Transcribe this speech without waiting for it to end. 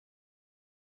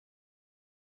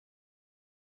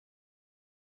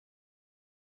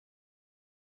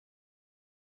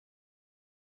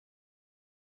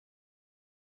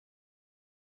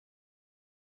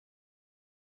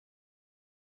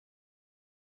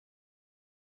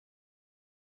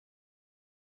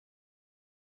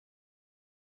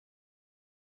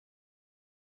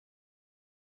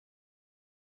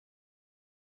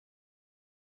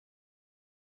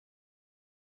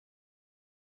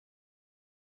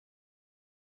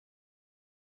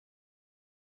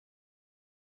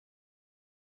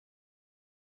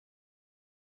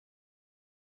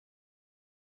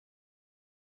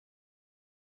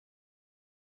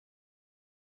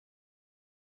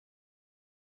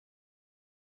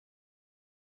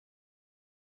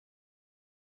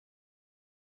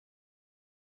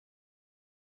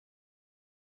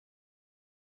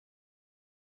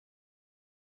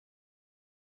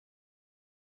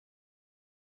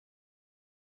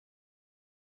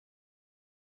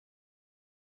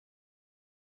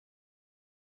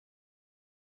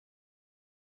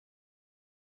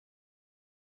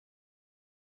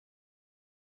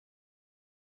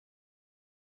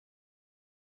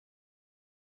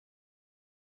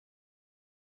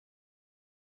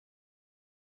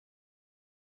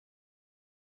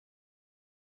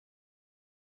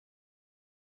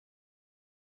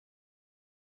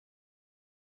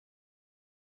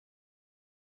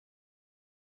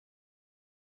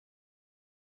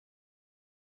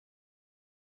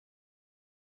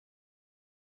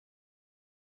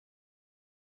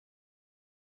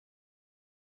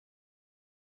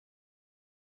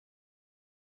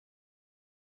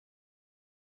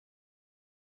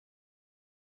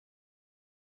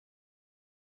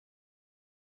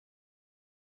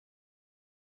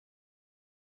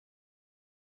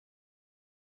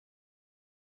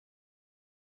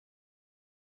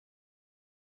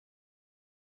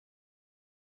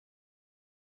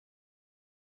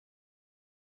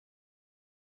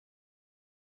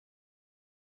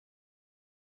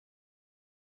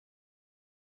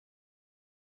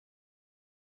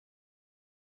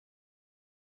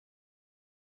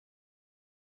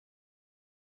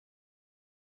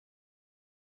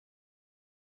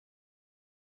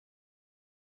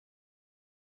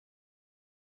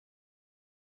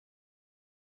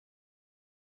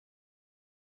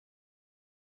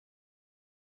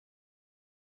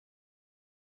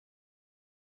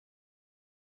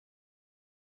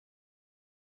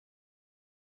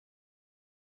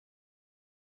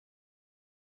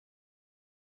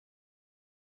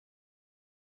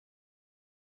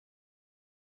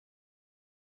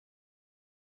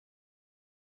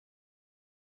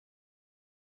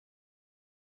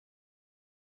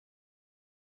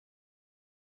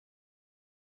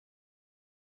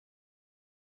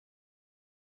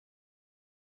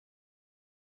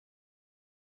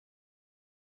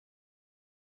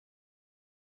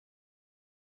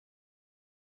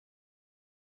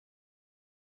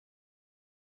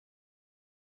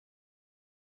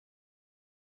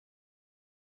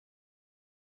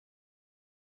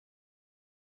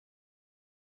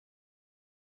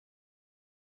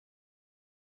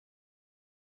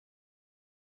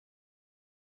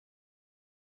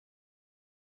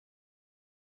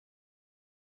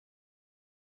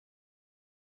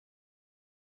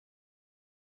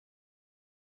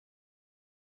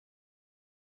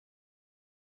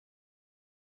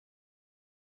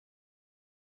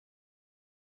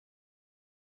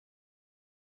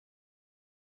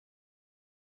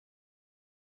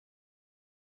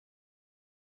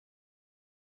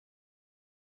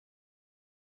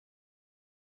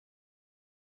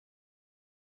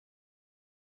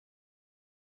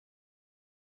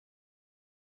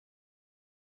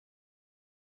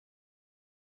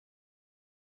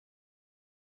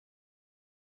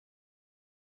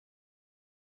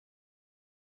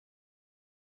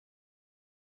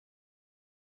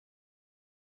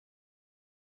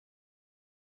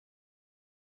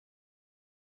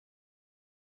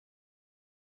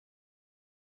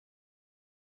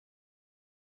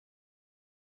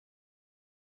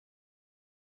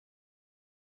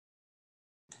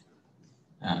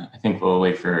I think we'll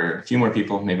wait for a few more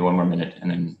people, maybe one more minute, and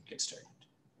then get started.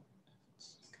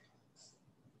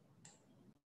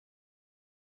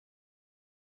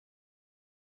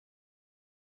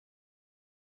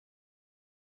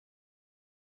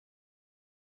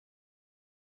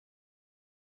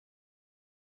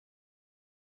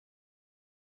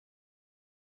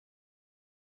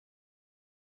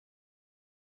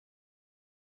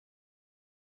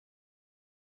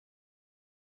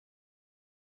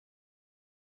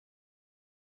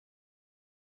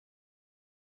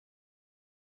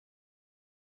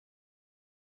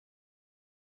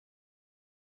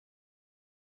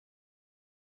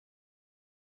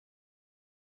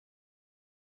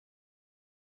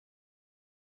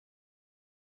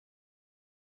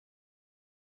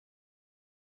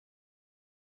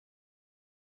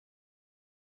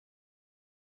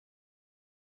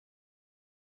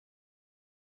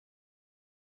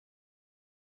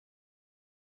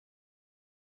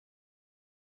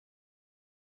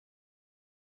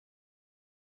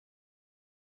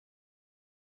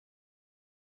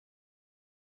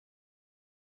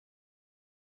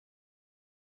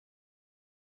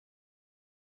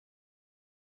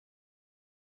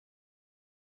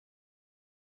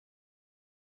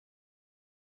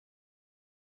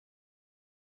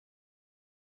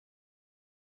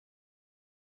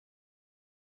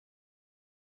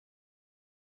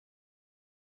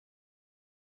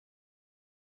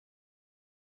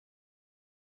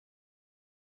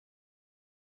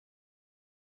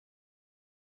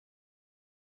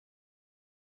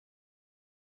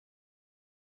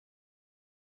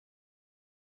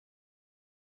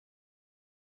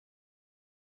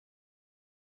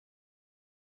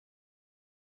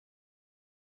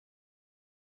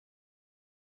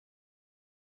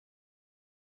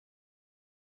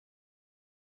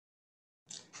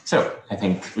 So I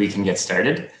think we can get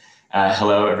started.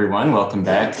 Hello, everyone. Welcome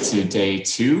back to day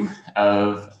 2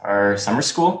 of our summer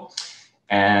school.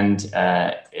 And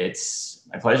it's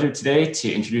my pleasure today to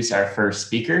introduce our first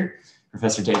speaker,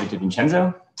 Professor David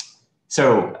DiVincenzo.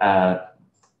 So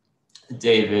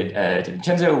David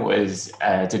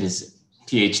DiVincenzo did his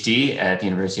PhD at the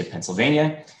University of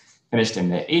Pennsylvania, finished in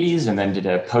the 80s, and then did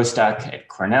a postdoc at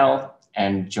Cornell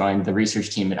and joined the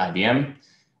research team at IBM,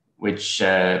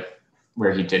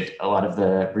 where he did a lot of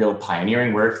the real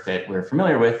pioneering work that we're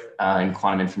familiar with in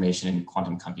quantum information and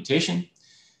quantum computation.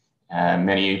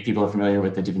 Many people are familiar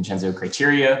with the DiVincenzo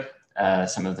criteria,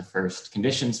 some of the first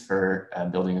conditions for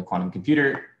building a quantum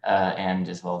computer, and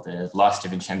as well the lost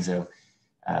DiVincenzo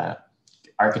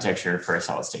architecture for a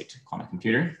solid state quantum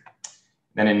computer.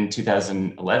 Then in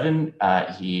 2011,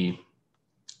 he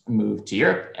moved to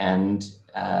Europe and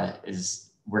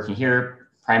is working here,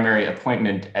 primary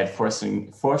appointment at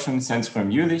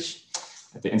Forschungszentrum Jülich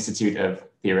at the Institute of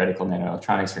Theoretical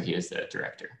Nanoelectronics, where he is the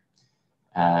director.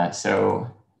 So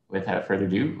without further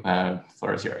ado, the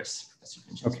floor is yours.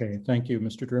 Okay, thank you,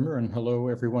 Mr. Drimmer, and hello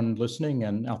everyone listening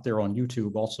and out there on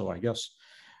YouTube also, I guess.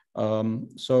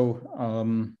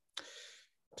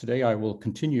 Today I will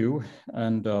continue,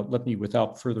 and let me,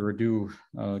 without further ado,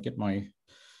 get my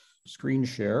screen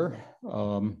share.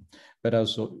 But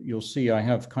as you'll see, I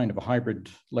have kind of a hybrid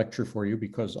lecture for you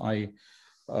because I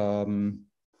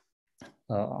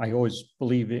always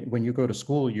believe when you go to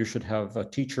school, you should have a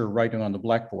teacher writing on the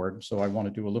blackboard. So I want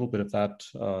to do a little bit of that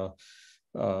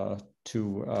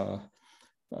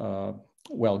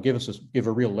well, give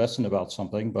a real lesson about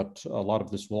something, but a lot of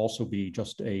this will also be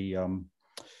just a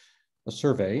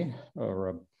survey or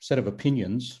a set of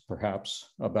opinions, perhaps,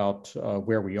 about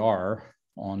where we are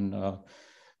on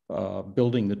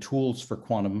building the tools for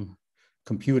quantum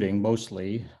computing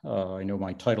mostly. I know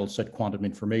my title said quantum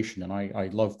information, and I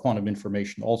love quantum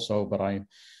information also, but I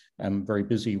am very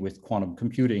busy with quantum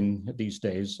computing these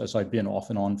days, as I've been off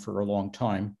and on for a long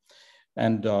time.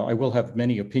 And I will have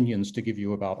many opinions to give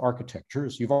you about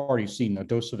architectures. You've already seen a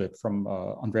dose of it from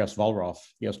Andreas Wallraff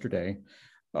yesterday.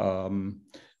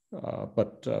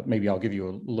 But maybe I'll give you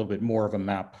a little bit more of a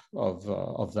map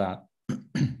of that.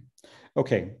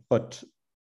 Okay, but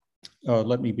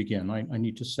let me begin. I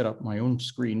need to set up my own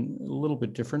screen a little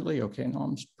bit differently. Okay, now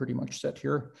I'm pretty much set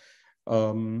here.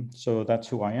 So that's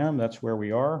who I am, that's where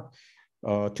we are.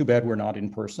 Too bad we're not in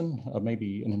person.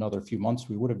 Maybe in another few months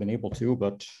we would have been able to,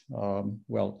 but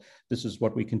well, this is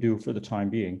what we can do for the time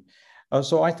being.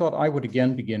 So I thought I would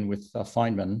again begin with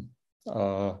Feynman.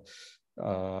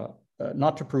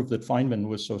 Not to prove that Feynman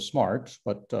was so smart,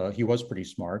 but he was pretty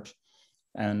smart.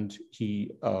 And he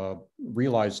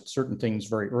realized certain things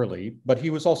very early, but he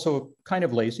was also kind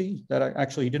of lazy, that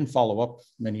actually he didn't follow up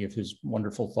many of his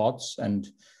wonderful thoughts. And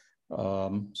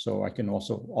so I can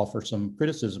also offer some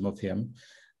criticism of him.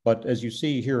 But as you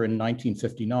see here in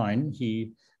 1959,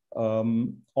 he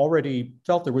already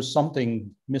felt there was something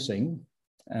missing.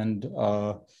 And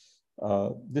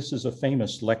this is a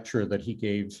famous lecture that he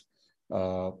gave,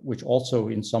 which also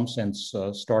in some sense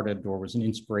started or was an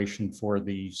inspiration for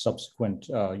the subsequent,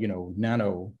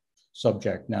 nano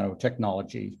subject,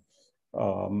 nanotechnology.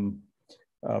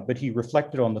 But he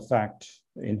reflected on the fact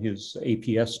in his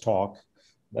APS talk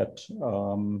that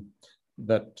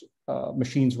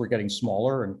machines were getting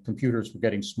smaller and computers were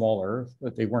getting smaller,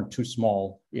 that they weren't too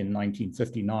small in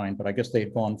 1959, but I guess they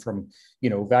had gone from,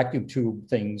 vacuum tube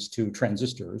things to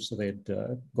transistors. So they had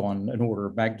gone an order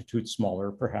of magnitude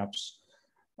smaller, perhaps.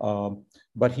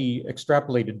 But he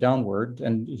extrapolated downward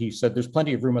and he said there's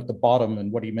plenty of room at the bottom.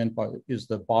 And what he meant by is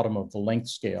the bottom of the length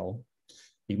scale.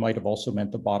 He might have also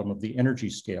meant the bottom of the energy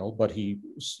scale, but he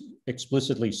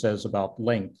explicitly says about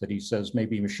length that he says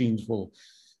maybe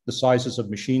the sizes of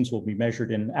machines will be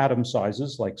measured in atom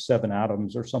sizes, like 7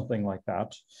 atoms or something like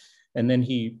that. And then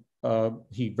he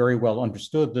very well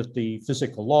understood that the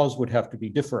physical laws would have to be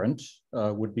different,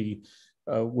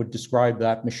 would describe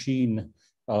that machine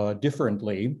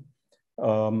differently.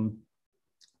 So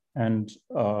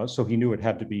he knew it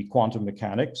had to be quantum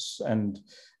mechanics. And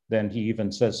then he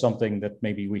even says something that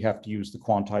maybe we have to use the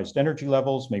quantized energy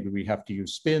levels, maybe we have to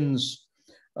use spins.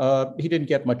 He didn't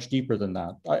get much deeper than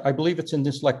that. I believe it's in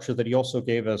this lecture that he also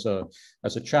gave as a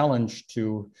challenge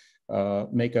to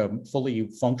make a fully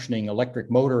functioning electric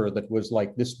motor that was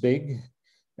like this big.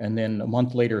 And then a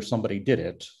month later, somebody did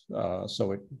it.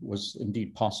 So it was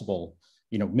indeed possible.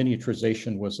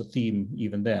 Miniaturization was a theme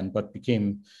even then, but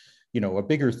became a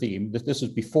bigger theme. This is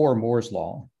before Moore's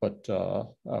law, but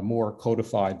Moore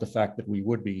codified the fact that we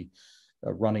would be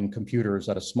running computers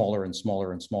at a smaller and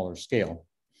smaller and smaller scale.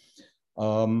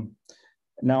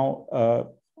 Now,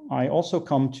 I also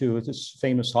come to this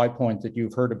famous high point that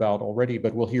you've heard about already,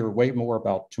 but we'll hear way more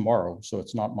about tomorrow. So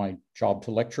it's not my job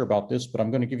to lecture about this, but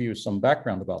I'm going to give you some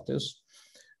background about this.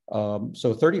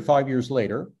 So 35 years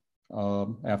later,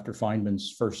 after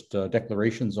Feynman's first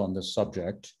declarations on this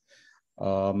subject,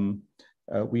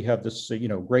 we have this,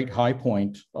 great high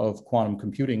point of quantum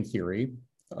computing theory,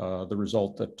 the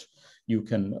result that you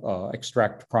can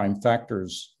extract prime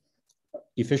factors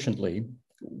efficiently,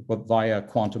 but via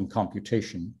quantum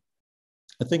computation.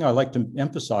 The thing I like to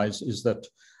emphasize is that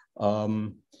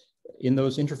in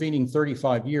those intervening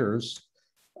 35 years,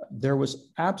 there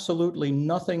was absolutely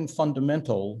nothing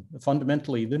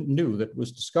fundamentally new that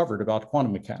was discovered about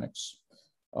quantum mechanics.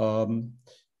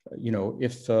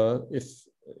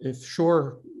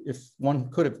 If one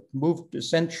could have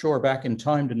sent Shor back in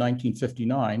time to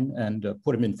 1959 and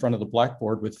put him in front of the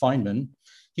blackboard with Feynman,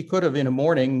 he could have in a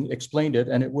morning explained it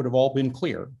and it would have all been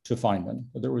clear to Feynman.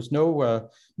 There was no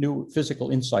new physical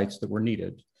insights that were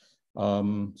needed.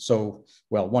 One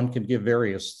can give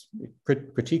various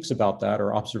critiques about that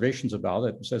or observations about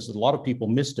it. It says that a lot of people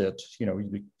missed it.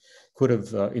 We could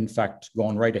have in fact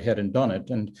gone right ahead and done it.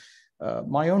 And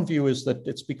my own view is that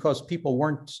it's because people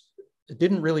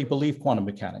didn't really believe quantum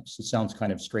mechanics. It sounds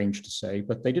kind of strange to say,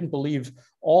 but they didn't believe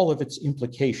all of its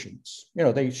implications.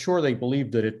 They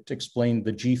believed that it explained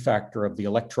the G factor of the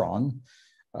electron,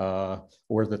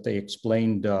 or that they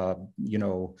explained, the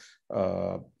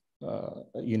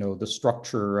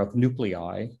structure of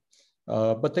nuclei,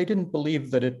 but they didn't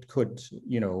believe that it could,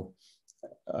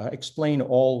 explain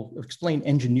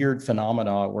engineered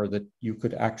phenomena, or that you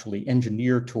could actually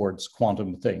engineer towards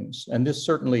quantum things. And this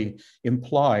certainly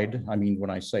implied, when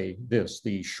I say this,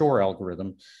 the Shor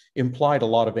algorithm implied a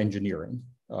lot of engineering.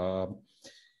 Now,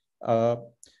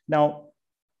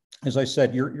 as I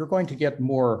said, you're going to get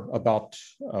more about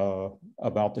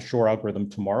the Shor algorithm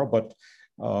tomorrow, but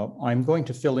I'm going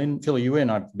to fill you in.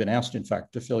 I've been asked, in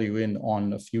fact, to fill you in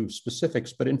on a few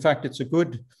specifics, but in fact, it's a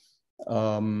good,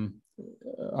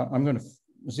 I'm going to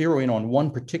zero in on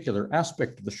one particular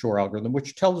aspect of the Shor algorithm,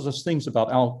 which tells us things about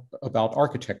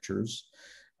architectures,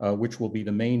 which will be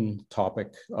the main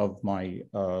topic of my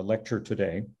lecture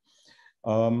today.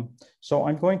 So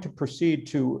I'm going to proceed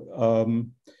to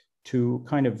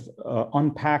kind of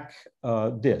unpack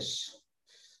this.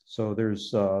 So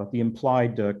there's the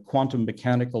implied quantum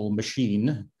mechanical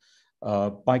machine.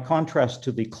 By contrast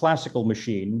to the classical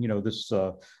machine, this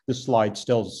slide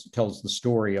tells the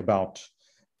story about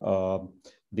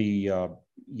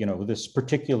this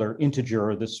particular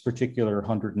integer, this particular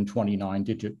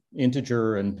 129-digit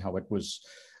integer, and how it was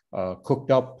cooked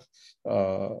up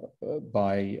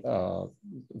by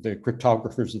the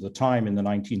cryptographers of the time in the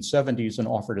 1970s and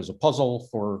offered as a puzzle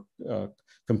for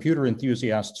computer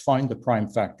enthusiasts. Find the prime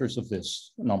factors of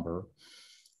this number.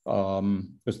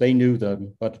 Because they knew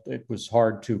them, but it was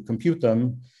hard to compute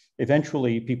them.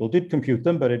 eventually people did compute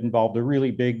them, but it involved a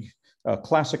really big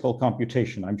classical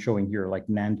computation. I'm showing here like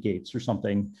NAND gates or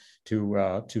something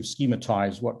to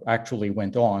schematize what actually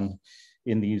went on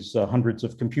in these hundreds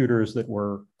of computers that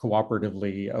were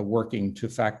cooperatively working to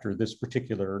factor this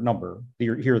particular number.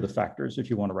 Here are the factors if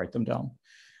you want to write them down.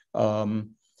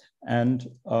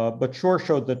 But Shor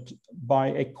showed that by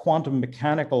a quantum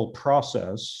mechanical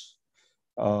process,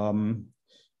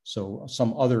 so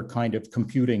some other kind of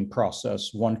computing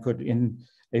process, one could, in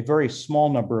a very small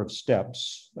number of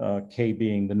steps, k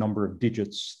being the number of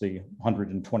digits, the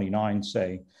 129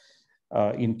 say,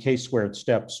 in k-squared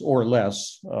steps or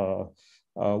less,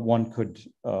 one could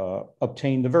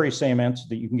obtain the very same answer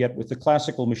that you can get with the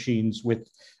classical machines, with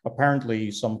apparently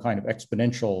some kind of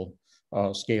exponential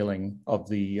scaling of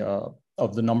the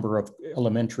number of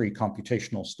elementary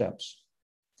computational steps.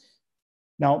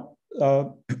 Now,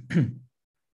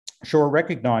 Shor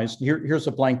recognized, here's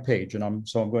a blank page, and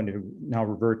so I'm going to now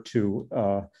revert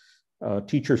to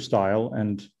teacher style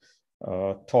and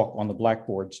talk on the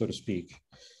blackboard, so to speak.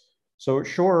 So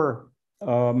Shor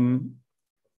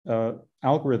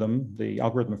algorithm, the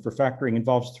algorithm for factoring,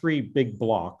 involves three big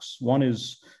blocks. One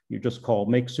is you just call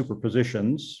make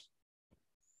superpositions.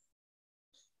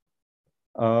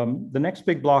 The next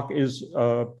big block is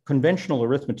conventional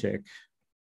arithmetic.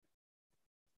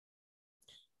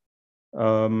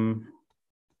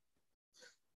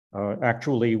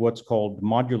 Actually what's called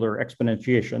modular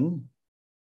exponentiation.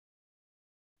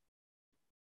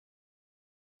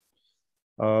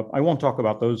 I won't talk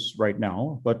about those right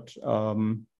now, but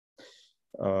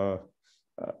and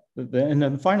then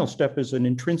the final step is an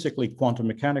intrinsically quantum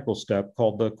mechanical step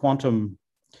called the quantum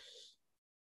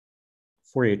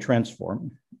Fourier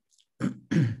transform.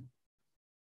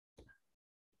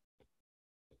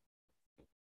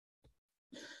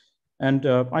 And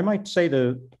I might say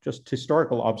the just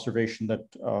historical observation that,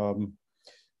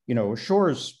 you know,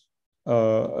 Shor's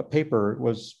paper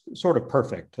was sort of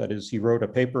perfect. That is, he wrote a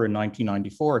paper in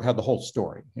 1994. It had the whole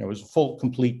story. You know, it was a full,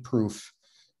 complete proof,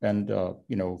 and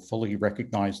you know, fully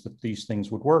recognized that these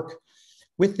things would work,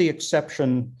 with the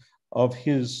exception of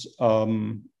his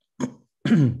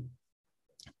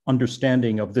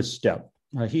understanding of this step.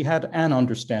 He had an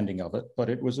understanding of it, but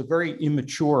it was a very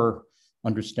immature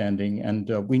understanding, and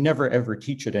we never ever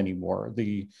teach it anymore.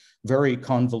 The very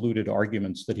convoluted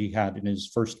arguments that he had in his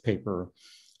first paper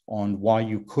on why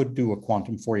you could do a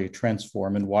quantum Fourier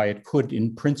transform and why it could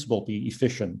in principle be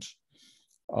efficient.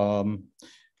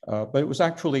 But it was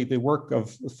actually the work of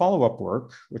follow-up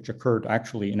work, which occurred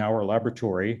actually in our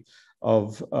laboratory,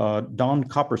 of Don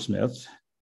Coppersmith,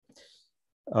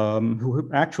 who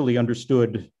actually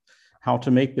understood how to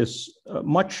make this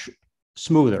much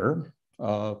smoother.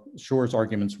 Shor's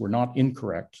arguments were not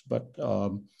incorrect, but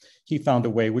he found a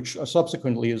way which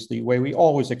subsequently is the way we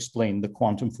always explain the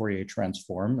quantum Fourier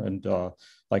transform, and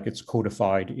like it's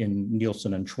codified in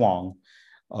Nielsen and Chuang.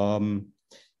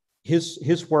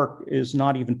 His work is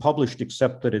not even published,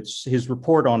 except that his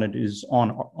report on it is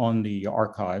on the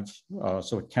archive,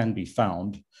 so it can be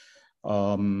found.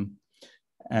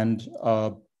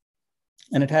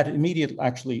 And it had immediate,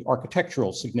 actually,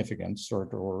 architectural significance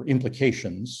or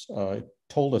implications. It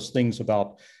told us things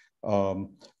about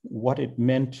what it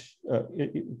meant,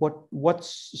 what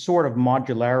sort of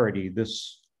modularity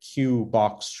this Q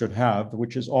box should have,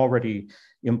 which is already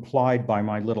implied by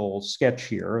my little sketch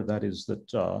here. That is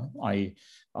that I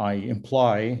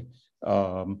imply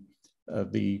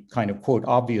the kind of, quote,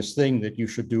 obvious thing that you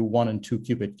should do 1 and 2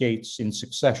 qubit gates in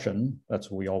succession.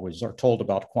 That's what we always are told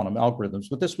about quantum algorithms,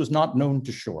 but this was not known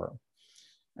to Shor.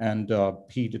 And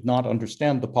he did not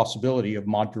understand the possibility of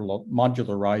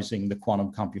modularizing the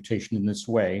quantum computation in this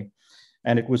way.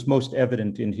 And it was most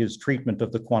evident in his treatment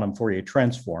of the quantum Fourier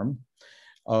transform.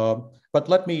 But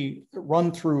let me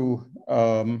run through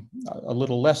a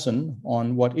little lesson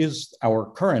on what is our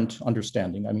current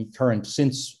understanding. I mean, current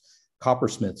since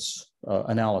Coppersmith's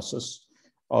analysis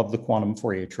of the quantum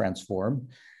Fourier transform.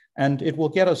 And it will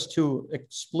get us to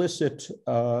explicit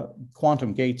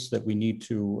quantum gates that we need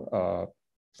to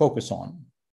focus on.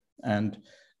 And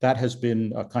that has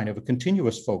been a kind of a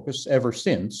continuous focus ever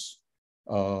since.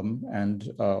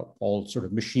 All sort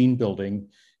of machine building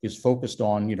is focused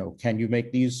on, you know, can you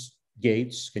make these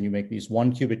gates? Can you make these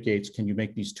 1 qubit gates? Can you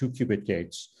make these 2 qubit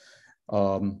gates?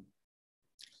 But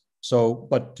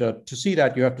to see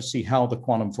that, you have to see how the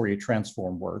quantum Fourier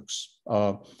transform works.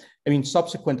 I mean,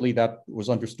 subsequently, that was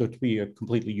understood to be a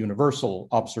completely universal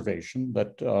observation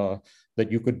that,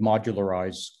 that you could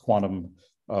modularize quantum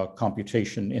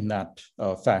computation in that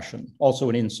fashion. Also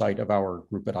an insight of our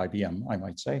group at IBM, I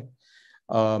might say.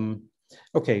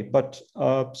 Okay, but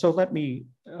so let me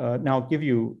now give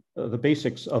you the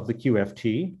basics of the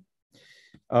QFT.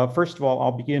 First of all,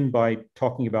 I'll begin by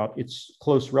talking about its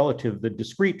close relative, the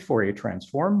discrete Fourier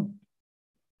transform.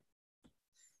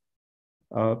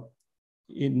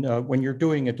 When you're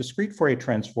doing a discrete Fourier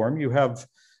transform, you have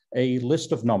a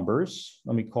list of numbers.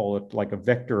 Let me call it like a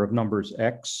vector of numbers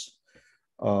x,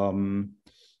 x0,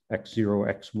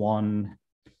 x1.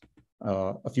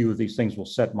 A few of these things will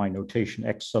set my notation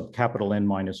x sub capital N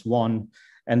minus 1.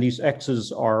 And these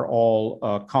x's are all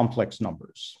complex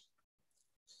numbers.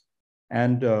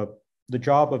 And the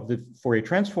job of the Fourier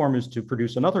transform is to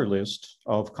produce another list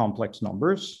of complex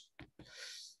numbers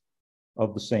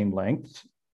of the same length,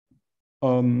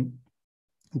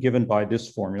 given by this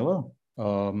formula,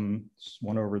 1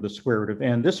 over the square root of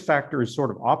n. This factor is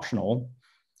sort of optional.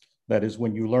 That is,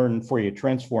 when you learn Fourier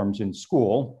transforms in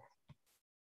school,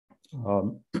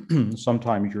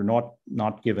 sometimes you're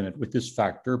not given it with this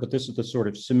factor, but this is the sort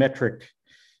of symmetric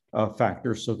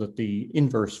factor, so that the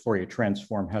inverse Fourier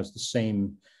transform has the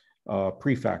same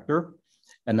prefactor.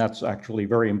 And that's actually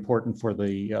very important for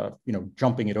the,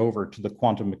 jumping it over to the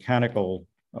quantum mechanical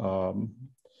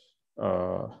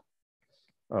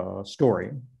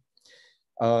story.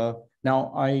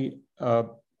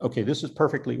 Okay, this is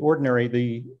perfectly ordinary.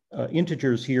 The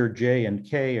integers here, j and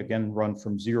k, again, run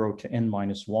from 0 to n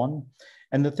minus 1.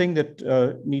 And the thing that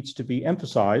needs to be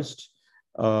emphasized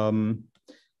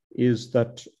is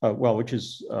that, which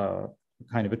is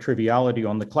kind of a triviality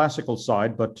on the classical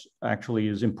side, but actually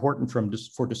is important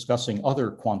for discussing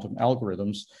other quantum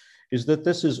algorithms, is that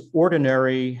this is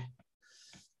ordinary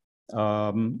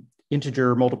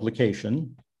integer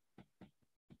multiplication.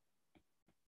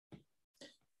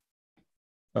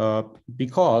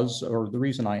 Because, or the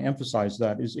reason I emphasize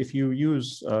that is if you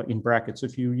use, in brackets,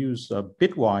 if you use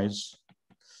bitwise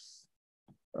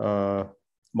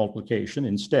multiplication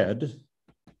instead,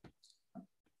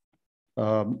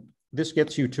 this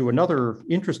gets you to another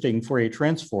interesting Fourier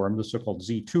transform, the so-called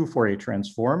Z2 Fourier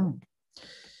transform.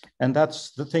 And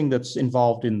that's the thing that's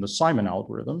involved in the Simon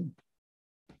algorithm,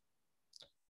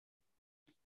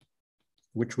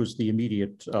 which was the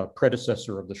immediate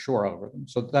predecessor of the Shor algorithm.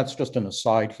 So that's just an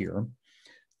aside here.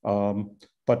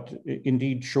 But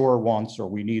indeed, Shor wants, or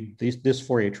we need this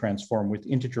Fourier transform with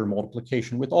integer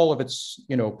multiplication, with all of its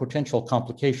potential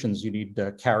complications. You need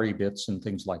carry bits and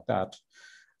things like that.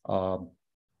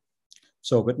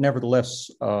 But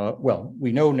nevertheless,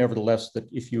 we know nevertheless that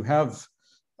if you have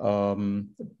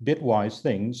bitwise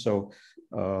things, so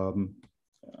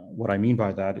what I mean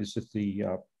by that is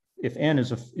if n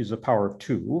is a power of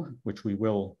 2, which we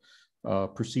will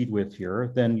proceed with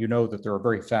here, then you know that there are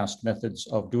very fast methods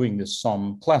of doing this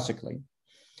sum classically.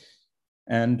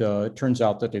 And it turns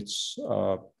out that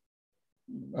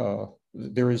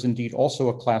there is indeed also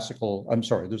a classical,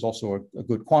 there's also a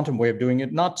good quantum way of doing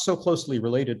it, not so closely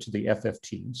related to the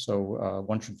FFT. So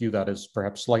one should view that as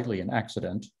perhaps slightly an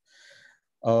accident.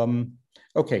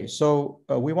 Okay, so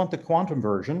we want the quantum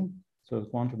version. So the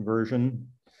quantum version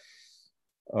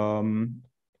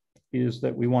is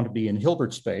that we want to be in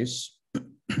Hilbert space.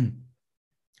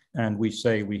 And we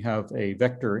say we have a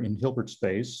vector in Hilbert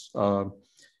space.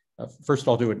 First,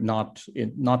 I'll do it not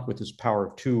with this power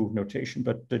of 2 notation,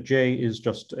 but the J is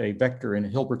just a vector in a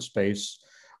Hilbert space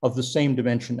of the same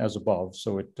dimension as above.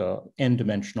 So it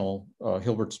n-dimensional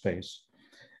Hilbert space.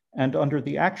 And under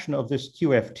the action of this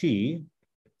QFT,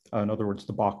 in other words,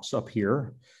 the box up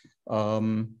here,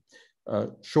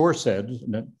 Shor said,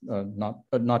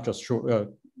 not just Shor,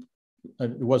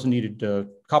 it wasn't needed,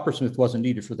 Coppersmith wasn't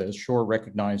needed for this. Shor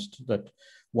recognized that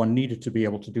one needed to be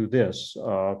able to do this,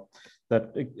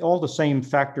 that all the same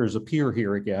factors appear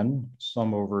here again,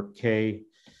 sum over k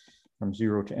from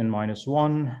 0 to n minus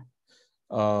 1,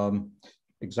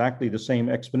 exactly the same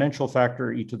exponential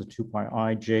factor, e to the 2 pi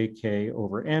I j k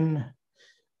over n,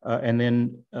 and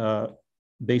then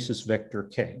basis vector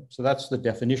k. So that's the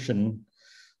definition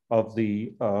of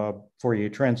the Fourier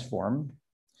transform.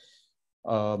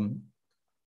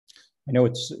 I know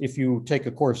if you take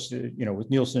a course, with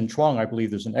Nielsen and Chuang, I believe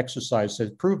there's an exercise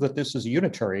to prove that this is a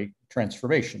unitary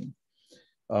transformation.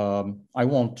 I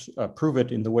won't prove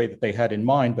it in the way that they had in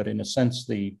mind, but in a sense,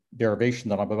 the derivation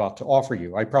that I'm about to offer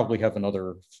you, I probably have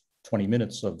another 20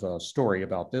 minutes of story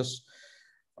about this,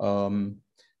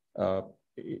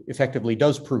 effectively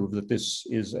does prove that this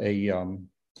is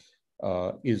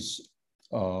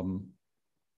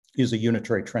a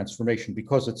unitary transformation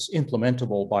because it's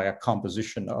implementable by a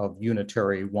composition of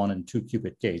unitary 1 and 2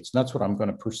 qubit gates. And that's what I'm going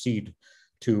to proceed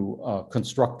to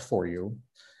construct for you.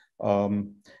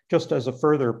 Just as a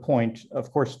further point,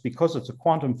 of course, because it's a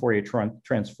quantum Fourier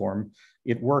transform,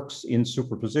 it works in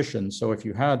superposition. So if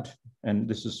you had, and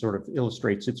this is sort of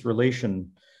illustrates its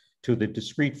relation to the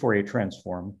discrete Fourier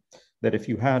transform, that if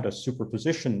you had a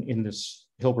superposition in this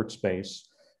Hilbert space,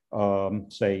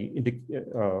 say,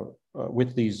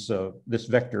 with these this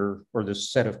vector or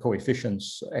this set of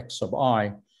coefficients x sub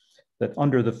I, that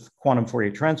under the quantum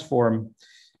Fourier transform,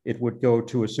 it would go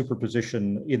to a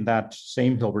superposition in that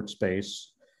same Hilbert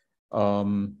space.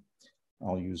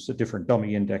 I'll use a different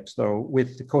dummy index though,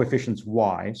 with the coefficients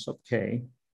y sub k.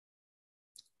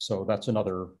 So that's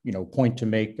another point to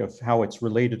make of how it's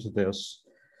related to this,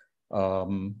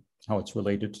 how it's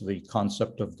related to the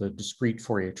concept of the discrete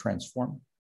Fourier transform.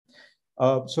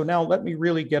 So now let me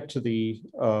really get to the,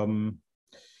 so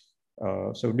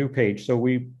new page. So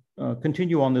we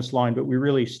continue on this line, but we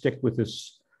really stick with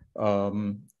this,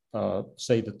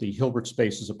 say that the Hilbert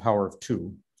space is a power of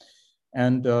 2.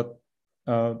 And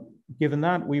given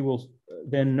that, we will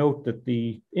then note that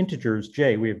the integers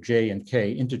j, we have j and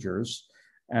k integers,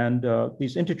 and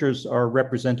these integers are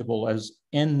representable as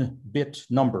n-bit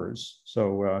numbers.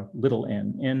 So little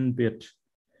n-bit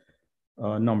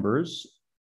numbers,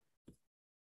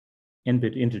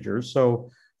 n-bit integers. So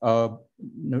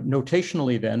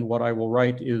notationally then, what I will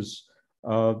write is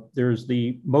there's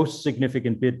the most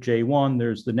significant bit j1,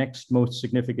 there's the next most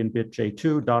significant bit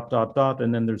j2, ...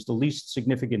 and then there's the least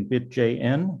significant bit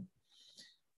jn.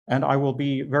 And I will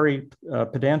be very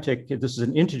pedantic. This is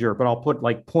an integer, but I'll put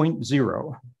like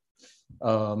 0.0.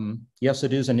 Yes,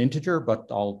 it is an integer, but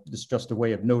it's just a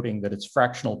way of noting that its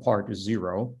fractional part is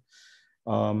 0.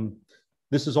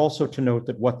 This is also to note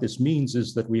that what this means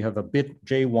is that we have a bit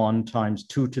j1 times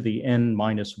 2 to the n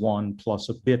minus 1 plus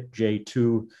a bit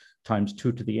j2 times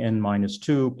 2 to the n minus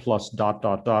 2 plus ...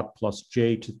 plus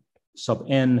j to sub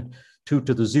n 2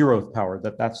 to the 0th power,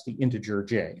 that's the integer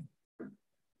j.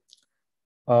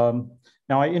 Now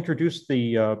I introduced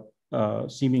the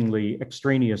seemingly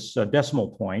extraneous decimal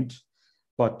point,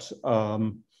 but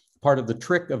part of the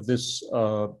trick of this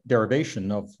derivation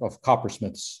of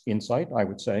Coppersmith's insight, I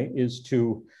would say, is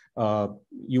to,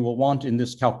 you will want in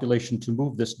this calculation to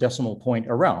move this decimal point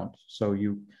around. So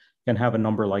you can have a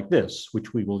number like this,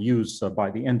 which we will use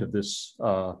by the end of this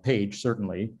page,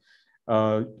 certainly.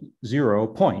 0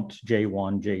 point,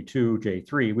 j1, j2,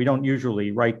 j3. We don't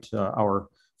usually write our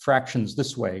fractions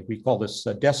this way. We call this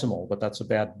decimal, but that's a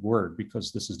bad word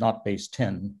because this is not base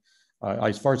 10.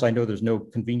 As far as I know, there's no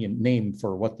convenient name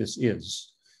for what this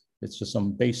is. It's just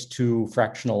some base 2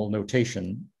 fractional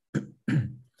notation.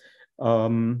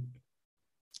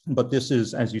 But this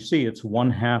is, as you see, it's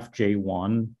 1/2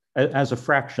 j1. As a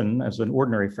fraction, as an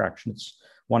ordinary fraction, it's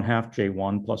 1/2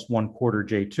 j1 plus 1/4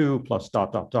 j2 plus ...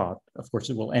 Of course,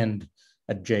 it will end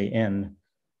at jn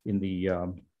in the,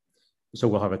 so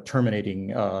we'll have a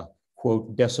terminating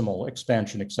quote decimal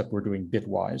expansion, except we're doing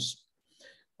bitwise.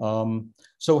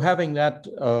 So having that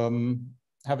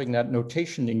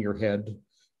notation in your head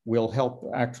will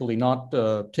help actually not,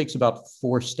 takes about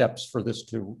 4 steps for this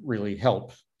to really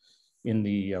help in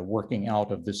the working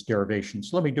out of this derivation.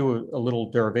 So let me do a little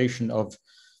derivation of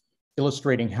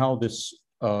illustrating how this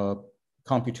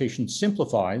computation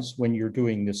simplifies when you're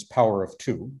doing this power of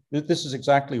 2. This is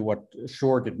exactly what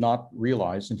Shor did not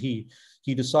realize, and he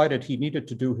decided he needed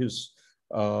to do his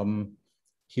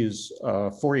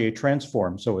Fourier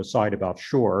transform. So aside about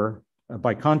Shor,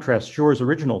 by contrast, Shor's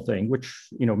original thing, which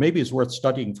maybe is worth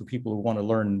studying for people who want to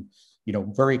learn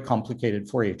very complicated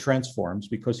Fourier transforms,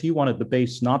 because he wanted the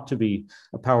base not to be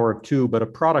a power of 2, but a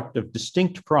product of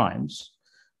distinct primes,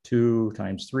 2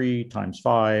 times 3 times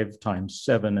 5 times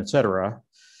 7, etc.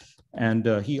 And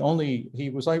he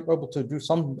was able to do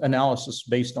some analysis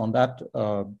based on that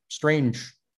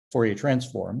strange Fourier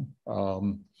transform,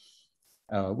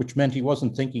 which meant he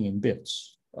wasn't thinking in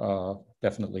bits,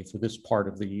 definitely for this part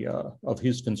of the of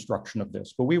his construction of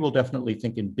this. But we will definitely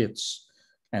think in bits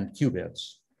and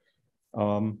qubits.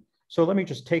 So let me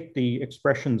just take the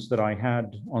expressions that I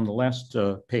had on the last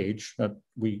page. Of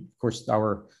course,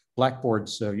 our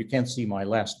blackboards, you can't see my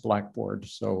last blackboard.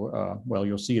 So, well,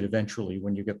 you'll see it eventually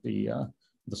when you get the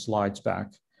slides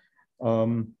back.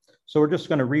 So we're just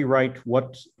going to rewrite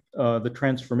what the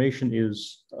transformation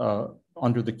is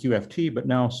under the QFT, but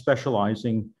now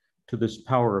specializing to this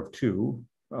power of 2.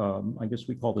 I guess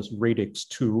we call this radix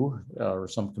 2, or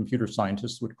some computer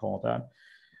scientists would call that.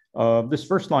 This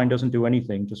first line doesn't do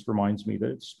anything, just reminds me that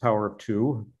it's power of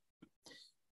 2.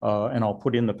 And I'll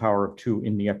put in the power of 2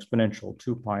 in the exponential,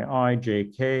 2 pi I j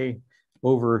k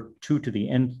over 2 to the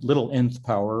little nth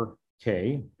power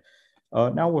k.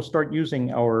 Now we'll start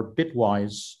using our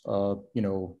bitwise,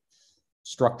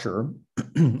 structure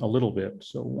a little bit.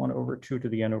 So 1 over 2 to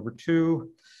the n over 2.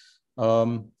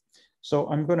 So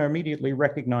I'm going to immediately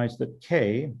recognize that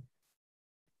k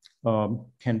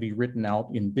can be written out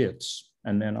in bits.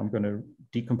 And then I'm going to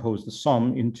decompose the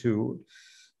sum into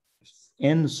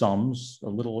n sums,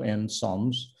 little n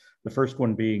sums. The first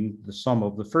one being the sum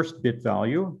of the first bit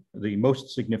value, the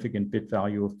most significant bit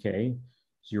value of k,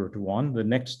 0 to 1, the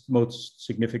next most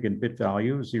significant bit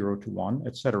value, 0 to 1,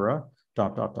 etc.,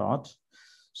 dot, dot, dot,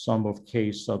 sum of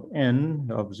k sub n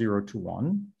of 0 to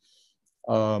 1,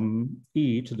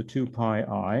 e to the 2 pi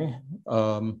I.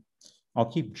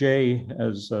 I'll keep j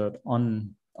as an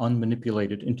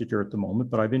unmanipulated integer at the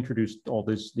moment, but I've introduced all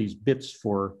these bits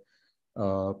for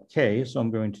k, so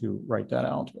I'm going to write that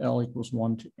out. L equals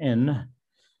 1 to n,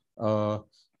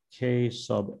 k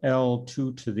sub L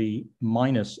 2 to the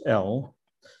minus L.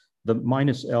 The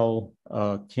minus L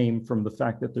came from the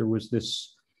fact that there was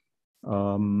this,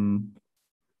 remember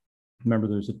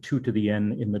there's a 2 to the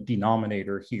n in the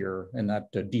denominator here, and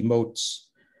that demotes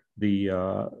the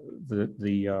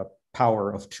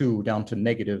power of 2 down to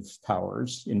negative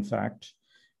powers, in fact,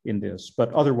 in this.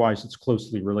 But otherwise, it's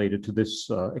closely related to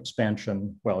this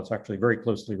expansion. Well, it's actually very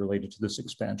closely related to this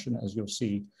expansion, as you'll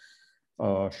see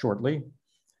shortly.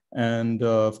 And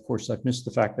of course, I've missed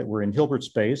the fact that we're in Hilbert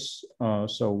space,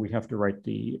 so we have to write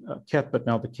the ket. But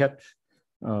now the ket,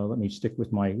 let me stick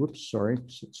with my,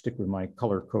 stick with my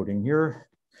color coding here.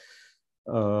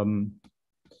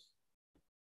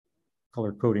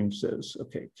 Color coding says,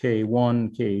 okay,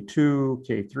 K1, K2,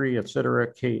 K3, et cetera,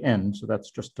 Kn. So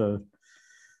that's just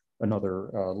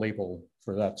another label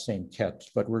for that same ket.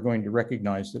 But we're going to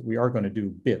recognize that we are going to do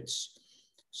bits.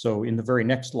 So in the very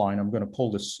next line, I'm going to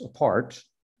pull this apart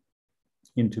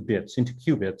into bits, into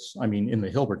qubits, I mean, in the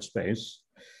Hilbert space.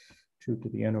 2 to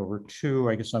the n over 2.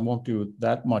 I guess I won't do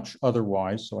that much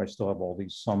otherwise. So I still have all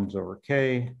these sums over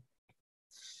k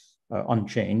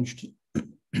unchanged.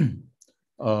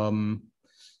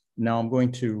 Now I'm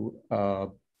going to,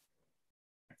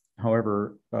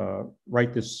 however,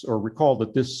 write this or recall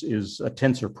that this is a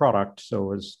tensor product.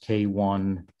 So as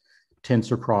K1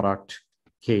 tensor product,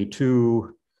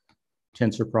 K2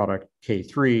 tensor product,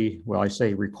 K3. Well, I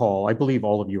say recall. I believe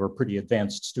all of you are pretty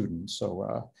advanced students,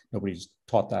 so nobody's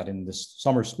taught that in this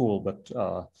summer school, but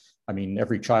I mean,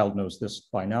 every child knows this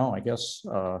by now, I guess.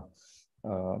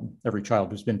 Every child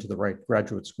who's been to the right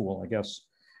graduate school, I guess.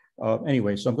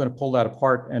 Anyway, so I'm going to pull that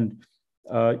apart and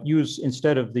use,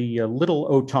 instead of the little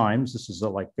O times, this is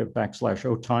like a backslash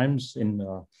O times in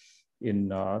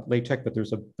LaTeX, but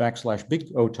there's a backslash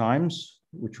big O times,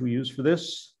 which we use for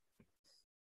this,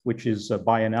 which is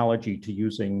by analogy to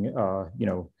using, you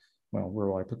know, well, where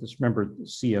will I put this? Remember,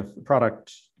 CF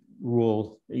product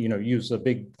rule, you know, use a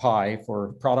big pi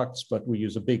for products, but we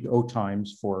use a big O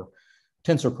times for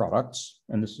tensor products.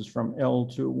 And this is from L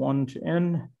to 1 to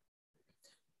N.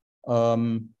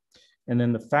 And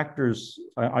then the factors,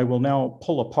 I will now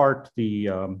pull apart the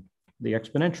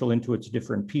exponential into its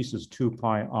different pieces, 2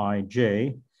 pi I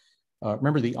j.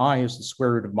 Remember, the I is the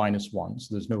square root of -1,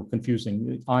 so there's no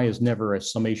confusing. I is never a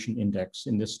summation index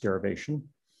in this derivation.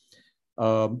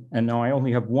 And now I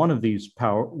only have one of these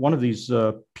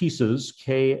pieces,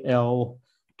 KL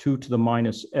 2 to the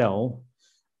minus L,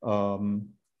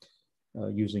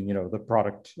 using, you know, the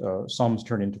product sums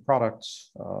turn into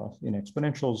products in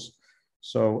exponentials.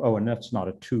 So, oh, and that's not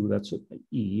a 2, that's an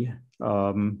E.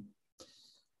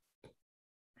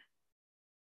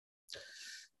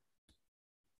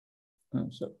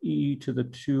 So E to the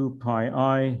 2 pi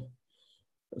I.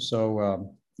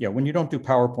 So yeah, when you don't do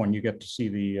PowerPoint, you get to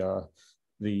see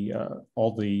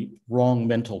all the wrong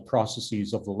mental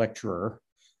processes of the lecturer,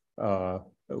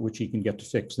 which he can get to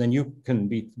fix. Then you can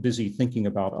be busy thinking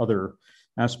about other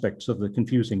aspects of the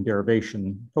confusing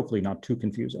derivation, hopefully not too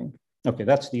confusing. Okay,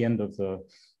 that's the end of the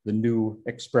new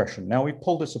expression. Now we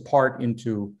pull this apart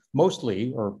into,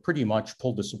 mostly or pretty much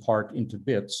pull this apart into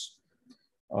bits.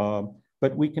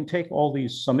 But we can take all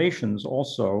these summations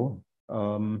also.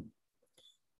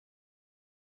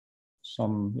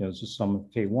 Some, you know, this is sum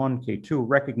of K1, K2,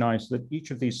 recognize that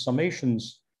each of these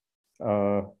summations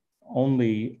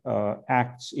only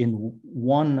acts in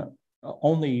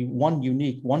only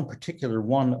one particular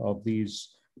one of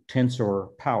these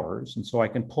tensor powers. And so I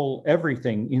can pull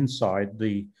everything inside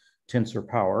the tensor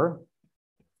power,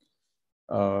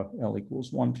 L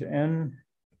equals 1 to N.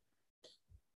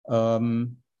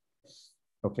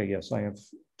 Okay, yes, I have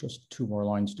just 2 more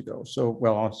lines to go. So,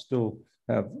 well, I'll still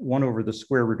have 1 over the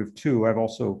square root of 2. I've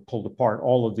also pulled apart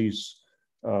all of these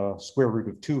square root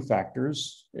of 2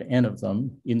 factors, n of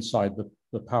them, inside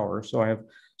the power. So I have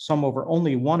sum over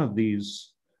only one of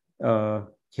these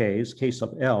k's, k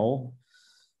sub L,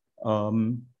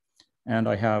 And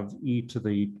I have e to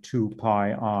the 2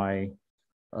 pi I,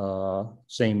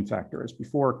 same factor as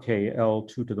before, KL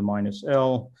 2 to the minus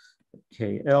L,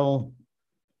 KL.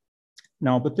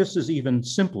 Now, but this is even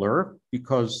simpler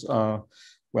because,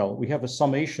 well, we have a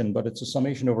summation, but it's a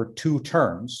summation over 2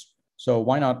 terms. So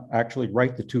why not actually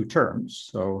write the 2 terms?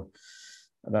 So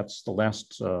that's the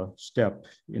last step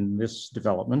in this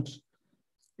development,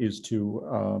 is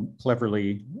to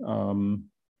cleverly, I don't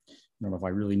know if I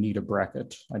really need a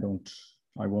bracket. I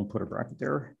won't put a bracket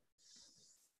there,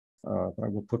 but I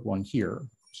will put one here.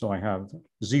 So I have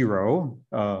 0.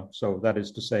 So that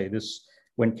is to say this,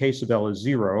 when K sub L is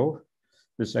 0,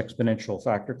 this exponential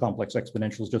factor, complex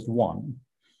exponential, is just 1.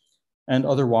 And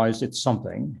otherwise it's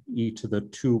something, e to the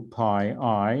 2 pi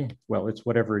I, well, it's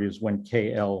whatever it is when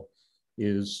KL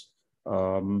is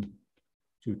 2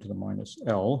 to the minus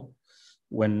L,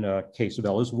 when K sub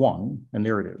L is 1, and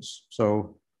there it is.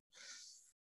 So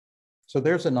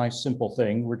there's a nice simple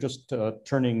thing. We're just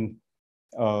turning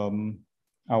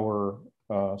our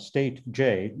state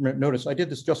J. Notice I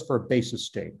did this just for a basis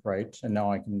state, right? And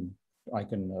now I can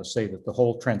say that the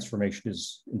whole transformation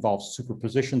involves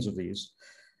superpositions of these.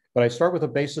 But I start with a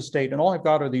basis state, and all I've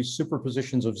got are these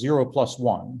superpositions of 0 plus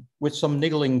 1 with some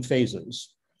niggling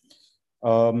phases.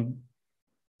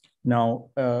 Now,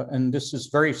 and this is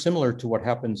very similar to what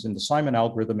happens in the Simon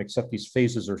algorithm, except these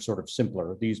phases are sort of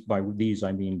simpler. By these,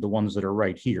 I mean the ones that are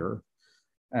right here.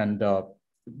 And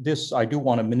this I do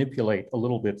want to manipulate a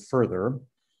little bit further.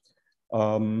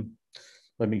 Let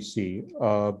me see.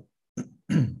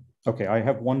 Okay, I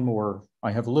have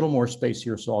a little more space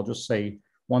here, so I'll just say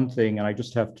one thing, and I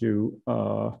just have to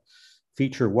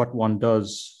feature what one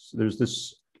does. There's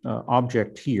this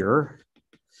object here,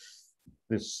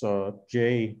 this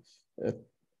J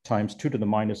times 2 to the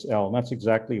minus L, and that's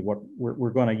exactly what we're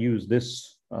going to use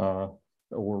this or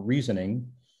reasoning,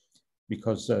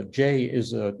 because J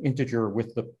is an integer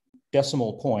with the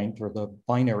decimal point or the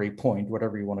binary point,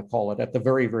 whatever you want to call it, at the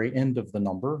very, very end of the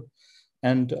number.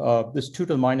 And this 2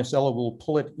 to the minus L will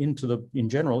pull it in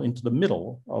general, into the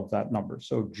middle of that number.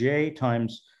 So J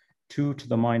times 2 to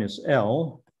the minus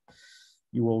L,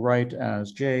 you will write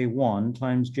as J1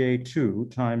 times J2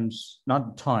 times,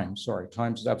 not times, sorry,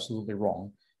 times is absolutely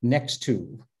wrong, next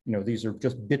to, these are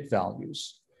just bit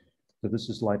values. So this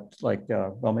is like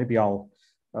well, maybe I'll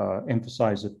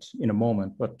emphasize it in a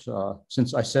moment, but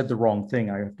since I said the wrong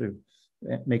thing, I have to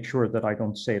make sure that I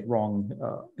don't say it wrong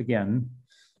again.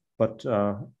 But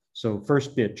so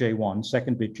first bit J1,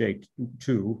 second bit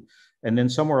J2, and then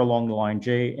somewhere along the line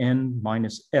Jn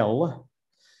minus L,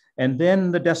 and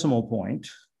then the decimal point,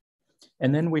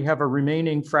 and then we have a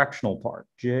remaining fractional part,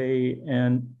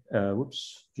 Jn, that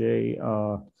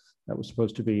was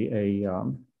supposed to be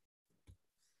an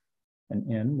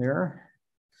N there.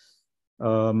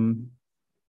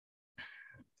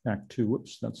 Back to,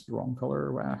 whoops, that's the wrong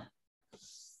color.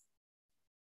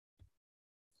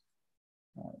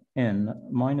 N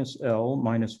minus L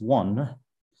minus 1,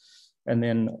 and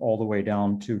then all the way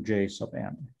down to J sub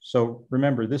n. So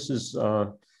remember, this is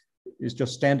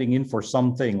just standing in for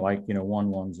something like 1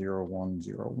 1 0 1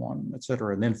 0 1,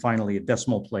 etc., and then finally a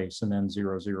decimal place, and then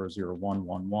 0 0 0 1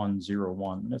 1 1 0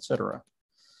 1, etc.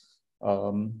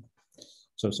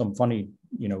 So some funny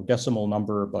decimal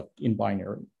number, but in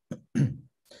binary.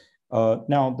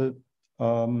 Now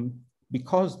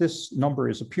because this number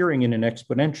is appearing in an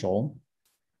exponential,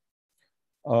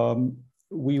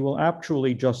 we will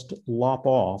actually just lop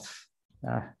off.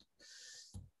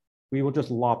 We will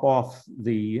just lop off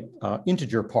the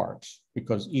integer part,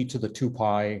 because e to the 2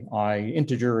 pi I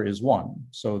integer is 1.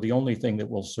 So the only thing that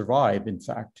will survive, in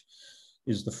fact,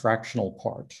 is the fractional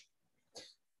part.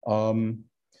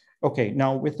 Okay,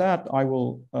 now with that, I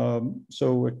will,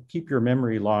 so keep your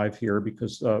memory live here,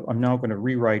 because I'm now going to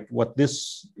rewrite what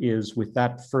this is with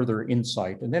that further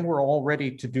insight. And then we're all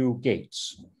ready to do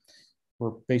gates.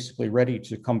 We're basically ready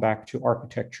to come back to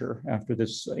architecture after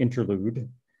this interlude.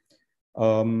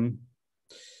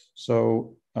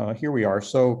 So here we are.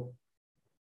 So,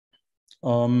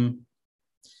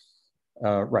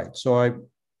 right. So I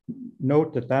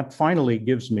note that finally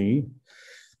gives me,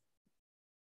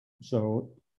 so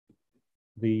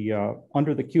the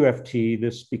under the QFT,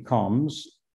 this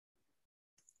becomes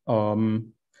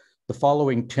the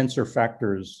following tensor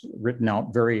factors written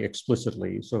out very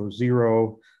explicitly. So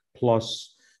 0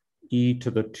 plus e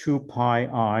to the 2 pi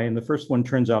I, and the first one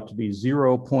turns out to be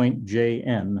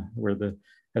 0.jn, where the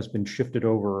has been shifted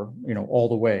over, all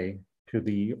the way to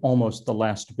the almost the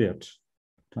last bit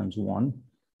times 1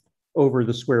 over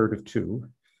the square root of 2.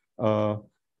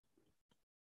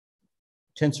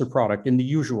 Tensor product in the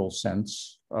usual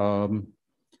sense,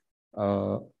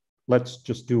 let's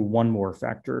just do one more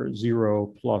factor,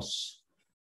 0 plus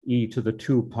e to the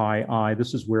 2 pi I.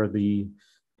 This is where the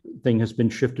thing has been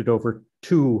shifted over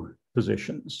 2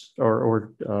 positions,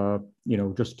 or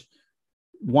just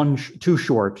too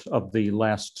short of the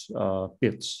last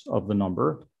bits of the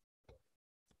number.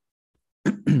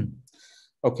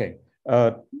 Okay,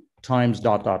 times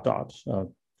dot dot dot.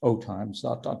 O times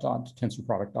dot dot dot, tensor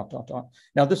product dot dot dot.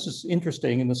 Now this is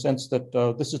interesting in the sense that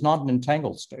this is not an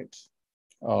entangled state.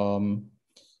 So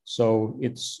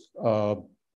it's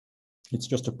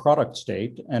just a product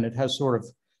state, and it has sort of,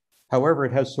 however,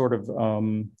 it has sort of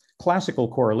classical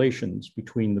correlations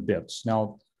between the bits.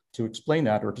 Now, to explain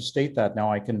that or to state that,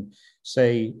 now I can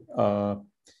say,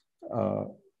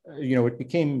 it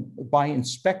became, by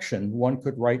inspection, one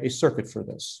could write a circuit for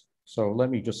this. So let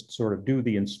me just sort of do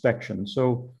the inspection.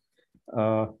 So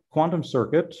quantum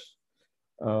circuit,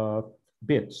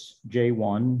 bits,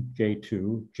 J1,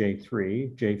 J2,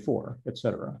 J3, J4,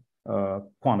 etc.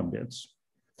 Quantum bits.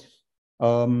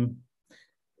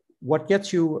 What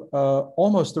gets you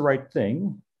almost the right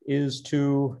thing is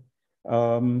to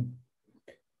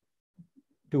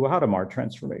do a Hadamard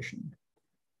transformation.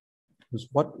 Because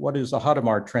what is a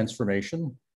Hadamard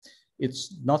transformation?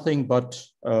 It's nothing but,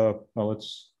 well,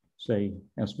 let's say,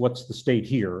 what's the state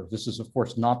here? This is, of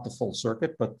course, not the full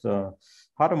circuit, but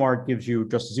Hadamard gives you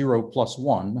just 0 plus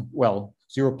 1. Well,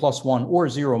 0 plus 1 or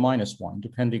 0 minus 1,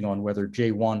 depending on whether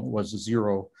J1 was a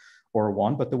 0 or a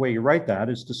 1. But the way you write that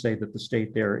is to say that the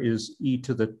state there is e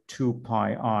to the 2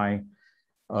 pi I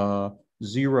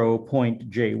 0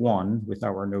 point J1 with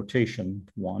our notation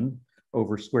 1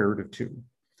 over square root of 2.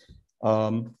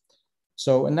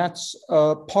 And that's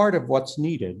part of what's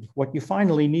needed. What you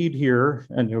finally need here,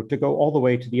 and to go all the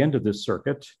way to the end of this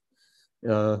circuit,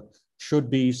 should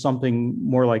be something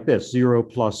more like this: 0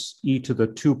 plus e to the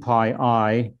 2 pi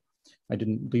I. I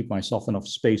didn't leave myself enough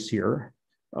space here.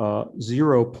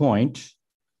 0 point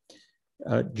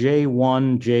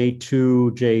J1,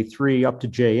 J2, J3 up to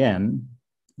Jn.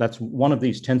 That's one of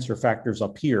these tensor factors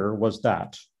up here was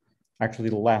that. Actually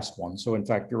the last one. So in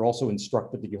fact, you're also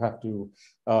instructed that you have to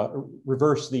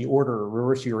reverse the order,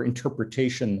 reverse your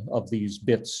interpretation of these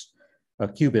bits,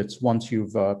 qubits, once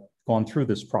you've gone through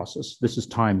this process. This is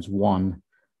times 1,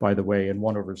 by the way, and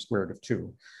 1 over square root of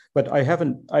 2. But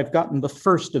I've gotten the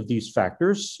first of these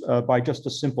factors by just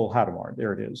a simple Hadamard.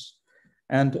 There it is.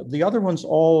 And the other ones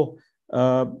all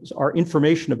are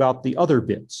information about the other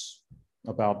bits,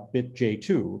 about bit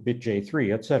J2, bit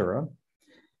J3, et cetera.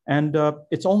 And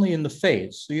it's only in the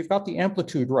phase. So you've got the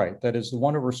amplitude right. That is, the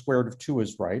 1 over square root of 2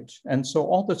 is right. And so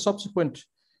all the subsequent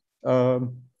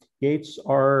gates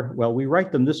are, well, we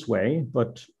write them this way,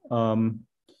 but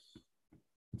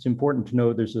it's important to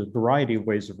know there's a variety of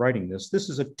ways of writing this. This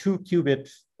is a 2-qubit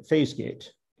phase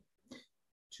gate.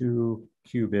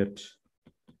 2-qubit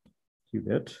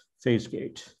phase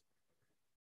gate.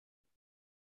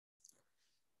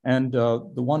 And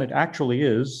the one it actually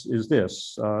is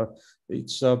this.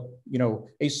 It's a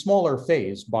smaller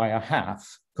phase by a half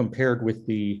compared with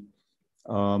the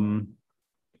Hadamard,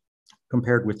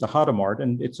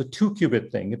 and it's a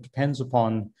 2-qubit thing. It depends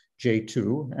upon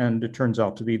J2, and it turns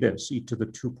out to be this, e to the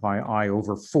 2 pi I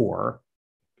over 4.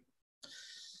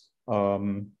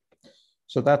 So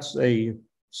that's a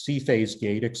C phase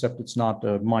gate, except it's not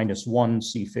a -1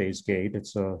 C phase gate.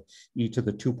 It's a e to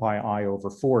the 2 pi I over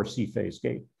 4 C phase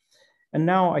gate. And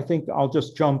now I think I'll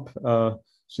just jump,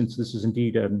 since this is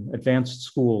indeed an advanced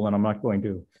school, and I'm not going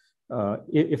to,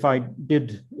 if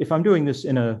I'm doing this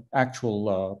in an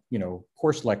actual,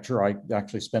 course lecture, I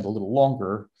actually spend a little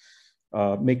longer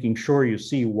making sure you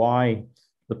see why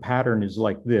the pattern is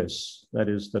like this. That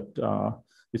is that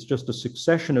it's just a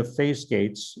succession of phase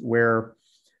gates where,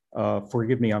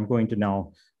 forgive me, I'm going to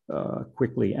now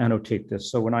quickly annotate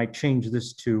this. So when I change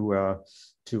this to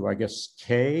I guess,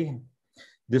 K,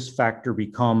 this factor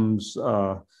becomes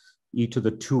e to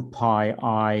the 2 pi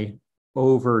I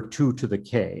over 2 to the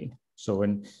K. So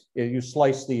when you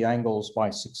slice the angles by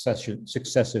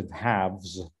successive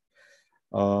halves.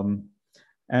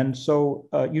 And so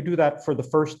you do that for the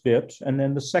first bit. And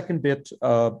then the second bit,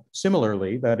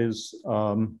 similarly, that is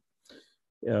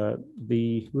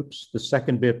the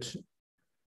second bit,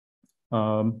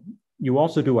 you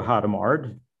also do a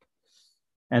Hadamard.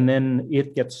 And then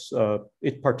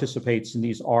it participates in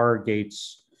these R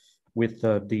gates with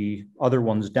the other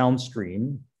ones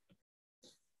downstream.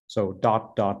 So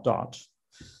dot, dot, dot.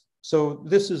 So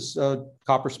this is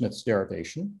Coppersmith's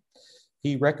derivation.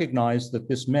 He recognized that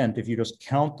this meant if you just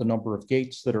count the number of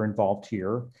gates that are involved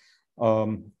here,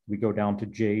 we go down to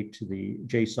J to the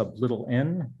J sub little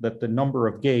n, that the number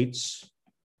of gates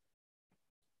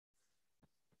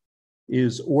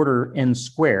is order n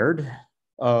squared.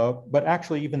 But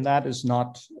actually, even that is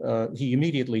not, he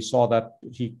immediately saw that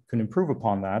he can improve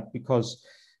upon that, because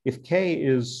if k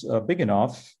is big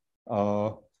enough,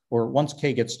 or once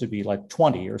k gets to be like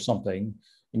 20 or something,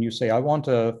 and you say, I want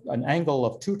an angle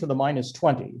of 2 to the minus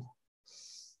 20.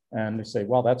 And they say,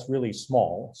 well, that's really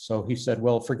small. So he said,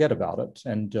 well, forget about it.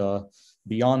 And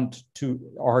beyond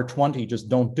R20, just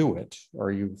don't do it,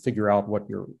 or you figure out what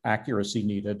your accuracy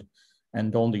needed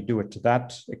and only do it to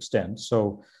that extent.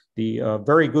 So the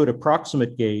very good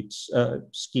approximate gates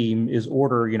scheme is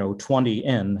order,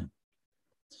 20n.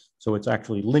 So it's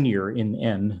actually linear in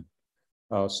n.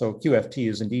 So QFT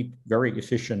is indeed very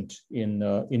efficient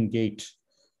in gate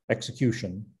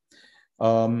execution.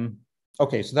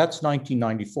 Okay, so that's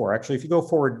 1994. Actually, if you go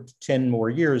forward 10 more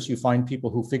years, you find people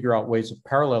who figure out ways of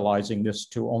parallelizing this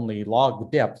to only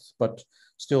log depth, but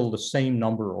still the same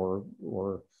number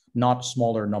or not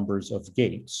smaller numbers of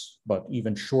gates, but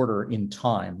even shorter in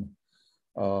time.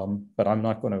 But I'm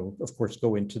not going to, of course,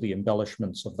 go into the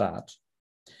embellishments of that.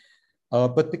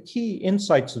 But the key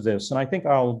insights of this, and I think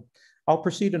I'll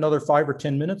proceed another 5 or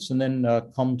 10 minutes and then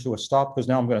come to a stop, because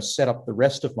now I'm going to set up the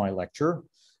rest of my lecture.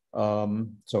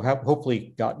 So have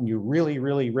hopefully gotten you really,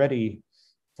 really ready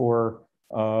for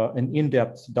an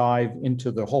in-depth dive into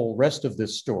the whole rest of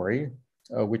this story,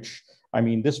 which, I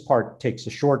mean, this part takes a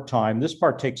short time. This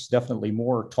part takes definitely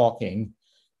more talking,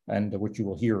 and which you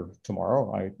will hear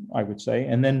tomorrow, I would say.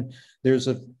 And then there's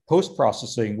a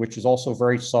post-processing, which is also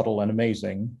very subtle and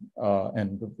amazing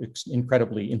and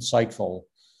incredibly insightful.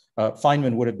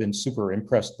 Feynman would have been super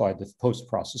impressed by the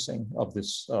post-processing of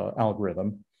this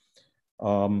algorithm.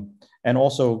 And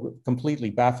also completely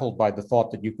baffled by the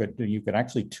thought that you could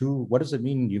actually what does it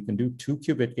mean? You can do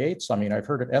 2-qubit gates? I mean, I've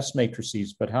heard of S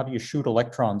matrices, but how do you shoot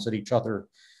electrons at each other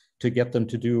to get them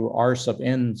to do R sub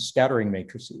n scattering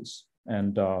matrices?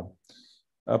 And,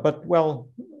 but well,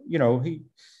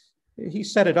 he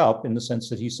set it up in the sense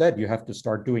that he said you have to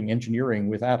start doing engineering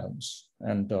with atoms.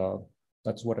 And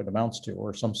that's what it amounts to,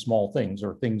 or some small things,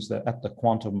 or things that at the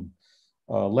quantum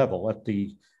level, at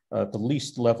the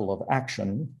least level of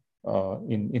action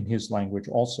in his language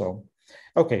also.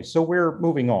 Okay, so we're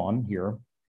moving on here.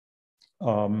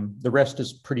 The rest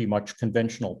is pretty much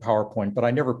conventional PowerPoint, but I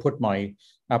never put my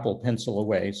Apple Pencil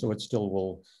away, so it still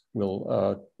will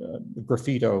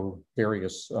graffito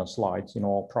various slides in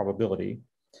all probability.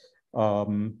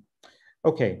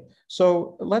 Okay,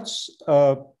 so let's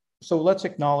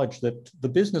acknowledge that the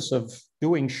business of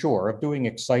doing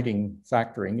exciting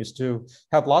factoring is to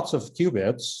have lots of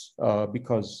qubits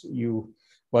because you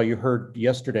heard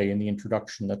yesterday in the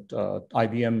introduction that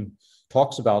IBM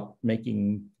talks about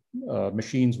making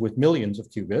machines with millions of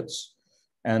qubits.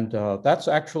 And that's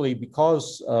actually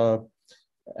because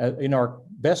in our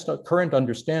best current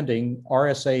understanding,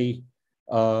 RSA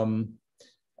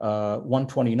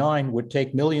 129 would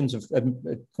take millions of a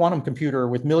quantum computer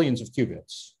with millions of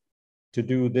qubits to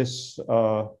do this.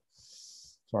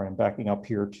 Sorry, I'm backing up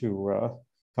here to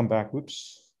come back.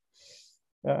 Whoops.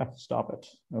 Stop it.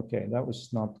 Okay, that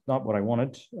was not what I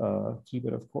wanted. Keep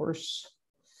it, of course.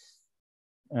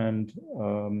 And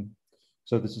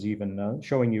so this is even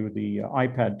showing you the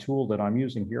iPad tool that I'm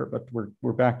using here, but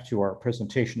we're back to our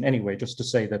presentation anyway, just to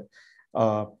say that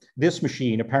this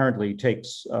machine apparently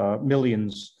takes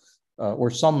millions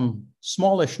or some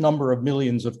smallish number of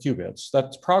millions of qubits.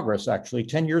 That's progress, actually.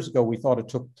 10 years ago, we thought it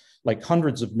took like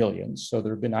hundreds of millions. So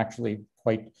there have been actually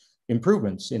quite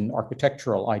improvements in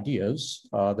architectural ideas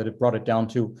that have brought it down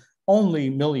to only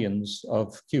millions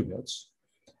of qubits.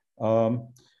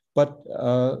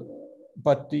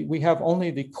 We have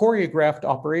only the choreographed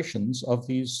operations of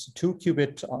these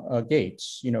 2-qubit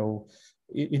gates,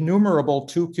 innumerable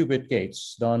 2-qubit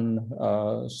gates done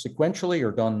sequentially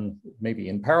or done maybe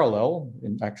in parallel,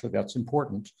 and actually that's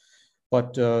important,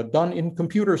 but done in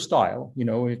computer style,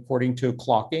 according to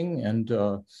clocking and,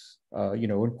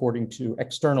 according to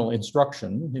external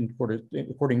instruction,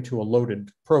 according to a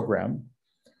loaded program.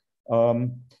 All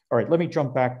right, let me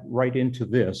jump back right into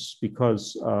this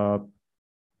because,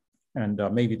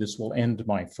 maybe this will end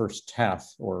my first half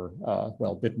or,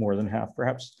 well, a bit more than half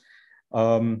perhaps.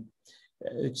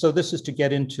 So this is to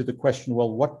get into the question,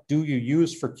 well, what do you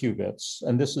use for qubits?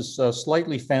 And this is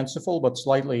slightly fanciful, but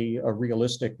slightly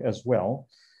realistic as well.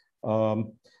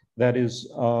 That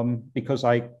is because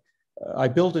I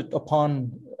build it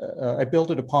upon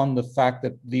the fact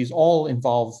that these all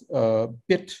involve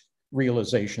bit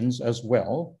realizations as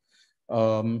well.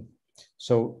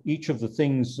 So each of the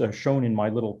things shown in my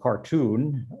little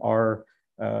cartoon are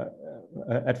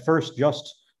at first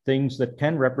just things that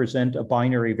can represent a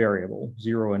binary variable,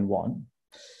 0 and 1.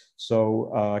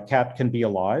 So a cat can be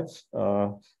alive,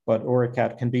 or a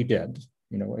cat can be dead,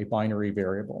 a binary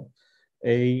variable.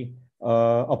 A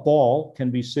ball can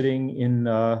be sitting in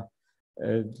a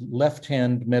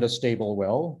left-hand metastable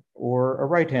well or a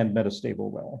right-hand metastable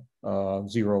well,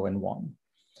 0 and 1.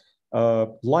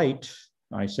 Light,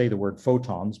 I say the word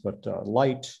photons, but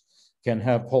light can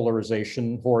have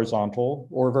polarization horizontal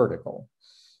or vertical.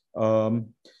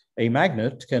 A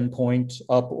magnet can point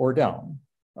up or down.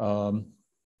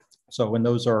 So when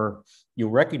those are,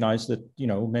 you'll recognize that,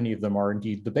 many of them are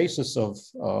indeed the basis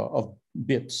of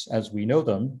bits as we know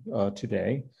them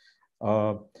today.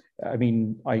 I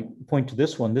point to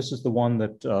this one. This is the one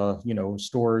that,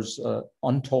 stores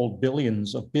untold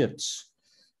billions of bits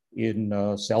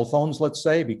in cell phones, let's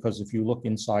say, because if you look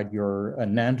inside your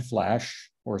NAND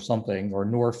flash or something, or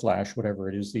NOR flash, whatever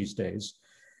it is these days,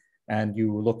 and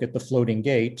you look at the floating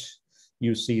gate,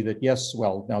 you see that, yes,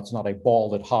 well, now it's not a ball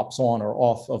that hops on or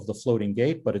off of the floating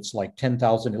gate, but it's like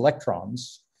 10,000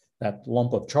 electrons, that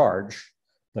lump of charge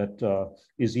that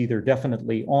is either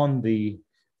definitely on the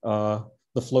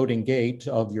floating gate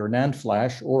of your NAND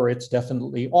flash, or it's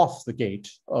definitely off the gate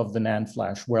of the NAND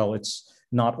flash. Well, it's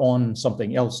not on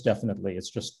something else, definitely. It's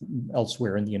just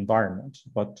elsewhere in the environment.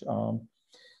 But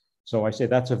so I say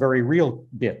that's a very real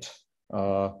bit.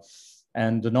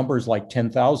 And the number is like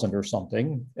 10,000 or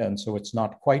something. And so it's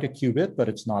not quite a qubit, but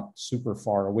it's not super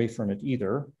far away from it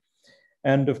either.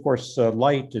 And of course,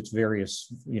 light, its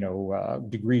various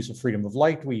degrees of freedom of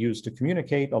light we use to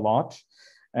communicate a lot.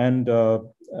 And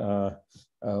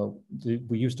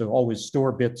we used to always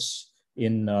store bits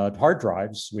in hard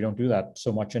drives. We don't do that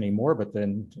so much anymore, but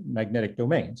then magnetic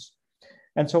domains.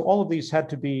 And so all of these had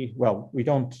to be, well, we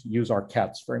don't use our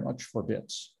cats very much for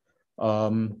bits.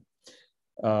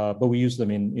 But we use them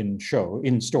in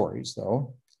stories,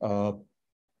 though.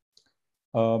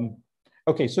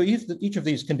 Okay, so each of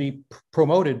these can be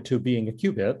promoted to being a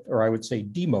qubit, or I would say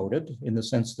demoted, in the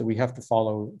sense that we have to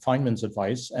follow Feynman's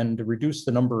advice and reduce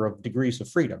the number of degrees of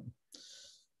freedom.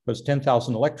 Because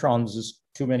 10,000 electrons is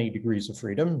too many degrees of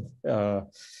freedom,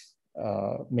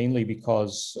 mainly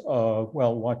because,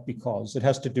 well, what because? It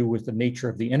has to do with the nature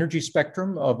of the energy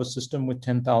spectrum of a system with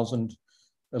 10,000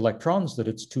 electrons, that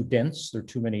it's too dense, there are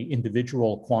too many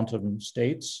individual quantum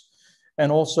states.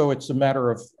 And also it's a matter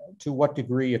of to what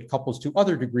degree it couples to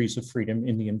other degrees of freedom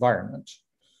in the environment.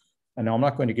 And now I'm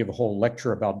not going to give a whole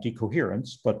lecture about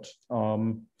decoherence, but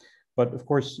of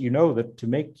course, you know that to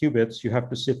make qubits, you have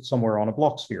to sit somewhere on a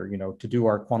Bloch sphere. To do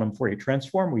our quantum Fourier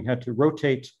transform, we had to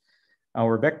rotate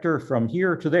our vector from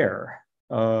here to there,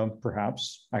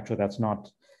 perhaps. Actually, that's not,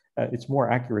 it's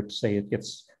more accurate to say it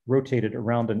gets rotated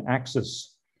around an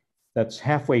axis that's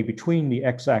halfway between the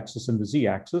x-axis and the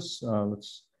z-axis.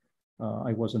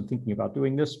 I wasn't thinking about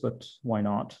doing this, but why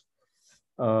not?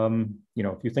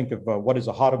 If you think of what is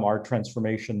a Hadamard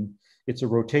transformation, it's a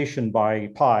rotation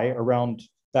by pi around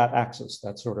that axis,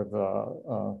 that sort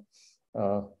of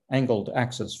angled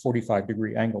axis,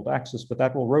 45-degree angled axis, but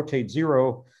that will rotate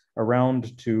 0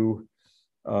 around to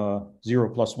 0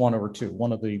 plus 1 over 2,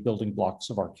 one of the building blocks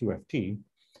of our QFT.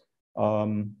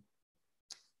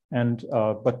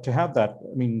 But to have that,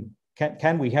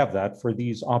 can we have that for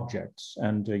these objects?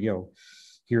 And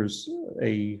here's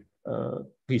a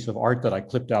piece of art that I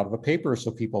clipped out of a paper.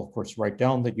 So people, of course, write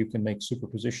down that you can make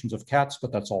superpositions of cats,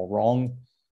 but that's all wrong,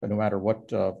 no matter what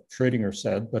Schrödinger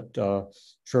said. But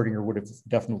Schrödinger would have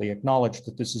definitely acknowledged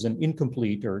that this is an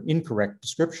incomplete or incorrect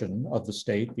description of the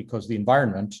state, because the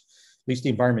environment, at least the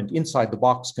environment inside the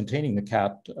box containing the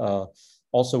cat,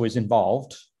 also is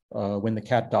involved. When the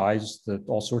cat dies,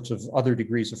 all sorts of other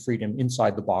degrees of freedom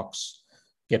inside the box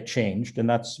get changed, and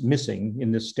that's missing in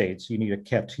this state. So you need a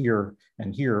cat here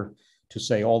and here to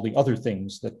say all the other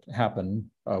things that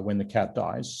happen when the cat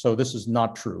dies. So this is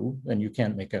not true, and you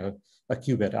can't make a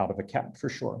qubit out of a cat for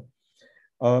sure.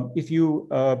 If you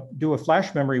do a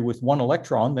flash memory with one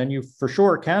electron, then you for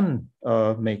sure can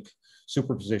make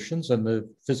superpositions, and the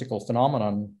physical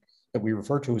phenomenon that we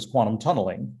refer to as quantum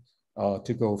tunneling,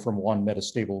 to go from one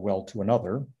metastable well to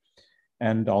another.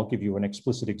 And I'll give you an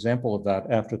explicit example of that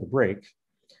after the break.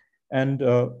 And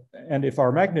if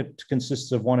our magnet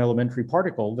consists of one elementary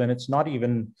particle, then it's not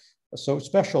even so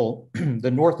special. The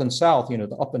north and south,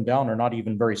 the up and down are not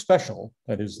even very special.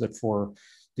 That is, that for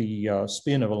the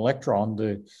spin of an electron,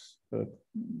 the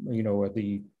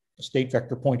state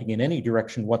vector pointing in any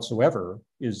direction whatsoever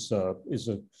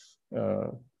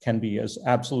can be as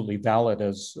absolutely valid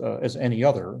as any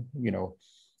other.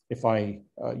 If I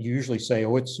usually say,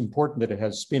 oh, it's important that it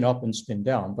has spin up and spin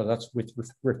down, but that's with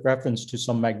reference to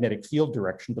some magnetic field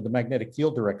direction, but the magnetic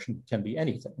field direction can be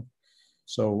anything.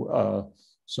 So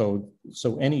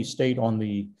any state on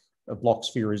the Bloch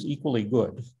sphere is equally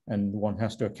good, and one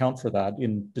has to account for that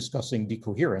in discussing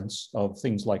decoherence of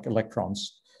things like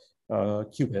electrons,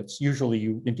 qubits. Usually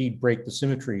you indeed break the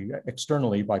symmetry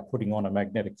externally by putting on a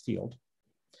magnetic field.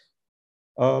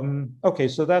 Okay,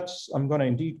 so I'm going to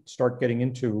indeed start getting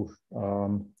into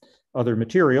other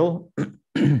material.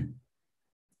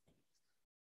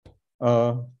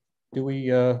 Do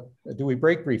we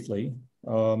break briefly?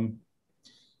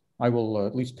 I will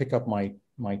at least pick up my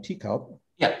teacup.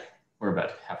 Yeah, we're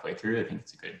about halfway through. I think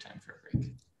it's a good time for a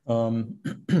break.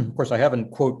 Of course, I haven't,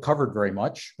 quote, covered very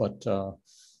much, but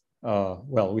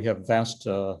well, we have vast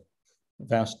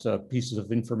pieces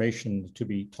of information to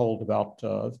be told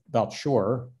about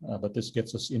Shor, but this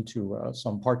gets us into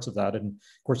some parts of that. And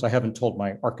of course, I haven't told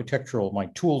my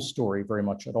tool story very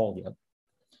much at all yet.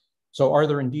 So are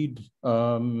there indeed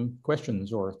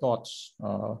questions or thoughts?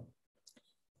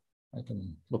 I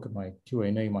can look at my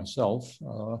Q&A myself.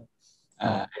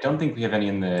 I don't think we have any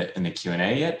in the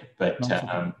Q&A yet, but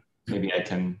maybe I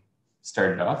can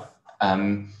start it off.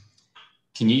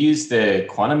 Can you use the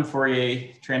quantum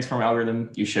Fourier transform algorithm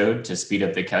you showed to speed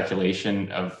up the calculation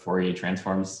of Fourier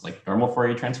transforms, like normal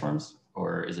Fourier transforms,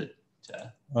 or is it?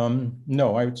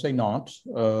 No, I would say not.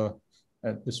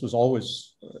 This was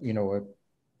always, a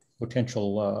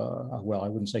potential, well, I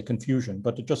wouldn't say confusion,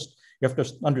 but you have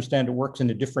to understand it works in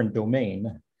a different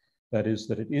domain. That is,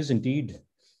 that it is indeed,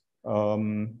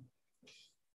 let's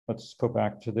go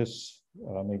back to this,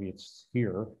 maybe it's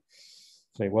here.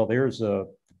 Say, well, there's a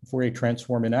Fourier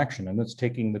transform in action, and it's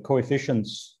taking the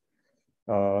coefficients,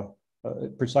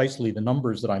 precisely the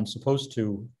numbers that I'm supposed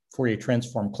to Fourier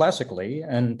transform classically,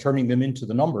 and turning them into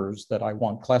the numbers that I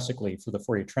want classically for the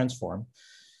Fourier transform.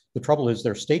 The trouble is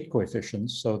they're state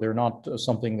coefficients, so they're not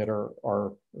something that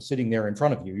are sitting there in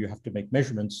front of you. You have to make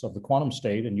measurements of the quantum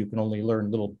state, and you can only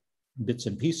learn little bits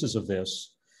and pieces of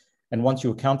this. And once you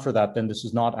account for that, then this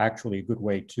is not actually a good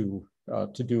way to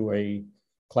do a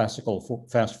classical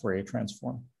fast Fourier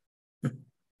transform.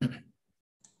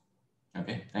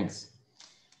 Okay, thanks.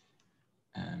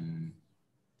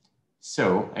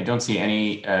 So I don't see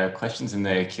any questions in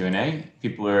the Q&A.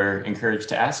 People are encouraged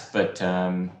to ask, but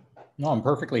no, I'm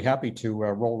perfectly happy to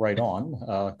roll right on,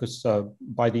 because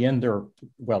by the end there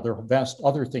are vast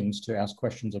other things to ask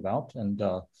questions about, and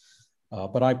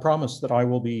but I promise that I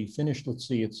will be finished. Let's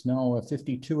see, it's now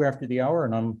 52 after the hour,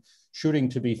 and I'm shooting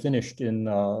to be finished in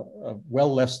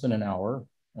well less than an hour.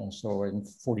 So in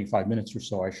 45 minutes or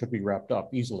so, I should be wrapped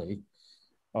up easily.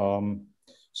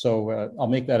 So I'll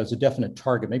make that as a definite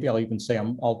target. Maybe I'll even say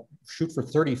I'll shoot for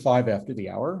 35 after the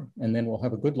hour, and then we'll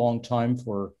have a good long time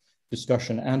for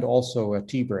discussion and also a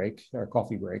tea break or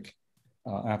coffee break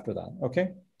after that.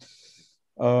 Okay.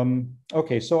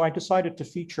 Okay, so I decided to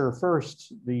feature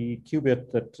first the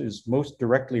qubit that is most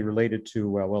directly related to,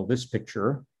 well, this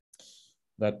picture.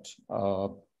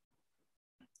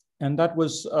 And that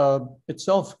was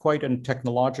itself quite a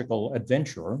technological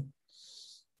adventure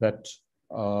that,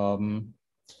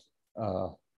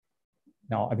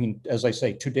 now, I mean, as I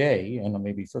say, today, and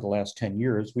maybe for the last 10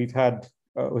 years, we've had,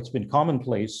 it's been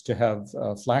commonplace to have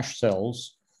flash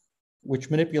cells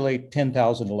which manipulate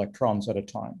 10,000 electrons at a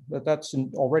time. That's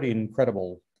already an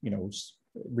incredible,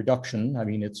 reduction. I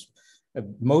mean, it's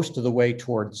most of the way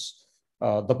towards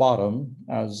the bottom,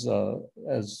 as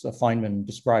Feynman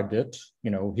described it.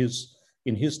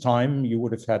 In his time, you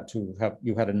would have had to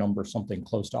you had a number something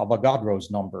close to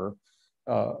Avogadro's number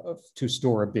to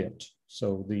store a bit.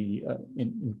 So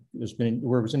there's been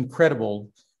where it was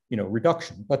incredible,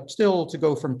 reduction. But still, to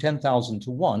go from 10,000 to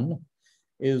 1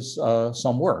 is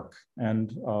some work,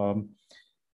 and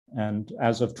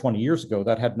as of 20 years ago,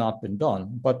 that had not been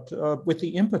done. But with the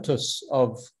impetus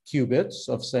of qubits,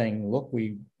 of saying, look,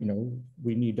 we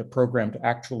need a program to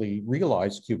actually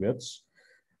realize qubits,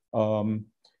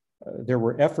 there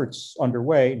were efforts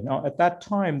underway. Now, at that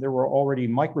time, there were already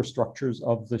microstructures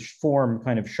of the form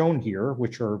kind of shown here,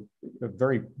 which are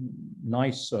very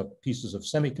nice pieces of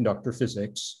semiconductor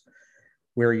physics,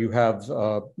 where you have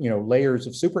layers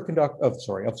of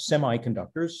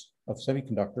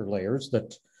semiconductor layers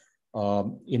that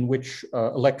in which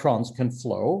electrons can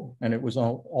flow. And it was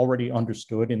already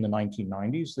understood in the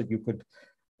 1990s that you could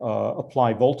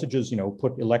apply voltages,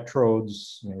 put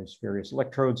electrodes, there's various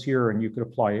electrodes here, and you could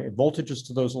apply voltages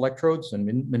to those electrodes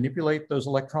and manipulate those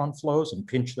electron flows and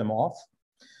pinch them off.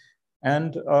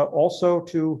 And also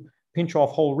to pinch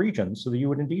off whole regions, so that you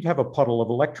would indeed have a puddle of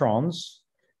electrons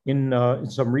in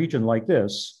some region like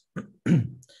this.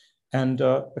 And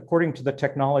according to the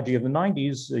technology of the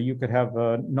 90s, you could have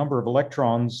a number of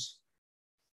electrons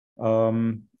of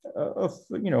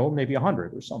maybe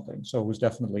 100 or something. So it was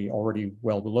definitely already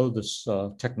well below this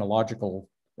technological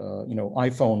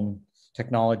iPhone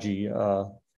technology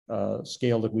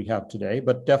scale that we have today,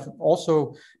 but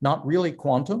also not really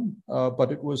quantum,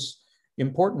 but it was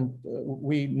important.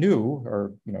 We knew,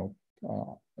 or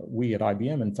we at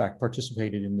IBM, in fact,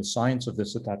 participated in the science of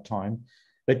this at that time,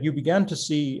 that you began to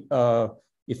see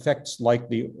effects like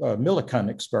the Millikan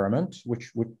experiment,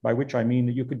 by which I mean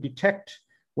that you could detect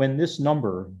when this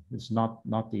number is not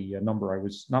the number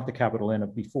not the capital N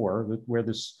of before, where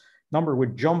this number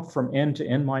would jump from n to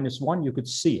n minus 1, you could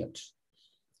see it,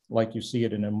 like you see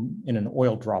it in an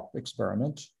oil drop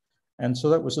experiment. And so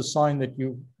that was a sign that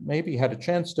you maybe had a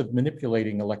chance of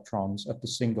manipulating electrons at the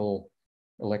single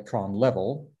electron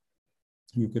level.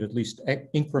 You could at least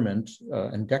increment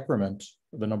and decrement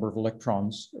the number of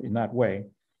electrons in that way.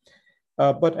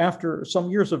 But after some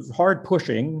years of hard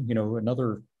pushing,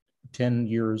 another 10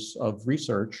 years of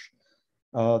research,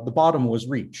 the bottom was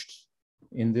reached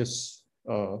in this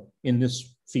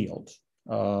field.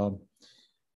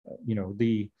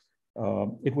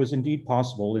 It was indeed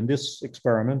possible in this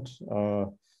experiment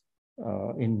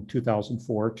in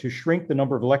 2004 to shrink the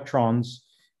number of electrons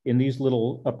in these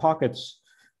little pockets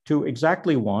to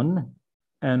exactly 1.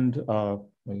 And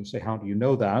when you say, how do you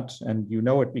know that? And you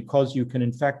know it because you can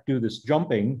in fact do this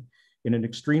jumping in an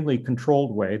extremely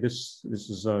controlled way. This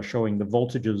is showing the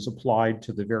voltages applied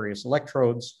to the various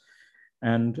electrodes.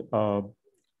 And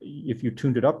if you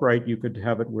tuned it up right, you could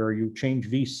have it where you change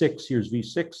V6, here's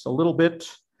V6 a little bit,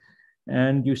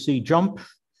 and you see jump,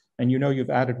 and you've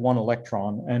added 1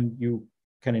 electron, and you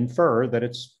can infer that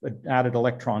it's an added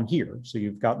electron here. So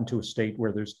you've gotten to a state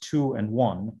where there's 2 and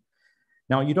 1.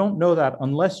 Now you don't know that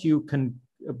unless you can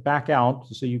back out.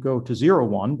 So you go to 0,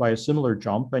 1 by a similar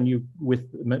jump, and you, with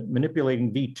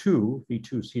manipulating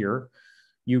V2's here,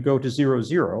 you go to 0,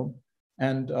 0.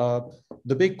 And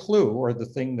the big clue, or the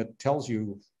thing that tells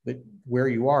you that where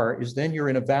you are, is then you're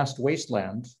in a vast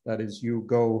wasteland. That is, you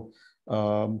go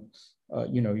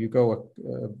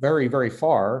very, very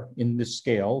far in this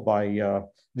scale by,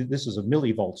 this is a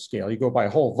millivolt scale. You go by a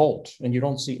whole volt and you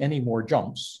don't see any more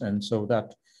jumps. And so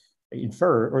that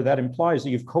implies that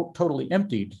you've totally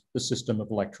emptied the system of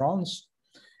electrons.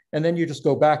 And then you just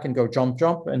go back and go jump,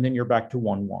 jump, and then you're back to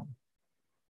 1, 1.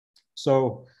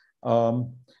 So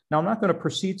now I'm not going to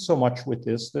proceed so much with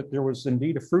this, that there was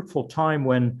indeed a fruitful time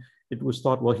when it was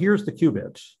thought, well, here's the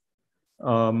qubit.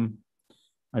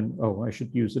 I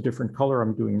should use a different color.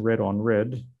 I'm doing red on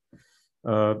red.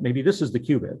 Maybe this is the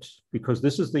qubit, because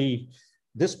this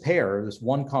pair, this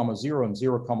 1, 0 and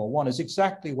 0, 1 is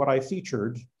exactly what I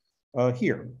featured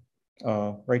here,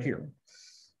 right here.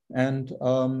 And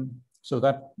so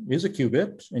that is a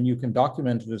qubit, and you can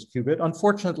document it as qubit.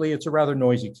 Unfortunately, it's a rather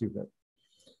noisy qubit.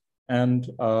 And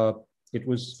it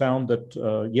was found that,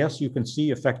 yes, you can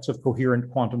see effects of coherent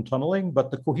quantum tunneling, but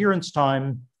the coherence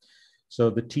time, so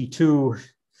the T2,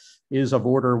 is of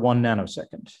order 1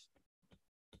 nanosecond.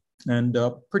 And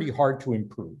pretty hard to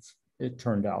improve, it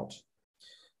turned out.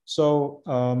 So,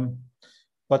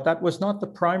 but that was not the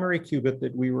primary qubit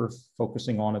that we were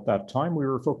focusing on at that time. We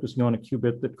were focusing on a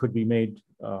qubit that could be made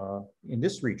in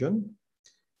this region,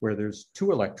 where there's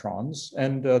 2 electrons,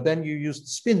 and then you use the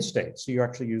spin states. So you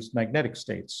actually use magnetic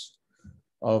states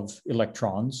of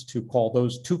electrons to call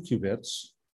those 2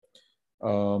 qubits.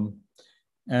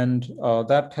 And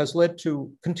that has led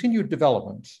to continued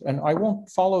development. And I won't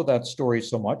follow that story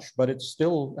so much, but it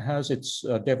still has its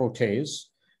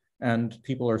devotees, and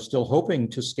people are still hoping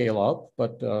to scale up.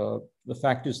 But the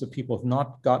fact is that people have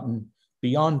not gotten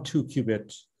beyond 2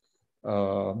 qubit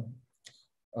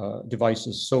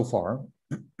devices so far.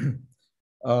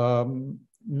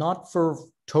 Not for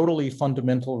totally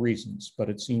fundamental reasons, but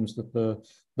it seems that the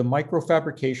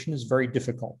microfabrication is very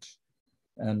difficult.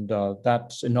 And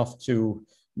that's enough to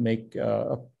make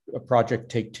a project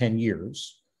take 10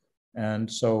 years.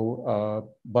 And so,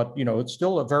 but it's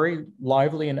still a very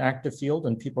lively and active field,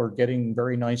 and people are getting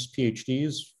very nice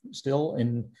PhDs still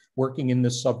in working in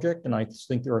this subject. And I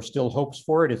think there are still hopes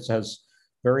for it. It has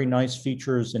very nice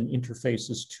features and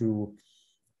interfaces to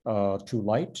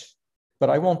light, but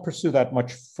I won't pursue that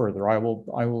much further. I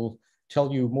will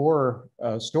tell you more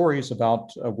stories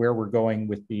about where we're going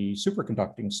with the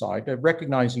superconducting side,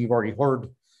 recognizing you've already heard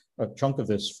a chunk of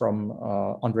this from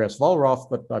Andreas Wallraff,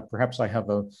 but perhaps I have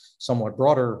a somewhat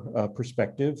broader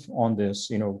perspective on this,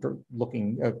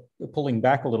 pulling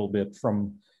back a little bit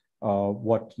from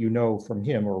what you know from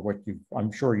him, or what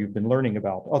I'm sure you've been learning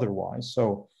about otherwise.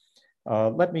 So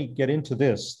let me get into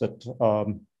this.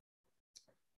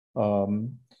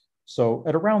 So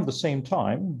at around the same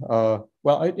time,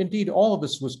 indeed, all of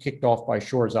this was kicked off by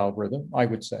Shor's algorithm, I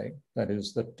would say. That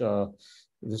is that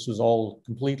this was all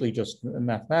completely just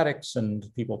mathematics and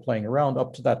people playing around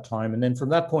up to that time. And then from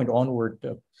that point onward,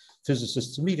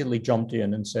 physicists immediately jumped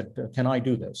in and said, can I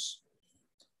do this?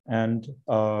 And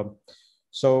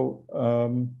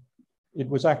it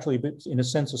was actually, in a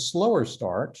sense, a slower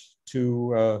start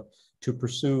to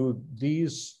pursue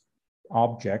these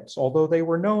objects, although they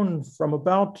were known from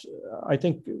about, I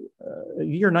think, the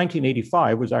year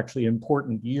 1985 was actually an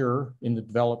important year in the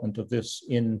development of this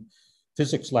in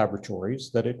physics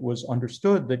laboratories, that it was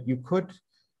understood that you could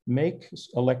make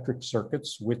electric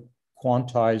circuits with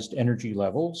quantized energy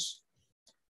levels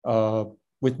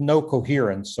with no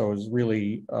coherence. So it was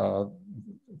really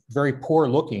very poor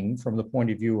looking from the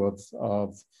point of view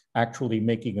of actually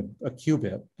making a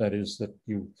qubit. That is that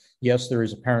yes, there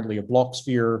is apparently a Bloch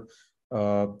sphere.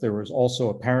 There was also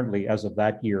apparently, as of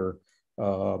that year,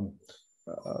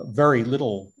 very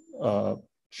little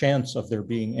chance of there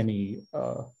being any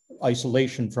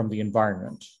isolation from the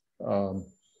environment. But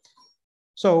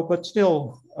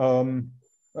still,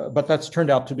 but that's turned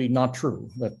out to be not true.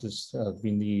 That has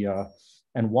been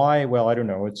and why? Well, I don't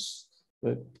know. It's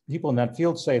the people in that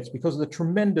field say it's because of the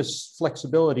tremendous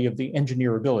flexibility of the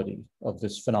engineerability of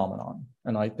this phenomenon.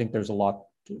 And I think there's a lot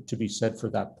to be said for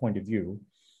that point of view.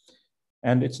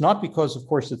 And it's not because, of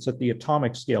course, it's at the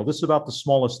atomic scale. This is about the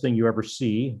smallest thing you ever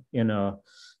see in a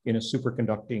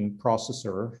superconducting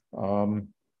processor.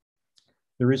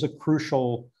 There is a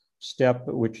crucial step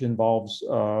which involves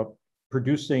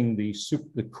producing the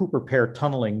Cooper pair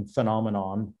tunneling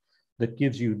phenomenon that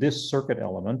gives you this circuit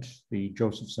element, the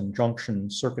Josephson junction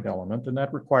circuit element, and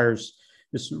that requires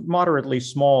this moderately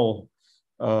small,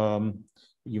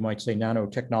 you might say,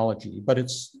 nanotechnology, but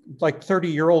it's like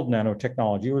 30-year-old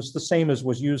nanotechnology. It was the same as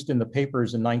was used in the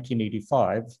papers in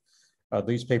 1985.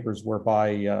 These papers were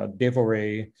by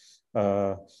Devoré,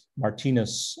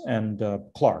 Martinez, and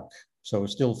Clark. So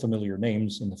still familiar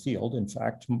names in the field. In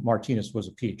fact, Martinez was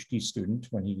a PhD student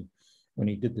when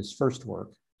he did this first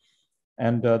work.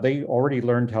 And they already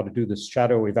learned how to do this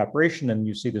shadow evaporation. And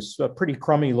you see this pretty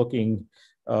crummy looking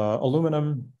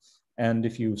aluminum. And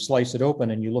if you slice it open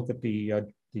and you look at the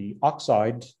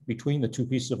oxide between the two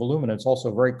pieces of aluminum, it's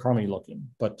also very crummy looking,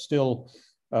 but still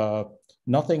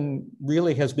nothing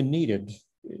really has been needed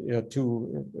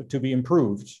to be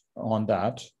improved on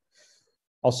that.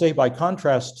 I'll say by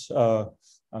contrast,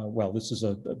 well, this is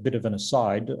a bit of an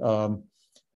aside.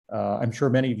 I'm sure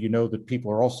many of you know that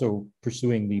people are also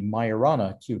pursuing the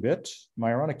Majorana qubit.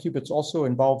 Majorana qubits also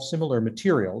involve similar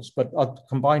materials, but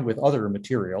combined with other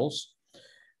materials.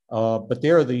 But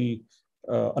there the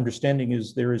understanding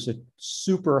is there is a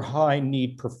super high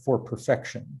need for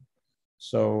perfection.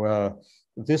 So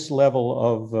this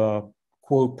level of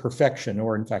quote perfection,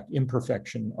 or in fact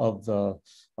imperfection of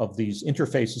these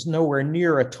interfaces, nowhere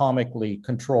near atomically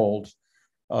controlled,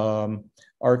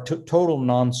 are total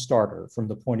non-starter from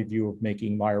the point of view of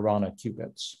making Majorana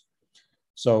qubits.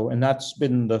 So, and that's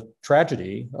been the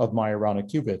tragedy of Majorana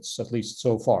qubits, at least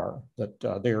so far,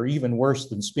 that they are even worse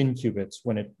than spin qubits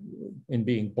in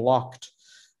being blocked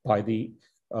by the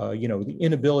the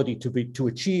inability to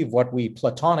achieve what we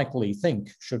platonically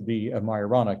think should be a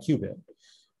Majorana qubit.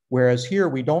 Whereas here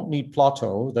we don't need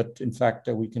Plato, that in fact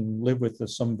we can live with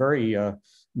some very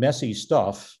messy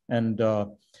stuff. And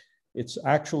it's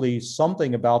actually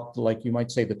something about, like you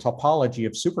might say, the topology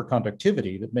of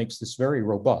superconductivity that makes this very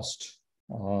robust,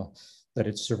 that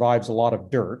it survives a lot of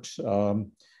dirt.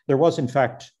 There was, in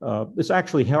fact, this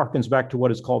actually harkens back to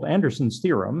what is called Anderson's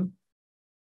theorem,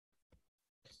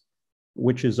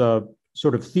 which is a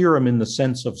sort of theorem in the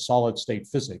sense of solid state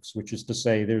physics, which is to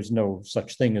say there's no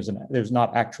such thing as there's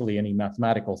not actually any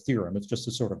mathematical theorem. It's just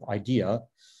a sort of idea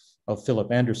of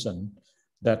Philip Anderson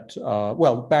that,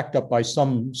 well, backed up by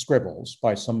some scribbles,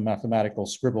 by some mathematical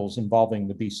scribbles involving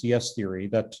the BCS theory,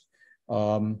 that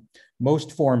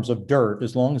most forms of dirt,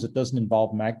 as long as it doesn't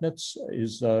involve magnets,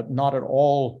 is not at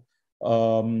all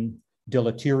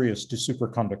deleterious to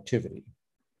superconductivity.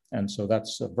 And so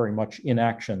that's very much in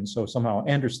action. So somehow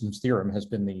Anderson's theorem has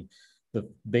been the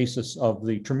basis of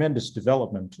the tremendous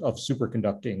development of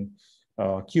superconducting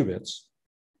qubits.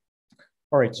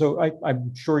 All right, so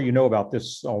I'm sure you know about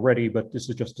this already, but this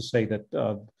is just to say that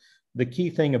the key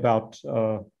thing about,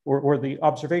 or the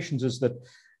observations is that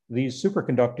these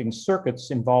superconducting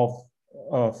circuits involve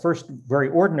first very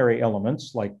ordinary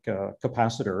elements like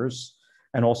capacitors,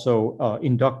 and also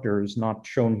inductors, not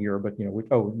shown here, but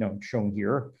shown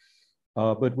here.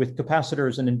 But with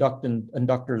capacitors and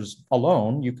inductors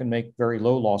alone, you can make very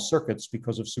low loss circuits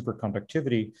because of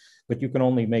superconductivity, but you can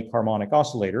only make harmonic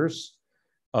oscillators.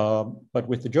 But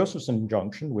with the Josephson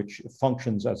junction, which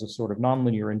functions as a sort of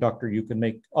nonlinear inductor, you can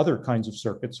make other kinds of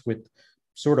circuits with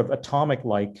sort of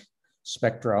atomic-like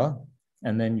spectra,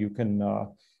 and then you can,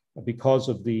 because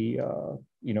of the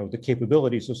the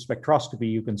capabilities of spectroscopy,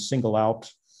 you can single out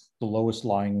the lowest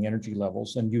lying energy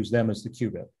levels and use them as the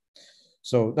qubit.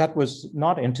 So that was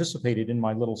not anticipated in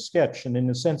my little sketch, and in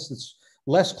a sense, it's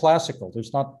less classical.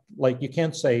 There's not, like, you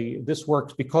can't say this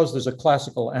works because there's a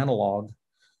classical analog.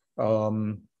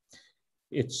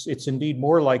 It's indeed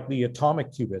more like the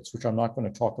atomic qubits, which I'm not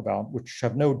going to talk about, which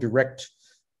have no direct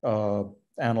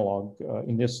analog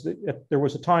in this. There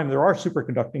was a time, there are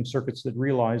superconducting circuits that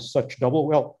realize such double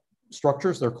well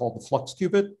structures. They're called the flux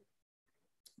qubit,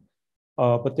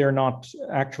 but they're not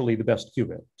actually the best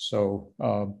qubit. So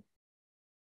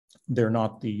they're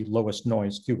not the lowest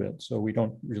noise qubit. So we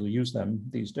don't really use them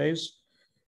these days.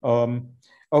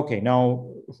 Okay,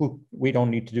 now we don't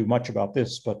need to do much about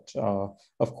this, but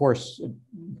of course,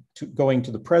 going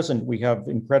to the present, we have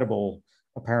incredible,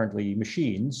 apparently,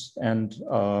 machines. And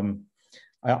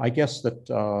I guess that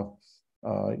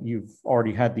you've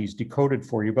already had these decoded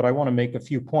for you, but I want to make a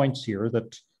few points here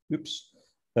that,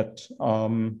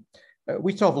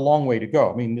 we still have a long way to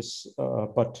go. I mean,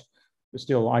 but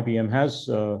still IBM has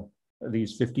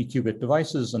these 50 qubit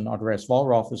devices, and Andreas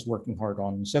Wallraff is working hard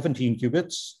on 17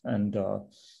 qubits and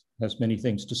has many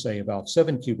things to say about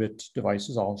 7 qubit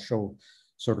devices. I'll show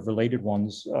sort of related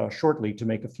ones shortly to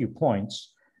make a few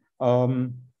points. I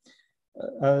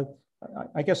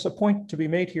guess a point to be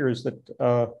made here is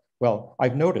that, well,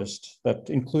 I've noticed that,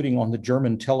 including on the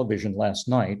German television last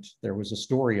night, there was a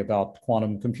story about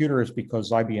quantum computers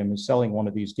because IBM is selling one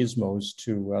of these gizmos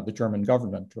to the German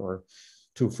government or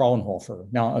to Fraunhofer.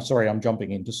 Now, sorry, I'm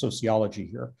jumping into sociology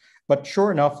here. But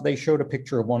sure enough, they showed a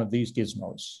picture of one of these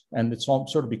gizmos. And it's all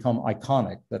sort of become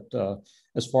iconic that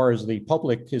as far as the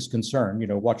public is concerned,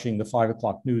 watching the 5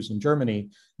 o'clock news in Germany,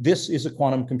 this is a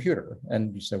quantum computer.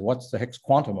 And you say, what's the heck's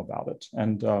quantum about it?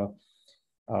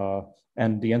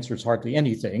 And the answer is hardly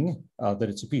anything, that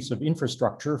it's a piece of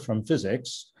infrastructure from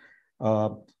physics.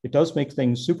 It does make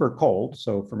things super cold.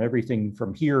 So from everything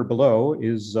from here below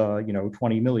is,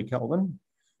 20 millikelvin,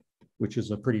 which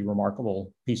is a pretty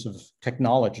remarkable piece of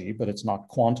technology, but it's not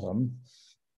quantum.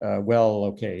 Well,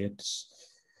 okay,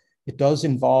 it does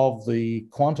involve the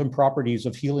quantum properties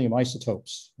of helium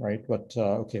isotopes, right? But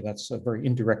okay, that's very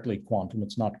indirectly quantum.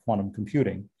 It's not quantum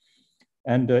computing.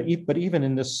 And but even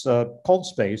in this cold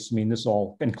space, I mean, this is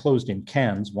all enclosed in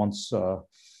cans once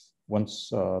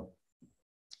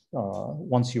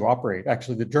you operate.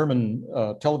 Actually, the German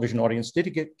television audience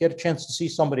did get a chance to see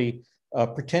somebody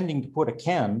pretending to put a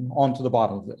can onto the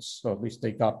bottom of this. So at least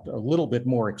they got a little bit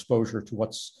more exposure to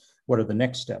what are the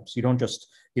next steps. You don't just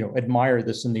admire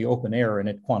this in the open air and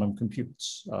it quantum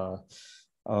computes.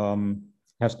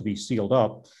 Has to be sealed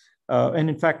up. And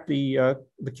in fact, the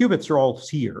qubits are all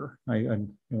here. I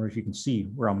don't know if you can see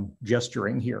where I'm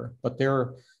gesturing here, but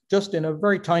they're just in a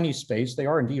very tiny space. They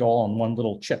are indeed all on one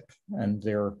little chip, and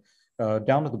they're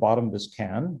down at the bottom of this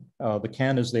can. The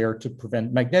can is there to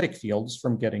prevent magnetic fields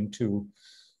from getting to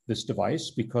this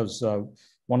device, because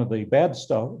one of the bad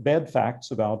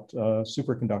facts about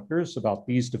superconductors, about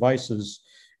these devices,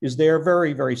 is they are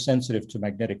very, very sensitive to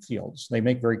magnetic fields. They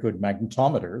make very good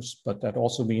magnetometers, but that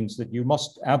also means that you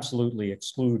must absolutely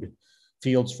exclude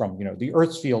fields from, the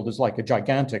Earth's field is like a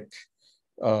gigantic,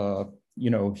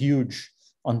 huge,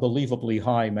 unbelievably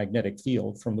high magnetic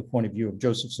field from the point of view of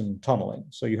Josephson tunneling.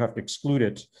 So you have to exclude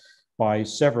it by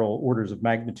several orders of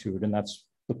magnitude. And that's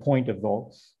the point of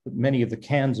many of the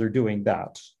cans are doing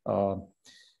that.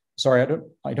 Sorry,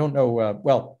 I don't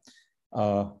know,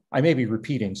 I may be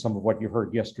repeating some of what you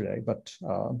heard yesterday, but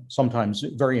sometimes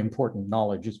very important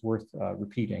knowledge is worth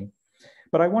repeating.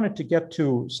 But I wanted to get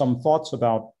to some thoughts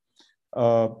about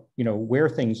where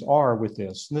things are with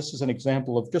this. And this is an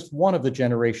example of just one of the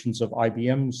generations of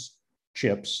IBM's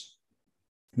chips,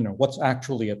 what's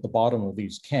actually at the bottom of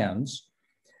these cans.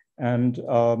 And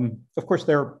of course,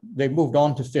 they've moved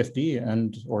on to 50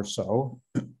 or so.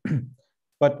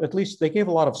 But at least they gave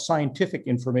a lot of scientific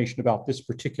information about this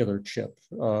particular chip.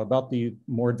 About the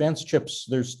more advanced chips,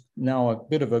 there's now a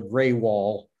bit of a gray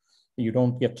wall. You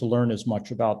don't get to learn as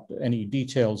much about any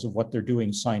details of what they're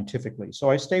doing scientifically. So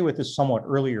I stay with this somewhat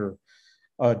earlier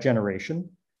generation.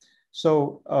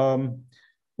 So,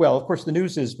 well, of course, the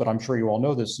news is, but I'm sure you all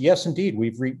know this, yes, indeed,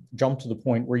 we've jumped to the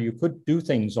point where you could do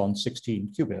things on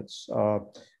 16 qubits.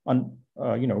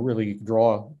 Really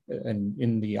draw, and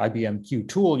in the IBM Q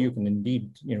tool, you can indeed,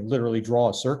 literally draw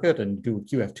a circuit and do a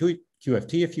QFT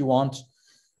if you want,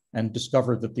 and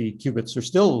discover that the qubits are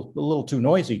still a little too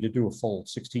noisy to do a full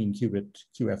 16 qubit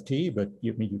QFT, but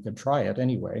you can try it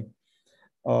anyway.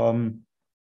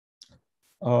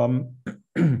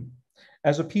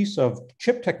 As a piece of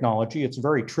chip technology, it's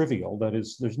very trivial. That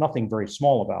is, there's nothing very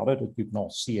small about it. You can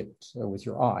all see it with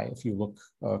your eye if you look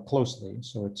closely.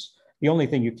 So it's the only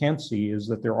thing you can't see is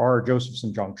that there are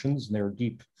Josephson junctions, and they're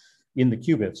deep in the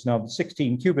qubits. Now, the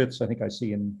 16 qubits, I think I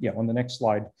see on the next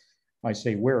slide, I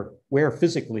say where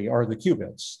physically are the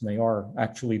qubits? And they are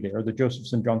actually there. The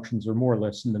Josephson junctions are more or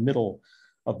less in the middle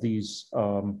of these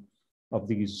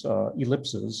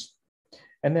ellipses.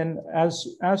 And then as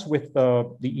with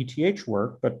the ETH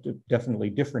work, but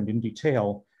definitely different in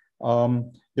detail,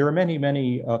 there are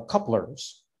many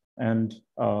couplers. And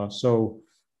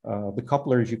the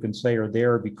couplers, you can say, are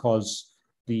there because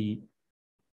the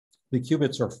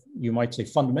qubits are, you might say,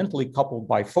 fundamentally coupled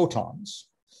by photons.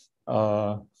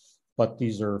 But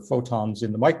these are photons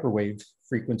in the microwave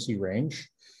frequency range.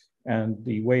 And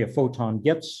the way a photon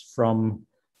gets from,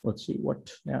 the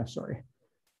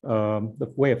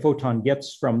way a photon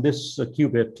gets from this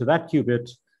qubit to that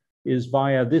qubit is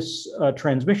via this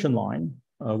transmission line,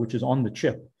 which is on the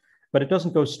chip. But it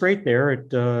doesn't go straight there.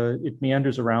 It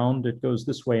meanders around, it goes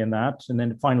this way and that, and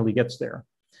then it finally gets there.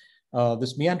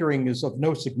 This meandering is of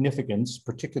no significance,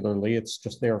 particularly. It's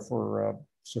just there for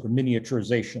sort of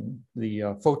miniaturization.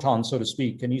 The photon, so to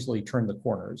speak, can easily turn the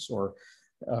corners, or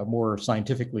more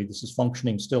scientifically, this is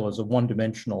functioning still as a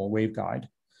one-dimensional waveguide.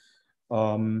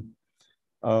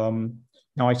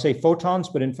 Now I say photons,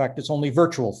 but in fact, it's only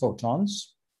virtual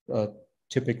photons,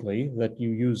 typically, that you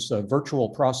use virtual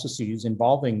processes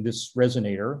involving this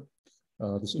resonator,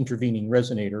 this intervening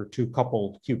resonator, to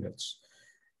couple qubits.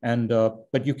 And,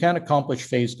 but you can accomplish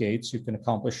phase gates, you can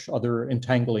accomplish other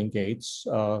entangling gates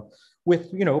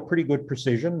with, pretty good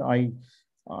precision.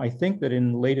 I think that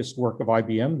in the latest work of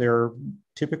IBM, they're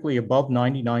typically above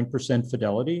 99%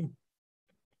 fidelity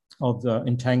of the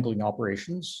entangling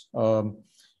operations.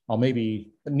 I'll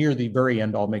maybe, near the very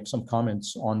end, I'll make some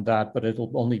comments on that, but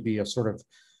it'll only be a sort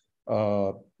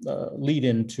of lead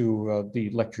into the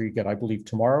lecture you get, I believe,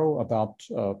 tomorrow about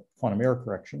quantum error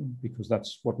correction, because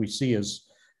that's what we see as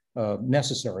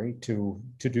necessary to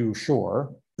do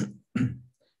Shor.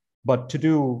 But to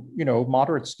do,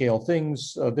 moderate scale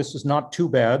things, this is not too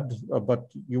bad,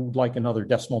 but you would like another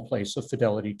decimal place of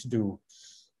fidelity to do,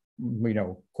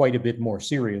 quite a bit more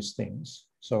serious things.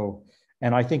 So,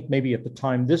 and I think maybe at the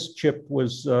time this chip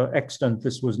was extant,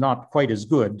 this was not quite as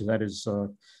good. That is, a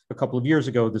couple of years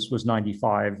ago, this was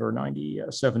 95 or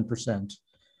 97%.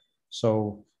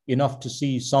 So enough to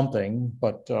see something,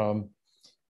 but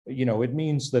it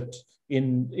means that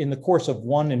in the course of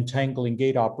one entangling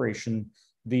gate operation,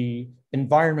 the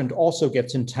environment also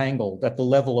gets entangled at the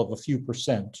level of a few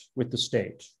percent with the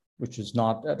state, which is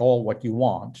not at all what you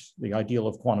want. The ideal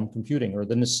of quantum computing, or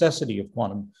the necessity of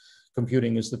quantum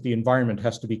computing, is that the environment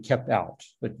has to be kept out,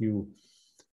 that the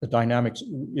dynamics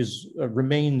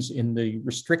remains in the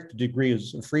restricted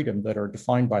degrees of freedom that are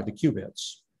defined by the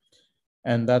qubits.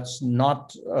 And that's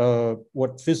not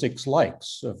what physics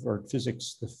likes, or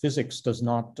the physics does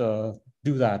not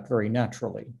do that very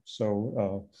naturally.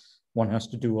 So one has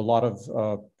to do a lot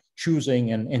of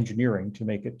choosing and engineering to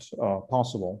make it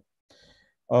possible.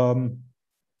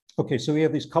 Okay, so we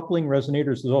have these coupling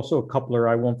resonators. There's also a coupler.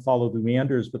 I won't follow the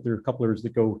meanders, but there are couplers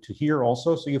that go to here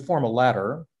also. So you form a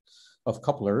ladder of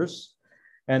couplers.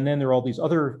 And then there are all these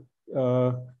other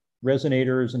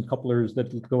resonators and couplers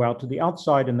that go out to the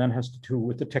outside, and then has to do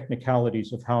with the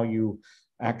technicalities of how you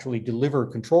actually deliver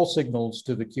control signals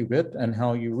to the qubit and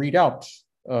how you read out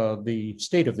the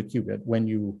state of the qubit when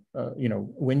you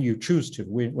choose to,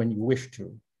 when you wish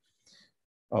to.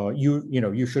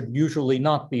 You should usually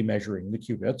not be measuring the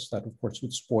qubits. That, of course,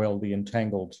 would spoil the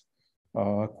entangled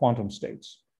quantum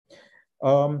states.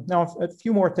 Now, a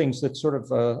few more things that sort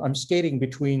of, I'm skating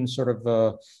between sort of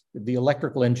the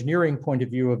electrical engineering point of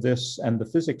view of this and the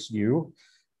physics view.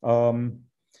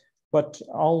 But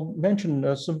I'll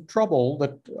mention some trouble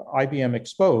that IBM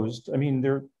exposed. I mean,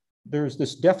 there's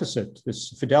this deficit, this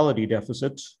fidelity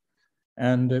deficit,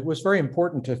 and it was very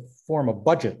important to form a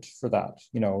budget for that.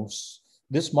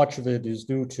 This much of it is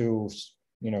due to,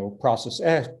 process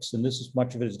X, and this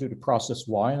much of it is due to process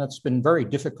Y, and that's been very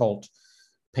difficult,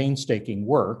 painstaking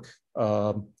work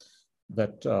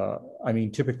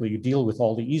typically you deal with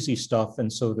all the easy stuff.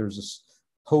 And so there's this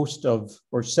host of,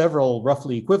 or several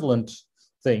roughly equivalent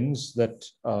things that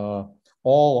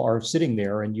all are sitting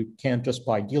there, and you can't just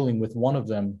by dealing with one of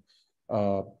them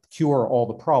cure all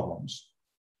the problems.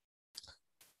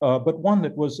 But one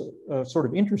that was sort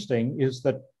of interesting is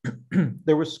that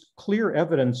there was clear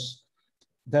evidence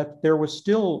that there was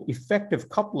still effective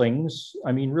couplings,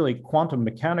 really quantum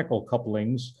mechanical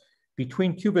couplings,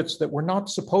 between qubits that were not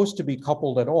supposed to be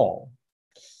coupled at all.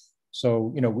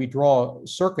 So, we draw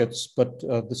circuits, but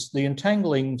the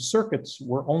entangling circuits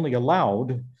were only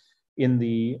allowed in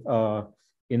the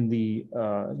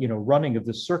running of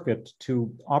the circuit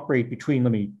to operate between,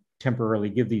 let me temporarily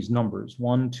give these numbers,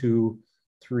 1, 2,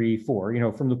 3,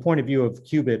 4. From the point of view of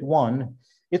qubit 1,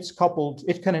 it's coupled,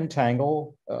 it can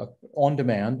entangle on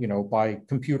demand, by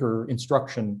computer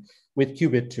instruction with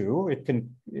qubit 2. It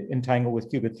can entangle with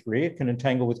qubit 3. It can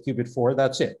entangle with qubit 4.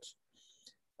 That's it.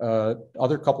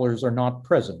 Other couplers are not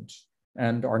present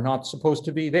and are not supposed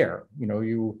to be there.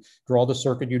 You draw the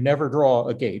circuit, you never draw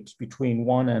a gate between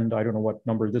 1 and I don't know what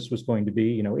number this was going to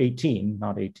be, 18,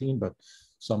 not 18, but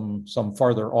some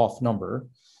farther off number.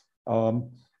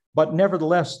 But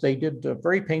nevertheless, they did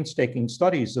very painstaking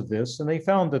studies of this, and they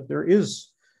found that there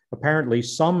is apparently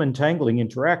some entangling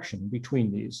interaction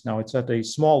between these. Now, it's at a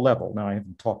small level. Now, I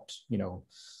haven't talked,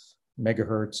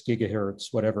 megahertz,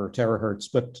 gigahertz, whatever, terahertz,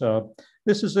 but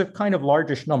this is a kind of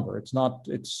largish number.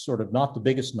 It's sort of not the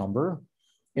biggest number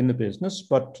in the business,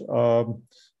 but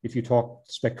if you talk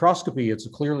spectroscopy, it's a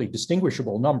clearly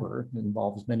distinguishable number. It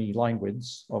involves many line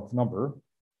widths of number.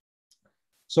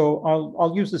 So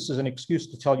I'll use this as an excuse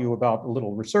to tell you about a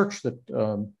little research that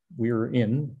we're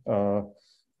in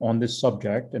on this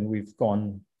subject, and we've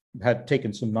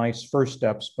taken some nice first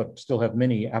steps, but still have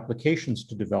many applications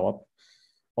to develop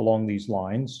along these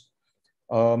lines.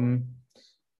 So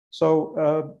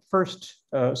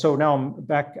now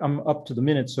I'm up to the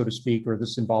minute, so to speak, or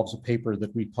this involves a paper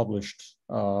that we published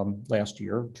last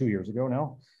year, 2 years ago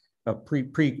now, a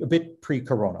bit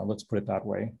pre-corona, let's put it that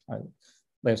way.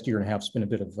 Last year and a half has been a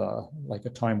bit of like a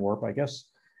time warp, I guess.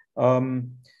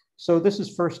 So this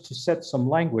is first to set some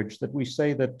language that we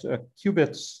say that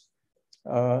qubits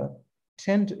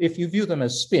if you view them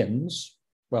as spins,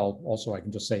 well, also I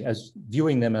can just say as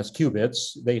viewing them as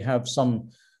qubits, they have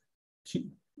some,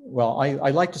 well,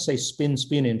 I like to say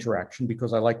spin-spin interaction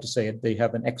because I like to say they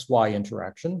have an XY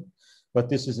interaction, but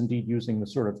this is indeed using the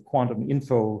sort of quantum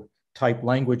info type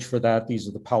language for that. These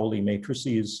are the Pauli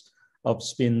matrices of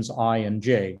spins I and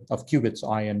J, of qubits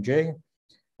I and J.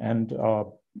 And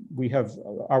we have,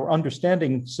 our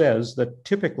understanding says that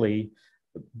typically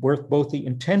both the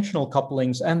intentional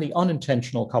couplings and the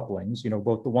unintentional couplings,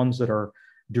 both the ones that are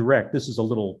direct, this is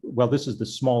the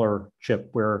smaller chip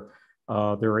where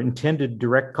there are intended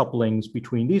direct couplings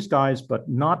between these guys, but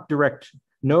not direct,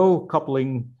 no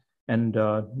coupling, and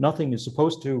nothing is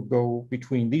supposed to go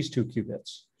between these two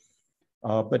qubits.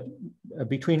 But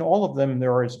between all of them,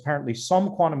 there is apparently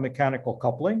some quantum mechanical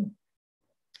coupling.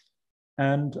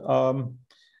 And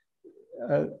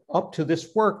up to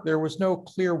this work, there was no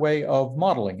clear way of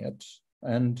modeling it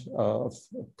and of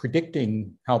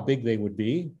predicting how big they would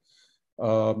be.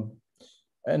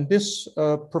 And this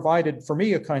provided for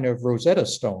me a kind of Rosetta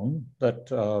Stone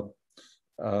that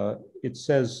it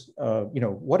says,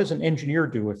 what does an engineer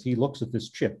do if he looks at this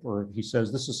chip or he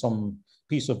says this is some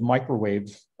piece of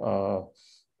microwave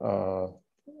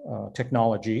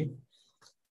technology.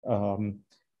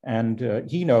 And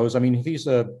he knows, if he's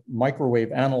a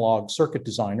microwave analog circuit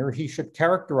designer, he should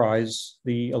characterize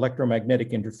the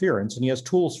electromagnetic interference, and he has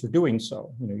tools for doing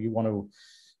so. You want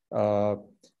to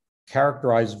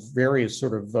characterize various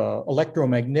sort of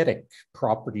electromagnetic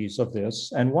properties of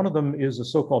this. And one of them is a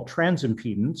so-called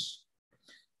transimpedance.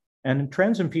 And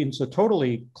transimpedance is a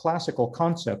totally classical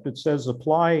concept. It says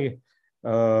apply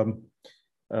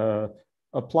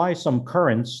some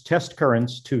currents, test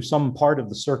currents to some part of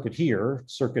the circuit here,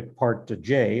 circuit part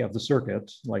J of the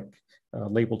circuit, like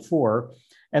labeled 4,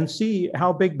 and see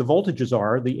how big the voltages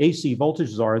are, the AC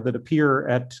voltages are that appear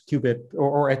at qubit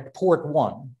or at port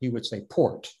 1, he would say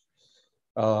port,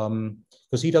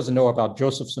 because he doesn't know about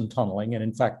Josephson tunneling. And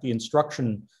in fact, the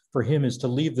instruction for him is to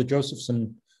leave the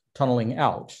Josephson tunneling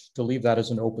out, to leave that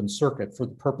as an open circuit for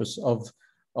the purpose of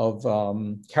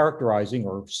characterizing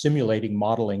or simulating,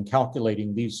 modeling,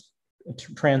 calculating these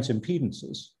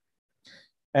transimpedances.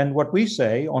 And what we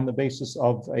say on the basis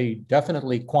of a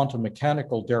definitely quantum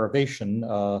mechanical derivation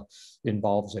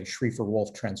involves a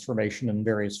Schrieffer-Wolff transformation and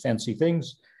various fancy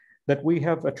things, that we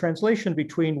have a translation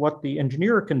between what the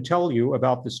engineer can tell you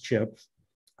about this chip,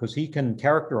 because he can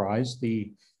characterize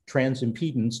the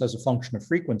transimpedance as a function of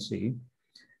frequency,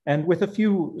 and with a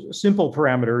few simple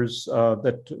parameters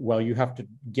you have to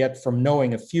get from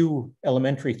knowing a few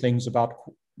elementary things about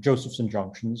Josephson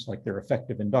junctions, like their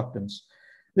effective inductance.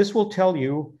 This will tell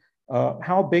you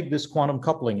how big this quantum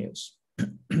coupling is,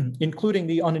 including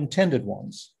the unintended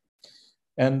ones.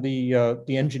 And the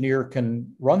engineer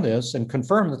can run this and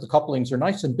confirm that the couplings are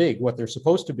nice and big, what they're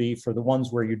supposed to be for the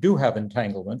ones where you do have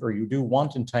entanglement or you do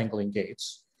want entangling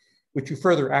gates, which you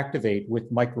further activate with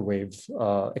microwave,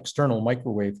 external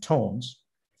microwave tones.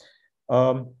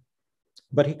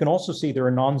 But he can also see there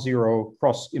are non-zero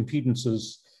cross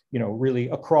impedances, really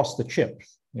across the chip,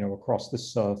 across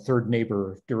this third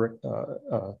neighbor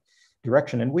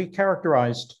direction. And we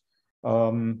characterized,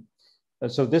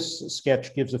 so this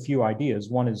sketch gives a few ideas.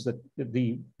 One is that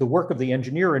the work of the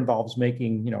engineer involves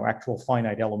making, actual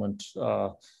finite element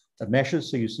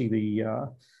meshes. So you see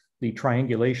the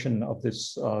triangulation of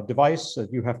this device.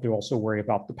 You have to also worry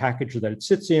about the package that it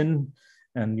sits in,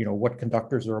 and what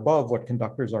conductors are above, what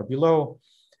conductors are below,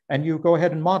 and you go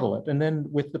ahead and model it. And then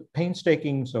with the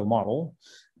painstaking, model,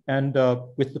 and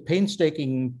with the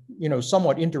painstaking,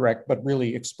 somewhat indirect, but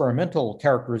really experimental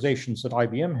characterizations that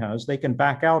IBM has, they can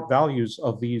back out values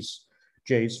of these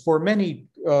J's for many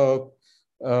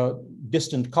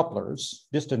distant couplings.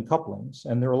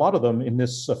 And there are a lot of them in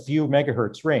this few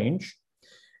megahertz range.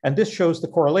 And this shows the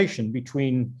correlation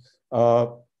between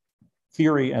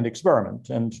theory and experiment.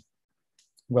 And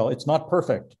well, it's not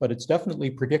perfect, but it's definitely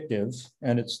predictive.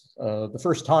 And it's the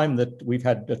first time that we've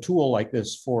had a tool like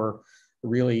this for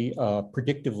really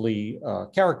predictively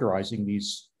characterizing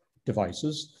these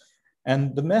devices.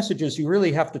 And the message is you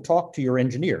really have to talk to your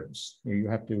engineers. You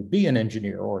have to be an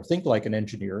engineer or think like an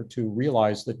engineer to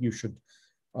realize that you should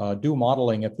do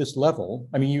modeling at this level.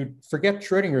 I mean, you forget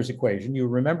Schrodinger's equation, you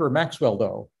remember Maxwell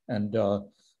though, and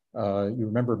you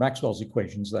remember Maxwell's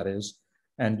equations, that is,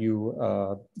 and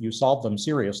you solve them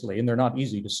seriously, and they're not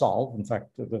easy to solve. In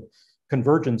fact, the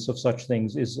convergence of such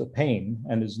things is a pain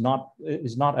and is not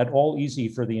at all easy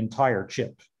for the entire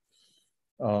chip.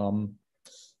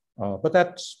 But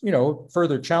that's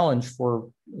further challenge for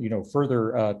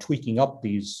further tweaking up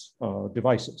these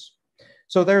devices.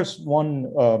 So there's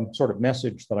one sort of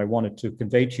message that I wanted to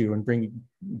convey to you and bring,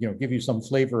 give you some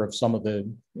flavor of some of the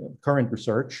current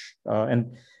research.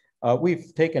 And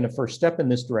we've taken a first step in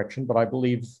this direction, but I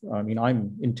believe,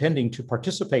 I'm intending to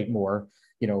participate more,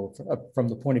 from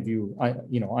the point of view,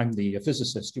 I'm the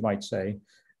physicist, you might say,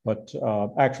 but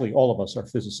actually all of us are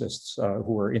physicists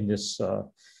who are in this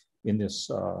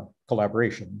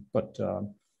collaboration. But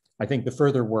I think the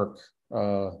further work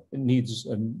needs,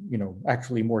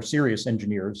 actually more serious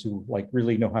engineers who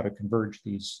really know how to converge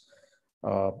these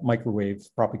microwave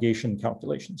propagation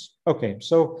calculations. Okay,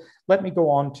 so let me go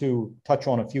on to touch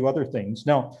on a few other things.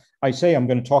 Now, I say I'm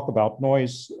going to talk about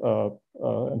noise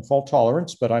and fault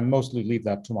tolerance, but I mostly leave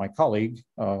that to my colleague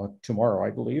tomorrow,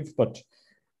 I believe. But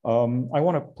I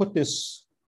want to put this,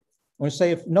 I want to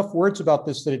say enough words about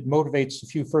this that it motivates a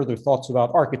few further thoughts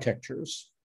about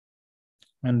architectures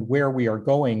and where we are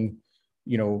going.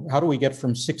 How do we get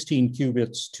from 16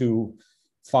 qubits to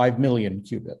 5 million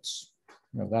qubits?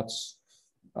 That's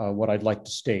what I'd like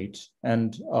to state.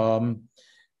 And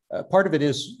part of it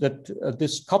is that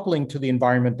this coupling to the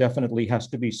environment definitely has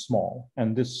to be small.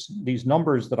 And these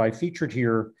numbers that I featured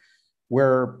here,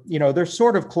 where they're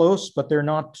sort of close, but they're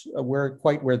not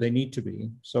quite where they need to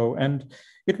be. So, and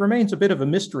it remains a bit of a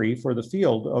mystery for the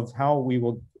field of how we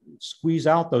will squeeze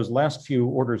out those last few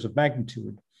orders of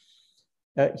magnitude.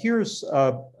 Here's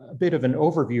a bit of an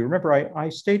overview. Remember, I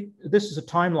state this is a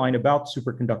timeline about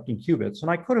superconducting qubits,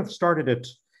 and I could have started it.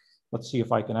 Let's see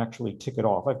if I can actually tick it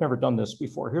off. I've never done this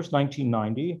before. Here's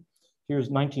 1990. Here's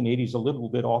 1980 is a little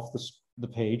bit off the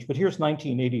page, but here's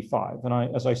 1985.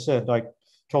 And as I said, I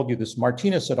told you this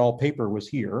Martinez et al. Paper was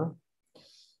here.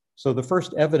 So the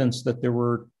first evidence that there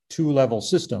were two-level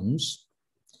systems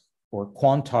or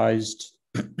quantized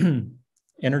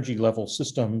energy level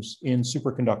systems in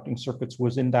superconducting circuits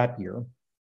was in that year.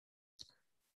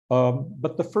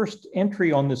 But the first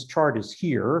entry on this chart is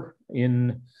here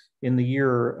in the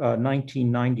year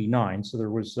 1999. So there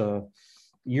was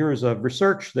years of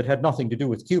research that had nothing to do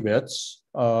with qubits,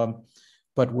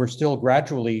 but we're still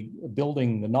gradually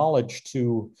building the knowledge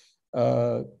to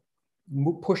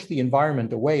push the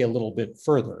environment away a little bit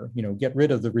further, get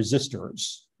rid of the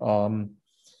resistors.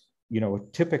 A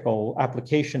typical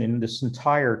application in this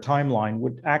entire timeline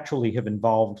would actually have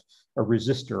involved a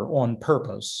resistor on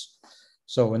purpose.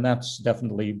 So, and that's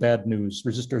definitely bad news.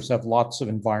 Resistors have lots of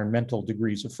environmental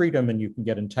degrees of freedom, and you can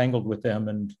get entangled with them.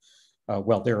 And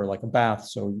well, they're like a bath.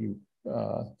 So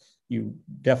you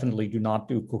definitely do not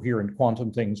do coherent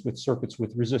quantum things with circuits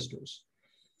with resistors.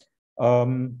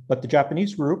 But the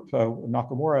Japanese group,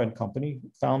 Nakamura and company,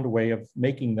 found a way of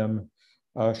making them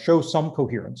show some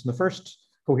coherence. And the first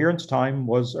coherence time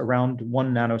was around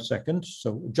 1 nanosecond,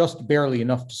 so just barely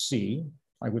enough to see,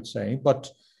 I would say,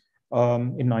 but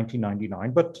in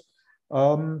 1999. But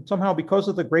somehow, because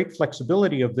of the great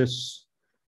flexibility of this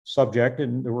subject,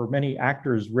 and there were many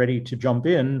actors ready to jump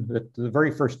in, that the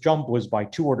very first jump was by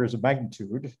 2 orders of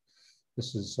magnitude.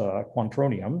 This is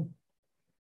quantronium.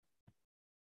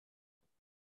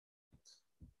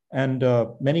 And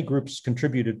many groups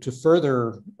contributed to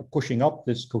further pushing up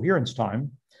this coherence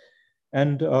time.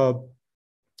 And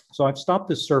so I've stopped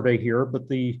this survey here, but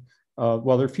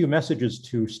well, there are a few messages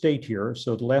to state here.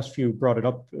 So the last few brought it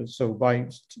up. So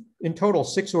in total,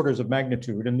 6 orders of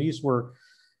magnitude, and these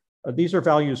are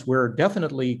values where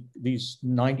definitely these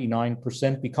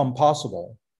 99% become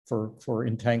possible for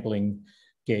entangling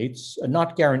gates,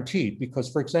 not guaranteed,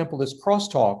 because, for example, this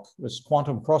crosstalk, this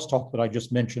quantum crosstalk that I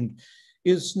just mentioned,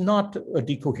 is not a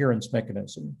decoherence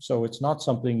mechanism. So it's not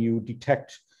something you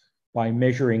detect by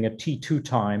measuring a T2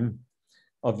 time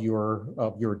of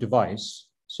your device.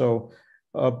 So,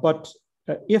 but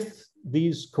if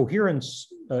these coherence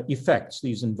effects,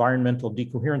 these environmental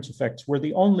decoherence effects, were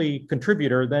the only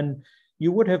contributor, then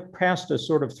you would have passed a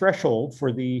sort of threshold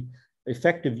for the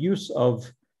effective use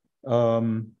of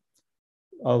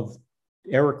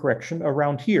error correction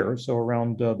around here, so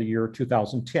around the year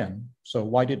 2010. So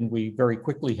why didn't we very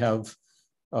quickly have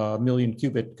million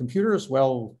qubit computers?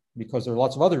 Well, because there are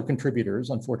lots of other contributors,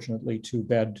 unfortunately, to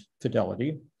bad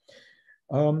fidelity.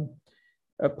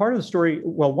 Part of the story,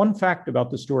 well, one fact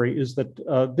about the story is that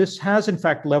this has in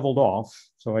fact leveled off.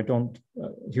 So I don't,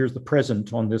 here's the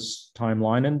present on this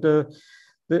timeline, and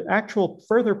the actual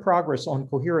further progress on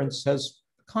coherence has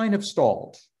kind of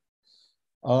stalled.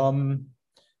 And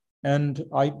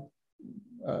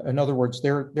in other words,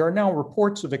 there are now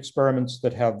reports of experiments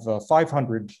that have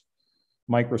 500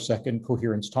 microsecond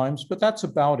coherence times, but that's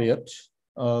about it.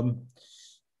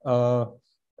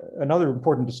 Another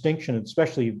important distinction,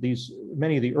 especially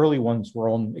many of the early ones were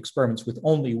on experiments with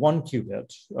only 1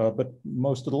 qubit, but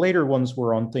most of the later ones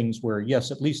were on things where,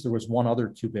 yes, at least there was 1 other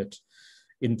qubit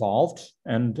involved.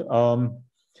 And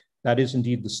that is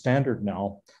indeed the standard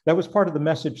now. That was part of the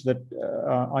message that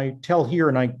I tell here,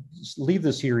 and I leave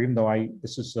this here, even though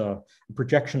this is a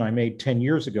projection I made 10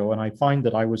 years ago, and I find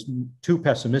that I was too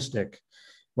pessimistic.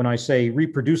 When I say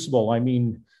reproducible, I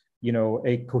mean,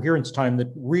 a coherence time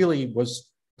that really was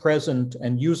present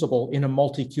and usable in a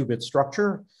multi-qubit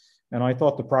structure. And I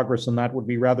thought the progress on that would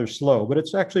be rather slow, but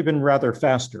it's actually been rather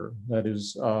faster. That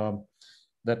is,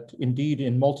 that indeed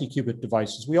in multi-qubit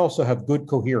devices, we also have good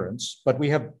coherence, but we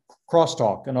have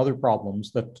crosstalk and other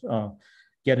problems that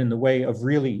get in the way of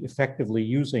really effectively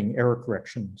using error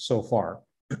correction so far.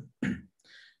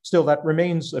 Still, that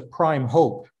remains a prime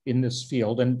hope in this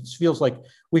field, and it feels like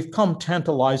we've come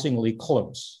tantalizingly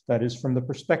close. That is, from the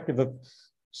perspective of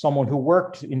someone who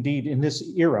worked indeed in this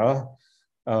era,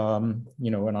 and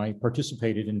I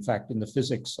participated, in fact, in the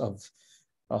physics of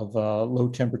low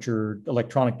temperature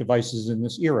electronic devices in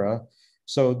this era.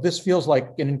 So this feels like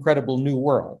an incredible new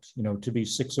world, to be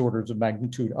 6 orders of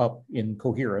magnitude up in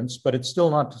coherence, but it's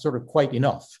still not sort of quite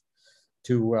enough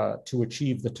to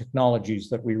achieve the technologies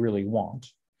that we really want.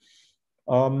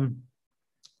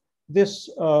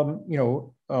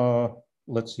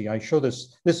 Let's see, I show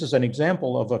this. This is an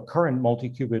example of a current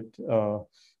multi-qubit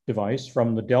device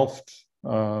from the Delft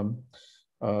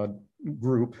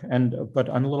group, but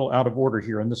I'm a little out of order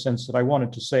here in the sense that I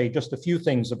wanted to say just a few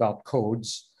things about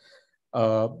codes.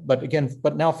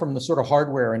 But now from the sort of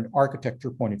hardware and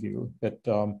architecture point of view, that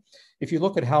if you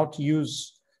look at how to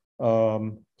use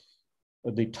the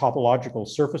topological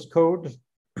surface code,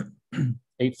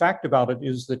 a fact about it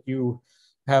is that you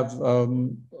have a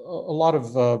lot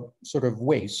of sort of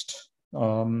waste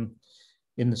in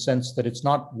the sense that it's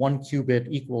not 1 qubit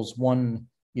equals 1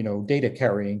 data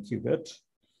carrying qubit.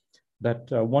 That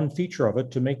one feature of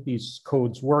it, to make these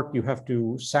codes work, you have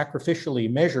to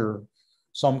sacrificially measure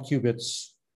some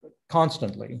qubits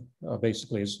constantly,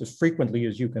 basically as frequently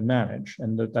as you can manage.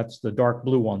 And that's the dark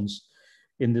blue ones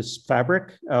in this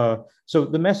fabric. So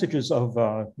the messages of,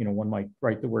 one might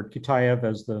write the word Kitaev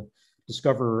as the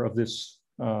discoverer of this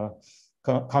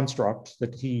construct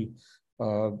that he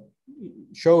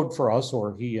showed for us,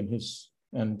 or he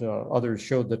and others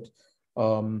showed that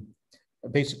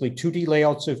basically 2D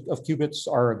layouts of qubits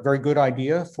are a very good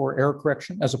idea for error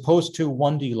correction, as opposed to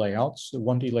 1D layouts. The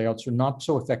 1D layouts are not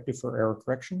so effective for error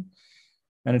correction.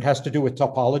 And it has to do with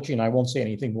topology, and I won't say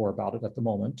anything more about it at the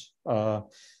moment.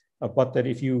 But that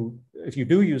if you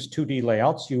do use 2D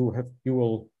layouts,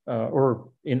 or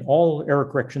in all error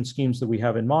correction schemes that we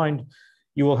have in mind,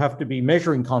 you will have to be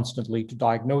measuring constantly to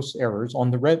diagnose errors on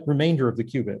the remainder of the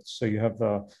qubits. So you have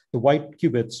the white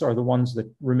qubits are the ones that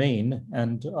remain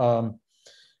and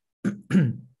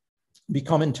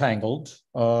become entangled.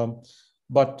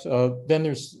 But then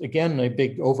there's, again, a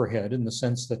big overhead in the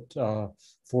sense that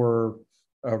for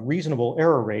reasonable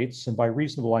error rates, and by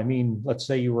reasonable, I mean, let's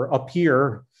say you were up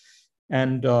here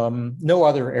and no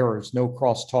other errors, no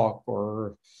crosstalk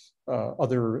or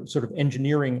other sort of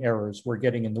engineering errors were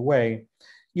getting in the way,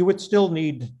 you would still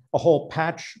need a whole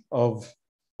patch of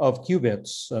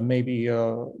qubits, maybe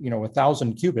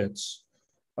 1,000 qubits,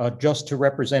 just to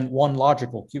represent one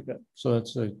logical qubit. So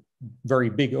that's a very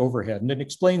big overhead. And it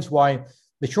explains why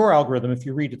the Shor algorithm, if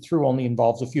you read it through, only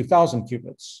involves a few thousand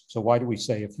qubits. So why do we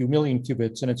say a few million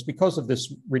qubits? And it's because of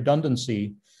this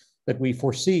redundancy that we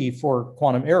foresee for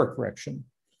quantum error correction.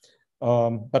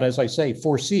 But as I say,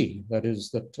 foresee, that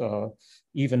is that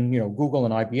even Google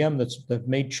and IBM that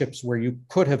made chips where you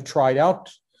could have tried out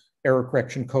error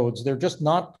correction codes, they're just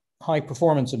not high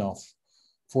performance enough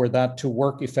for that to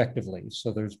work effectively.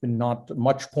 So there's been not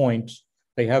much point.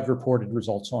 They have reported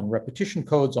results on repetition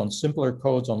codes, on simpler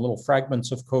codes, on little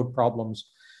fragments of code problems,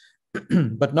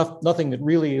 but nothing that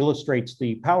really illustrates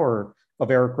the power of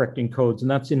error correcting codes.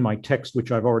 And that's in my text,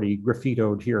 which I've already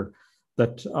graffitoed here,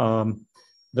 that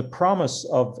the promise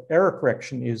of error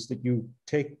correction is that you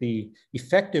take the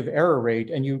effective error rate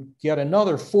and you get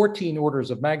another 14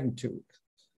 orders of magnitude.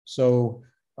 So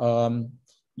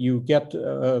you get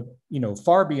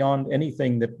far beyond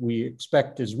anything that we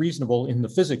expect is reasonable in the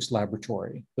physics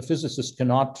laboratory. The physicists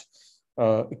cannot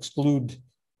exclude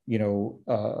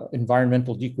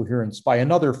environmental decoherence by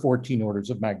another 14 orders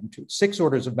of magnitude. 6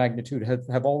 orders of magnitude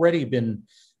have already been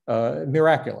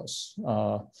miraculous.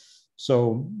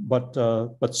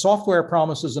 But software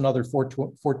promises another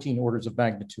 14 orders of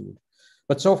magnitude.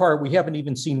 But so far, we haven't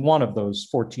even seen one of those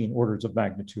 14 orders of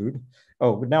magnitude.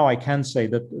 Oh, but now I can say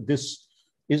that this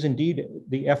is indeed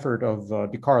the effort of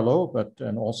DiCarlo,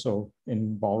 and also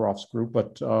in Balroff's group,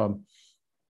 but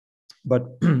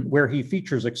where he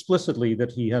features explicitly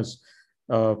that he has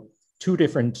 2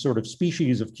 different sort of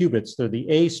species of qubits. They're the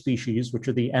A species, which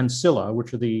are the ancilla,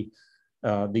 which are the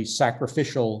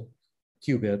sacrificial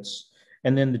qubits,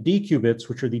 and then the D qubits,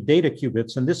 which are the data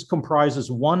qubits, and this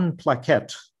comprises 1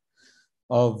 plaquette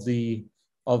of the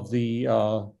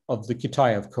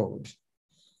Kitaev code.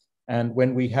 And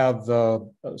when we have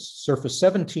surface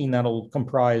 17, that'll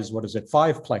comprise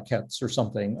 5 plaquettes or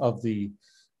something of the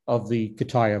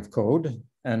Kitaev code,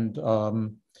 and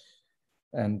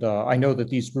I know that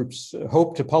these groups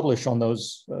hope to publish on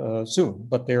those soon,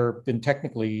 but they've been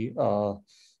technically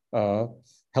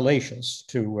hellacious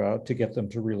to get them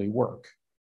to really work.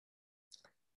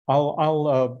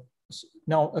 I'll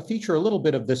now feature a little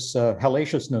bit of this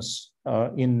hellaciousness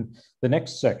in the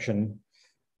next section,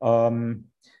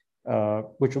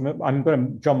 which I'm going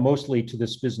to jump mostly to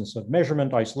this business of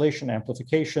measurement, isolation,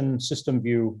 amplification, system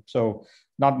view. So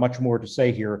not much more to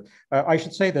say here. I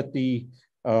should say that the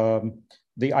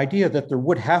idea that there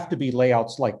would have to be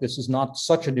layouts like this is not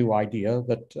such a new idea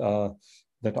that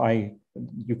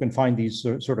you can find these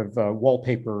sort of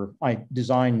wallpaper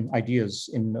design ideas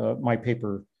in my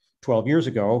paper 12 years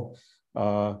ago.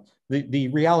 The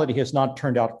reality has not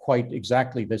turned out quite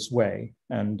exactly this way,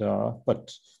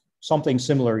 but something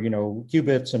similar,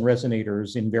 qubits and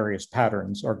resonators in various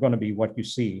patterns are going to be what you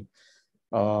see.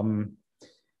 Let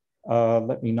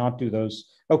me not do those.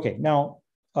 Okay, now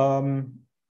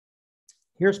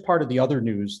here's part of the other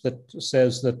news that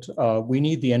says that we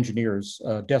need the engineers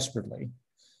desperately.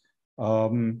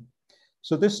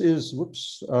 So this is,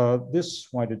 whoops,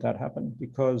 why did that happen?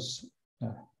 Because,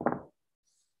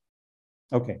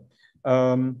 okay.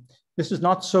 This is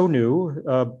not so new,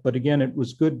 but again, it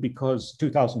was good because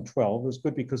 2012 was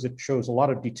good because it shows a lot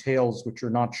of details which are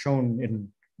not shown in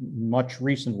much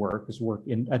recent work, as work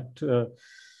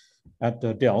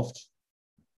at Delft.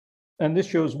 And this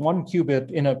shows 1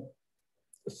 qubit in a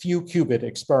few qubit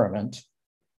experiment.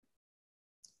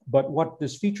 But what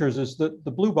this features is that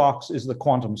the blue box is the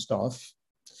quantum stuff.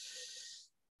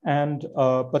 And,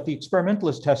 but the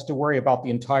experimentalist has to worry about the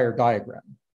entire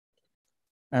diagram.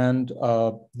 And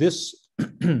this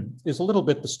is a little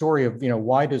bit the story of,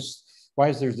 why is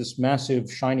there this massive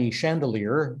shiny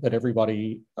chandelier that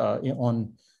everybody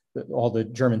all the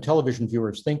German television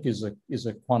viewers think is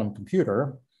a quantum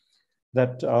computer,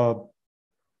 that a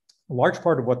large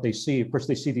part of what they see, of course,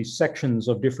 they see these sections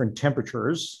of different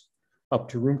temperatures up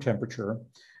to room temperature,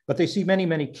 but they see many,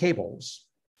 many cables,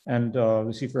 and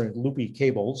they see very loopy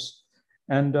cables.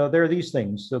 And there are these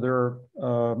things. So there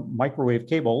are microwave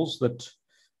cables that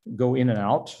go in and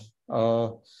out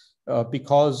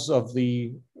because of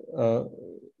the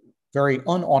very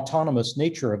unautonomous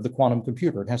nature of the quantum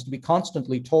computer. It has to be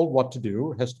constantly told what to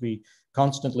do. It has to be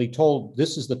constantly told,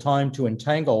 this is the time to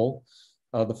entangle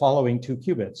the following 2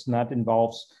 qubits. And that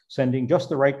involves sending just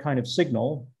the right kind of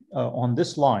signal on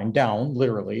this line down,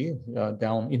 literally,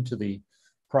 down into the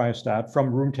cryostat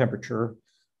from room temperature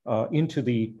into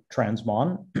the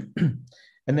transmon.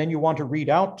 And then you want to read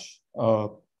out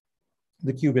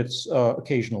the qubits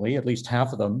occasionally, at least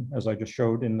half of them, as I just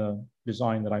showed in the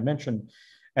design that I mentioned.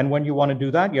 And when you want to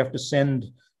do that, you have to send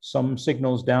some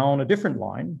signals down a different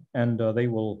line, and they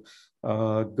will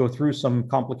go through some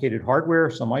complicated hardware,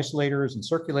 some isolators and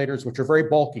circulators, which are very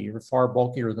bulky, or far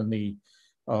bulkier than the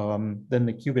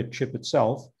qubit chip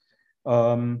itself.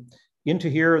 Into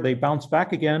here, they bounce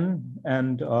back again,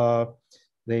 and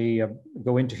they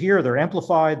go into here, they're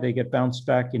amplified, they get bounced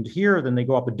back into here, then they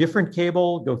go up a different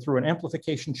cable, go through an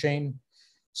amplification chain.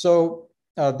 So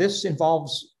this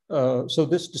involves, so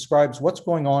this describes what's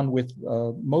going on with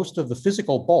most of the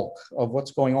physical bulk of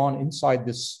what's going on inside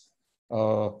this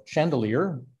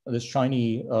chandelier, this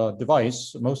shiny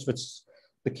device. Most of it's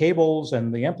the cables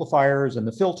and the amplifiers and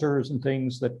the filters and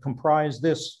things that comprise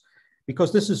this,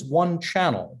 because this is one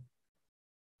channel.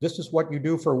 This is what you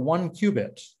do for one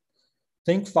qubit.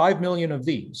 Think 5 million of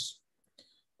these.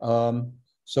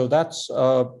 So that's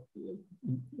a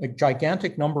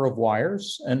gigantic number of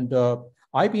wires. And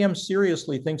IBM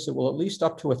seriously thinks it will at least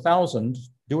up to 1,000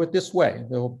 do it this way.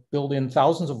 They'll build in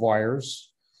thousands of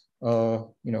wires,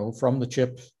 you know, from the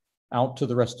chip out to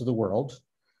the rest of the world.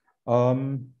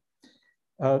 The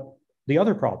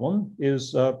other problem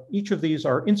is each of these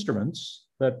are instruments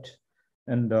that,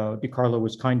 and DiCarlo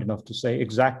was kind enough to say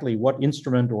exactly what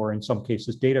instrument, or in some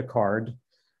cases data card,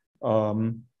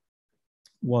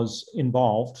 was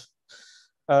involved.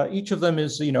 Each of them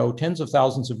is, you know, tens of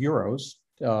thousands of euros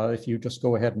if you just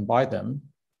go ahead and buy them.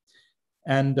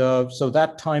 And so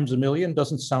that times a million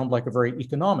doesn't sound like a very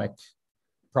economic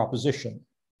proposition.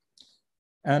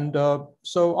 And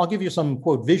so I'll give you some,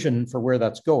 quote, vision for where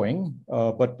that's going,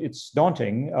 but it's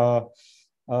daunting.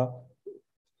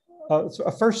 So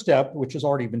a first step, which has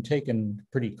already been taken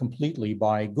pretty completely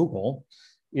by Google,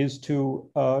 is to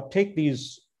take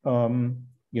these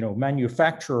you know,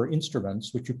 manufacturer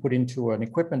instruments, which you put into an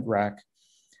equipment rack,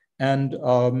 and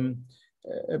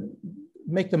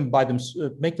make them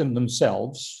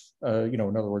themselves. You know,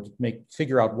 in other words,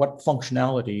 figure out what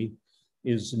functionality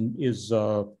is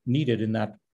needed in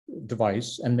that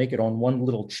device, and make it on one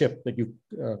little chip that you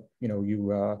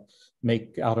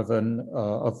make out of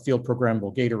a field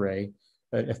programmable gate array,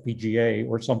 FPGA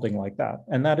or something like that.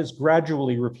 And that is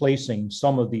gradually replacing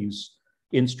some of these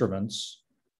instruments,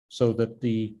 so that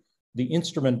the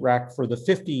instrument rack for the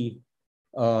 50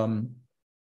 qubit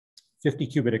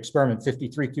experiment,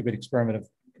 53 qubit experiment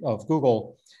of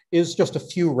Google is just a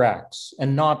few racks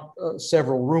and not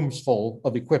several rooms full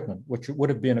of equipment, which would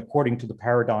have been according to the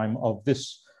paradigm of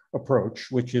this approach,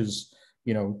 which is,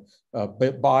 you know,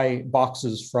 buy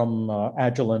boxes from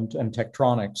Agilent and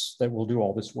Tektronix that will do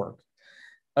all this work.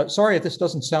 Sorry if this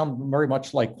doesn't sound very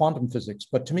much like quantum physics,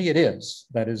 but to me it is.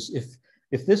 That is,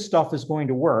 if this stuff is going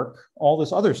to work, all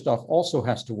this other stuff also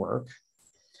has to work.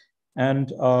 And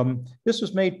this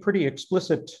was made pretty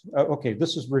explicit. Okay,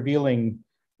 this is revealing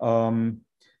from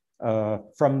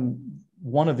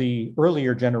one of the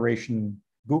earlier generation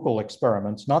Google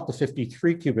experiments, not the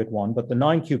 53 qubit one, but the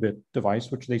 9 qubit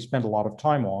device, which they spent a lot of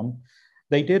time on.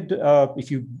 They did, if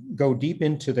you go deep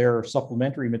into their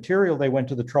supplementary material, they went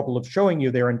to the trouble of showing you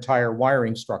their entire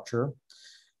wiring structure.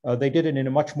 They did it in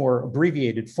a much more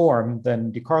abbreviated form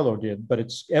than DiCarlo did, but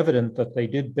it's evident that they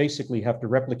did basically have to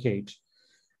replicate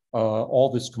all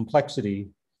this complexity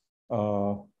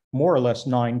more or less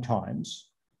 9 times.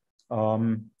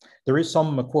 There is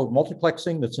some, quote,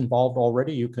 multiplexing that's involved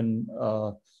already. You can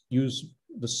use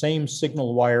the same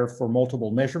signal wire for multiple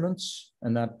measurements,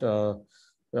 and that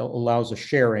allows a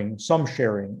sharing, some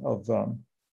sharing of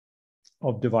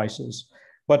devices.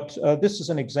 But this is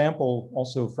an example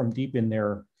also from deep in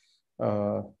their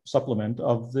supplement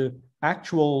of the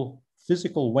actual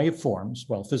physical waveforms,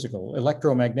 well, physical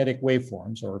electromagnetic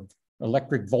waveforms or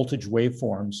electric voltage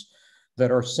waveforms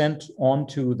that are sent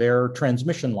onto their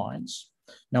transmission lines.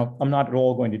 Now, I'm not at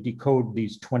all going to decode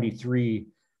these 23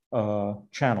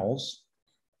 channels.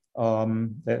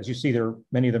 As you see,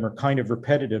 many of them are kind of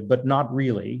repetitive, but not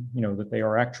really, you know, that they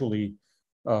are actually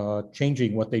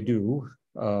changing what they do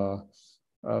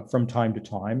from time to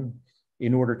time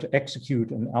in order to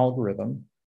execute an algorithm.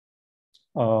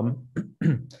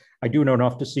 I do know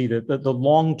enough to see that the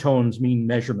long tones mean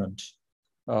measurement,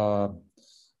 and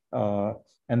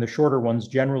the shorter ones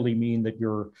generally mean that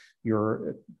you're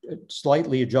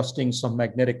slightly adjusting some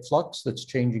magnetic flux that's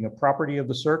changing a property of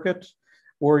the circuit,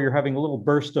 or you're having a little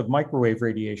burst of microwave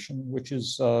radiation, which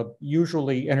is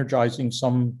usually energizing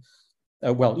some,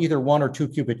 well, either 1 or 2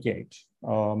 qubit gate.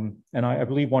 And I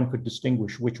believe one could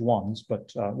distinguish which ones,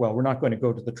 but well, we're not going to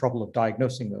go to the trouble of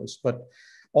diagnosing those, but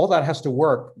all that has to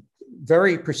work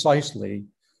very precisely.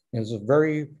 Is a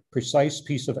very precise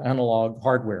piece of analog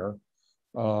hardware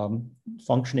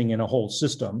functioning in a whole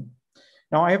system.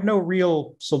 Now, I have no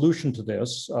real solution to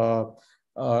this.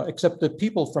 except that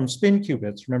people from spin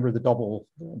qubits, remember the double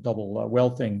well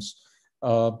things,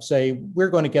 say we're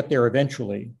going to get there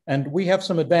eventually. And we have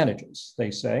some advantages,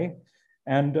 they say.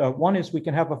 And one is we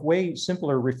can have a way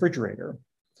simpler refrigerator.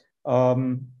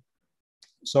 Recall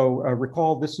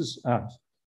this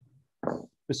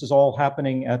is all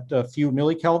happening at a few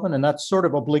millikelvin, and that's sort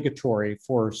of obligatory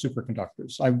for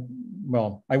superconductors.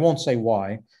 I won't say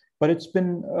why, but it's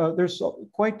been, there's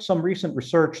quite some recent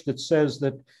research that says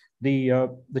that the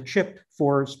chip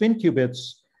for spin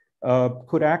qubits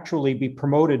could actually be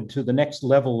promoted to the next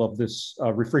level of this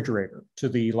refrigerator, to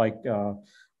the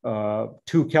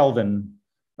 2 Kelvin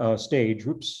stage,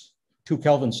 2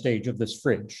 Kelvin stage of this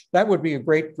fridge. That would be a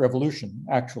great revolution,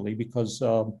 actually, because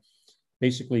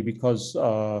basically because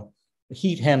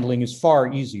heat handling is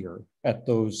far easier at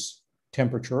those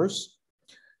temperatures.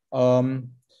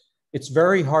 It's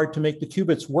very hard to make the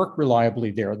qubits work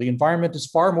reliably there. The environment is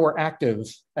far more active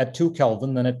at 2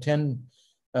 Kelvin than at 10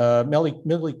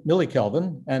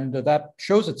 millikelvin, and that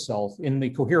shows itself in the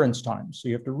coherence times. So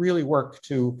you have to really work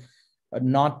to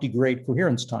not degrade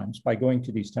coherence times by going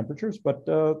to these temperatures, but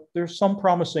there's some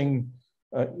promising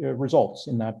results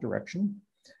in that direction.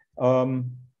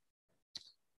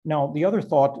 Now, the other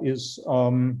thought is a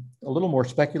little more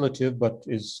speculative, but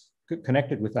is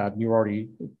connected with that. You already,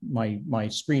 my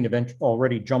screen event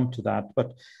already jumped to that,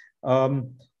 but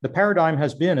the paradigm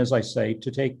has been, as I say, to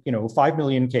take 5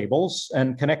 million cables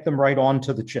and connect them right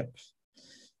onto the chip.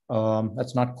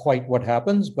 That's not quite what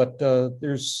happens, but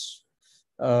it's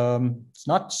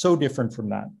not so different from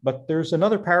that. But there's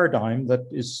another paradigm that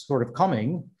is sort of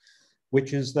coming,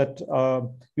 which is that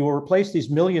you will replace these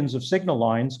millions of signal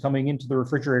lines coming into the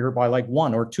refrigerator by like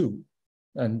 1 or 2.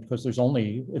 And because there's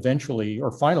only eventually,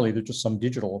 or finally, there's just some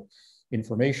digital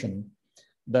information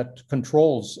that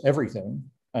controls everything.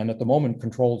 And at the moment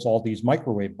controls all these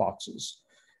microwave boxes.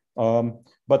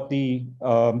 But the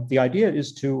idea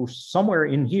is to somewhere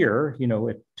in here,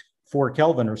 at 4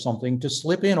 Kelvin or something, to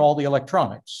slip in all the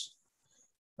electronics.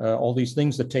 All these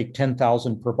things that take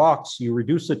 10,000 per box, you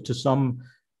reduce it to some,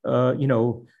 a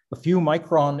few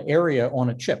micron area on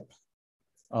a chip.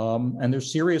 And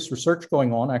there's serious research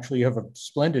going on. Actually, you have a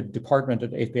splendid department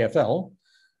at APFL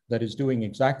that is doing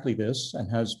exactly this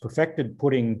and has perfected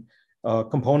putting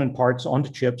component parts onto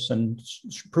chips and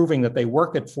proving that they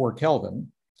work at 4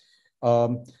 Kelvin.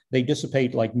 They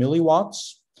dissipate like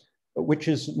milliwatts, which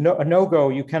is a no-go.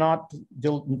 You cannot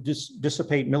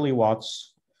dissipate milliwatts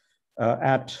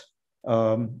at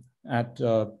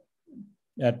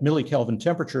millikelvin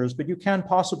temperatures, but you can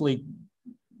possibly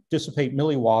dissipate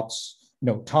milliwatts,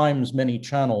 times many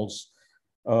channels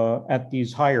at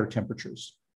these higher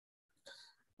temperatures.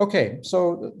 Okay,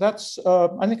 so that's,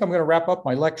 I think I'm going to wrap up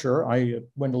my lecture. I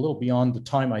went a little beyond the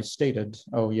time I stated.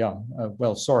 Oh yeah,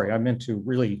 well, sorry, I meant to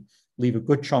really leave a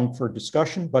good chunk for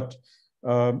discussion, but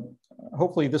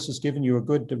hopefully this has given you a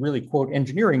good, really quote,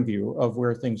 engineering view of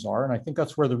where things are. And I think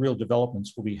that's where the real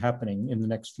developments will be happening in the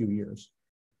next few years.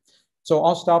 So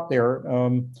I'll stop there.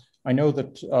 I know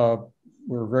that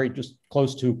we're very just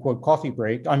close to quote coffee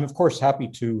break. I'm of course happy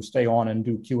to stay on and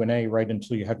do Q&A right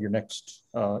until you have your next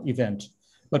event.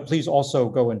 But please also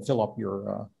go and fill up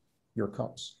your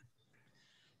cups.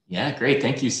 Yeah, great.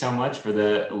 Thank you so much for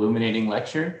the illuminating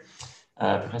lecture,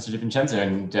 Professor DiVincenzo.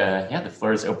 And yeah, the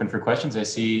floor is open for questions. I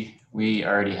see we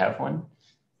already have one.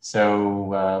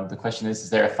 So the question is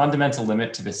there a fundamental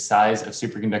limit to the size of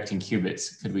superconducting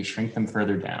qubits? Could we shrink them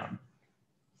further down?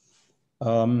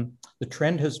 The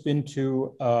trend has been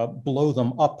to blow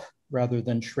them up rather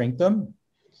than shrink them.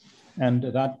 And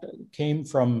that came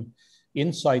from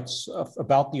insights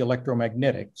about the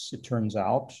electromagnetics, it turns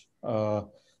out,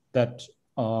 that,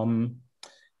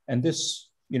 and this,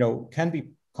 can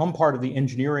become part of the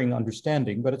engineering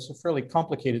understanding, but it's a fairly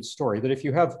complicated story, that if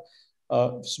you have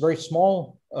very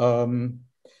small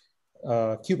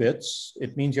qubits,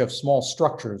 it means you have small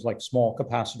structures like small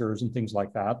capacitors and things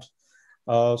like that.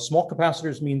 Small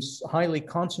capacitors means highly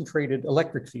concentrated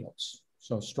electric fields,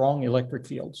 so strong electric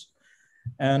fields.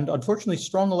 And unfortunately,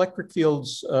 strong electric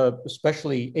fields,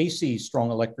 especially AC strong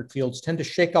electric fields, tend to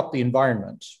shake up the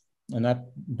environment. And that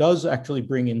does actually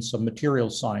bring in some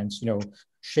material science,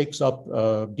 shakes up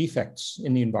defects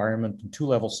in the environment in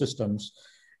two-level systems,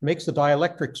 makes the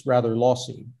dielectrics rather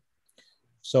lossy.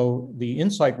 So the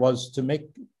insight was to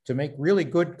make really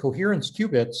good coherence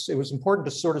qubits, it was important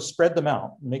to sort of spread them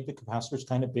out, make the capacitors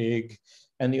kind of big,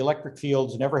 and the electric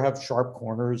fields never have sharp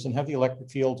corners and have the electric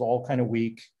fields all kind of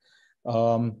weak.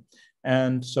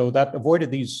 And so that avoided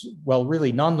these, well,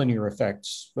 really nonlinear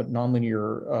effects, but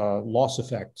nonlinear loss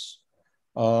effects.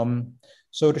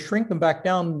 So to shrink them back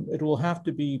down, it will have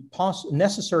to be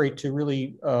necessary to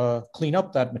really clean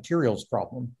up that materials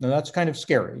problem. Now that's kind of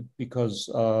scary because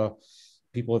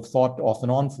people have thought off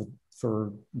and on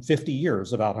for 50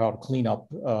 years about how to clean up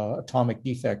atomic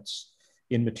defects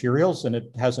in materials, and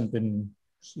it hasn't been,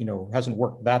 hasn't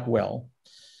worked that well.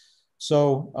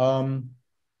 So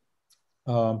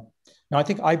now I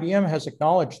think IBM has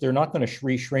acknowledged they're not going to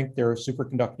re-shrink their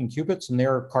superconducting qubits, and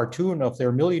their cartoon of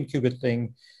their million qubit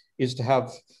thing is to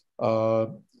have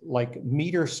like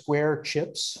meter square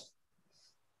chips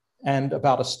and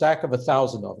about a stack of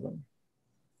 1,000 of them.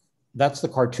 That's the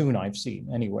cartoon I've seen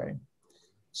anyway.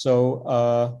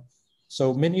 So,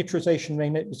 so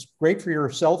miniaturization it's great for your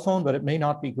cell phone, but it may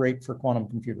not be great for quantum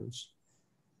computers.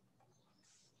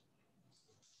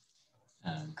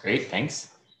 Great, thanks.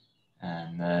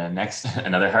 And next,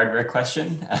 another hardware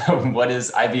question. What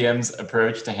is IBM's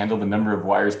approach to handle the number of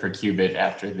wires per qubit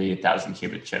after the 1,000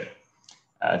 qubit chip?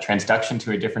 Transduction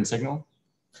to a different signal?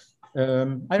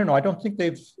 I don't know. I don't think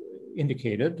they've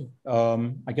indicated.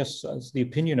 I guess the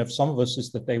opinion of some of us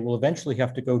is that they will eventually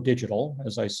have to go digital.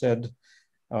 As I said,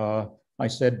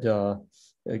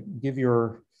 give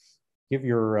your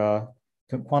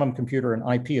quantum computer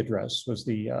an IP address was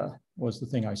the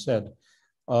thing I said.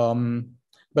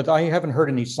 But I haven't heard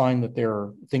any sign that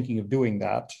they're thinking of doing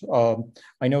that.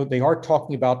 I know they are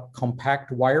talking about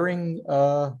compact wiring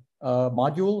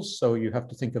modules. So you have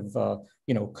to think of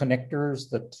connectors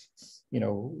that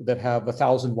that have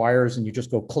 1,000 wires, and you just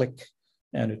go click,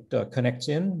 and it connects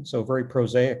in. So very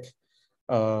prosaic,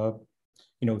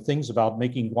 things about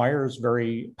making wires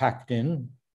very packed in.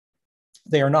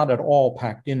 They are not at all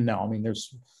packed in now. I mean,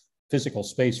 there's physical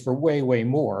space for way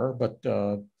more, but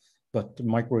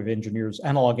microwave engineers,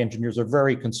 analog engineers are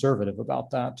very conservative about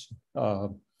that,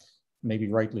 maybe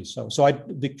rightly so. So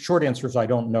the short answer is I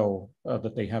don't know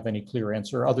that they have any clear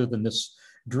answer other than this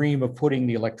dream of putting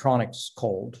the electronics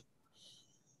cold.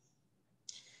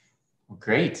 Well,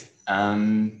 great.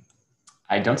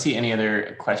 I don't see any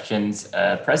other questions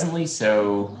presently,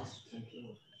 so.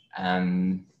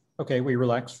 Okay, we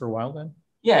relax for a while then?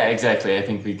 Yeah, exactly. I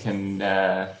think we can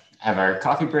have our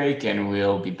coffee break, and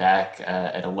we'll be back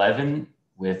at 11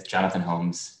 with Jonathan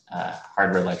Holmes'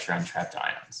 hardware lecture on trapped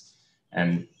ions.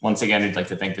 And once again, I'd like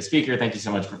to thank the speaker. Thank you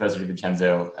so much, Professor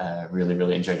DiVincenzo.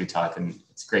 Really enjoyed your talk, and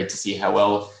it's great to see how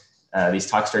well these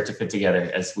talks start to fit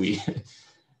together as we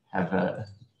have,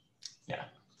 yeah.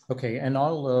 Okay, and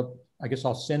I guess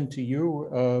I'll send to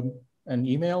you an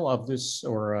email of this,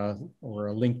 or a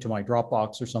link to my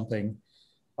Dropbox or something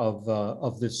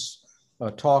of this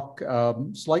talk,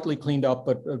 slightly cleaned up,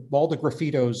 but all the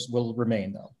graffitos will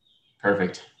remain though.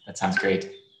 Perfect. That sounds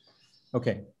great.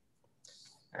 Okay.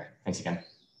 All right. Thanks again.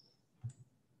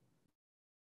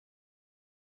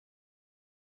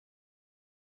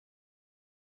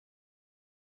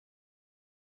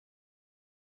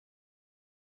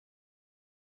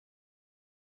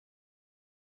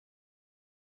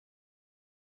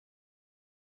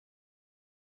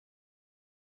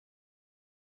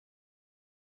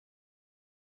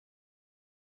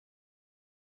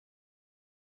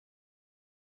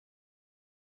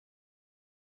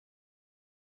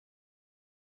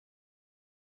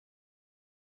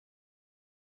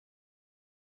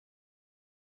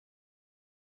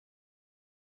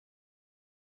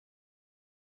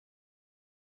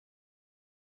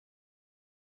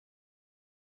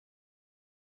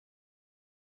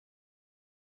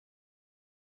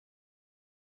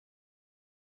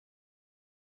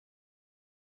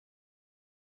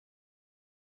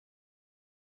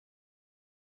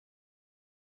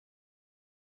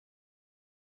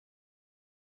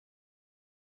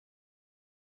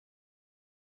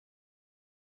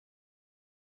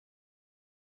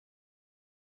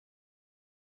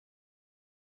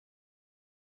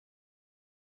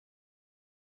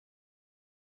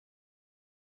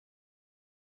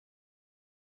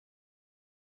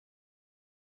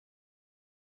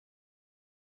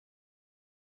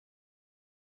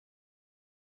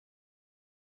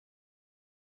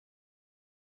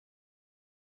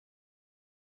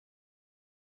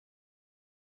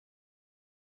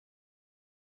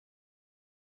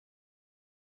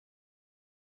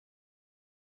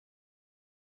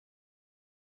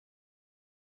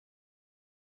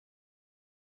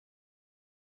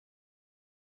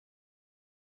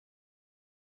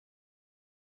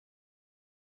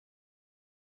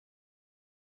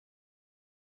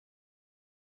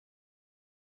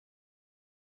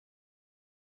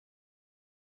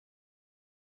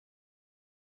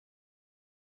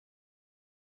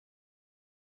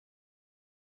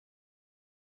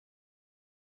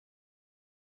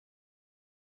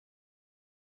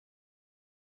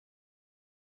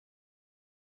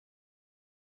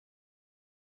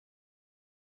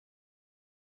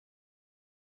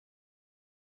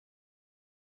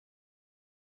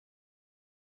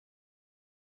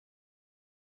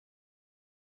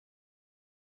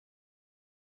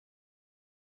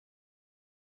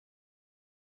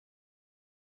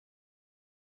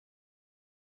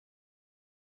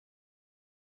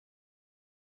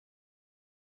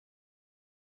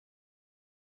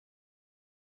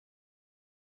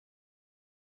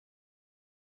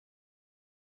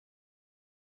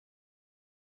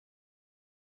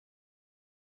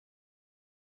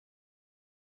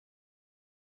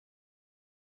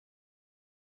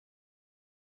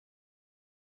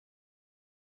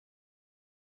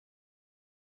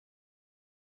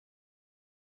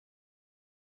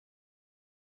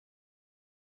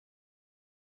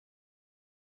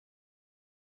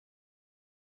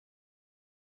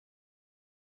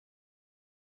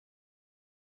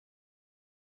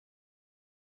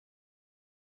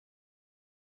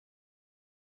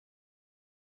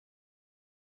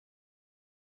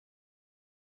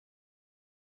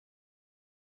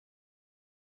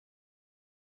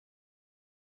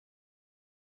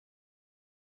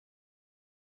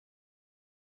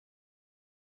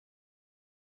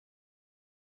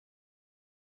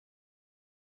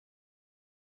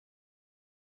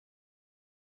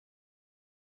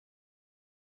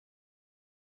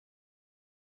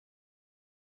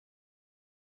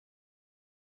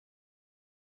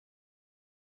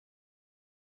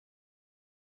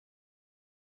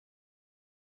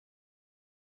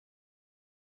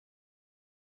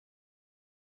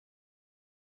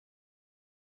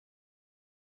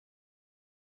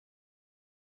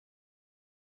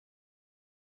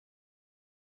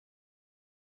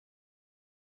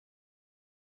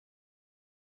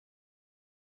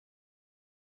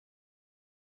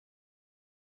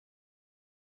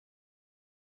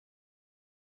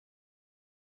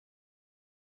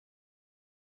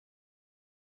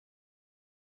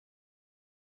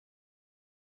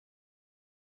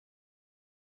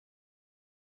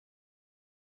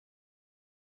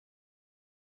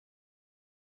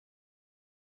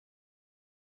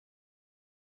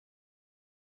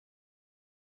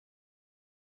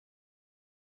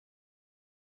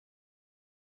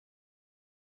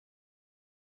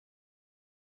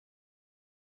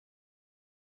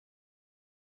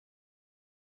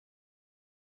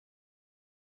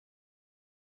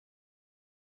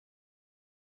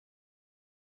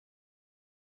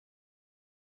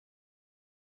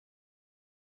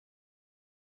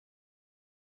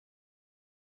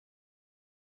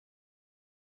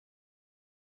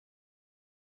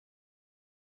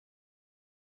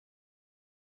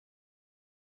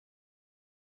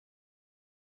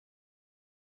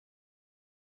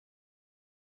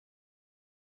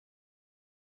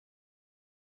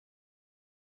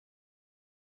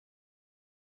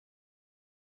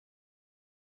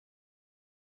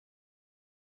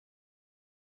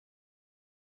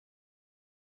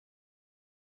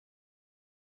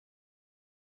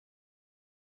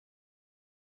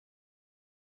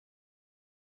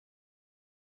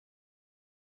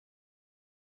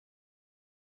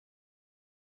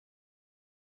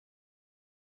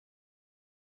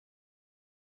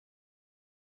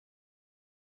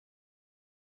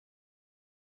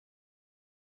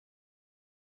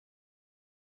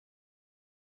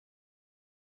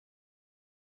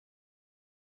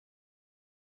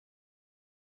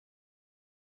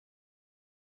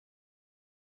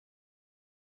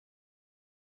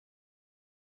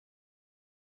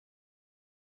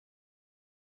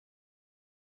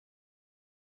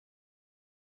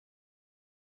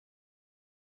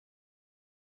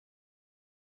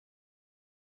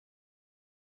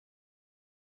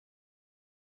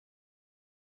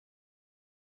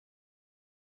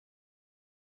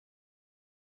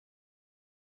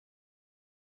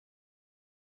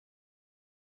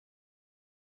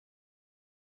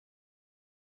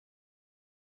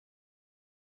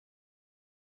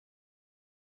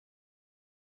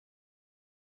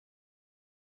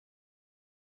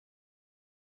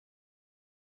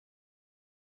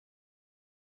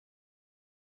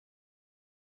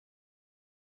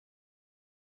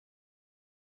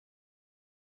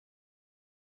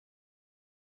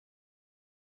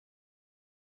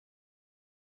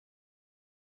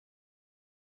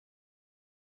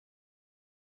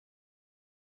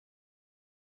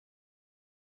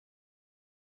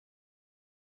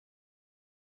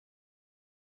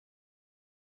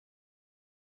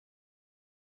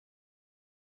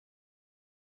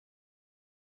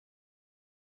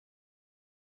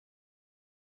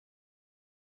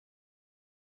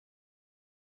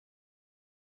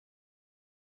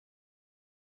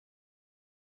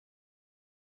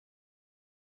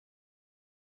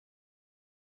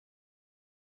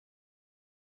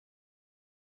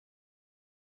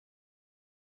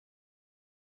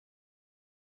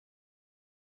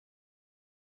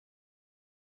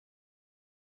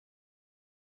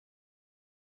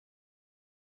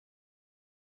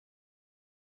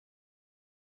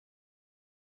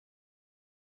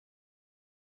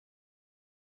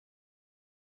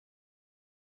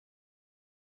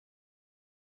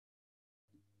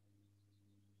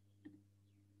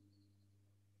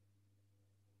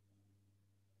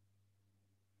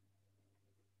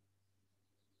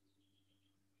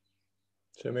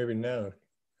 So maybe now,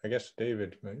 I guess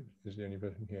David is the only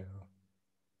person here.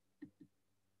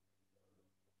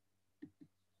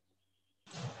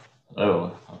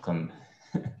 Hello, welcome.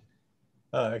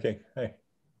 Okay, hi.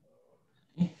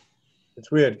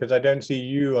 It's weird because I don't see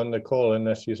you on the call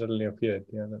unless you suddenly appeared.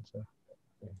 Yeah, that's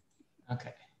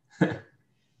okay. Should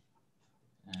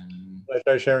I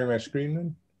try sharing my screen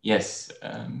then? Yes.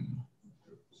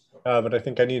 But I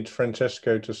think I need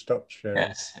Francesco to stop sharing.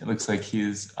 Yes, it looks like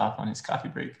he's off on his coffee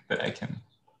break, but I can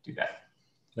do that.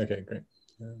 Okay, great.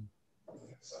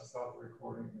 Yes, I stopped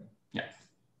recording. Yeah.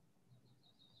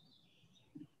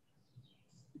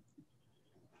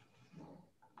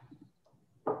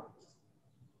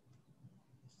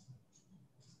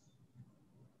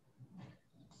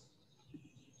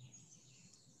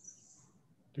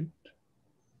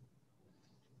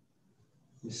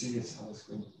 You see this on the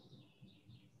screen?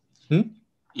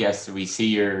 Yes, we see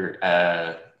your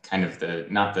kind of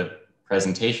not the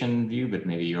presentation view, but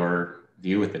maybe your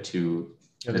view with the two.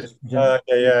 Yeah,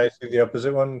 I see the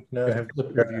opposite one. No, I have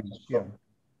flip your views. Yeah.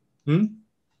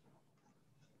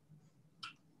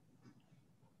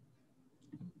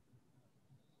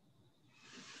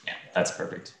 Yeah, that's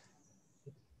perfect.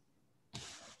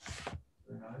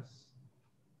 Very nice.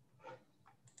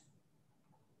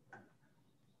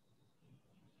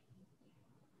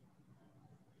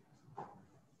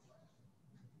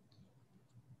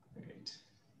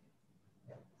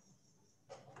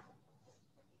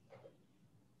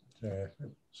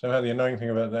 Somehow the annoying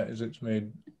thing about that is it's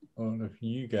made all of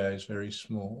you guys very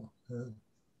small. Here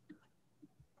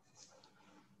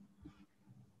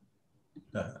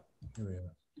we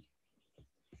are.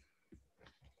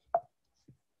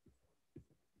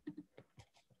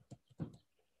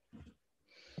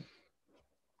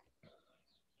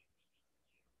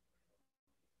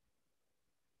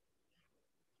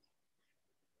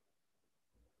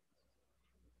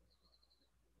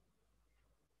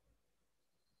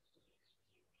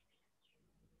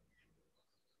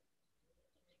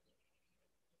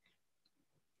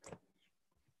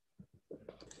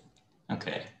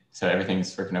 Okay, so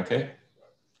everything's working okay?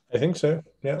 I think so,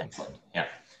 yeah. Excellent, yeah.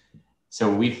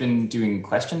 So we've been doing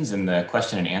questions in the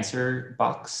question and answer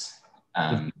box.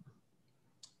 If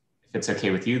it's okay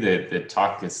with you, the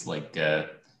talk is like a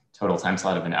total time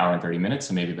slot of 1 hour and 30 minutes.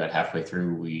 So maybe about halfway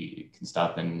through, we can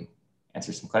stop and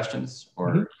answer some questions,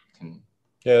 or you can.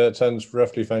 Yeah, that sounds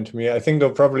roughly fine to me. I think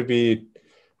there'll probably be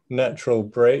natural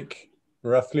break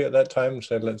roughly at that time.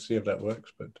 So let's see if that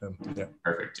works, but yeah.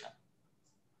 Perfect, yeah.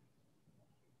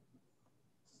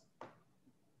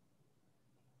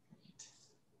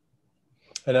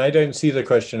 And I don't see the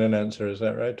question and answer, is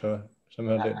that right? Or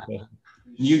somehow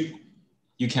You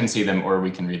can see them, or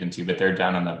we can read them too, but they're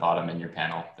down on the bottom in your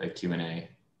panel, the Q&A.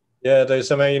 Yeah, there's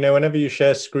somehow, whenever you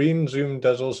share screen, Zoom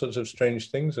does all sorts of strange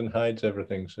things and hides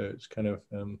everything. So it's kind of...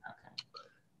 okay.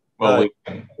 Well,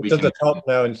 it's at the top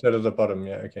now instead of the bottom.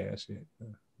 Yeah, okay, I see it.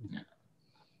 Yeah.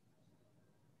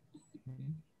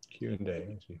 Q&A,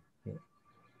 I see. Yeah.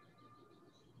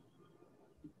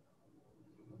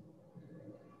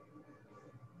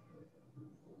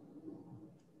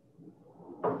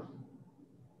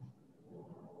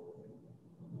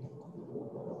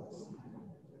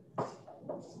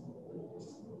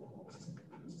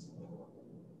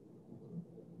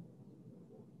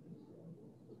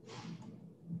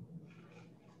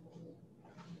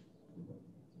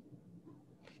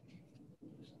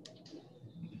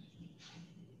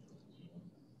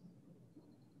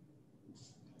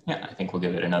 Yeah, I think we'll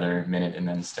give it another minute and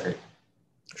then start.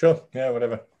 Sure, yeah,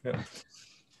 whatever. Yeah.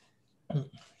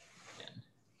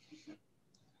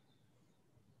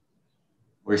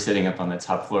 We're sitting up on the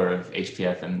top floor of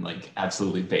HPF and like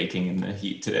absolutely baking in the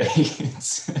heat today.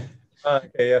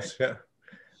 Okay, yes, yeah.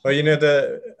 Well, I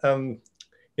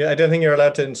don't think you're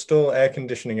allowed to install air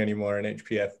conditioning anymore in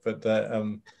HPF, but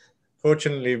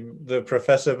fortunately, the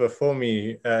professor before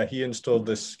me, he installed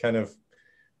this kind of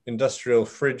industrial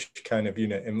fridge kind of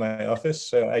unit in my office.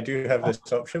 So I do have this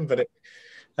option, but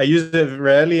I use it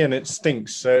rarely and it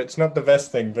stinks. So it's not the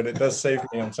best thing, but it does save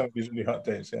me on some of these really hot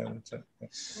days. Yeah.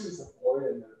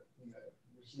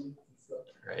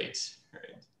 Right.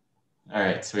 All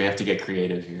right, so we have to get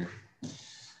creative here.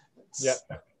 Yeah.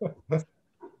 All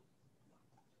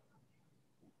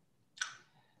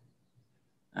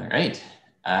right,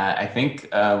 I think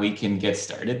we can get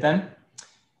started then.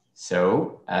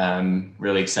 So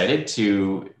really excited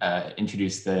to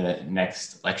introduce the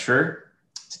next lecturer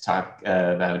to talk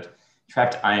about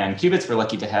trapped ion qubits. We're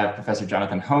lucky to have Professor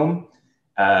Jonathan Home,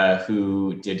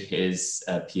 who did his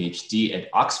PhD at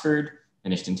Oxford,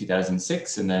 finished in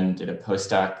 2006, and then did a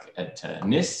postdoc at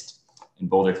NIST in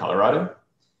Boulder, Colorado.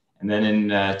 And then in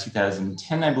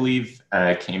 2010, I believe,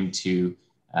 came to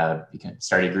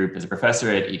start a group as a professor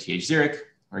at ETH Zurich,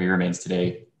 where he remains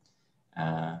today.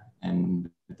 And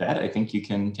with that, I think you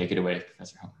can take it away,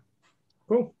 Professor Helm.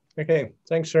 Cool. Okay.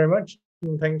 Thanks very much.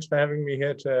 And thanks for having me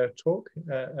here to talk.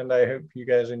 And I hope you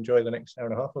guys enjoy the next hour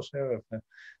and a half or so of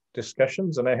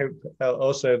discussions. And I hope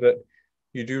also that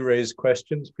you do raise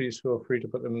questions. Please feel free to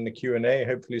put them in the Q&A.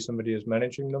 Hopefully somebody is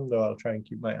managing them, though I'll try and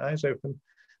keep my eyes open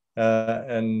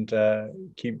and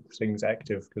keep things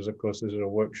active, because of course this is a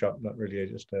workshop, not really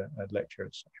just a lecture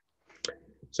as such.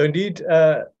 So indeed,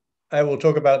 I will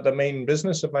talk about the main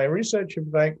business of my research, if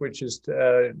you like, which is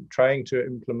trying to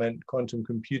implement quantum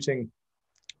computing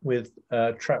with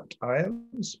trapped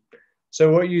ions.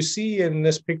 So what you see in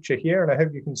this picture here, and I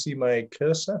hope you can see my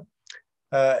cursor,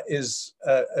 is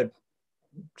a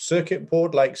circuit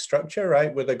board-like structure,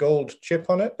 right, with a gold chip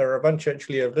on it. There are a bunch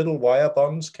actually of little wire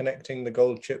bonds connecting the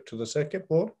gold chip to the circuit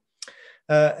board.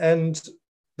 And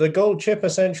the gold chip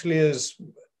essentially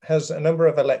has a number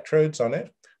of electrodes on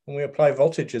it, and we apply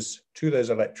voltages to those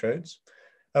electrodes.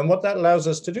 And what that allows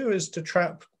us to do is to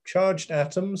trap charged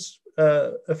atoms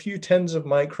a few tens of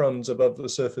microns above the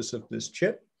surface of this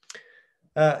chip.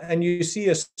 And you see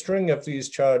a string of these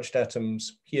charged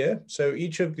atoms here. So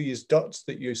each of these dots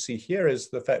that you see here is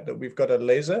the fact that we've got a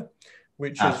laser,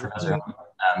 which is...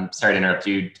 sorry to interrupt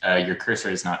you. Your cursor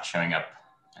is not showing up.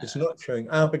 It's not showing.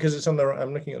 Because it's on the...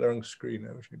 I'm looking at the wrong screen.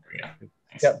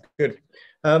 Yeah, good.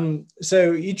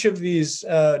 So each of these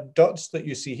dots that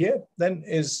you see here then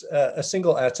is a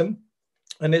single atom.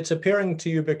 And it's appearing to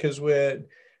you because we're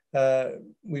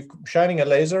shining a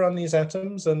laser on these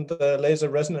atoms, and the laser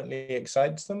resonantly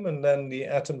excites them, and then the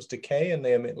atoms decay and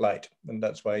they emit light, and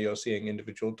that's why you're seeing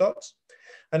individual dots.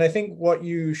 And I think what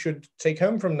you should take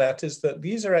home from that is that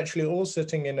these are actually all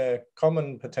sitting in a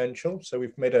common potential. So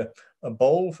we've made a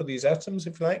bowl for these atoms,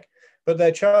 if you like, but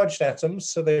they're charged atoms,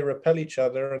 so they repel each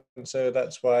other, and so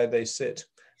that's why they sit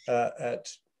at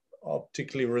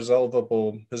optically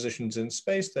resolvable positions in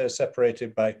space. They're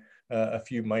separated by a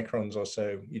few microns or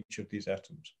so, each of these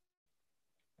atoms.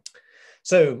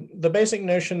 So the basic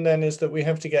notion then is that we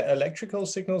have to get electrical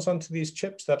signals onto these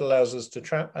chips. That allows us to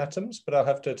trap atoms, but I'll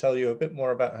have to tell you a bit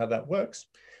more about how that works.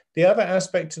 The other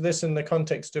aspect to this in the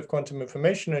context of quantum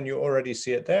information, and you already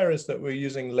see it there, is that we're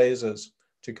using lasers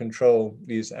to control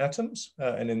these atoms,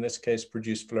 and in this case,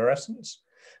 produce fluorescence.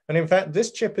 And in fact,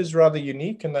 this chip is rather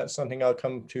unique, and that's something I'll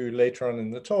come to later on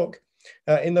in the talk.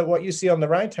 In that what you see on the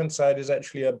right-hand side is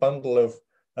actually a bundle of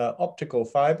optical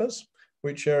fibers,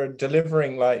 which are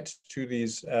delivering light to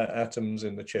these atoms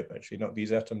in the chip. Actually, not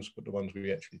these atoms, but the ones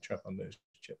we actually trap on those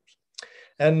chips.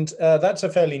 And that's a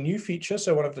fairly new feature.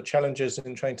 So one of the challenges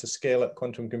in trying to scale up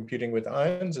quantum computing with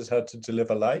ions is how to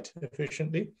deliver light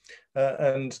efficiently.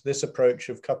 And this approach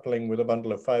of coupling with a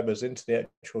bundle of fibers into the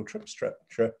actual chip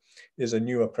structure is a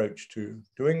new approach to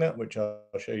doing that, which I'll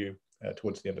show you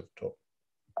towards the end of the talk.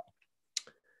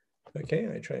 Okay,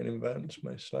 I try and advance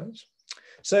my slides.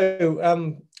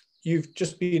 So you've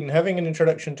just been having an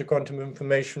introduction to quantum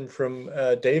information from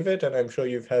David, and I'm sure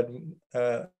you've had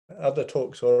other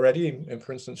talks already,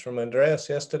 for instance, from Andreas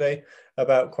yesterday,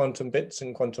 about quantum bits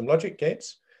and quantum logic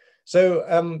gates. So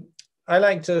I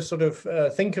like to sort of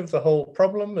think of the whole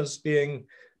problem as being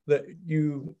that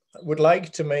you would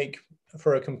like to make,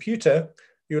 for a computer,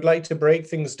 you would like to break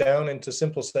things down into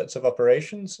simple sets of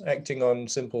operations acting on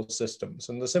simple systems.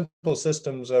 And the simple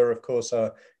systems are, of course,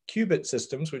 our qubit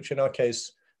systems, which in our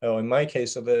case, or in my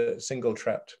case, are the single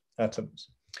trapped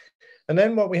atoms. And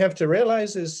then what we have to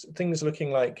realize is things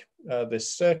looking like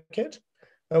this circuit.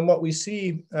 And what we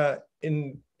see what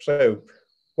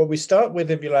we start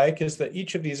with, if you like, is that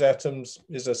each of these atoms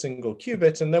is a single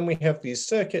qubit. And then we have these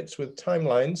circuits with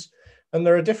timelines. And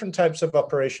there are different types of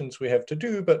operations we have to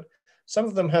do, but some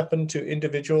of them happen to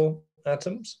individual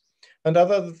atoms, and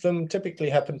other of them typically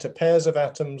happen to pairs of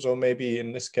atoms, or maybe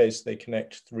in this case, they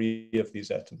connect 3 of these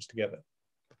atoms together.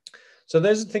 So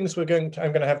those are things I'm going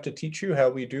to have to teach you how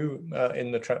we do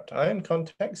in the trapped ion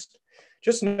context.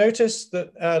 Just notice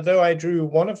that though I drew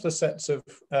one of the sets of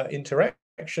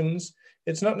interactions,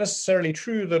 it's not necessarily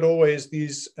true that always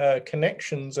these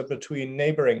connections are between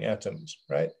neighboring atoms,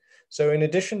 right? So in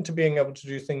addition to being able to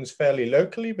do things fairly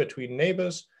locally between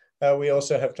neighbors, we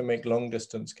also have to make long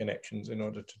distance connections in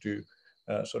order to do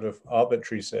sort of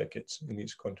arbitrary circuits in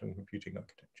these quantum computing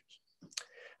architectures.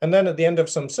 And then at the end of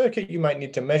some circuit, you might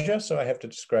need to measure. So I have to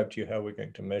describe to you how we're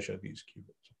going to measure these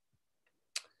qubits.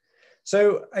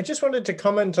 So I just wanted to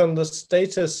comment on the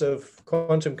status of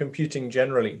quantum computing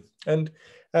generally. And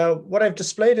what I've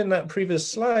displayed in that previous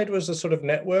slide was a sort of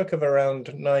network of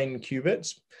around 9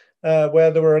 qubits,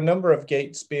 where there were a number of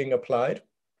gates being applied.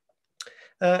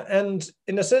 And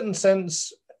in a certain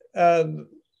sense,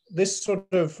 this sort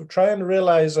of try and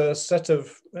realize a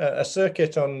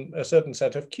circuit on a certain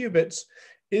set of qubits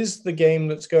is the game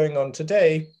that's going on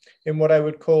today in what I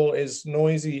would call is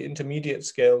noisy intermediate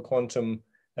scale quantum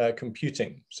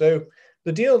computing. So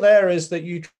the deal there is that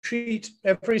you treat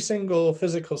every single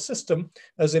physical system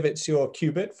as if it's your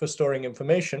qubit for storing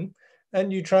information,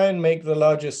 and you try and make the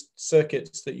largest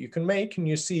circuits that you can make, and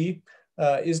you see,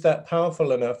 is that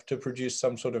powerful enough to produce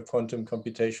some sort of quantum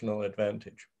computational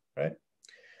advantage, right?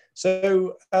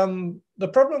 So the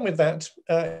problem with that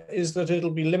is that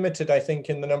it'll be limited, I think,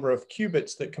 in the number of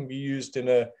qubits that can be used in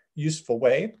a useful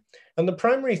way. And the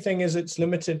primary thing is it's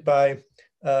limited by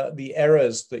the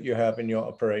errors that you have in your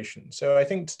operation. So I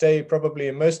think today, probably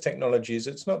in most technologies,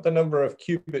 it's not the number of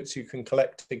qubits you can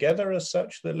collect together as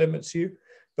such that limits you,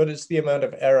 but it's the amount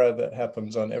of error that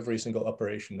happens on every single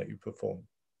operation that you perform.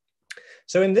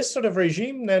 So in this sort of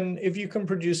regime, then if you can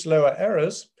produce lower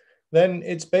errors, then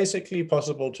it's basically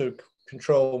possible to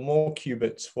control more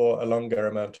qubits for a longer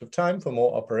amount of time for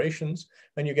more operations,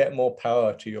 and you get more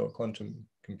power to your quantum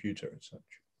computer as such.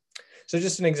 So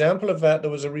just an example of that,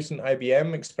 there was a recent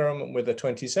IBM experiment with a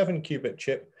 27 qubit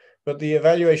chip, but the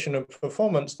evaluation of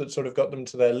performance that sort of got them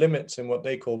to their limits in what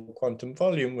they call quantum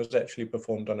volume was actually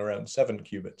performed on around 7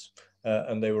 qubits,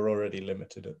 and they were already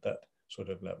limited at that sort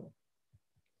of level.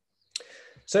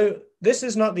 So this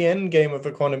is not the end game of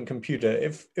a quantum computer.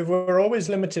 If we're always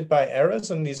limited by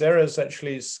errors, and these errors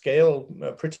actually scale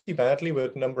pretty badly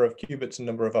with number of qubits and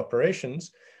number of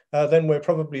operations, then we're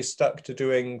probably stuck to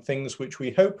doing things which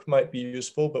we hope might be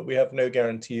useful, but we have no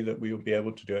guarantee that we will be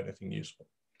able to do anything useful.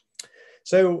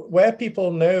 So where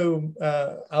people know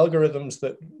algorithms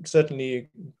that certainly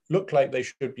look like they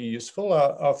should be useful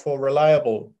are for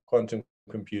reliable quantum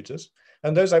computers,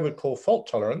 and those I would call fault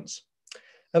tolerant.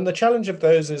 And the challenge of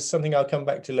those is something I'll come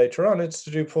back to later on. It's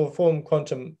to perform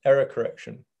quantum error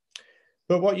correction.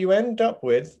 But what you end up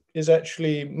with is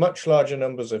actually much larger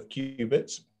numbers of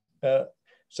qubits.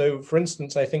 So for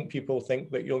instance, I think people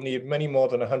think that you'll need many more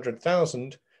than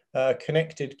 100,000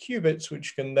 connected qubits,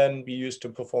 which can then be used to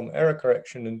perform error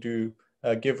correction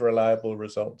and give reliable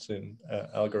results in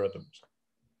algorithms.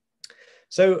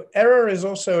 So error is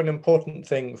also an important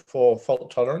thing for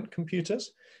fault-tolerant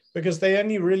computers, because they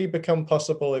only really become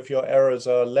possible if your errors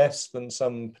are less than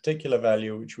some particular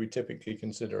value, which we typically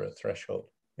consider a threshold.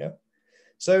 Yeah.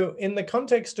 So in the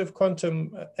context of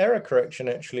quantum error correction,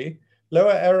 actually,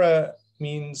 lower error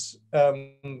means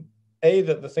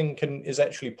that the thing is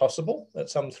actually possible at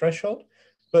some threshold,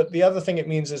 but the other thing it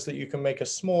means is that you can make a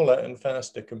smaller and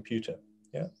faster computer.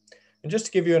 Yeah. And just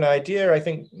to give you an idea, I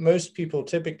think most people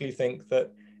typically think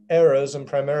that errors, and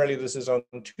primarily this is on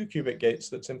 2 qubit gates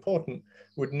that's important,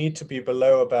 would need to be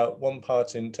below about 1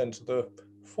 part in 10 to the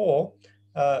 4.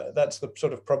 That's the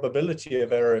sort of probability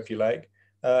of error, if you like,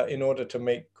 in order to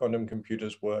make quantum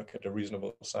computers work at a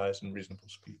reasonable size and reasonable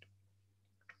speed.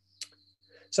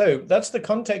 So that's the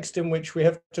context in which we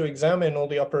have to examine all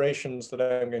the operations that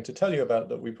I'm going to tell you about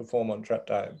that we perform on trapped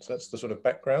ions. That's the sort of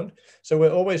background. So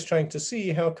we're always trying to see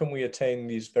how can we attain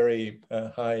these very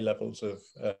high levels of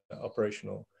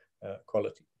operational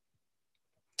quality.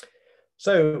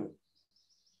 So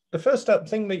the first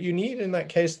thing that you need in that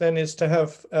case then is to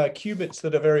have qubits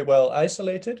that are very well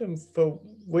isolated and for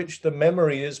which the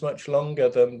memory is much longer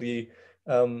than the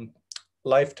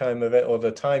lifetime of it or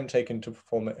the time taken to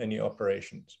perform any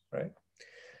operations, right?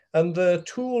 And the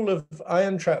tool of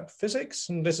ion trap physics,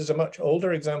 and this is a much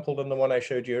older example than the one I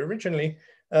showed you originally,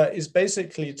 is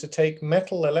basically to take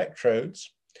metal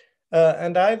electrodes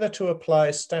and either to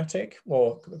apply static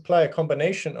or apply a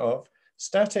combination of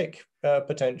static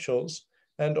potentials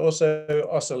and also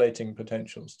oscillating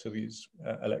potentials to these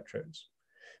electrodes.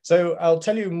 So I'll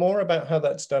tell you more about how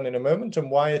that's done in a moment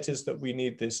and why it is that we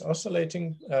need this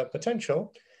oscillating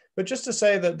potential. But just to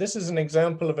say that this is an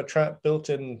example of a trap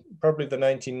built in probably the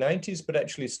 1990s, but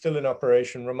actually still in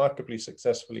operation remarkably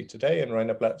successfully today in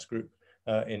Rainer Blatt's group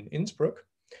in Innsbruck.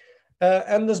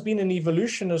 And there's been an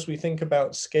evolution as we think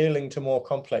about scaling to more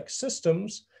complex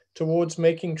systems towards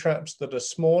making traps that are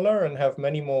smaller and have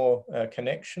many more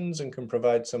connections and can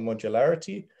provide some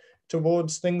modularity,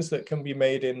 towards things that can be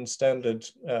made in standard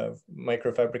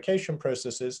microfabrication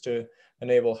processes to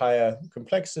enable higher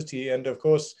complexity. And of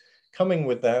course, coming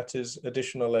with that is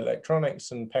additional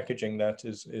electronics, and packaging that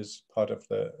is part of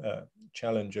the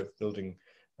challenge of building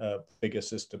bigger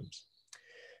systems.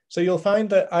 So you'll find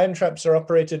that ion traps are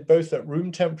operated both at room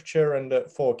temperature and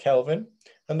at 4 Kelvin.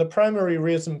 And the primary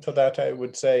reason for that, I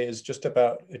would say, is just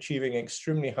about achieving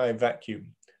extremely high vacuum.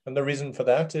 And the reason for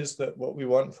that is that what we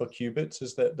want for qubits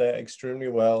is that they're extremely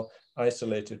well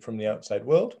isolated from the outside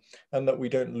world and that we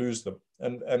don't lose them.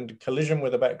 And collision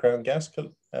with a background gas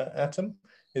atom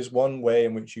is one way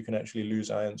in which you can actually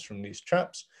lose ions from these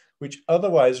traps, which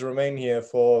otherwise remain here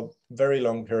for very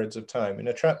long periods of time. In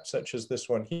a trap such as this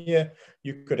one here,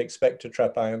 you could expect to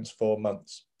trap ions for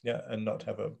months, yeah, and not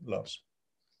have a loss.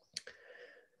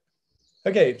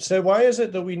 Okay, so why is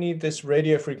it that we need this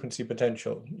radio frequency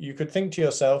potential? You could think to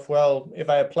yourself, well,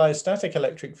 if I apply static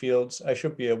electric fields, I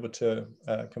should be able to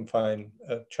confine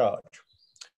a charge.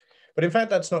 But in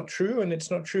fact, that's not true, and it's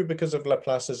not true because of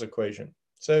Laplace's equation.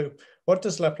 So what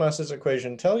does Laplace's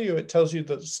equation tell you? It tells you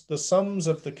that the sums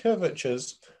of the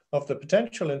curvatures of the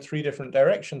potential in 3 different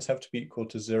directions have to be equal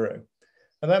to 0.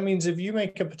 And that means if you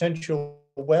make a potential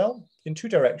well in 2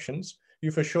 directions,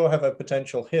 you for sure have a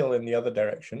potential hill in the other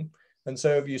direction. And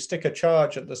so if you stick a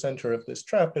charge at the center of this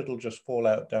trap, it'll just fall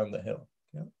out down the hill.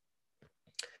 Yeah.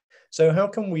 So how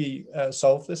can we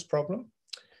solve this problem?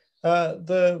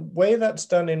 The way that's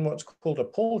done in what's called a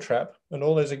Paul trap, and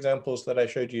all those examples that I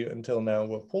showed you until now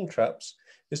were Paul traps,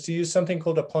 is to use something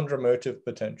called a ponderomotive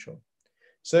potential.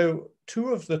 So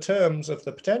 2 of the terms of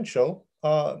the potential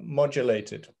are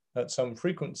modulated at some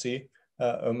frequency,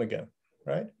 omega,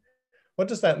 right? What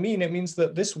does that mean? It means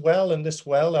that this well and this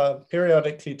well are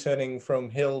periodically turning from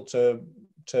hill to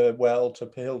well to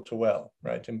hill to well,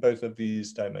 right, in both of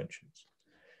these dimensions.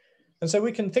 And so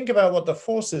we can think about what the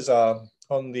forces are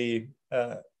on the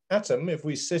atom if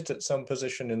we sit at some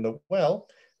position in the well,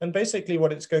 and basically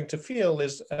what it's going to feel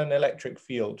is an electric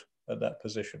field at that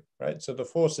position, right? So the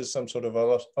force is some sort of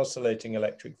oscillating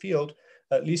electric field,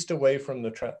 at least away from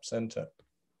the trap center.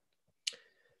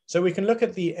 So we can look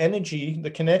at the energy,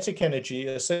 the kinetic energy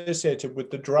associated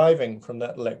with the driving from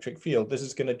that electric field. This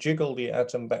is going to jiggle the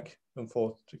atom back and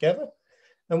forth together.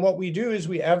 And what we do is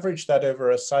we average that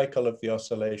over a cycle of the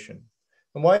oscillation.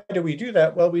 And why do we do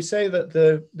that? Well, we say that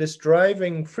this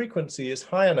driving frequency is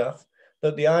high enough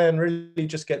that the ion really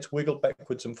just gets wiggled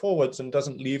backwards and forwards and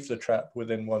doesn't leave the trap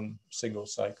within one single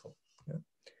cycle. Yeah.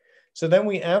 So then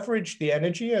we average the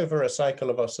energy over a cycle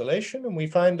of oscillation, and we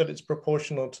find that it's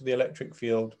proportional to the electric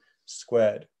field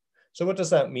squared. So what does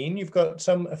that mean? You've got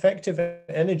some effective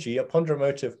energy, a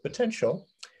ponderomotive potential,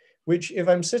 which if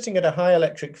I'm sitting at a high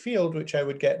electric field, which I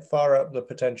would get far up the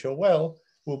potential well,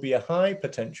 will be a high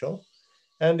potential.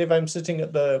 And if I'm sitting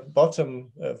at the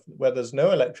bottom of where there's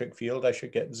no electric field, I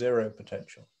should get 0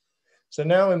 potential. So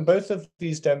now in both of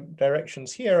these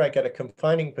directions here, I get a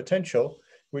confining potential,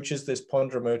 which is this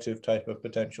ponderomotive type of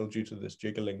potential due to this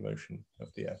jiggling motion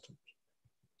of the atom.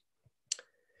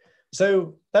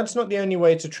 So that's not the only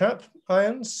way to trap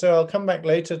ions. So I'll come back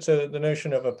later to the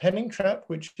notion of a Penning trap,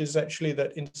 which is actually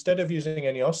that instead of using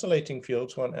any oscillating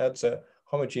fields, one adds a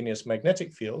homogeneous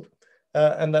magnetic field.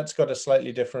 And that's got a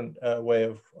slightly different way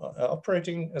of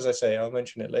operating. As I say, I'll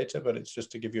mention it later, but it's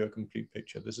just to give you a complete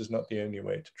picture. This is not the only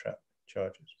way to trap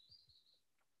charges.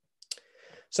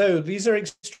 So these are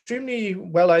extremely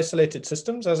well isolated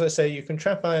systems. As I say, you can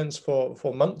trap ions for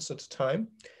months at a time.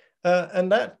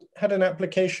 And that had an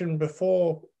application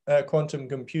before quantum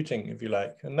computing, if you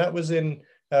like. And that was in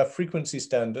frequency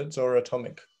standards or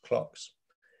atomic clocks.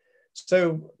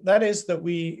 So that is that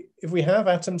if we have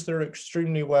atoms that are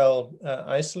extremely well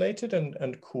isolated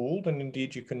and cooled, and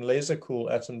indeed you can laser cool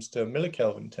atoms to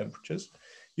millikelvin temperatures,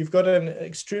 you've got an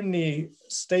extremely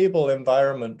stable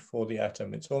environment for the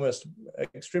atom. It's almost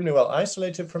extremely well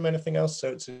isolated from anything else, so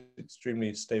it's an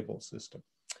extremely stable system.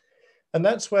 And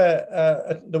that's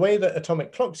where the way that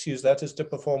atomic clocks use that is to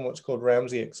perform what's called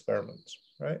Ramsey experiments,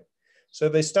 right? So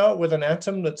they start with an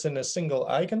atom that's in a single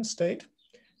eigenstate,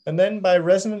 and then by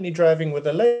resonantly driving with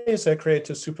a laser,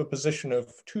 create a superposition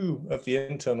of 2 of the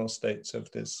internal states of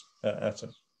this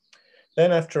atom.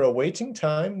 Then after a waiting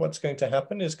time, what's going to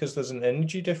happen is, because there's an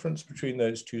energy difference between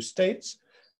those 2 states,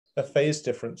 a phase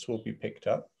difference will be picked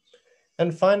up.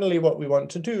 And finally, what we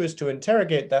want to do is to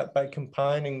interrogate that by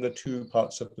combining the 2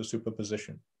 parts of the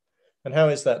superposition. And how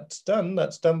is that done?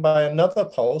 That's done by another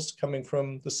pulse coming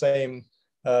from the same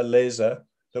laser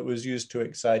that was used to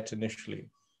excite initially.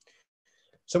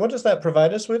 So what does that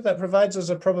provide us with? That provides us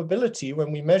a probability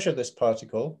when we measure this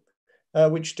particle,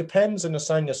 which depends in a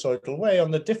sinusoidal way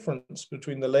on the difference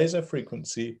between the laser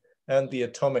frequency and the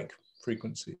atomic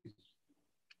frequency.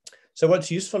 So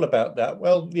what's useful about that?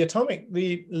 Well,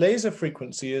 the laser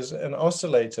frequency is an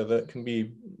oscillator that can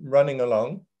be running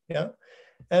along, yeah?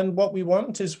 And what we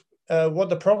want is, what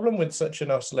the problem with such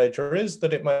an oscillator is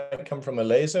that it might come from a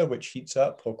laser which heats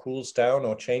up or cools down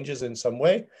or changes in some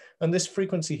way, and this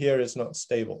frequency here is not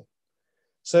stable.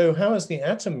 So how is the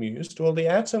atom used? Well, the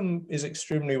atom is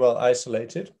extremely well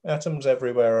isolated. Atoms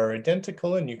everywhere are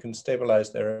identical and you can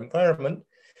stabilize their environment.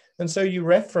 And so you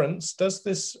reference, does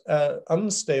this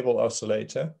unstable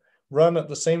oscillator run at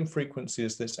the same frequency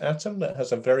as this atom that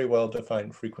has a very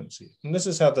well-defined frequency? And this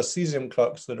is how the cesium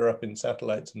clocks that are up in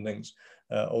satellites and things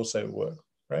also work,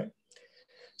 right?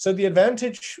 So the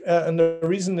advantage and the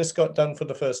reason this got done for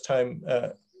the first time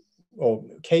or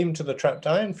came to the trapped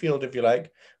ion field, if you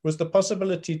like, was the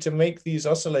possibility to make these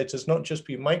oscillators not just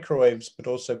be microwaves, but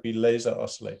also be laser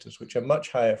oscillators, which are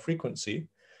much higher frequency.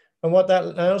 And what that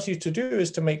allows you to do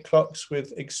is to make clocks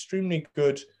with extremely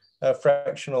good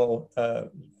fractional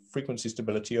frequency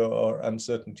stability or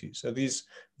uncertainty. So these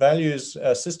values,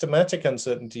 systematic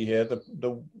uncertainty here,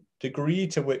 the degree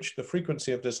to which the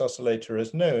frequency of this oscillator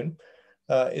is known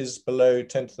is below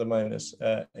 10 to the minus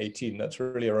 18. That's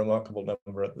really a remarkable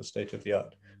number at the state of the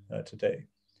art today.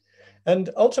 And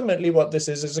ultimately what this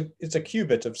is it's a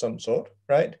qubit of some sort,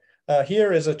 right?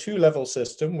 Here is a two-level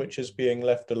system which is being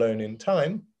left alone in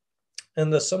time.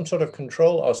 And there's some sort of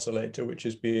control oscillator which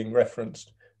is being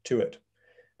referenced to it.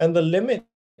 And the limit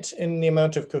in the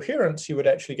amount of coherence you would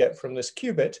actually get from this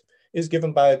qubit is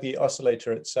given by the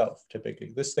oscillator itself,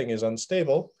 typically. This thing is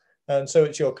unstable, and so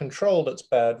it's your control that's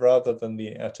bad rather than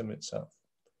the atom itself.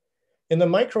 In the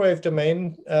microwave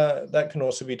domain, that can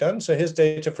also be done. So here's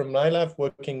data from my lab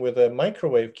working with a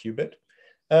microwave qubit.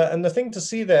 And the thing to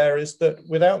see there is that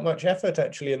without much effort,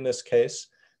 actually, in this case,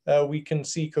 we can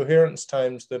see coherence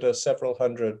times that are several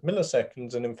hundred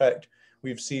milliseconds. And in fact,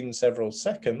 we've seen several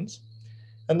seconds.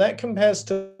 And that compares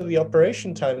to the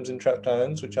operation times in trapped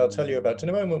ions, which I'll tell you about in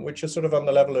a moment, which are sort of on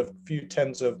the level of a few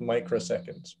tens of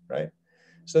microseconds, right?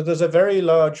 So there's a very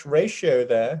large ratio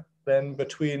there then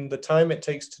between the time it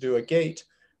takes to do a gate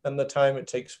and the time it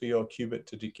takes for your qubit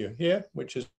to decohere,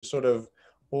 which is sort of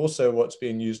also what's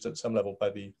being used at some level by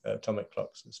the atomic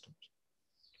clock systems.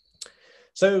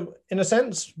 So in a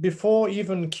sense, before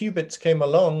even qubits came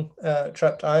along,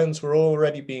 trapped ions were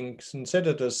already being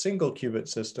considered as single qubit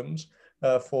systems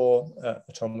for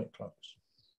atomic clocks.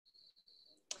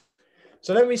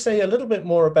 So let me say a little bit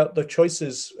more about the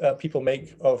choices people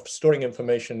make of storing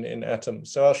information in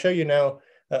atoms. So I'll show you now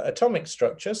atomic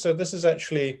structure. So this is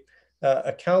actually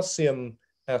a calcium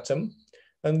atom.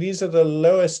 And these are the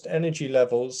lowest energy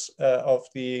levels of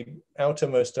the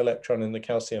outermost electron in the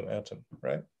calcium atom,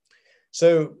 right?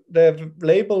 So they're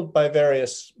labeled by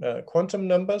various quantum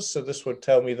numbers. So this would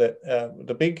tell me that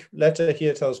the big letter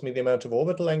here tells me the amount of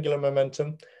orbital angular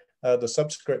momentum. The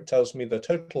subscript tells me the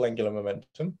total angular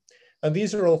momentum. And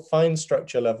these are all fine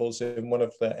structure levels in one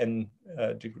of the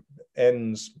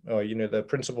n's, or the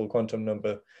principal quantum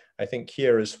number. I think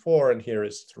here is 4 and here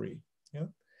is 3. Yeah.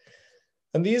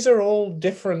 And these are all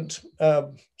different,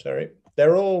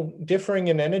 they're all differing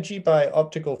in energy by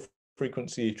optical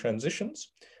frequency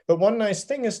transitions. But one nice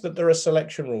thing is that there are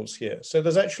selection rules here. So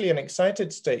there's actually an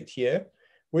excited state here,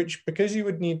 which, because you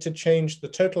would need to change the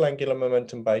total angular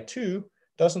momentum by 2,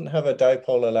 doesn't have a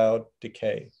dipole allowed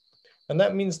decay. And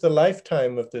that means the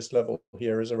lifetime of this level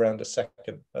here is around a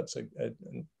second. That's a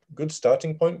good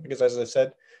starting point because, as I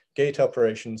said, gate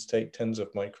operations take tens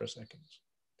of microseconds.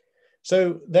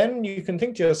 So then you can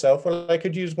think to yourself, well, I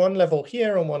could use one level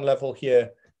here and one level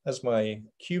here as my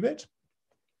qubit.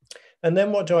 And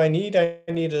then what do I need? I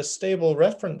need a stable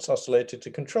reference oscillator to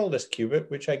control this qubit,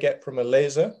 which I get from a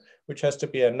laser, which has to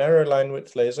be a narrow line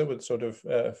width laser with sort of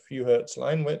a few hertz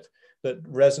line width that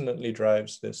resonantly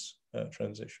drives this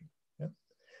transition. Yeah.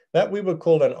 That we would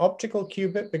call an optical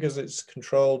qubit because it's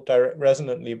controlled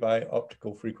resonantly by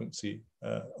optical frequency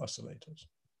oscillators.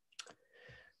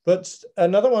 But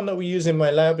another one that we use in my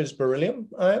lab is beryllium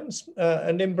ions.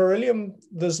 And in beryllium,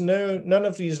 there's none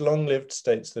of these long-lived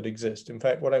states that exist. In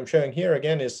fact, what I'm showing here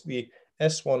again is the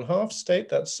S1/2 state.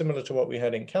 That's similar to what we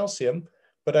had in calcium,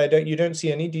 but you don't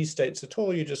see any D states at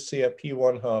all. You just see a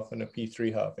P1/2 and a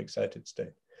P3/2 excited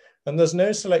state. And there's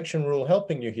no selection rule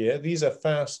helping you here. These are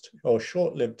fast or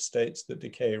short-lived states that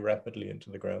decay rapidly into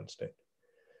the ground state.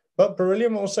 But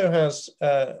beryllium also has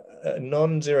a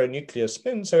non-zero nuclear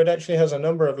spin, so it actually has a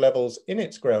number of levels in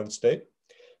its ground state.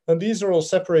 And these are all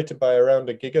separated by around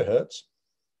a gigahertz.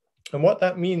 And what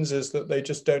that means is that they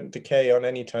just don't decay on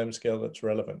any time scale that's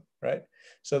relevant, right?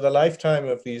 So the lifetime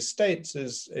of these states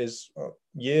is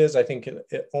years, I think,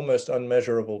 almost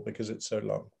unmeasurable because it's so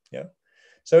long, yeah?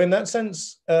 So in that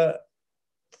sense,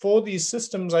 for these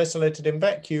systems isolated in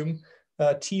vacuum,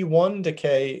 T1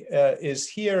 decay is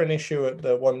here an issue at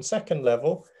the 1 second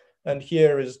level, and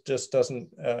here just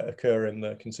doesn't occur in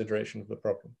the consideration of the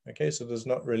problem. Okay, so there's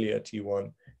not really a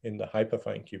T1 in the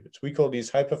hyperfine qubits. We call these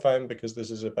hyperfine because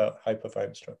this is about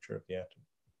hyperfine structure of the atom.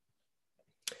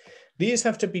 These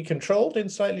have to be controlled in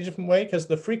slightly different way because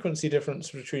the frequency difference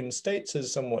between states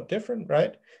is somewhat different,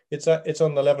 right? It's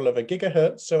on the level of a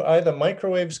gigahertz. So either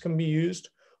microwaves can be used,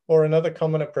 or another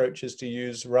common approach is to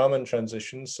use Raman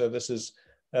transitions. So this is,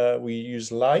 we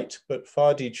use light, but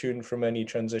far detuned from any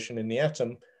transition in the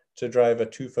atom to drive a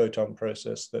 2-photon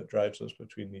process that drives us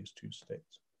between these two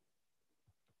states.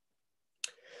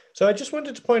 So I just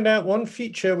wanted to point out one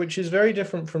feature which is very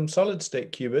different from solid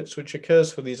state qubits, which occurs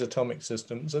for these atomic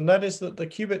systems, and that is that the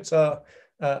qubits are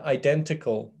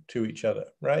identical to each other,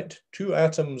 right? Two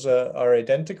atoms are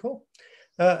identical,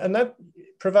 and that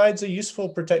provides a useful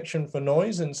protection for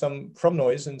noise from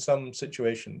noise in some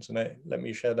situations, and let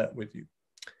me share that with you.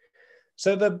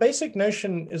 So the basic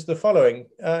notion is the following.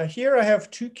 Here I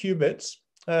have two qubits,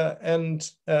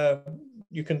 and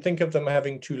you can think of them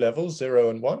having two levels,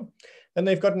 0 and 1. And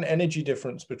they've got an energy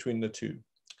difference between the two.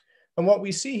 And what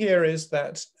we see here is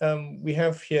that we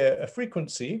have here a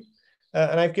frequency,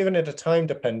 and I've given it a time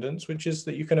dependence, which is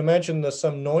that you can imagine there's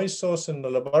some noise source in the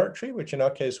laboratory, which in our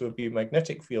case would be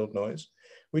magnetic field noise,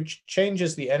 which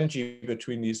changes the energy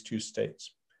between these two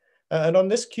states. And on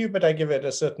this qubit, I give it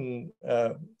a certain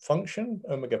function,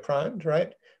 omega primed,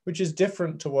 right, which is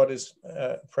different to what is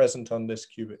present on this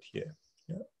qubit here.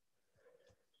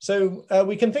 So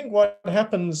we can think what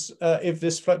happens if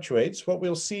this fluctuates. What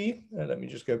we'll see, let me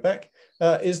just go back,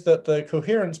 is that the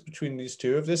coherence between these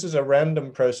two, if this is a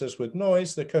random process with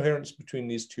noise, the coherence between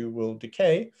these two will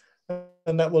decay,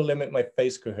 and that will limit my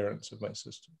phase coherence of my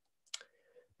system.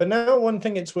 But now one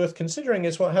thing it's worth considering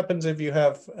is what happens if you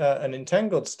have an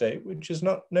entangled state, which is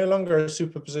no longer a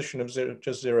superposition of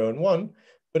just 0 and 1,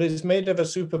 but is made of a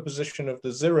superposition of the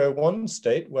 0-1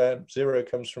 state, where 0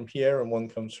 comes from here and 1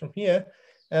 comes from here,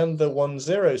 and the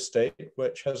 1-0 state,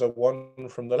 which has a 1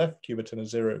 from the left qubit and a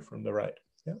 0 from the right.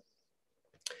 Yeah.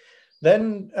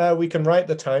 Then we can write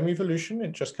the time evolution.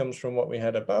 It just comes from what we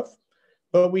had above.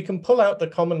 But we can pull out the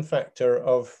common factor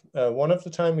of one of the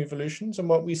time evolutions. And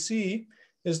what we see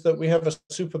is that we have a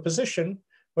superposition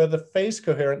where the phase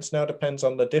coherence now depends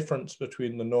on the difference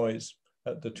between the noise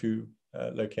at the two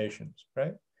locations,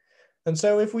 right? And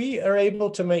so if we are able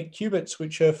to make qubits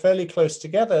which are fairly close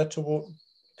together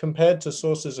compared to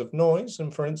sources of noise,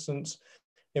 and for instance,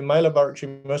 in my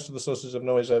laboratory, most of the sources of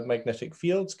noise are magnetic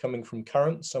fields coming from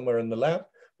currents somewhere in the lab,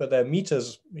 but they're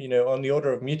meters, on the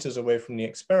order of meters away from the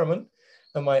experiment,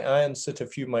 and my ions sit a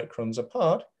few microns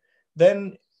apart,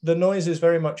 then the noise is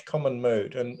very much common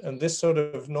mode. And this sort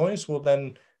of noise will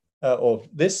then, or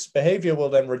this behavior will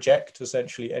then reject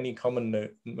essentially any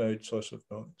common mode source of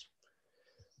noise.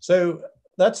 So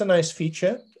that's a nice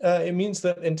feature. It means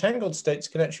that entangled states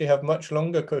can actually have much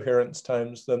longer coherence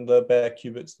times than the bare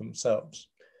qubits themselves.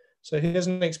 So here's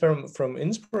an experiment from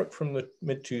Innsbruck from the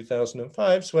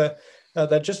mid-2005s where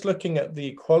they're just looking at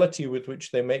the quality with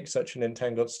which they make such an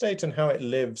entangled state and how it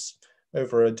lives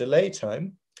over a delay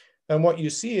time. And what you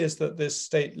see is that this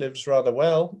state lives rather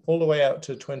well, all the way out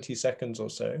to 20 seconds or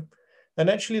so. And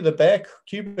actually the bare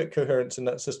qubit coherence in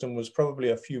that system was probably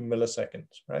a few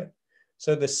milliseconds, right?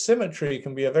 So the symmetry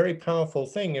can be a very powerful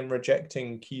thing in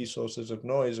rejecting key sources of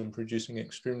noise and producing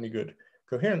extremely good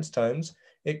coherence times.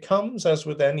 It comes, as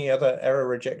with any other error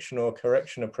rejection or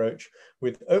correction approach,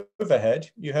 with overhead.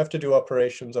 You have to do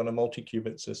operations on a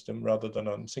multi-qubit system rather than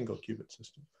on a single qubit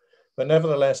system. But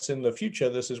nevertheless, in the future,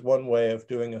 this is one way of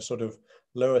doing a sort of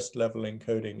lowest level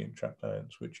encoding in trapped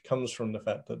ions, which comes from the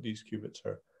fact that these qubits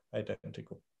are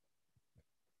identical.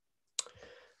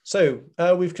 So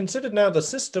we've considered now the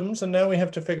systems, and now we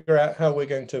have to figure out how we're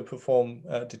going to perform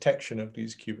detection of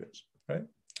these qubits, right?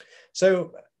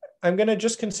 So I'm going to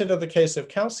just consider the case of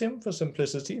calcium for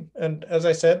simplicity. And as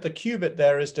I said, the qubit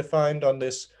there is defined on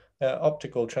this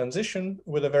optical transition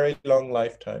with a very long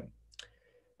lifetime.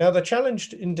 Now, the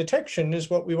challenge in detection is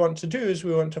what we want to do is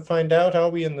we want to find out, are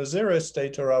we in the 0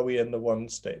 state or are we in the 1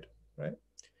 state, right?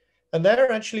 And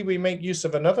there actually we make use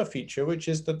of another feature, which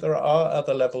is that there are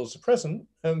other levels present.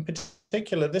 In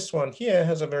particular, this one here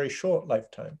has a very short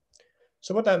lifetime.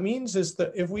 So what that means is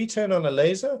that if we turn on a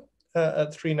laser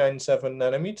at 397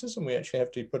 nanometers, and we actually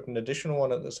have to put an additional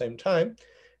one at the same time,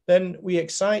 then we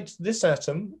excite this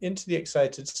atom into the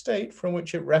excited state from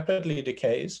which it rapidly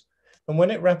decays. And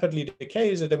when it rapidly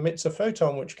decays, it emits a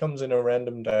photon which comes in a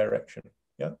random direction.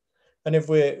 Yeah. And if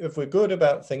we're good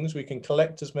about things, we can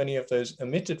collect as many of those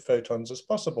emitted photons as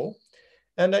possible.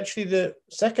 And actually, the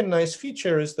second nice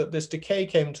feature is that this decay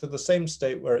came to the same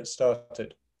state where it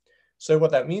started. So what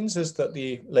that means is that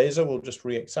the laser will just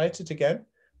re-excite it again,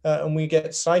 and we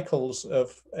get cycles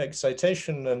of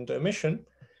excitation and emission.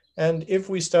 And if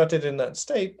we started in that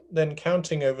state, then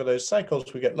counting over those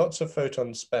cycles, we get lots of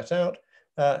photons spat out,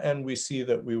 and we see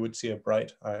that we would see a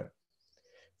bright ion.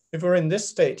 If we're in this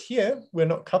state here, we're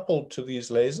not coupled to these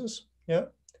lasers, yeah?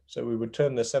 So we would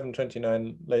turn the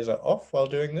 729 laser off while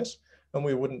doing this, and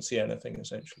we wouldn't see anything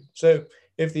essentially. So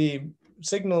if the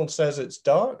signal says it's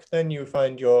dark, then you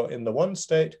find you're in the 1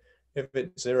 state. If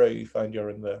it's 0, you find you're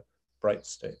in the bright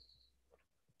state.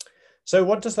 So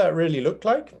what does that really look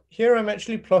like? Here I'm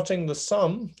actually plotting the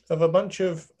sum of a bunch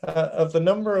of the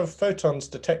number of photons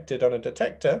detected on a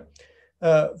detector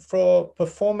for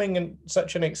performing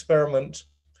such an experiment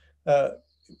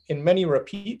in many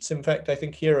repeats. In fact, I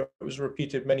think here it was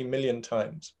repeated many million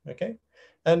times, okay?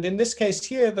 And in this case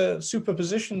here, the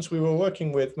superpositions we were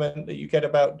working with meant that you get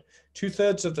about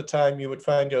 2/3 of the time you would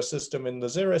find your system in the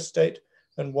 0 state,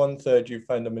 and 1/3 you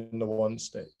find them in the 1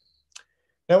 state.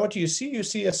 Now, what do you see? You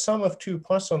see a sum of 2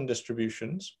 Poisson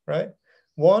distributions, right?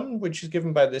 One, which is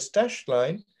given by this dashed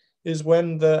line, is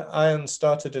when the ion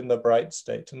started in the bright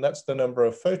state, and that's the number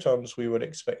of photons we would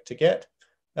expect to get,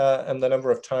 and the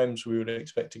number of times we would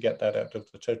expect to get that out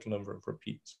of the total number of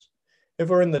repeats. If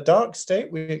we're in the dark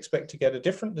state, we expect to get a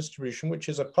different distribution, which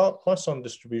is a part Poisson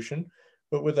distribution,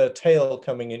 but with a tail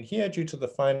coming in here due to the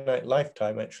finite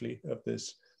lifetime, actually, of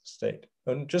this state.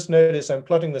 And just notice I'm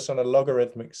plotting this on a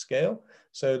logarithmic scale,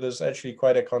 so there's actually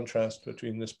quite a contrast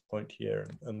between this point here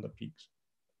and the peaks.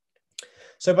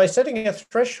 So by setting a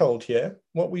threshold here,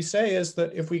 what we say is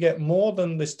that if we get more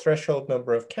than this threshold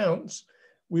number of counts,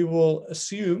 we will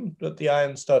assume that the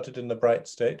ion started in the bright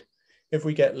state. If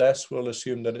we get less, we'll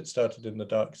assume that it started in the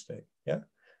dark state, yeah?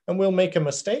 And we'll make a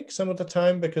mistake some of the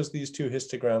time because these 2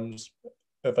 histograms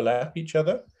overlap each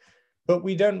other, but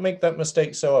we don't make that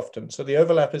mistake so often. So the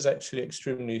overlap is actually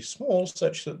extremely small,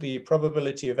 such that the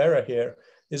probability of error here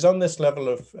is on this level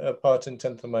of part in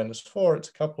 10 to the -4. It's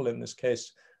a couple in this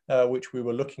case, which we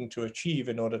were looking to achieve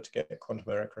in order to get quantum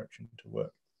error correction to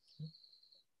work.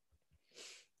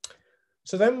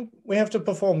 So then we have to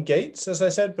perform gates. As I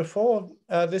said before,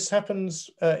 this happens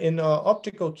in our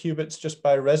optical qubits just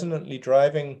by resonantly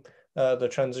driving the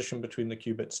transition between the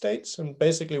qubit states. And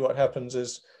basically what happens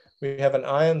is we have an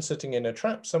ion sitting in a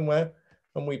trap somewhere,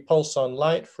 and we pulse on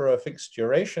light for a fixed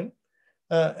duration.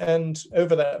 And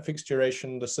over that fixed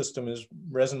duration, the system is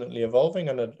resonantly evolving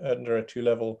under a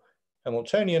 2-level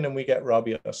Hamiltonian, and we get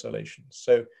Rabi oscillations.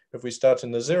 So if we start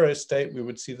in the 0 state, we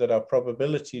would see that our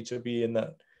probability to be in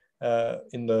that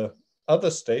in the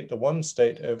other state, the 1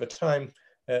 state, over time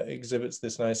exhibits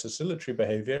this nice oscillatory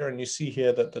behavior. And you see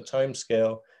here that the time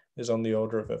scale is on the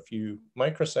order of a few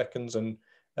microseconds, and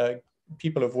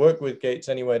people have worked with gates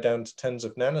anywhere down to tens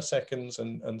of nanoseconds,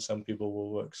 and some people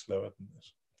will work slower than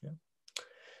this. Yeah.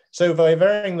 So by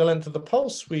varying the length of the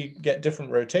pulse, we get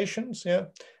different rotations. Yeah.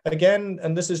 Again,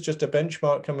 and this is just a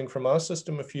benchmark coming from our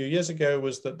system a few years ago,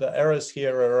 was that the errors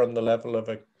here are on the level of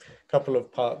a couple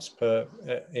of parts per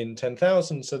in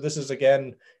 10,000. So this is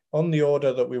again on the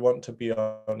order that we want to be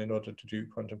on in order to do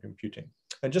quantum computing.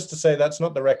 And just to say, that's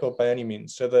not the record by any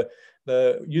means. So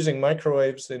the using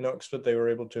microwaves in Oxford, they were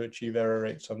able to achieve error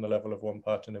rates on the level of 1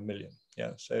 part in a million.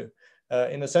 Yeah. So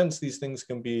in a sense, these things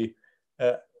can be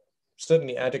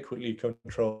certainly adequately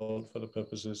controlled for the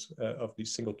purposes of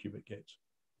these single qubit gates.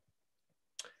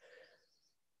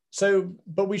 So,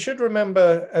 but we should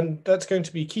remember, and that's going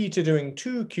to be key to doing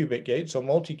 2 qubit gates or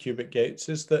multi-qubit gates,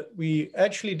 is that we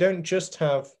actually don't just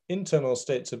have internal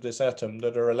states of this atom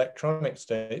that are electronic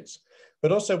states,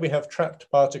 but also we have trapped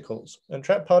particles. And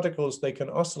trapped particles, they can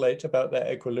oscillate about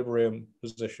their equilibrium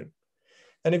position.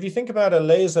 And if you think about a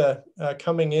laser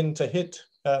coming in to hit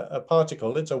a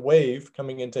particle, it's a wave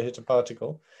coming in to hit a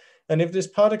particle. And if this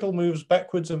particle moves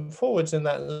backwards and forwards in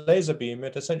that laser beam,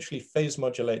 it essentially phase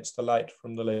modulates the light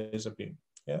from the laser beam.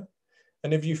 Yeah.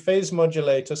 And if you phase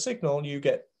modulate a signal, you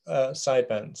get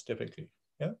sidebands typically.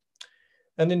 Yeah.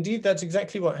 And indeed, that's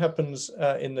exactly what happens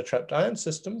in the trapped ion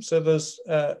system. So there's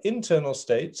internal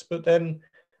states, but then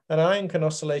an ion can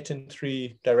oscillate in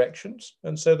 3 directions.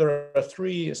 And so there are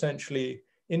 3 essentially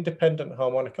independent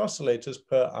harmonic oscillators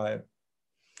per ion.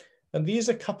 And these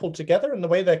are coupled together, and the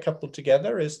way they're coupled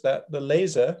together is that the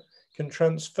laser can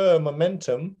transfer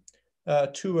momentum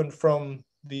to and from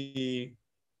the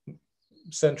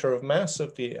center of mass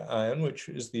of the ion, which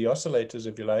is the oscillators,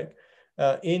 if you like,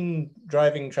 in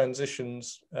driving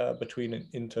transitions between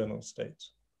internal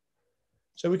states.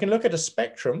 So we can look at a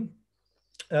spectrum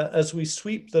as we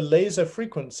sweep the laser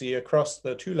frequency across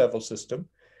the 2-level system.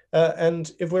 And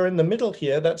if we're in the middle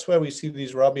here, that's where we see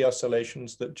these Rabi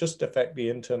oscillations that just affect the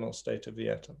internal state of the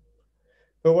atom.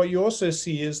 But what you also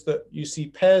see is that you see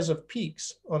pairs of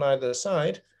peaks on either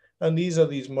side, and these are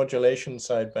these modulation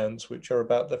sidebands, which are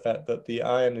about the fact that the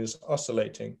ion is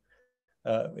oscillating.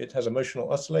 It has a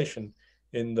motional oscillation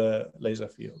in the laser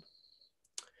field.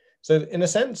 So in a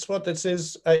sense, what this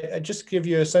is, I just give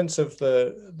you a sense of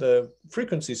the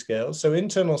frequency scale. So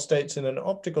internal states in an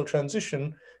optical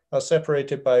transition are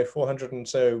separated by 400 and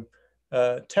so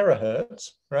terahertz,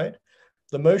 right?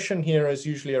 The motion here is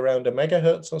usually around a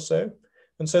megahertz or so.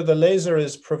 And so the laser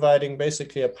is providing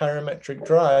basically a parametric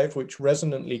drive, which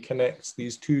resonantly connects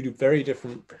these two very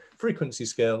different frequency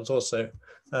scales also,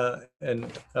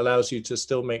 and allows you to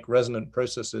still make resonant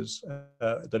processes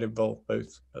that involve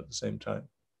both at the same time.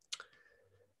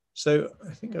 So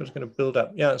I think I was going to build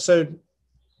up. Yeah, so,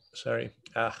 sorry.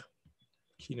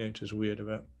 Keynote is weird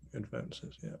about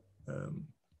advances, yeah.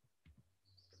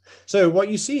 So what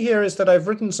you see here is that I've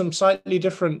written some slightly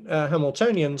different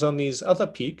Hamiltonians on these other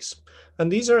peaks.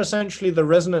 And these are essentially the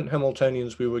resonant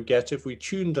Hamiltonians we would get if we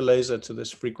tuned the laser to this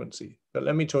frequency. But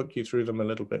let me talk you through them a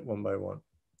little bit one by one.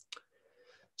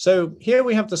 So here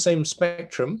we have the same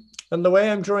spectrum. And the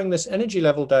way I'm drawing this energy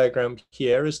level diagram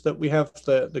here is that we have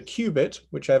the qubit,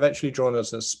 which I've actually drawn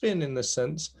as a spin in this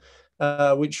sense,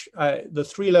 the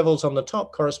 3 levels on the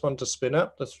top correspond to spin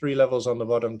up, the 3 levels on the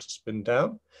bottom to spin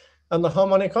down. And the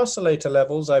harmonic oscillator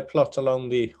levels I plot along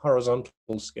the horizontal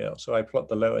scale. So I plot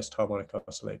the lowest harmonic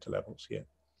oscillator levels here.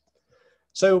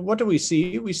 So what do we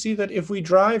see? We see that if we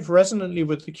drive resonantly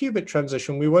with the qubit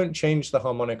transition, we won't change the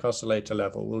harmonic oscillator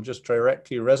level. We'll just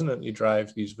directly resonantly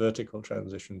drive these vertical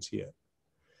transitions here.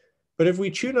 But if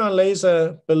we tune our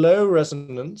laser below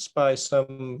resonance by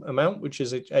some amount, which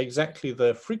is exactly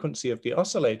the frequency of the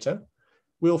oscillator,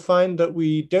 we'll find that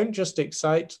we don't just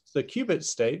excite the qubit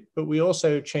state, but we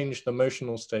also change the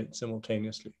motional state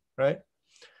simultaneously, right?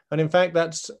 And in fact,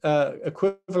 that's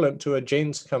equivalent to a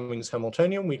Jaynes-Cummings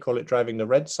Hamiltonian. We call it driving the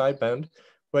red sideband,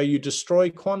 where you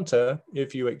destroy quanta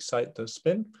if you excite the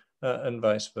spin and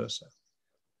vice versa.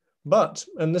 But,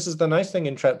 and this is the nice thing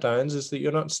in trapped ions, is that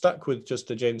you're not stuck with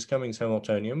just a Jaynes-Cummings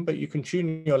Hamiltonian, but you can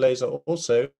tune your laser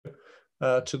also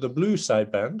to the blue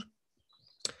sideband.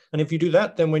 And if you do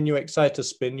that, then when you excite a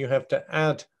spin, you have to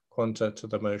add quanta to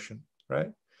the motion, right?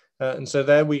 And so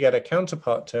there we get a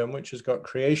counterpart term, which has got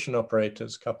creation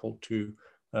operators coupled to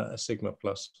a sigma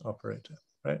plus operator,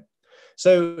 right?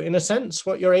 So in a sense,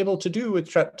 what you're able to do with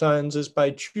trapped ions is by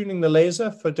tuning the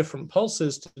laser for different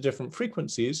pulses to different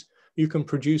frequencies, you can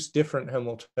produce different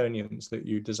Hamiltonians that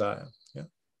you desire, yeah.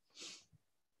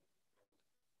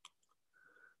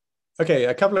 Okay,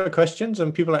 a couple of questions,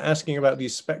 and people are asking about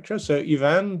these spectra. So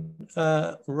Ivan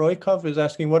Roykov is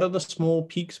asking, what are the small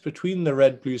peaks between the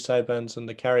red-blue sidebands and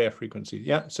the carrier frequencies?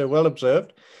 Yeah, so well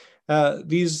observed.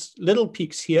 These little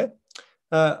peaks here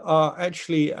are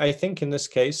actually, I think in this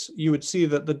case, you would see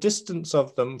that the distance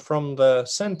of them from the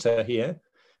center here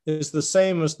is the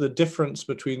same as the difference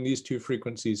between these two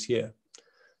frequencies here.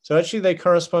 So actually they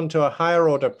correspond to a higher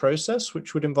order process,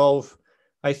 which would involve,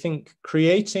 I think,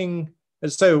 creating.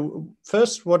 So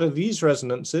first, what are these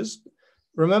resonances?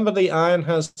 Remember, the ion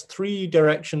has 3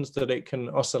 directions that it can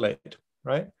oscillate,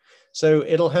 right? So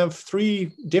it'll have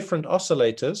 3 different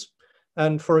oscillators.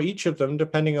 And for each of them,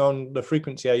 depending on the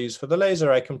frequency I use for the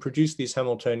laser, I can produce these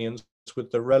Hamiltonians with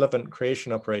the relevant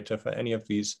creation operator for any of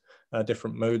these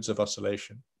different modes of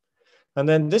oscillation. And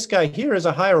then this guy here is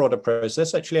a higher order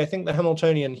process. Actually, I think the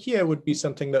Hamiltonian here would be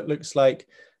something that looks like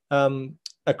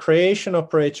a creation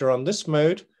operator on this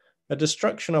mode, a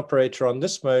destruction operator on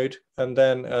this mode, and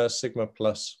then a sigma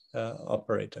plus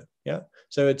operator, yeah?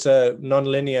 So it's a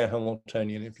nonlinear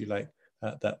Hamiltonian, if you like,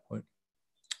 at that point.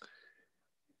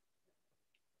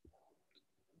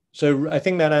 So I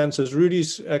think that answers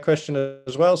Rudy's question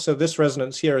as well. So this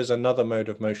resonance here is another mode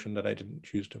of motion that I didn't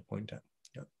choose to point at.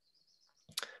 Yeah.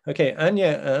 Okay,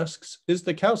 Anya asks, is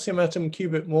the calcium atom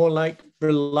qubit more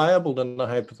reliable than the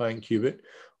hyperfine qubit?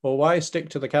 Or why stick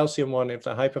to the calcium one if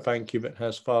the hyperfine qubit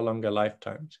has far longer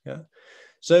lifetimes? Yeah,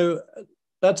 so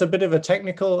that's a bit of a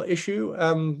technical issue.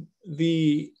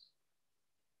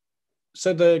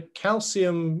 So the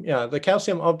calcium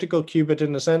optical qubit,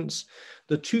 in a sense,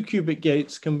 the 2 qubit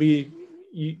gates can be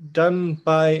done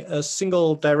by a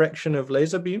single direction of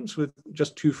laser beams with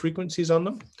just 2 frequencies on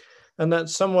them, and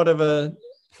that's somewhat of a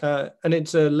and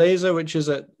it's a laser which is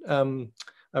at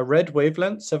a red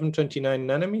wavelength, 729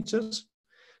 nanometers.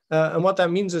 And what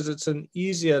that means is it's an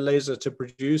easier laser to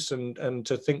produce and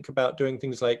to think about doing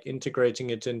things like integrating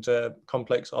it into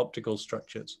complex optical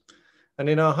structures. And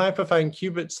in our hyperfine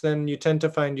qubits, then you tend to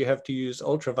find you have to use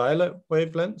ultraviolet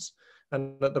wavelengths.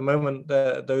 And at the moment,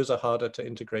 those are harder to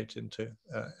integrate into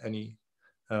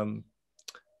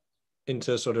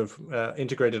into sort of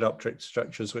integrated optic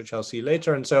structures, which I'll see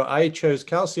later. And so I chose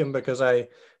calcium because I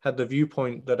had the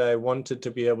viewpoint that I wanted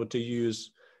to be able to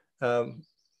use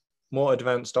more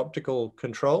advanced optical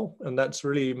control, and that's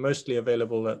really mostly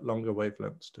available at longer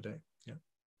wavelengths today. Yeah.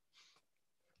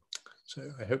 So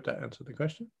I hope that answered the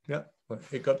question. Yeah, well,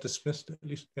 it got dismissed at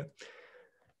least. Yeah.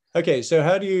 Okay, so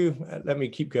how do you, let me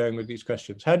keep going with these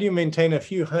questions. How do you maintain a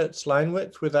few hertz line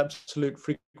width with absolute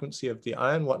frequency of the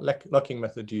ion? What locking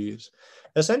method do you use?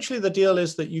 Essentially, the deal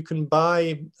is that you can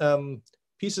buy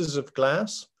pieces of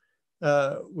glass,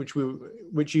 which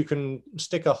you can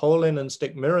stick a hole in and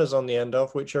stick mirrors on the end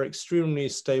of, which are extremely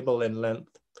stable in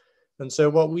length. And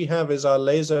so what we have is our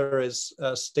laser is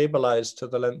stabilized to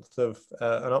the length of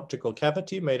an optical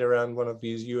cavity made around one of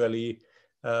these ULE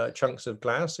chunks of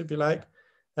glass, if you like.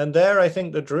 And there, I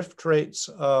think the drift rates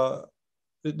are,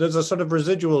 there's a sort of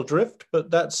residual drift,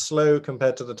 but that's slow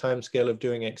compared to the time scale of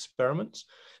doing experiments.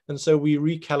 And so we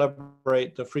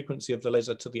recalibrate the frequency of the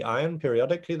laser to the ion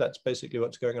periodically. That's basically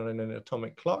what's going on in an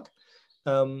atomic clock.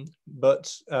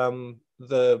 But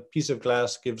the piece of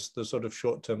glass gives the sort of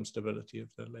short-term stability of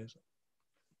the laser.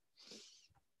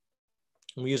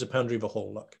 And we use a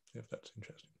Pound-Reaver-Hall lock, if that's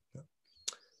interesting. Yeah.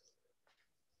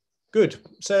 Good.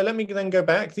 So let me then go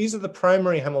back. These are the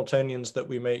primary Hamiltonians that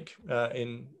we make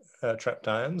in trapped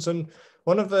ions. And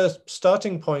one of the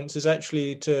starting points is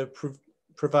actually to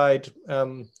provide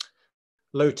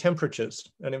low temperatures.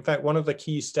 And in fact, one of the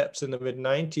key steps in the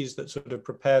mid-90s that sort of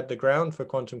prepared the ground for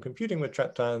quantum computing with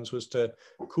trapped ions was to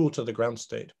cool to the ground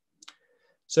state.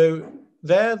 So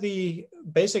there, the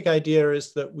basic idea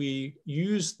is that we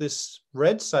use this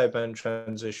red sideband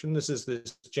transition. This is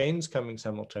this Jaynes-Cummings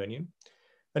Hamiltonian.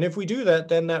 And if we do that,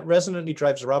 then that resonantly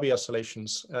drives Rabi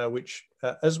oscillations, which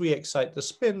as we excite the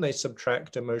spin, they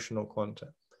subtract emotional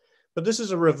quanta. But this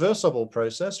is a reversible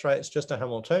process, right? It's just a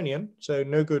Hamiltonian, so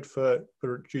no good for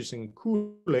producing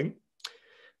cooling.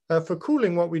 For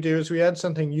cooling, what we do is we add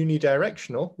something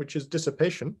unidirectional, which is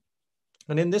dissipation.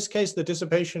 And in this case, the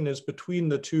dissipation is between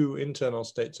the two internal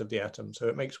states of the atom. So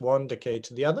it makes one decay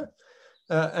to the other.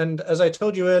 And as I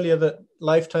told you earlier that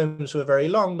lifetimes were very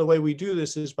long, the way we do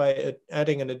this is by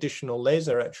adding an additional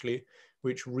laser, actually,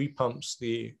 which repumps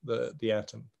the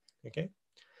atom, okay?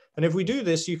 And if we do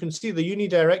this, you can see the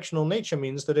unidirectional nature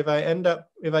means that if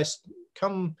I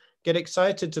get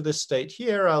excited to this state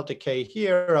here, I'll decay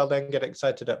here, I'll then get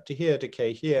excited up to here,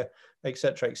 decay here, et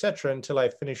cetera, until I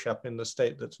finish up in the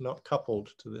state that's not coupled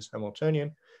to this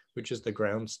Hamiltonian, which is the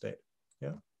ground state,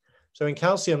 yeah? So in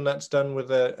calcium, that's done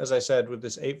with, as I said, with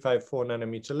this 854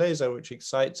 nanometer laser, which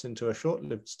excites into a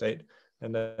short-lived state,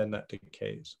 and then that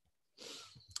decays.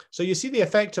 So you see the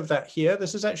effect of that here.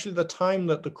 This is actually the time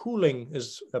that the cooling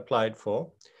is applied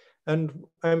for. And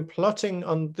I'm plotting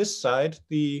on this side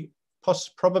the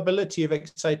probability of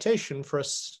excitation for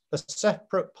a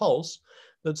separate pulse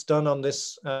that's done on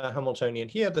this Hamiltonian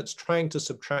here that's trying to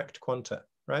subtract quanta,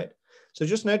 right? So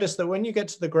just notice that when you get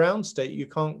to the ground state, you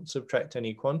can't subtract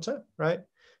any quanta, right?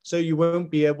 So you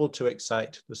won't be able to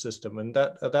excite the system. And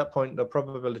that at that point, the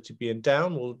probability being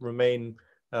down will remain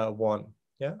 1,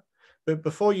 yeah? But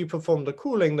before you perform the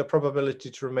cooling, the probability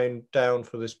to remain down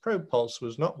for this probe pulse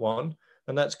was not 1.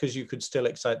 And that's because you could still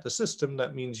excite the system.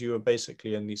 That means you are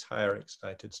basically in these higher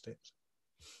excited states.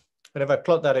 And if I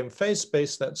plot that in phase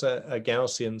space, that's a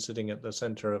Gaussian sitting at the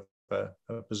center of a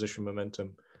position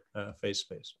momentum phase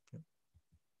space. Yeah.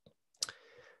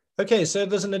 Okay, so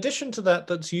there's an addition to that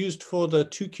that's used for the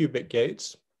 2-qubit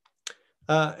gates.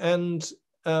 I'll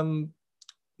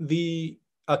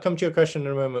come to your question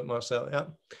in a moment, Marcel. Yeah.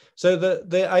 So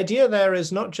the idea there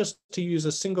is not just to use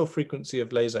a single frequency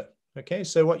of laser. Okay,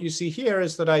 so what you see here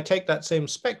is that I take that same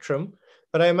spectrum,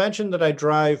 but I imagine that I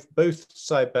drive both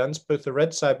sidebands, both the red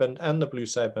sideband and the blue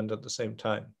sideband at the same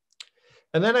time.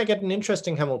 And then I get an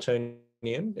interesting Hamiltonian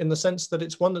in the sense that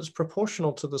it's one that's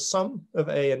proportional to the sum of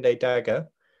A and A dagger,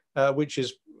 which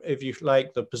is, if you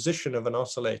like, the position of an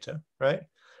oscillator, right?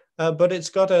 But it's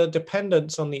got a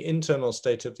dependence on the internal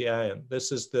state of the ion.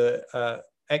 This is the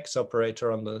X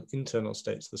operator on the internal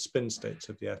states, the spin states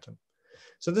of the atom.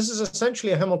 So this is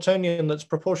essentially a Hamiltonian that's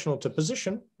proportional to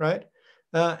position, right?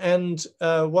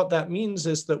 What that means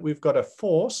is that we've got a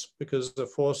force, because the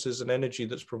force is an energy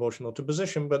that's proportional to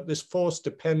position, but this force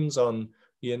depends on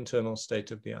the internal state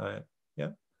of the ion,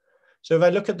 yeah? So if I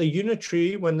look at the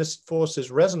unitary when this force is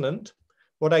resonant,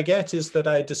 what I get is that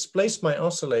I displace my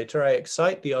oscillator, I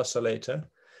excite the oscillator,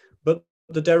 but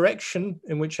the direction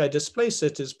in which I displace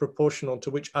it is proportional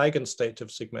to which eigenstate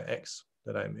of sigma x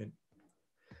that I'm in.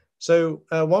 So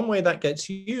one way that gets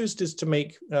used is to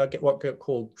make get what get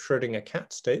called Schrödinger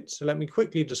cat states. So let me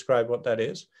quickly describe what that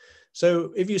is.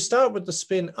 So if you start with the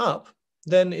spin up,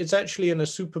 then it's actually in a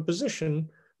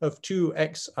superposition of 2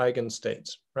 X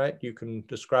eigenstates, right? You can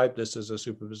describe this as a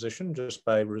superposition just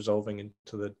by resolving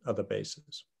into the other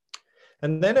bases.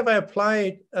 And then if I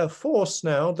apply a force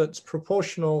now that's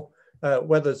proportional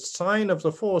where the sign of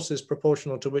the force is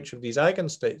proportional to which of these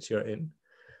eigenstates you're in,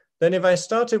 then if I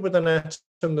started with an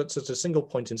atom that's at a single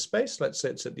point in space, let's say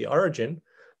it's at the origin,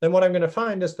 then what I'm going to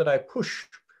find is that I push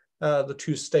the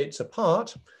two states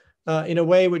apart in a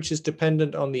way which is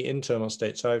dependent on the internal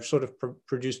state. So I've sort of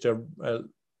produced a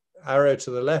arrow to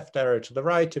the left, arrow to the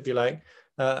right, if you like,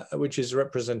 which is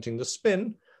representing the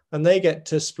spin, and they get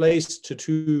displaced to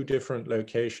two different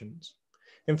locations.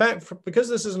 In fact, because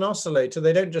this is an oscillator,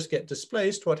 they don't just get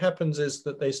displaced. What happens is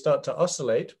that they start to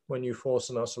oscillate when you force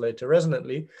an oscillator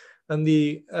resonantly. And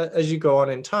as you go on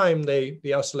in time,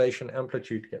 the oscillation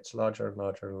amplitude gets larger and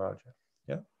larger and larger.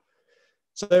 Yeah.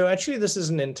 So actually, this is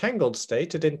an entangled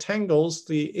state. It entangles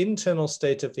the internal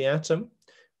state of the atom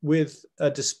with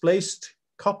a displaced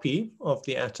copy of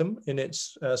the atom in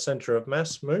its center of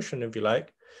mass motion, if you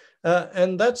like.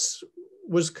 And that's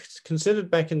was considered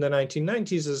back in the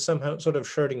 1990s as somehow sort of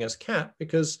Schrodinger's cat,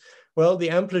 because, well, the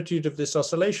amplitude of this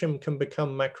oscillation can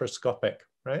become macroscopic,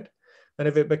 right? And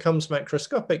if it becomes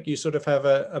macroscopic, you sort of have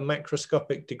a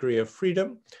macroscopic degree of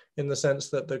freedom in the sense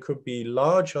that there could be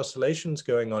large oscillations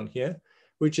going on here,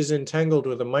 which is entangled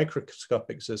with a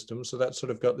microscopic system. So that's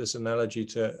sort of got this analogy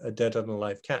to a dead and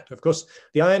alive cat. Of course,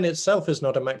 the ion itself is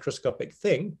not a macroscopic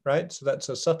thing, right? So that's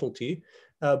a subtlety.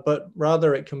 But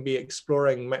rather it can be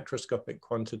exploring macroscopic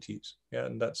quantities. Yeah,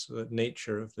 and that's the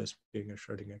nature of this being a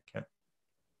Schrodinger cat.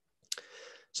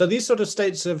 So these sort of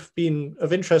states have been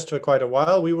of interest for quite a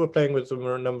while. We were playing with them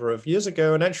a number of years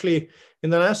ago. And actually,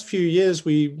 in the last few years,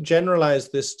 we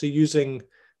generalized this to using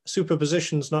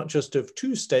superpositions, not just of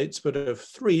two states, but of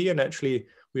three. And actually,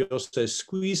 we also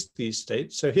squeezed these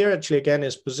states. So here actually, again,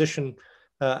 is position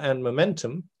and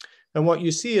momentum. And what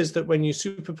you see is that when you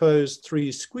superpose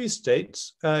three squeeze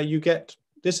states, you get,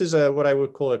 this is what I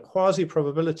would call a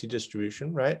quasi-probability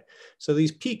distribution, right? So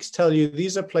these peaks tell you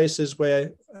these are places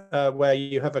where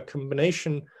you have a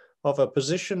combination of a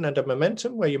position and a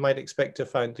momentum where you might expect to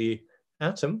find the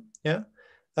atom, yeah?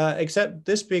 Except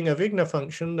this being a Wigner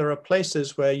function, there are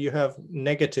places where you have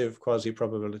negative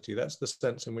quasi-probability. That's the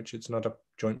sense in which it's not a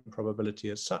joint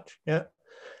probability as such, yeah?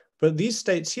 But these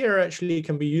states here actually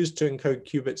can be used to encode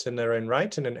qubits in their own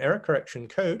right in an error correction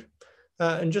code.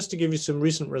 And just to give you some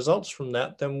recent results from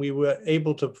that, then we were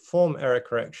able to perform error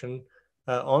correction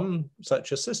on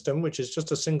such a system, which is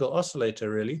just a single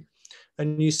oscillator really.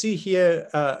 And you see here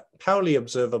Pauli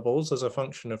observables as a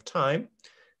function of time.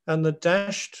 And the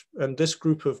dashed, and this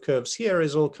group of curves here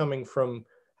is all coming from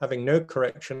having no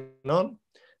correction on.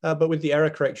 But with the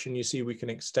error correction, you see we can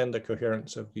extend the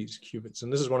coherence of these qubits.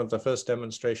 And this is one of the first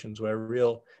demonstrations where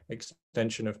real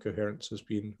extension of coherence has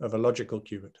been, of a logical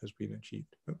qubit has been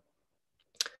achieved.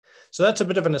 So that's a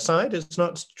bit of an aside. It's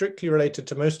not strictly related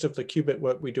to most of the qubit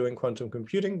work we do in quantum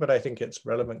computing, but I think it's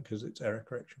relevant because it's error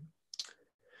correction.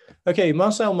 Okay,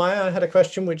 Marcel Meyer had a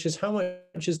question, which is how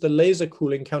much is the laser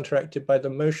cooling counteracted by the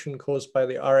motion caused by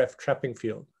the RF trapping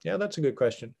field? Yeah, that's a good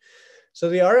question. So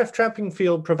the RF trapping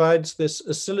field provides this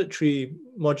oscillatory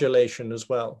modulation as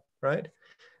well, right?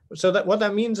 So that what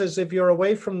that means is if you're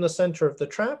away from the center of the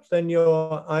trap, then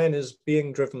your ion is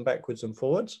being driven backwards and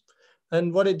forwards.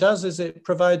 And what it does is it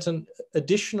provides an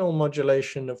additional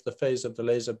modulation of the phase of the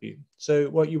laser beam. So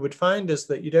what you would find is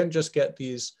that you don't just get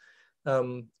these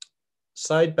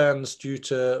sidebands due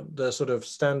to the sort of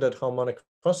standard harmonic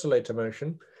oscillator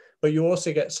motion, but you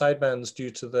also get sidebands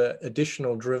due to the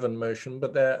additional driven motion,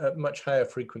 but they're at much higher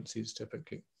frequencies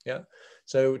typically, yeah?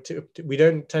 So we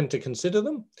don't tend to consider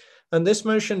them. And this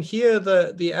motion here,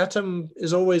 the atom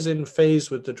is always in phase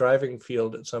with the driving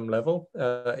field at some level.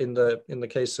 In the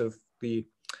case of the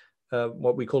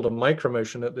what we call a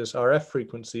micromotion at this RF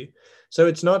frequency. So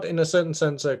it's not in a certain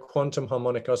sense a quantum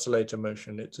harmonic oscillator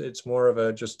motion. It's more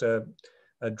of just a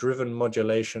driven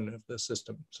modulation of the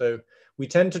system. So we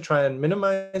tend to try and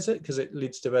minimize it because it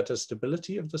leads to better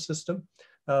stability of the system,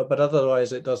 but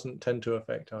otherwise it doesn't tend to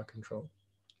affect our control.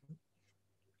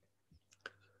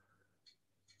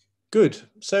 Good.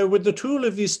 So with the tool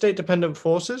of these state-dependent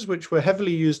forces, which were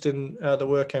heavily used in the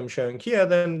work I'm showing here,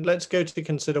 then let's go to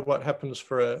consider what happens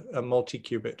for a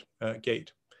multi-qubit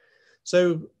gate.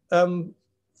 So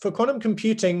for quantum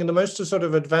computing, the most sort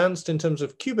of advanced in terms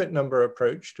of qubit number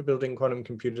approach to building quantum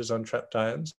computers on trapped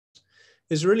ions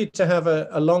is really to have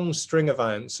a long string of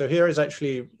ions. So here is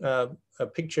actually a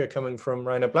picture coming from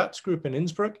Rainer Blatt's group in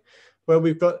Innsbruck, where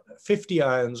we've got 50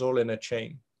 ions all in a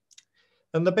chain.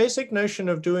 And the basic notion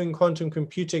of doing quantum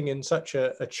computing in such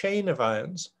a chain of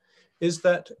ions is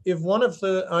that if one of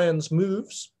the ions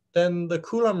moves, then the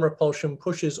Coulomb repulsion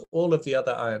pushes all of the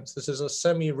other ions. This is a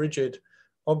semi-rigid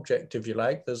object, if you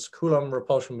like. There's Coulomb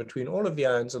repulsion between all of the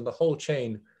ions and the whole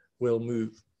chain will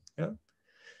move. Yeah?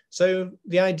 So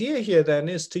the idea here then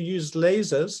is to use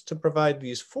lasers to provide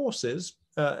these forces.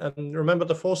 And remember,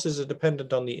 the forces are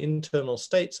dependent on the internal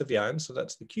states of the ion. So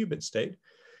that's the qubit state.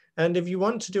 And if you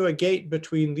want to do a gate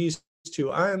between these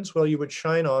two ions, well, you would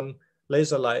shine on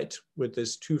laser light with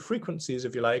these two frequencies,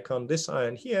 if you like, on this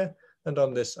ion here and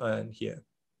on this ion here.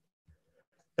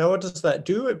 Now, what does that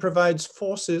do? It provides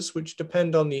forces which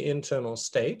depend on the internal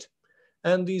state.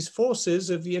 And these forces,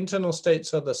 if the internal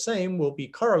states are the same, will be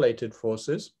correlated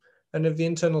forces. And if the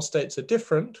internal states are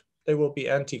different, they will be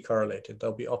anti-correlated.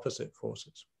 They'll be opposite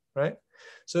forces, right?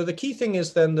 So the key thing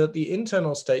is then that the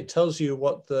internal state tells you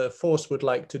what the force would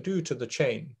like to do to the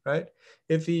chain, right?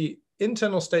 If the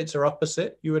internal states are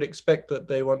opposite, you would expect that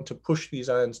they want to push these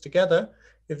ions together.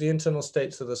 If the internal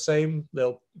states are the same,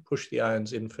 they'll push the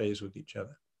ions in phase with each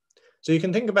other. So you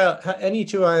can think about any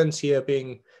two ions here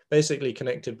being basically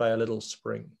connected by a little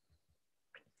spring.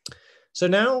 So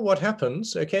now what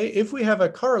happens, okay, if we have a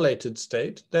correlated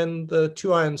state, then the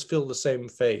two ions fill the same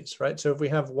phase, right? So if we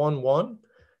have 1, 1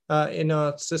 in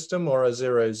our system or a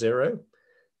 0, 0,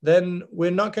 then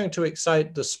we're not going to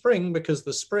excite the spring because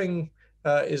the spring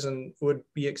would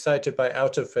be excited by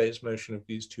out of phase motion of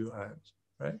these two ions,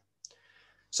 right?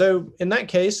 So in that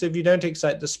case, if you don't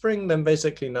excite the spring, then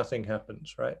basically nothing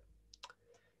happens, right?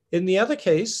 In the other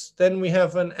case, then we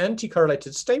have an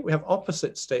anti-correlated state. We have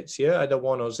opposite states here, either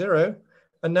 1 or 0.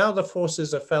 And now the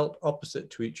forces are felt opposite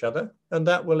to each other. And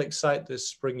that will excite this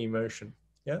springy motion.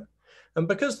 Yeah. And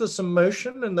because there's some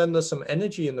motion and then there's some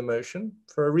energy in the motion,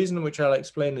 for a reason which I'll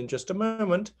explain in just a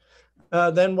moment,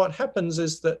 then what happens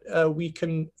is that we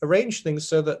can arrange things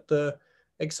so that the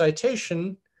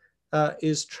excitation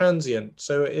is transient.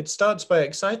 So it starts by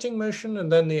exciting motion and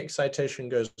then the excitation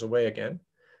goes away again.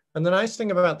 And the nice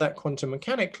thing about that quantum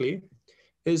mechanically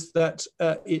is that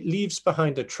it leaves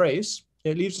behind a trace.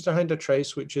 It leaves behind a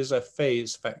trace, which is a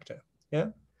phase factor.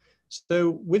 Yeah.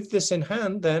 So with this in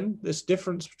hand, then this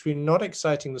difference between not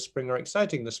exciting the spring or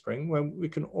exciting the spring, when we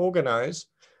can organize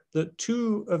that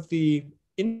two of the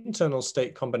internal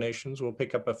state combinations will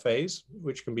pick up a phase,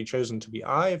 which can be chosen to be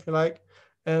I, if you like,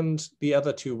 and the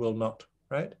other two will not,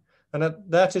 right? And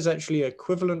that is actually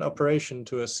equivalent operation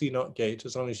to a C0 gate,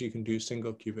 as long as you can do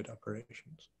single qubit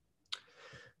operations.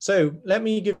 So let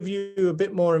me give you a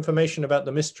bit more information about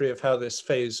the mystery of how this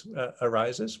phase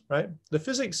arises, right? The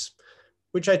physics,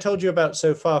 which I told you about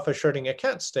so far for Schrodinger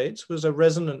cat states, was a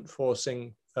resonant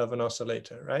forcing of an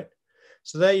oscillator, right?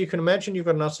 So there you can imagine you've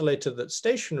got an oscillator that's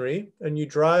stationary and you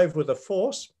drive with a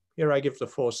force. Here I give the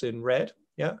force in red,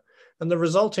 yeah? And the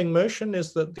resulting motion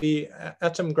is that the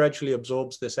atom gradually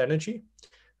absorbs this energy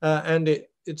and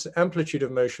its amplitude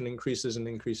of motion increases and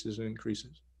increases and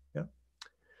increases. Yeah.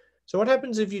 So what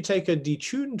happens if you take a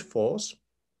detuned force?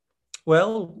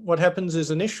 Well, what happens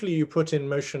is initially you put in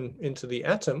motion into the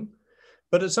atom,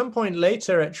 but at some point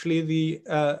later, actually,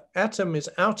 the atom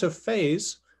is out of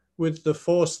phase with the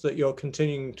force that you're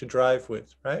continuing to drive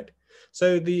with, right?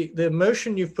 So the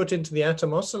motion you've put into the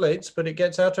atom oscillates, but it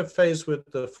gets out of phase with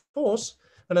the force.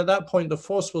 And at that point, the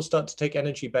force will start to take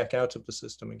energy back out of the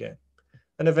system again.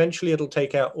 And eventually it'll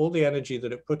take out all the energy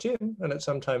that it put in. And at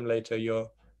some time later,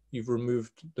 you've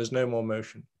removed, there's no more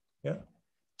motion. Yeah.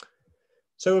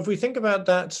 So if we think about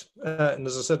that, and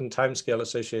there's a certain time scale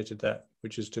associated with that,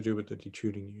 which is to do with the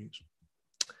detuning you use.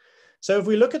 So if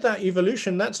we look at that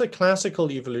evolution, that's a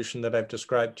classical evolution that I've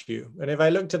described to you. And if I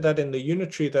looked at that in the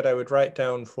unitary that I would write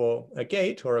down for a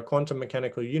gate or a quantum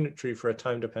mechanical unitary for a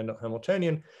time-dependent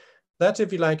Hamiltonian, that,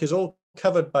 if you like, is all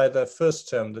covered by the first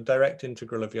term, the direct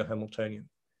integral of your Hamiltonian.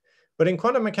 But in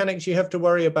quantum mechanics, you have to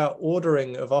worry about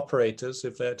ordering of operators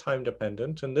if they're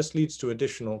time-dependent, and this leads to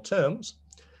additional terms.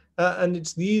 And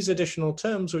it's these additional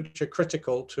terms which are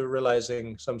critical to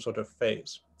realizing some sort of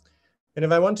phase. And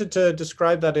if I wanted to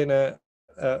describe that in a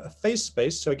phase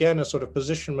space, so again, a sort of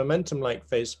position momentum-like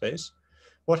phase space,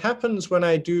 what happens when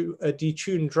I do a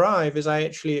detuned drive is I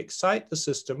actually excite the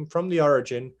system from the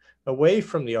origin, away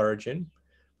from the origin,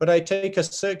 but I take a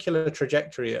circular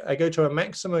trajectory. I go to a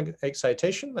maximum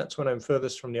excitation, that's when I'm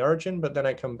furthest from the origin, but then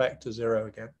I come back to 0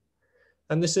 again.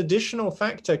 And this additional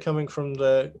factor coming from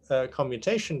the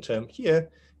commutation term here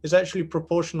is actually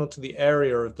proportional to the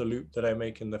area of the loop that I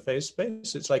make in the phase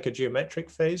space. It's like a geometric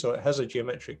phase, or it has a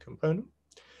geometric component.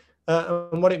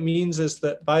 And what it means is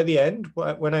that by the end,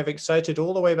 when I've excited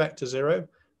all the way back to 0,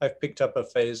 I've picked up a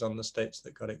phase on the states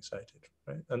that got excited,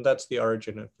 right? And that's the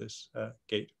origin of this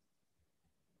gate.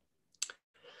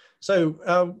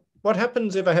 So what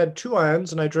happens if I had two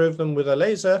ions and I drove them with a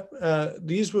laser?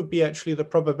 These would be actually the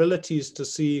probabilities to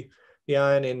see the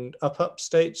ion in up-up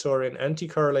states or in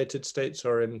anti-correlated states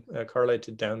or in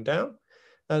correlated down-down.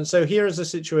 And so here is a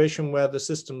situation where the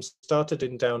system started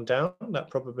in down-down, that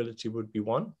probability would be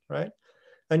 1, right?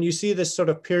 And you see this sort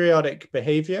of periodic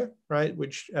behavior, right?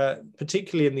 Which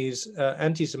particularly in these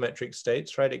antisymmetric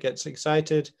states, right? It gets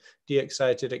excited,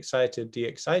 de-excited, excited,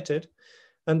 de-excited.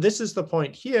 And this is the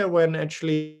point here when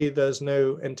actually there's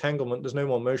no entanglement, there's no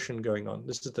more motion going on.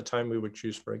 This is the time we would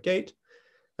choose for a gate.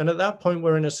 And at that point,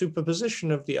 we're in a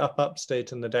superposition of the up-up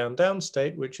state and the down-down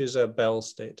state, which is a Bell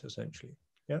state, essentially,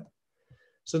 yeah?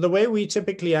 So the way we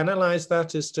typically analyze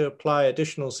that is to apply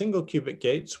additional single qubit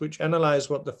gates, which analyze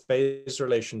what the phase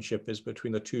relationship is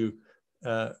between the two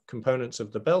components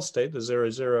of the Bell state, the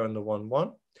 0, 0 and the 1,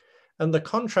 1. And the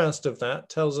contrast of that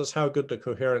tells us how good the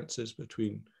coherence is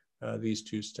between these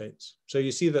two states. So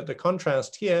you see that the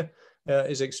contrast here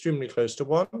is extremely close to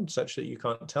 1, such that you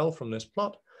can't tell from this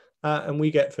plot. And we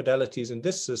get fidelities in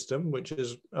this system, which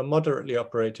is a moderately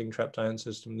operating trapped ion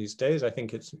system these days. I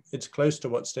think it's close to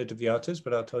what state of the art is,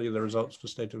 but I'll tell you the results for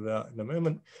state of the art in a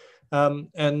moment.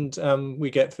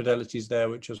 We get fidelities there,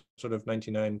 which is sort of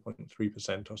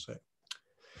 99.3% or so.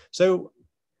 So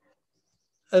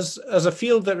as a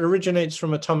field that originates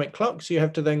from atomic clocks, you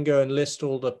have to then go and list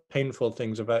all the painful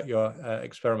things about your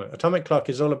experiment. Atomic clock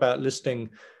is all about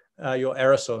listing your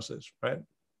error sources, right?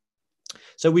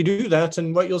 So we do that,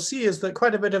 and what you'll see is that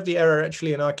quite a bit of the error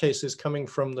actually in our case is coming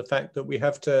from the fact that we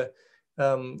have to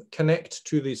connect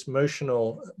to this motion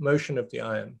of the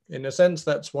ion. In a sense,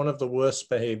 that's one of the worst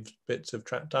behaved bits of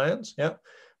trapped ions, yeah?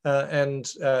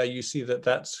 You see that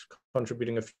that's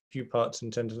contributing a few parts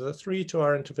in 10 to the 3 to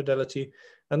our interfidelity,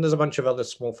 and there's a bunch of other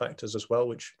small factors as well,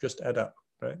 which just add up,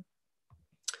 right?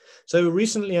 So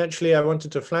recently, actually, I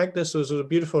wanted to flag this. There was a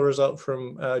beautiful result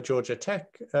from Georgia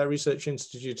Tech Research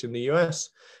Institute in the US,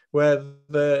 where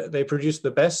they produced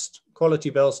the best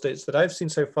quality Bell states that I've seen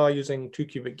so far using 2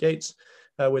 qubit gates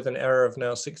with an error of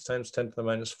now 6 times 10 to the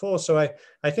minus 4. So I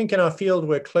think in our field,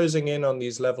 we're closing in on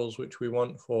these levels which we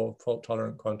want for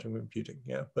fault-tolerant quantum computing,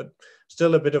 yeah, but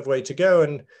still a bit of way to go.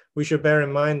 And we should bear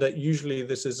in mind that usually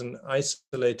this is an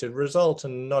isolated result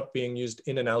and not being used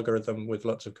in an algorithm with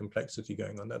lots of complexity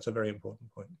going on. That's a very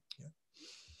important point, yeah.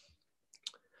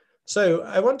 So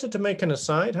I wanted to make an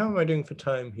aside. How am I doing for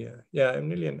time here? Yeah, I'm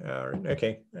nearly an hour.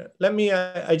 Okay, let me,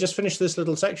 I just finish this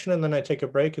little section and then I take a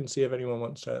break and see if anyone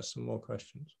wants to ask some more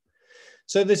questions.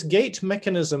 So this gate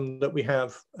mechanism that we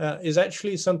have is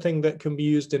actually something that can be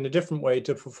used in a different way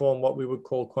to perform what we would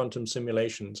call quantum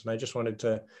simulations. And I just wanted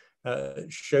to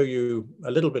show you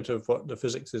a little bit of what the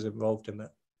physics is involved in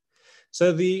that.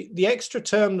 So the extra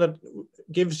term that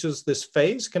gives us this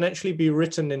phase can actually be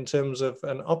written in terms of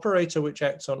an operator which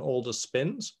acts on all the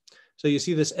spins. So you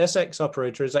see this SX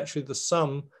operator is actually the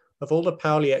sum of all the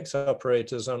Pauli X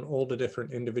operators on all the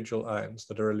different individual ions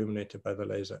that are illuminated by the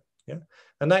laser, yeah?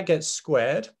 And that gets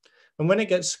squared. And when it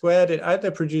gets squared, it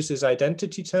either produces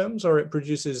identity terms or it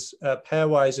produces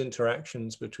pairwise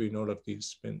interactions between all of these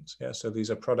spins, yeah? So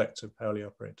these are products of Pauli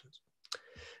operators.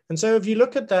 And so if you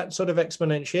look at that sort of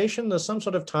exponentiation, there's some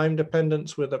sort of time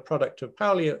dependence with a product of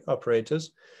Pauli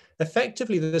operators.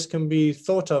 Effectively, this can be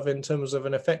thought of in terms of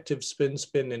an effective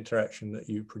spin-spin interaction that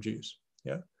you produce,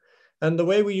 yeah? And the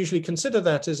way we usually consider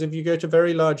that is if you go to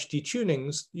very large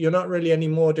detunings, you're not really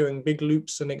anymore doing big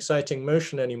loops and exciting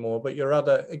motion anymore, but you're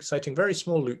rather exciting very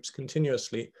small loops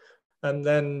continuously. And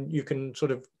then you can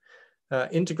sort of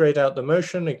integrate out the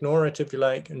motion, ignore it if you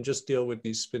like, and just deal with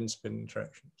these spin-spin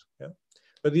interactions, yeah?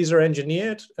 But these are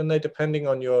engineered and they're depending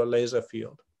on your laser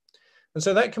field. And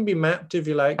so that can be mapped, if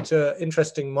you like, to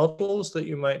interesting models that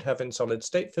you might have in solid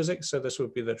state physics. So this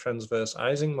would be the transverse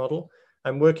Ising model.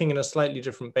 I'm working in a slightly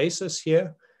different basis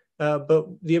here. But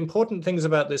the important things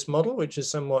about this model, which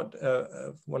is somewhat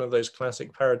one of those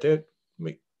classic paradigmic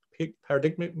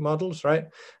models, right,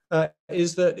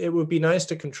 is that it would be nice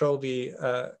to control the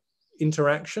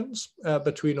interactions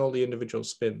between all the individual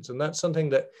spins. And that's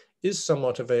something that is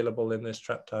somewhat available in this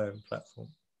trapped ion platform.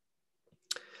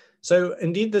 So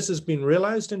indeed, this has been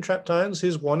realized in trapped ions.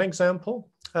 Here's one example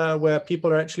where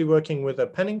people are actually working with a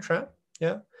penning trap,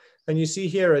 yeah? And you see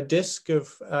here a disk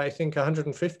of, I think,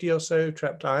 150 or so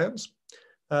trapped ions.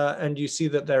 And you see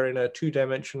that they're in a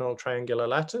 2-dimensional triangular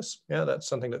lattice. Yeah, that's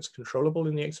something that's controllable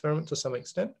in the experiment to some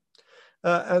extent.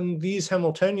 And these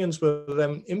Hamiltonians were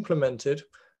then implemented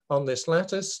on this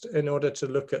lattice in order to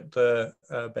look at the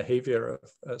behavior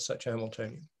of such a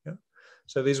Hamiltonian. Yeah?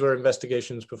 So these were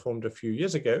investigations performed a few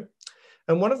years ago.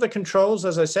 And one of the controls,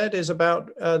 as I said, is about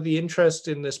the interest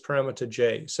in this parameter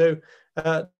J. So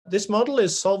this model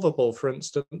is solvable, for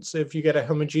instance, if you get a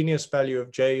homogeneous value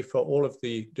of J for all of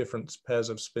the different pairs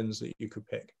of spins that you could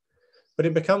pick. But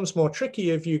it becomes more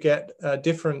tricky if you get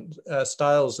different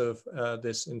styles of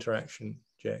this interaction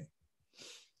J.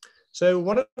 So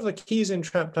one of the keys in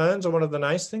trapped ions, or one of the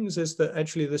nice things, is that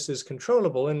actually this is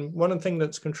controllable. And one thing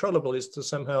that's controllable is the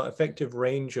somehow effective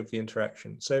range of the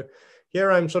interaction. So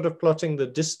here I'm sort of plotting the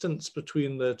distance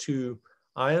between the two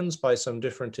ions by some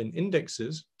different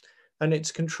indexes. And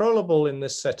it's controllable in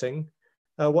this setting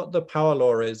what the power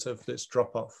law is of this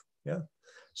drop-off. Yeah.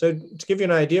 So to give you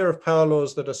an idea of power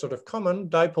laws that are sort of common,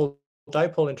 dipole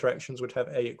interactions would have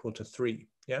A equal to 3.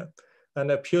 Yeah.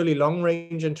 And a purely long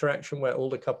range interaction where all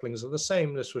the couplings are the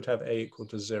same, this would have A equal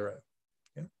to 0.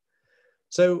 Yeah.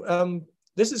 So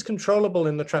this is controllable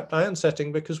in the trapped ion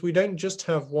setting because we don't just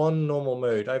have one normal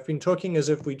mode. I've been talking as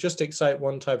if we just excite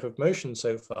one type of motion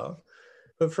so far.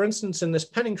 But for instance, in this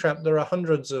penning trap, there are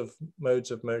hundreds of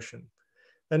modes of motion.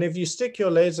 And if you stick your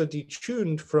laser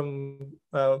detuned from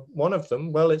one of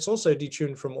them, well, it's also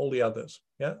detuned from all the others.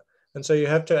 Yeah. And so you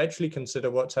have to actually consider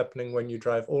what's happening when you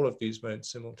drive all of these modes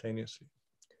simultaneously.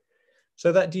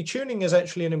 So that detuning is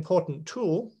actually an important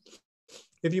tool.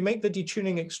 If you make the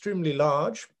detuning extremely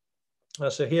large,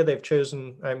 so here they've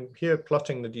chosen, I'm here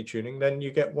plotting the detuning, then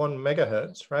you get 1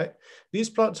 megahertz, right? These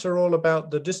plots are all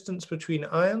about the distance between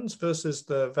ions versus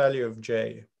the value of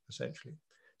J, essentially.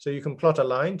 So you can plot a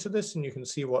line to this and you can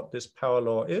see what this power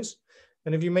law is.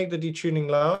 And if you make the detuning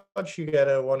large, you get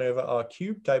a 1 over r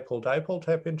cubed dipole-dipole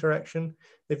type interaction.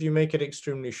 If you make it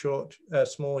extremely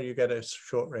small, you get a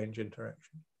short range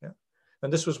interaction. Yeah.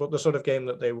 And this was what the sort of game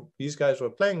that these guys were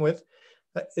playing with.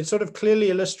 It's sort of clearly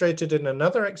illustrated in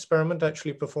another experiment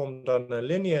actually performed on a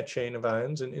linear chain of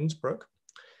ions in Innsbruck.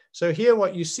 So here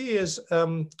what you see is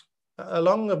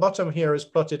along the bottom here is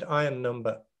plotted ion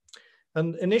number.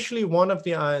 And initially one of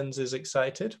the ions is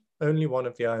excited, only one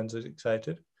of the ions is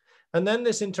excited. And then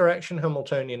this interaction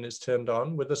Hamiltonian is turned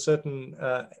on with a certain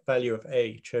value of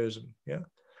A chosen. Yeah.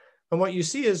 And what you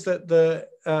see is that the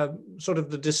sort of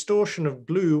the distortion of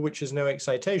blue, which is no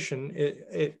excitation,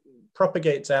 it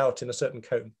propagates out in a certain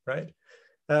cone, right?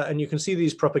 And you can see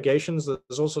these propagations.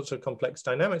 There's all sorts of complex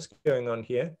dynamics going on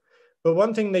here. But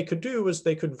one thing they could do was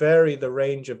they could vary the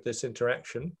range of this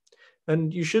interaction.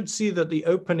 And you should see that the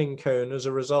opening cone as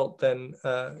a result then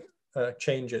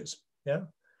changes. Yeah.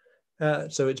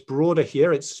 So it's broader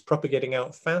here, it's propagating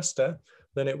out faster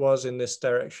than it was in this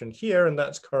direction here, and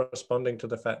that's corresponding to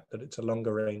the fact that it's a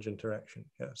longer range interaction.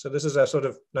 Yeah. So this is a sort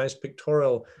of nice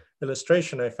pictorial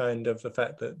illustration, I find, of the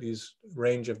fact that these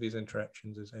range of these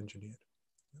interactions is engineered.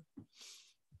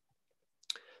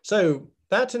 So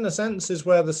that, in a sense, is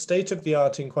where the state of the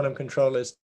art in quantum control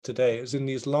is today, is in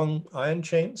these long ion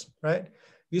chains, right?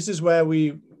 This is where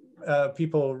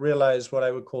people realize what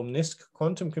I would call NISQ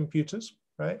quantum computers,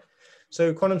 right?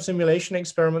 So quantum simulation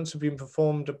experiments have been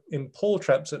performed in Paul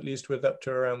traps, at least, with up to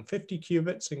around 50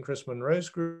 qubits in Chris Monroe's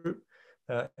group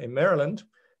in Maryland.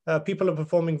 People are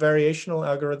performing variational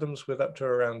algorithms with up to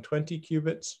around 20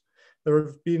 qubits. There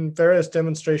have been various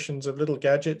demonstrations of little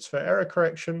gadgets for error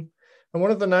correction. And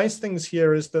one of the nice things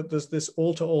here is that there's this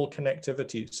all-to-all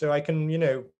connectivity. So I can,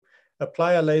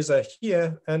 apply a laser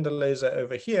here and a laser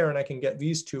over here, and I can get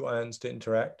these two ions to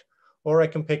interact. Or I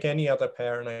can pick any other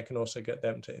pair and I can also get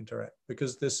them to interact,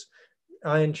 because this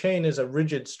ion chain is a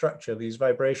rigid structure. These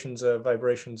vibrations are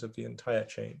vibrations of the entire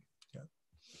chain. Yeah.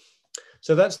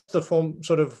 So that's the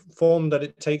form that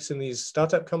it takes in these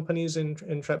startup companies in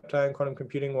trapped ion quantum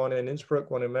computing, one in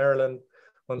Innsbruck, one in Maryland,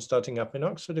 one starting up in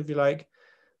Oxford, if you like.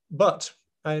 But,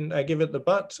 and I give it the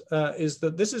but, is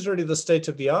that this is really the state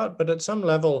of the art, but at some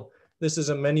level, this is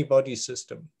a many body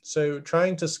system. So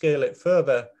trying to scale it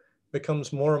further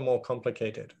becomes more and more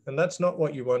complicated. And that's not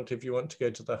what you want if you want to go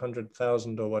to the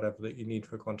 100,000 or whatever that you need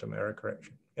for quantum error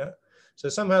correction. Yeah. So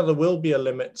somehow there will be a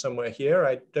limit somewhere here.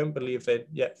 I don't believe they've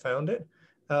yet found it,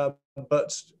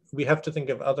 but we have to think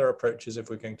of other approaches if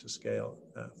we're going to scale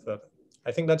further.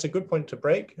 I think that's a good point to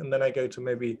break. And then I go to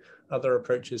maybe other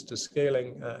approaches to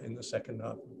scaling in the second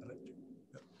half of the lecture.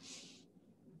 Yeah.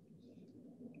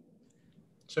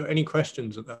 So any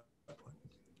questions at that?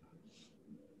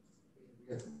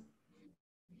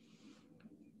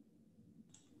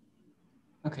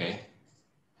 Okay.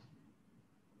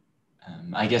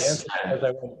 I guess. As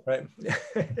I went, right?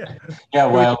 Yeah.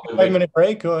 Well, 5-minute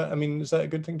break, or I mean, is that a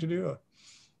good thing to do? Or?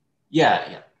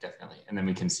 Yeah, definitely. And then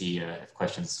we can see if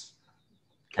questions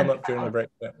come up during the break.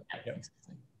 Yeah. Yeah.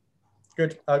 Exactly.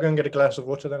 Good. I'll go and get a glass of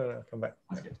water then, and I'll come back.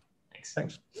 That's good. Thanks.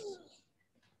 Thanks.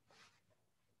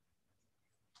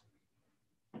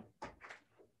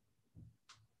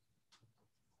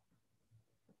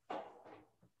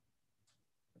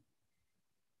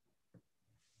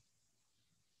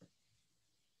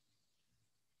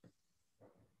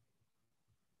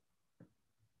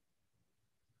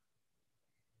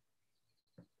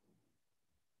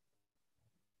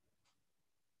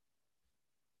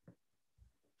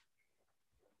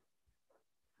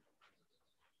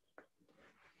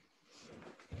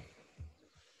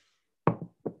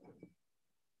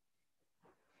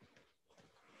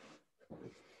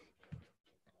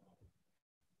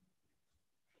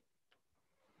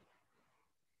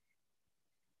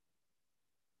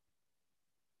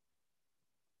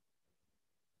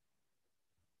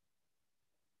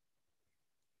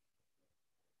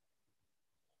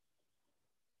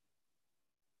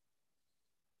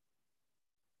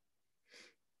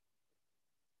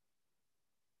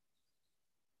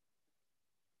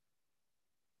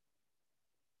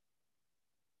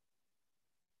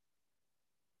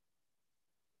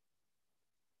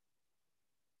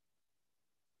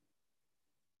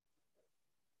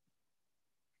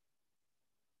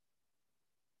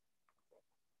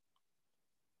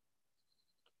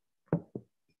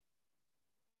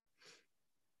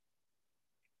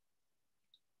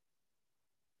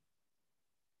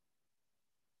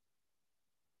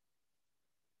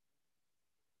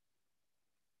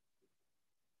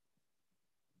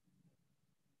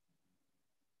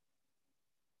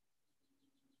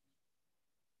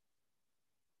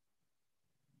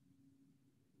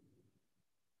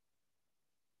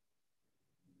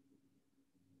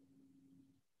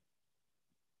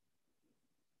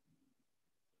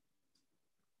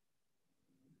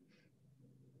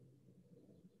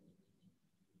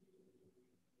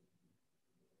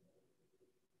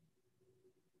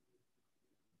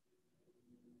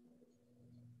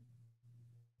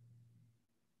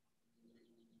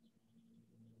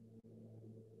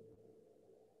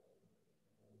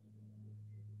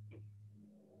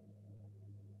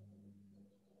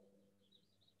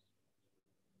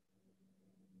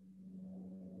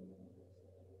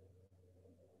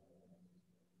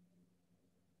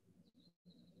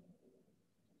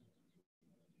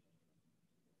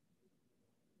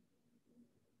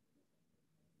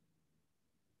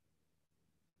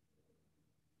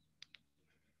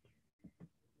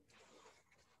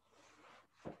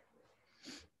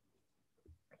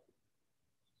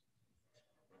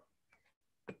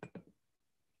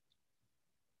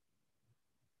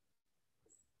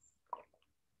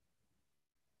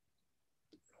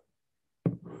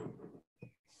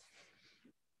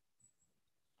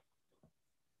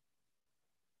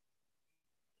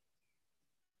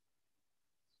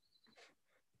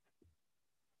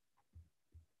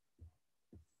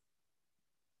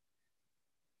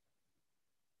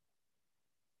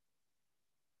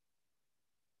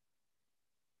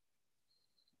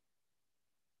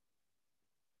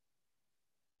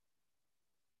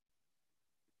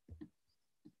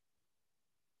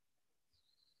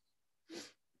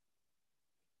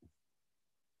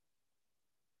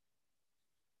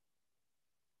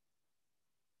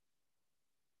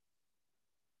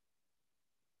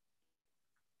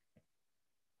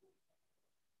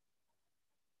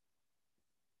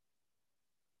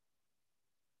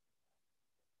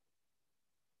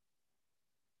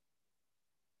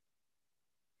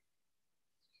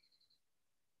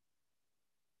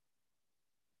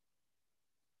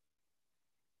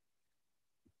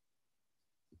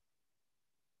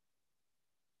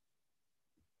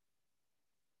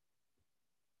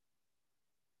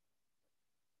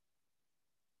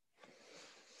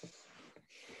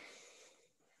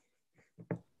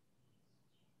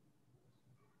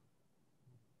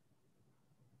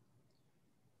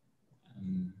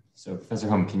 So Professor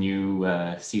Holm, can you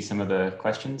see some of the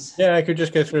questions? Yeah, I could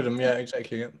just go through them. Yeah,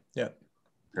 exactly. Yeah. Yeah.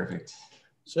 Perfect.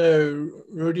 So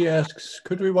Rudy asks,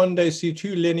 could we one day see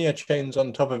two linear chains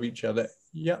on top of each other?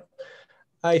 Yeah,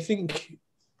 I think,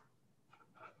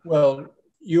 well,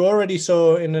 you already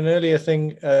saw in an earlier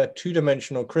thing,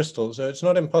 two-dimensional crystals. So it's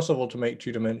not impossible to make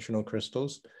two-dimensional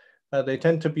crystals. They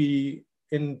tend to be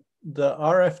in the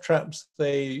RF traps.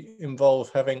 They involve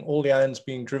having all the ions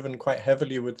being driven quite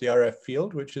heavily with the RF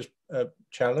field, which is a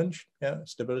challenge, yeah,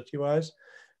 stability-wise.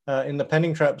 In the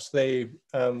penning traps, they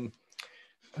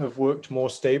have worked more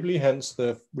stably, hence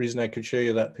the reason I could show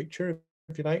you that picture,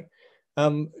 if you like.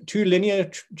 Two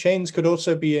linear chains could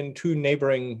also be in two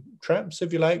neighboring traps,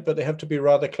 if you like, but they have to be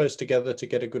rather close together to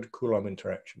get a good Coulomb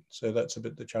interaction. So that's a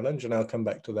bit the challenge, and I'll come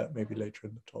back to that maybe later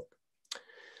in the talk.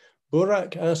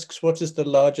 Burak asks, what is the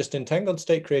largest entangled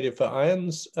state created for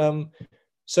ions?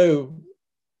 So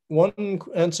one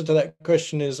answer to that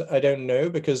question is I don't know,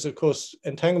 because of course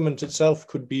entanglement itself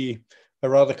could be a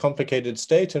rather complicated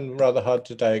state and rather hard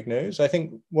to diagnose. I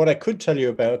think what I could tell you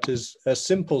about is a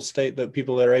simple state that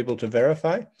people are able to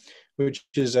verify, which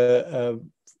is a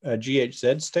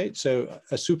GHZ state. So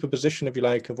a superposition, if you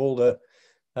like, of all the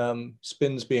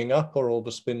spins being up or all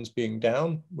the spins being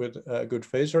down with a good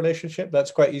phase relationship.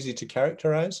 That's quite easy to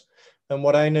characterize. And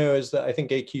what I know is that I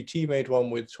think AQT made one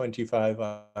with 25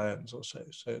 ions or so.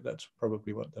 So that's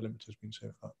probably what the limit has been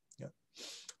so far. Yeah.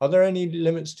 Are there any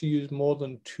limits to use more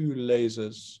than two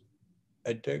lasers?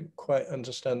 I don't quite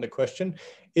understand the question.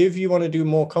 If you want to do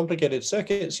more complicated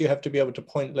circuits, you have to be able to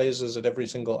point lasers at every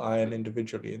single ion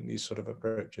individually in these sort of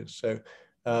approaches. So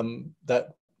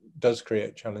that does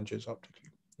create challenges optically.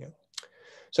 Yeah.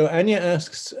 So Anya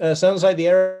asks, sounds like the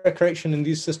error correction in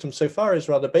these systems so far is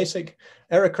rather basic.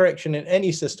 Error correction in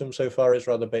any system so far is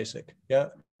rather basic. Yeah.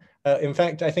 In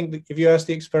fact, I think that if you ask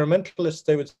the experimentalists,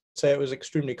 they would say it was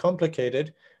extremely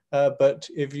complicated. But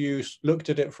if you looked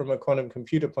at it from a quantum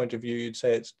computer point of view, you'd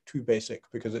say it's too basic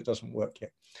because it doesn't work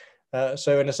yet.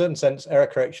 So in a certain sense, error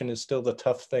correction is still the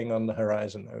tough thing on the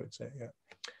horizon, I would say.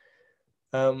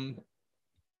 Yeah.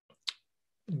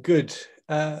 Good.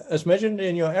 As mentioned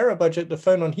in your error budget, the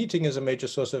phonon heating is a major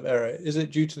source of error. Is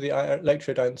it due to the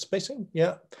electrode ion spacing?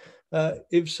 Yeah.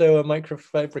 If so, are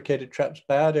microfabricated traps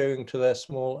bad owing to their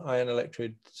small ion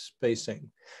electrode spacing?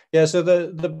 Yeah, so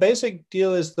the basic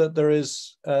deal is that there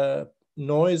is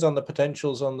noise on the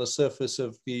potentials on the surface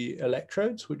of the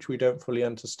electrodes, which we don't fully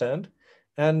understand.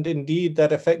 And indeed,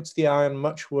 that affects the ion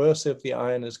much worse if the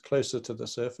ion is closer to the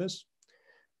surface.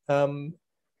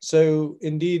 So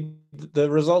indeed, the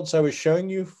results I was showing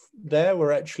you there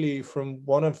were actually from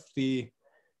one of the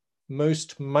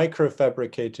most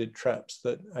microfabricated traps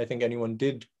that I think anyone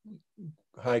did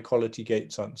high quality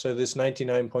gates on. So this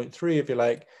 99.3, if you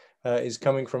like, is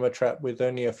coming from a trap with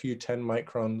only a few 10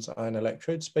 microns ion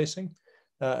electrode spacing.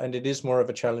 And it is more of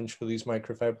a challenge for these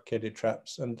microfabricated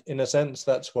traps. And in a sense,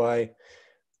 that's why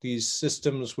these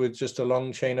systems with just a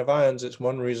long chain of ions, it's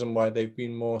one reason why they've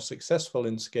been more successful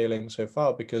in scaling so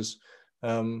far, because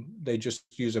they just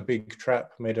use a big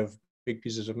trap made of big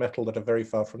pieces of metal that are very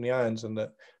far from the ions, and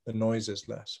the noise is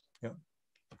less. Yeah.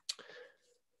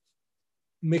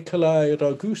 Mikolai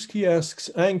Roguski asks,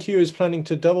 IonQ is planning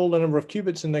to double the number of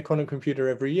qubits in their quantum computer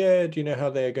every year. Do you know how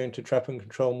they are going to trap and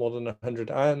control more than 100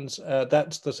 ions?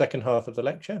 That's the second half of the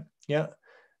lecture. Yeah.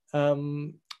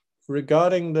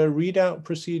 Regarding the readout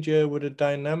procedure, would a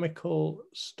dynamical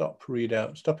stop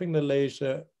readout, stopping the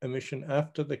laser emission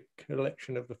after the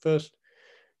collection of the first?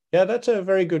 Yeah, that's a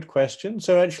very good question.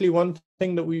 So actually one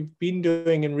thing that we've been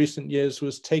doing in recent years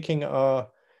was taking our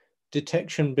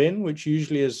detection bin, which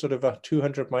usually is sort of a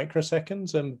 200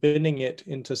 microseconds, and binning it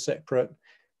into separate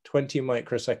 20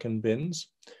 microsecond bins,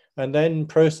 and then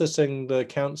processing the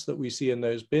counts that we see in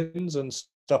those bins and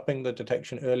stopping the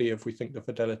detection early if we think the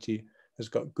fidelity has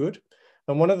got good.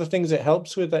 And one of the things it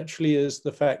helps with actually is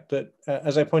the fact that,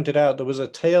 as I pointed out, there was a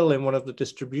tail in one of the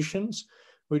distributions,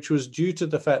 which was due to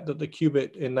the fact that the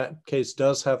qubit in that case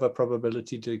does have a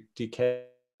probability to decay.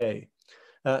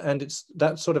 And it's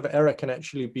that sort of error can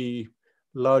actually be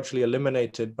largely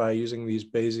eliminated by using these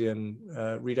Bayesian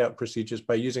readout procedures,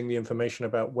 by using the information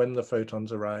about when the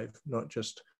photons arrive, not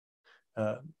just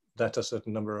that a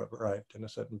certain number arrived in a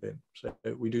certain bin. So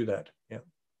we do that, yeah.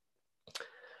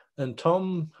 And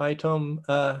Tom, hi Tom,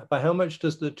 by how much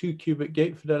does the 2 qubit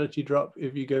gate fidelity drop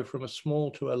if you go from a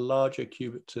small to a larger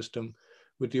qubit system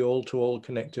with the all-to-all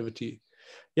connectivity?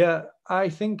 Yeah, I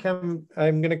think I'm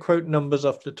going to quote numbers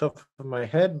off the top of my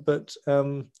head, but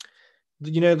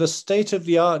you know, the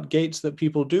state-of-the-art gates that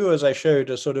people do, as I showed,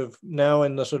 are sort of now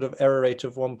in the sort of error rate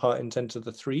of 1 part in 10 to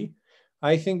the 3.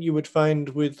 I think you would find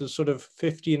with the sort of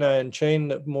 15 ion chain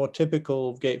that more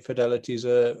typical gate fidelities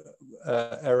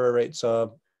error rates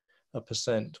are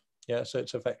 1%. Yeah, so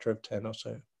it's a factor of 10 or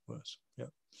so worse. Yeah.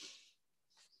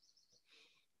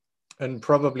 And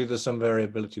probably there's some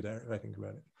variability there if I think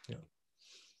about it. Yeah.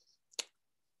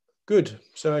 Good.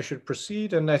 So I should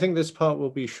proceed. And I think this part will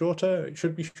be shorter. It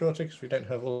should be shorter because we don't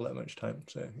have all that much time.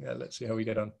 So yeah, let's see how we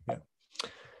get on.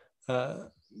 Yeah.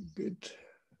 Good.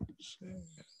 So,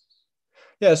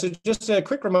 yeah, so just a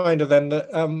quick reminder then that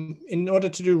in order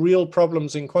to do real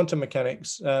problems in quantum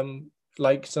mechanics,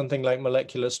 like something like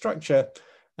molecular structure,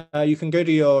 you can go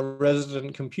to your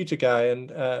resident computer guy,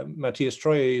 and Matthias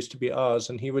Troyer used to be ours,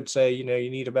 and he would say, you know,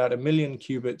 you need about 1 million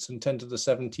qubits and 10 to the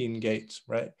 17 gates,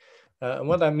 right? And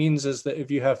what that means is that if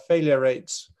you have failure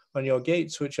rates on your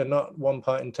gates, which are not 1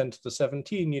 part in 10 to the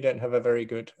 17, you don't have a very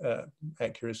good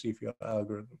accuracy for your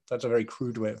algorithm. That's a very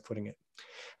crude way of putting it.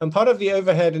 And part of the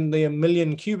overhead in the 1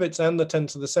 million qubits and the 10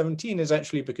 to the 17 is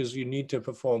actually because you need to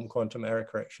perform quantum error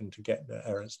correction to get the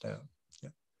errors down. Yeah.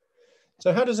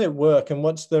 So how does it work and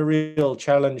what's the real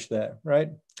challenge there, right?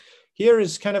 Here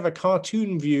is kind of a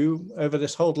cartoon view over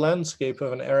this whole landscape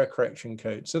of an error correction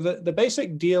code. So the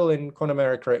basic deal in quantum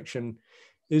error correction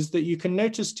is that you can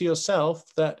notice to yourself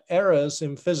that errors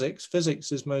in physics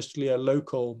is mostly a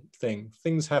local thing.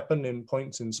 Things happen in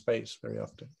points in space very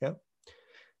often, yeah?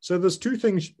 So there's two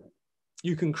things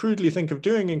you can crudely think of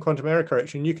doing in quantum error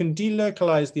correction. You can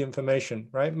delocalize the information,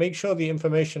 right? Make sure the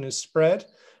information is spread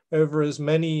over as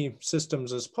many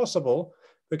systems as possible,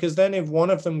 because then if one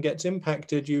of them gets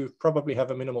impacted, you probably have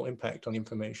a minimal impact on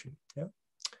information, yeah?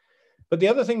 But the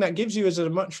other thing that gives you is a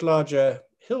much larger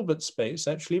Hilbert space,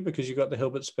 actually, because you've got the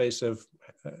Hilbert space of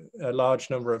a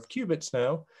large number of qubits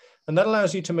now. And that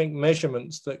allows you to make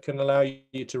measurements that can allow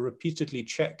you to repeatedly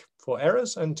check for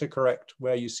errors and to correct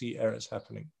where you see errors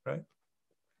happening, right?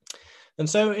 And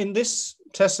so in this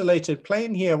tessellated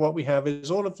plane here, what we have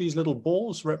is all of these little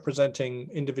balls representing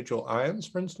individual ions,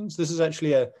 for instance. This is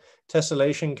actually a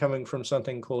tessellation coming from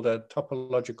something called a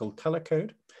topological color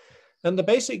code. And the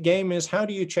basic game is, how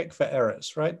do you check for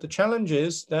errors, right? The challenge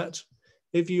is that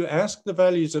if you ask the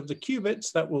values of the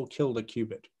qubits, that will kill the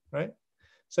qubit, right?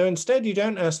 So instead, you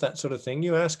don't ask that sort of thing.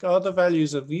 You ask, are the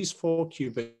values of these 4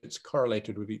 qubits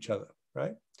correlated with each other,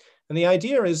 right? And the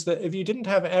idea is that if you didn't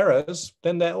have errors,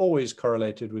 then they're always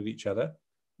correlated with each other.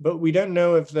 But we don't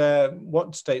know if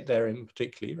what state they're in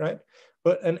particularly, right?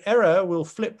 But an error will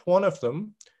flip one of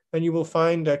them, and you will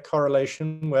find a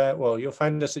correlation where, well, you'll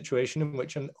find a situation in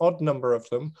which an odd number of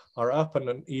them are up and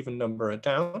an even number are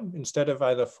down, instead of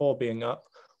either 4 being up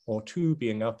or 2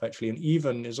 being up. Actually, an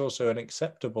even is also an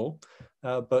acceptable,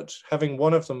 but having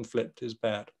one of them flipped is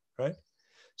bad, right?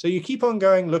 So you keep on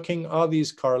going, looking, are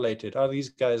these correlated? Are these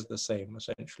guys the same,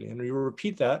 essentially? And you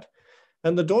repeat that.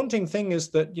 And the daunting thing is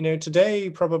that, you know, today,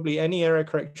 probably any error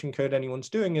correction code anyone's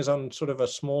doing is on sort of a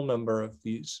small number of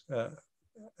these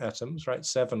atoms, right?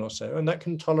 7 or so. And that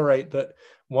can tolerate that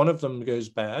one of them goes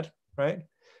bad, right?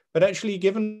 But actually,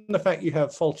 given the fact you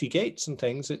have faulty gates and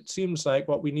things, it seems like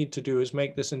what we need to do is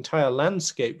make this entire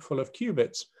landscape full of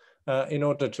qubits in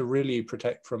order to really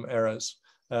protect from errors,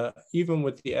 even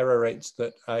with the error rates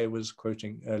that I was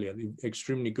quoting earlier, the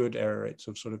extremely good error rates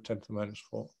of sort of 10 to the minus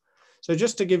 4. So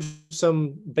just to give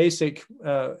some basic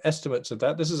estimates of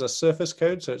that, this is a surface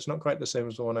code, so it's not quite the same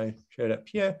as the one I showed up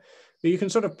here. But you can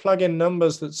sort of plug in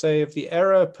numbers that say if the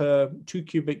error per 2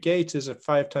 qubit gate is at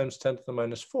 5 times 10 to the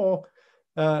minus 4,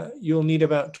 you'll need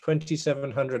about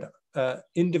 2,700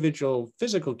 individual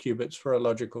physical qubits for a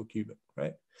logical qubit,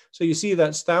 right? So you see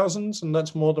that's thousands, and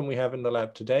that's more than we have in the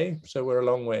lab today. So we're a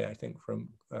long way, I think, from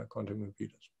quantum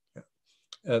computers,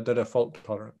 yeah, that are fault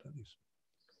tolerant at least.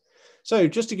 So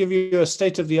just to give you a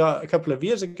state of the art a couple of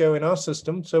years ago in our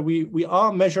system, so we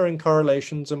are measuring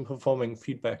correlations and performing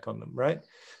feedback on them, right?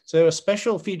 So a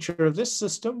special feature of this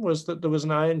system was that there was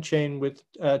an ion chain with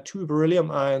 2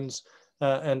 beryllium ions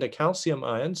and a calcium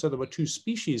ion. So there were 2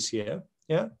 species here,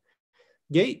 yeah?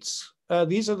 Gates,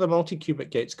 these are the multi-qubit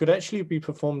gates, could actually be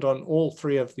performed on all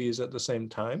 3 of these at the same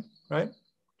time, right?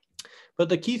 But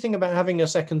the key thing about having a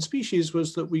second species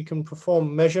was that we can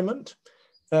perform measurement,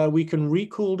 we can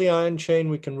recool the ion chain,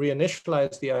 we can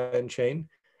reinitialize the ion chain,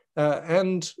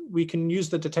 and we can use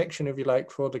the detection, if you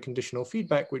like, for the conditional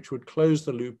feedback, which would close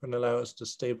the loop and allow us to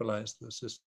stabilize the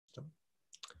system.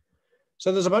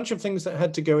 So there's a bunch of things that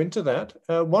had to go into that.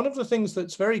 One of the things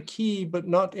that's very key, but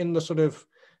not in the sort of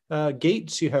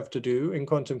gates you have to do in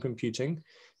quantum computing,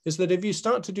 is that if you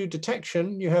start to do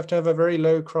detection, you have to have a very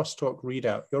low crosstalk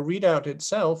readout. Your readout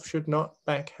itself should not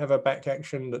have a back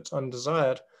action that's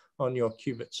undesired on your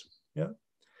qubits, yeah?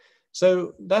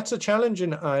 So that's a challenge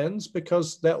in ions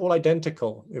because they're all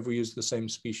identical if we use the same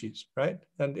species, right?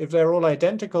 And if they're all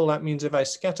identical, that means if I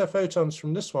scatter photons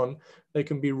from this one, they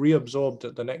can be reabsorbed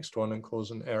at the next one and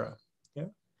cause an error. Yeah.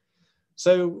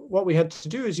 So what we had to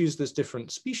do is use this different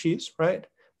species, right?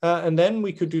 And then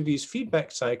we could do these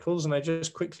feedback cycles. And I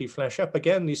just quickly flash up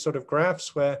again these sort of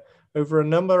graphs where over a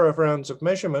number of rounds of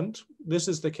measurement, this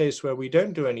is the case where we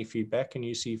don't do any feedback and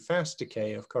you see fast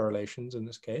decay of correlations in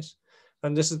this case.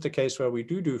 And this is the case where we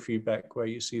do feedback, where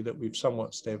you see that we've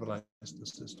somewhat stabilized the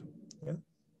system. Yeah?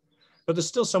 But there's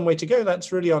still some way to go.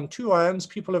 That's really on 2 ions.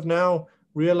 People have now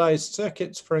realized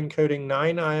circuits for encoding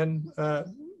 9 ion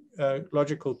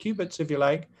logical qubits, if you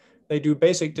like. They do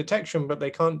basic detection, but they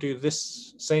can't do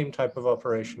this same type of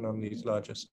operation on these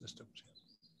larger systems.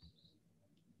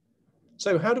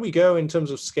 So how do we go in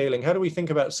terms of scaling? How do we think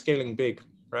about scaling big,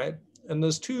 right? And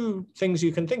there's 2 things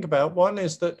you can think about. One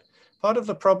is that part of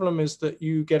the problem is that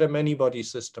you get a many-body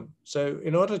system. So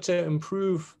in order to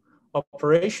improve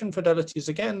operation fidelities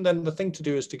again, then the thing to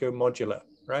do is to go modular,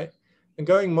 right? And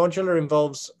going modular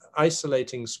involves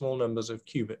isolating small numbers of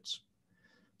qubits.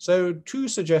 So 2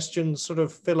 suggestions sort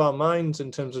of fill our minds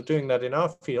in terms of doing that in our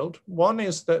field. One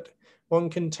is that one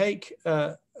can take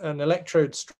an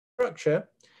electrode structure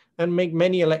and make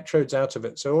many electrodes out of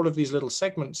it. So all of these little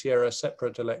segments here are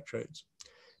separate electrodes.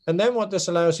 And then what this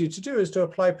allows you to do is to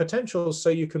apply potentials so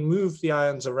you can move the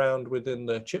ions around within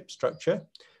the chip structure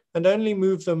and only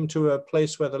move them to a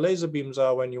place where the laser beams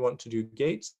are when you want to do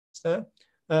gates there,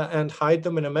 and hide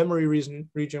them in a memory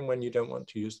region when you don't want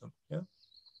to use them. Yeah.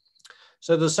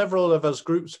 So there's several of us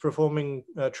groups performing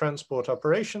transport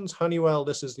operations. Honeywell,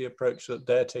 this is the approach that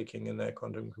they're taking in their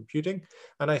quantum computing.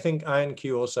 And I think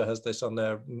IonQ also has this on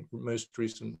their most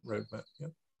recent roadmap. Yeah.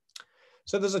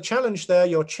 So there's a challenge there.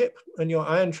 Your chip and your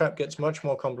ion trap gets much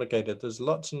more complicated. There's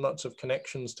lots and lots of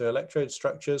connections to electrode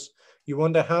structures. You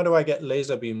wonder, how do I get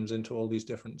laser beams into all these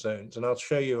different zones? And I'll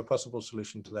show you a possible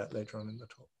solution to that later on in the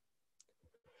talk.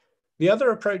 The other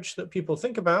approach that people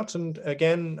think about, and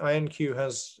again, IonQ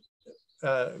has,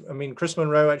 I mean, Chris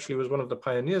Monroe actually was one of the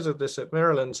pioneers of this at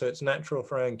Maryland, so it's natural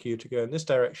for IonQ to go in this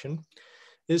direction,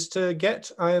 is to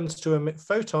get ions to emit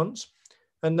photons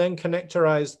and then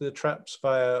connectorize the traps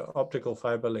via optical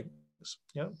fiber links.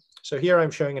 Yeah. So here I'm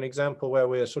showing an example where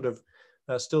we're sort of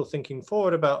still thinking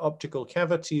forward about optical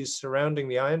cavities surrounding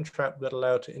the ion trap that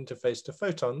allow to interface to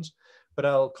photons, but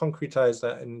I'll concretize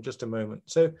that in just a moment.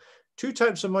 So 2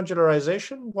 types of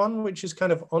modularization, one which is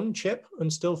kind of on chip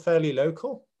and still fairly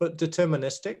local, but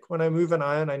deterministic. When I move an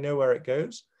ion, I know where it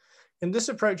goes. In this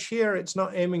approach here, it's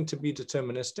not aiming to be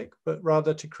deterministic, but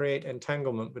rather to create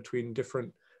entanglement between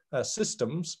different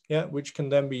systems, yeah, which can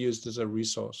then be used as a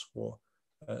resource for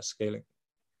scaling.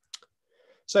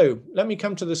 So let me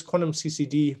come to this quantum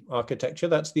CCD architecture.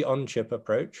 That's the on-chip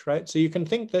approach, right? So you can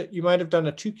think that you might have done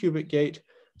a 2-qubit gate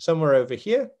somewhere over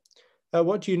here.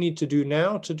 What do you need to do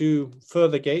now to do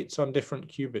further gates on different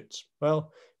qubits?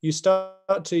 Well, you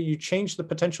change the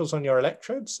potentials on your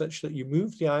electrodes such that you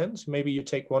move the ions. Maybe you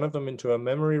take one of them into a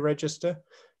memory register.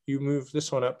 You move this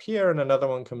one up here and another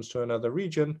one comes to another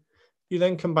region. You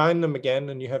then combine them again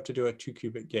and you have to do a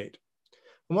 2-qubit gate.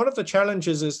 And one of the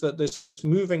challenges is that this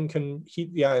moving can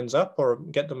heat the ions up or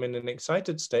get them in an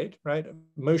excited state, right?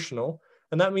 Motional.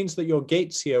 And that means that your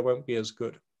gates here won't be as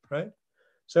good, right?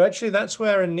 So actually that's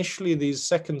where initially these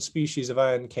second species of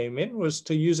ion came in, was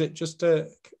to use it just to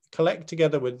collect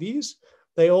together with these.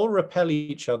 They all repel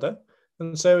each other.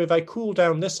 And so if I cool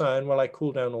down this ion, well, I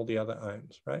cool down all the other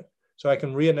ions, right? So I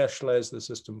can reinitialize the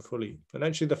system fully. And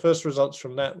actually the first results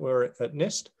from that were at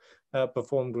NIST,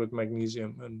 performed with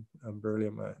magnesium and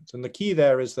beryllium ions. And the key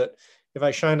there is that if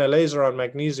I shine a laser on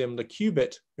magnesium, the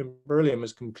qubit in beryllium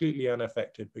is completely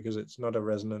unaffected because it's not a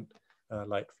resonant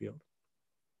light field.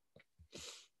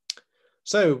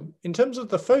 So in terms of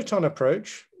the photon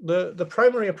approach, the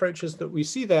primary approaches that we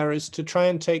see there is to try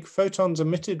and take photons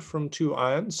emitted from 2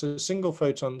 ions, so single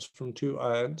photons from 2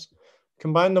 ions,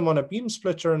 combine them on a beam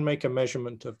splitter and make a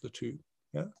measurement of the 2.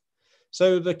 Yeah.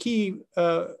 So the key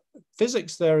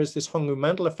physics there is this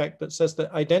Hongou-Mandel effect that says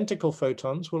that identical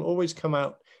photons will always come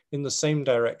out in the same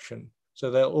direction. So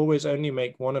they'll always only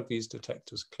make one of these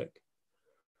detectors click.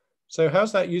 So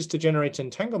how's that used to generate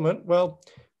entanglement? Well,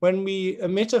 when we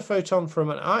emit a photon from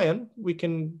an ion, we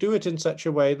can do it in such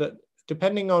a way that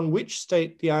depending on which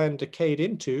state the ion decayed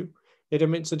into, it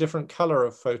emits a different color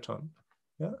of photon.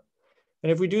 Yeah?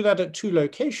 And if we do that at 2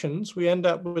 locations, we end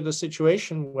up with a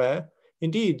situation where,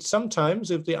 indeed,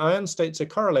 sometimes if the ion states are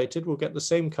correlated, we'll get the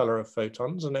same color of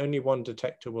photons and only one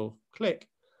detector will click.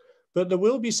 But there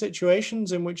will be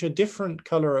situations in which a different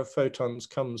color of photons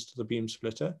comes to the beam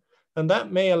splitter. And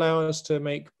that may allow us to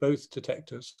make both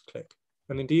detectors click.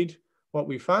 And indeed, what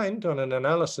we find on an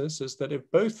analysis is that if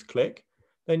both click,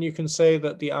 then you can say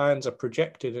that the ions are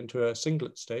projected into a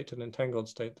singlet state, an entangled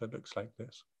state that looks like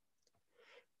this.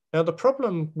 Now, the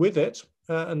problem with it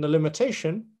and the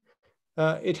limitation,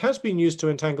 it has been used to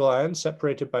entangle ions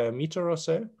separated by a meter or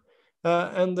so.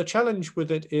 And the challenge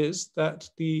with it is that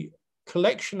the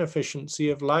collection efficiency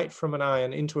of light from an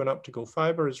ion into an optical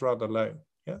fiber is rather low.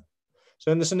 Yeah.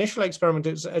 So in this initial experiment,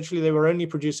 it's actually they were only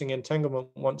producing entanglement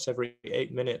once every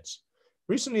 8 minutes.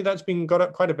 Recently, that's been got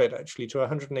up quite a bit, actually, to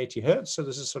 180 hertz. So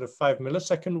this is sort of 5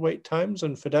 millisecond wait times,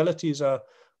 and fidelities are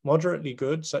moderately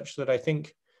good, such that I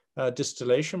think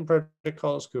distillation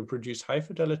protocols could produce high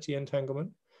fidelity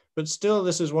entanglement. But still,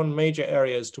 this is one major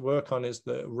area to work on, is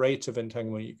the rate of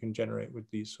entanglement you can generate with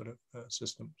these sort of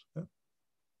systems. Yeah.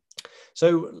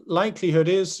 So likelihood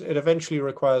is it eventually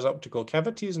requires optical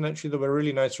cavities. And actually, there were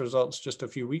really nice results just a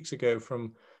few weeks ago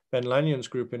from Ben Lanyon's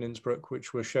group in Innsbruck,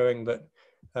 which were showing that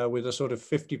with a sort of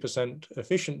 50%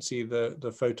 efficiency,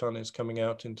 the photon is coming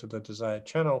out into the desired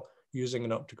channel using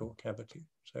an optical cavity.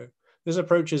 So this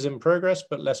approach is in progress,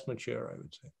 but less mature, I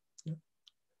would say. Yeah.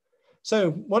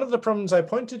 So one of the problems I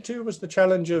pointed to was the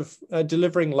challenge of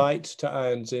delivering light to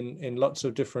ions in lots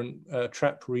of different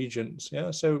trap regions. Yeah.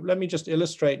 So let me just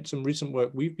illustrate some recent work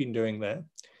we've been doing there.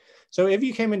 So if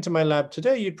you came into my lab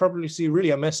today, you'd probably see really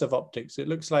a mess of optics. It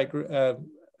looks like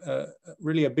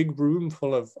really a big room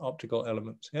full of optical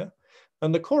elements. Yeah.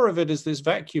 And the core of it is this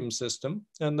vacuum system.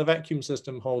 And the vacuum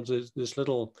system holds this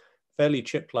little fairly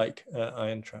chip-like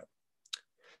ion trap.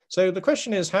 So the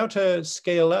question is how to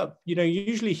scale up. You know,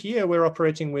 usually here we're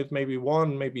operating with maybe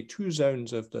 1, maybe 2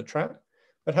 zones of the trap,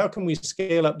 but how can we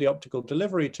scale up the optical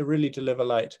delivery to really deliver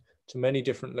light to many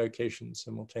different locations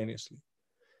simultaneously?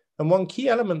 And one key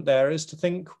element there is to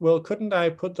think, well, couldn't I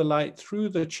put the light through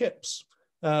the chips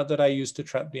that I use to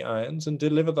trap the ions and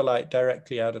deliver the light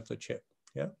directly out of the chip?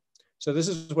 Yeah. So this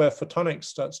is where photonics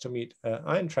starts to meet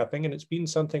ion trapping, and it's been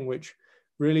something which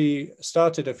really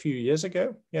started a few years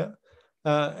ago. Yeah.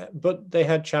 But they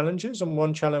had challenges, and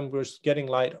one challenge was getting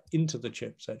light into the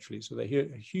chips, actually. So they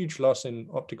had a huge loss in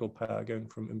optical power going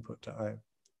from input to ion.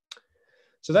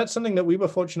 So that's something that we were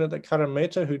fortunate that Karan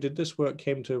Mehta, who did this work,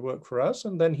 came to work for us.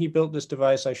 And then he built this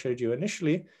device I showed you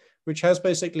initially, which has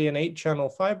basically an 8-channel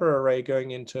fiber array going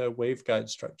into waveguide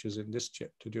structures in this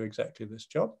chip to do exactly this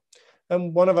job.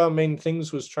 And one of our main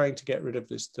things was trying to get rid of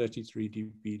this 33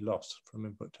 dB loss from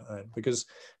input to ion, because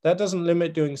that doesn't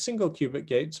limit doing single qubit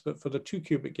gates, but for the 2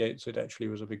 qubit gates, it actually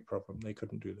was a big problem. They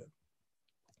couldn't do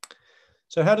that.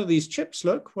 So how do these chips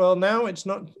look? Well, now it's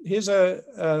not, here's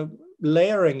a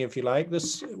layering, if you like.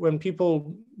 This, when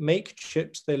people make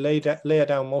chips, they layer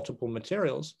down multiple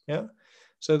materials. Yeah.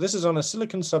 So this is on a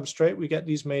silicon substrate. We get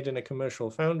these made in a commercial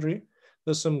foundry.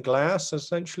 There's some glass,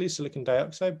 essentially silicon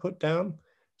dioxide put down,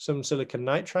 some silicon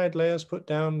nitride layers put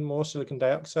down, more silicon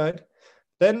dioxide.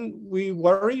 Then we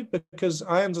worry, because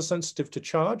ions are sensitive to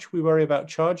charge, we worry about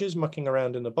charges mucking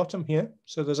around in the bottom here.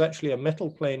 So there's actually a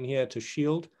metal plane here to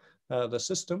shield the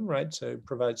system, right? So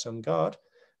provide some guard.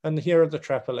 And here are the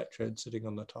trap electrodes sitting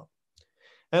on the top.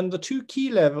 And the 2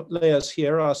 key layers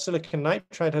here are silicon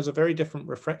nitride has a very different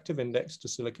refractive index to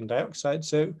silicon dioxide.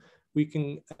 So we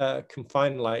can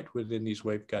confine light within these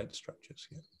waveguide structures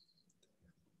here.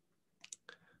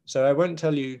 So I won't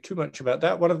tell you too much about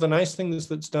that. One of the nice things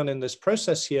that's done in this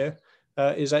process here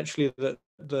is actually that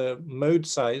the mode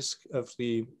size of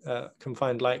the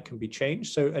confined light can be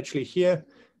changed. So actually here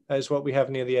is what we have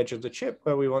near the edge of the chip,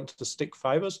 where we want to stick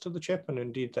fibers to the chip. And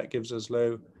indeed, that gives us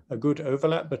a good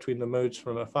overlap between the modes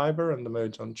from a fiber and the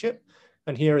modes on chip.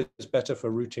 And here it's better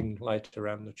for routing light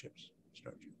around the chip's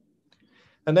structure.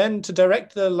 And then to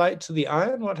direct the light to the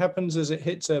ion, what happens is it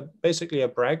hits basically a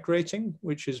Bragg grating,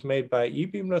 which is made by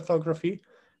E-beam lithography.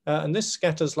 And this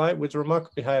scatters light with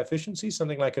remarkably high efficiency,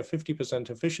 something like a 50%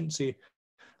 efficiency.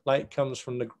 Light comes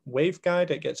from the waveguide,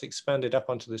 it gets expanded up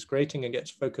onto this grating and gets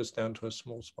focused down to a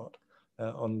small spot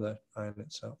on the ion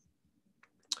itself.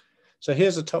 So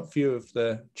here's a top view of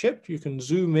the chip. You can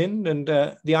zoom in, and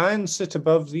the ions sit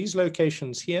above these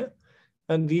locations here.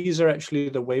 And these are actually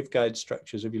the waveguide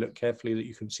structures, if you look carefully, that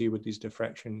you can see with these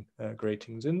diffraction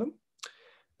gratings in them.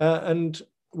 And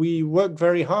we work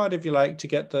very hard, if you like, to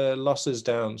get the losses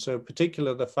down. So in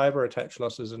particular, the fiber attached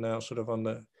losses are now sort of on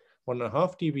the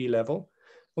 1.5 dB level.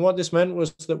 And what this meant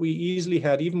was that we easily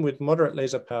had, even with moderate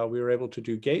laser power, we were able to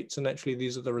do gates. And actually,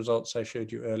 these are the results I showed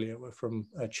you earlier, were from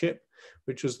a chip,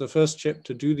 which was the first chip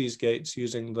to do these gates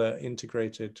using the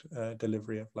integrated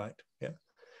delivery of light. Yeah.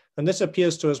 And this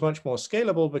appears to us much more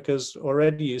scalable, because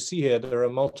already you see here, there are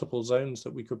multiple zones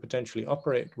that we could potentially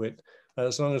operate with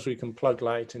as long as we can plug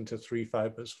light into 3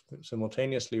 fibers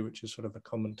simultaneously, which is sort of a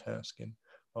common task in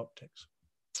optics.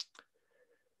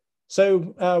 So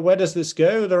where does this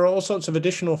go? There are all sorts of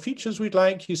additional features we'd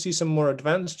like. You see some more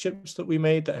advanced chips that we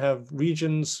made that have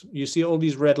regions. You see all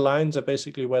these red lines are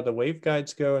basically where the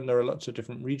waveguides go, and there are lots of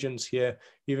different regions here,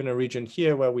 even a region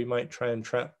here where we might try and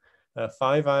trap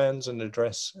 5 ions and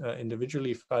address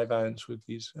individually 5 ions with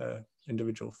these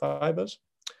individual fibers.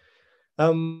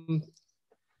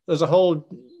 There's a whole,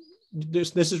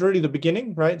 this is really the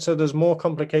beginning, right? So there's more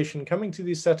complication coming to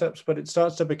these setups, but it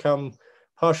starts to become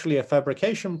partially a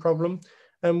fabrication problem.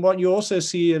 And what you also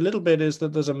see a little bit is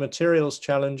that there's a materials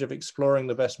challenge of exploring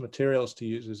the best materials to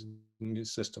use in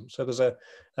these systems. So there's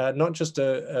not just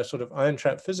a sort of ion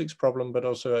trap physics problem, but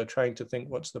also trying to think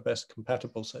what's the best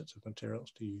compatible sets of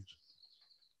materials to use.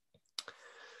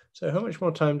 So how much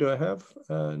more time do I have?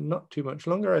 Not too much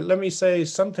longer. Let me say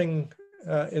something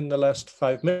in the last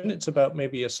 5 minutes about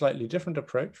maybe a slightly different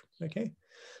approach, okay?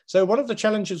 So one of the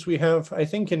challenges we have, I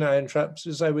think, in ion traps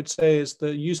is, I would say, is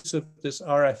the use of this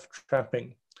RF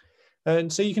trapping.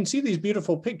 And so you can see these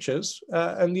beautiful pictures,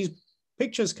 and these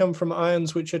pictures come from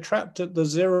ions which are trapped at the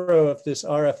 0 of this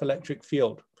RF electric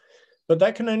field. But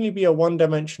that can only be a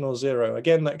one-dimensional 0.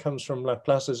 Again, that comes from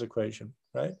Laplace's equation,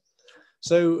 right?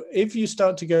 So if you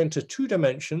start to go into 2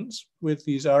 dimensions with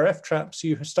these RF traps,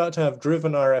 you start to have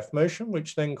driven RF motion,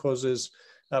 which then causes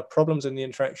problems in the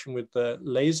interaction with the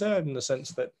laser, in the sense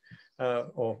that,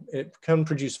 or it can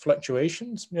produce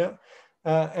fluctuations, yeah,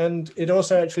 and it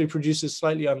also actually produces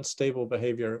slightly unstable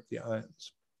behavior of the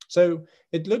ions. So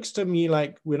it looks to me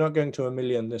like we're not going to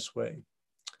 1,000,000 this way.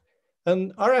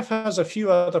 And RF has a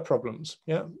few other problems,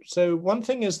 yeah. So one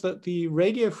thing is that the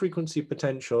radio frequency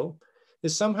potential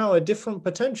is somehow a different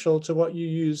potential to what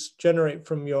you generate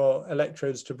from your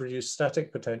electrodes to produce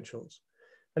static potentials.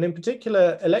 And in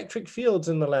particular, electric fields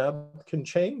in the lab can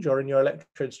change, or in your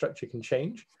electrode structure can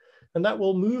change. And that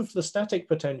will move the static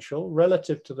potential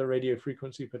relative to the radio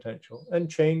frequency potential and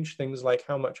change things like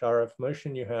how much RF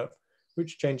motion you have,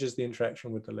 which changes the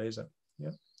interaction with the laser.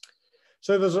 Yeah.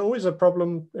 So there's always a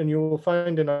problem, and you will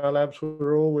find in our labs,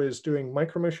 we're always doing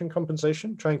micromotion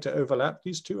compensation, trying to overlap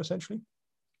these two essentially.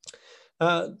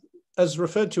 As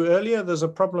referred to earlier, there's a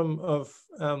problem of,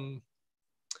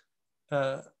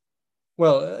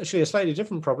 well, actually a slightly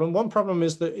different problem. One problem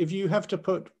is that if you have to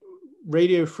put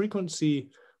radio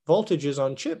frequency voltages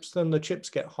on chips, then the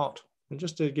chips get hot. And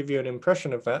just to give you an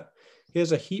impression of that,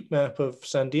 here's a heat map of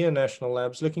Sandia National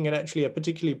Labs looking at actually a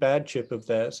particularly bad chip of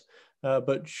theirs,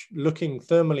 but looking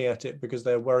thermally at it because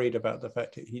they're worried about the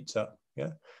fact it heats up.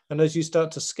 Yeah. And as you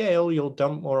start to scale, you'll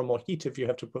dump more and more heat if you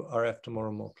have to put RF to more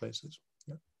and more places.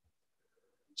 Yeah.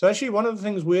 So actually, one of the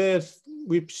things we're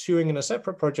pursuing in a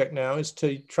separate project now is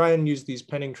to try and use these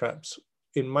penning traps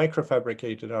in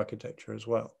microfabricated architecture as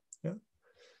well. Yeah.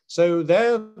 So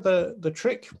there, the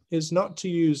trick is not to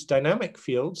use dynamic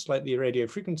fields like the radio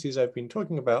frequencies I've been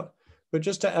talking about, but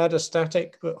just to add a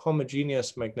static but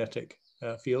homogeneous magnetic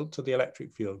field to the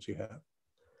electric fields you have.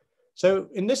 So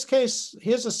in this case,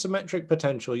 here's a symmetric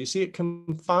potential. You see it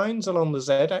confines along the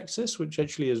z-axis, which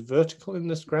actually is vertical in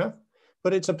this graph,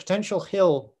 but it's a potential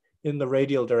hill in the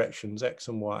radial directions, x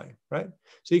and y, right?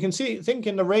 So you can think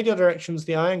in the radial directions,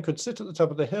 the ion could sit at the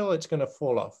top of the hill, it's going to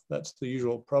fall off. That's the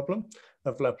usual problem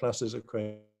of Laplace's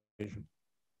equation.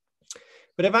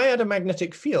 But if I add a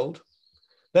magnetic field,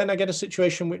 then I get a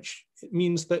situation which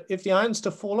means that if the ion's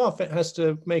to fall off, it has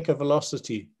to make a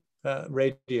velocity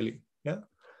radially, yeah?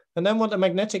 And then what the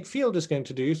magnetic field is going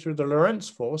to do through the Lorentz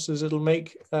force is it'll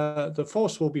make, the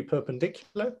force will be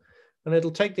perpendicular, and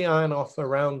it'll take the ion off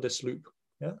around this loop,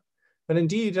 yeah? And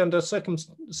indeed, under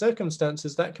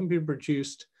circumstances, that can be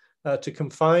produced to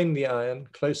confine the ion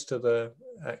close to the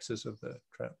axis of the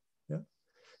trap, yeah?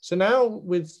 So now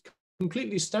with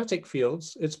completely static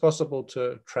fields, it's possible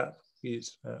to trap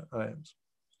these ions.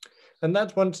 And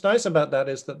that's what's nice about that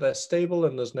is that they're stable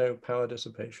and there's no power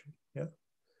dissipation, yeah?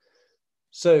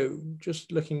 So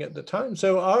just looking at the time.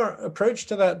 So our approach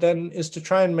to that then is to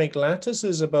try and make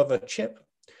lattices above a chip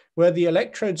where the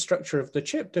electrode structure of the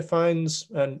chip defines,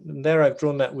 and there I've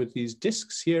drawn that with these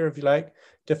discs here, if you like,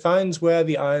 defines where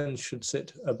the ions should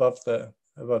sit above the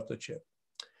chip.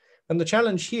 And the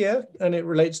challenge here, and it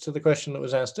relates to the question that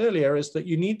was asked earlier, is that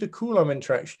you need the Coulomb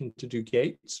interaction to do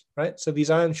gates, right? So these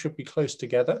ions should be close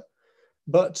together.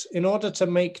 But in order to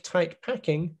make tight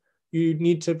packing, you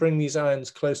need to bring these ions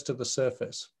close to the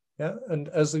surface. Yeah, and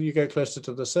as you go closer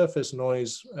to the surface,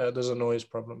 there's a noise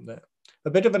problem there. A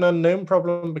bit of an unknown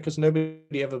problem because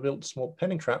nobody ever built small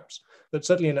penning traps, but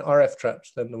certainly in RF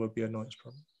traps, then there would be a noise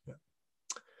problem. Yeah.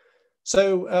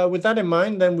 So with that in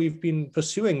mind, then we've been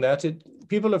pursuing that.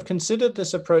 people have considered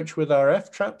this approach with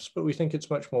RF traps, but we think it's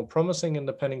much more promising in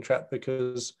the penning trap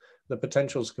because the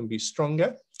potentials can be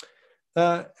stronger.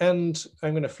 And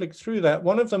I'm going to flick through that.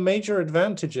 One of the major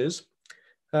advantages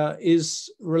is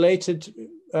related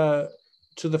to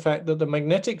the fact that the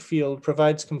magnetic field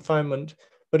provides confinement,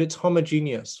 but it's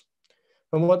homogeneous.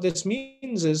 And what this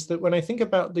means is that when I think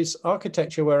about this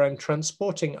architecture where I'm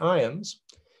transporting ions,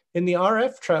 in the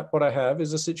RF trap, what I have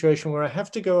is a situation where I have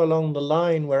to go along the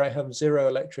line where I have zero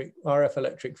RF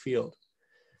electric field.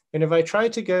 And if I try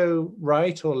to go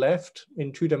right or left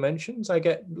in 2 dimensions, I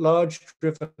get large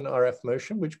driven RF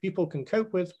motion, which people can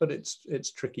cope with, but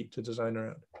it's tricky to design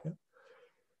around.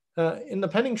 Yeah. In the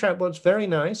penning trap, what's very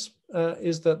nice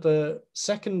is that the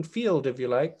second field, if you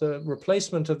like, the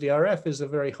replacement of the RF is a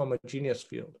very homogeneous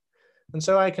field. And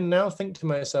so I can now think to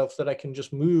myself that I can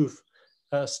just move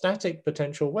static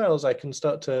potential wells. I can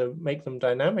start to make them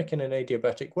dynamic in an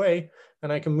adiabatic way, and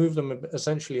I can move them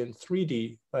essentially in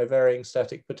 3D by varying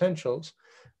static potentials,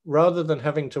 rather than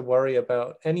having to worry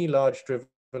about any large driven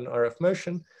RF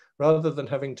motion, rather than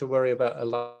having to worry about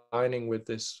aligning with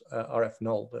this RF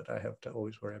null that I have to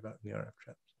always worry about in the RF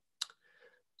traps.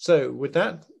 So with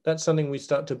that, that's something we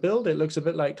start to build. It looks a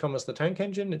bit like Thomas the Tank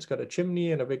Engine. It's got a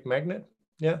chimney and a big magnet,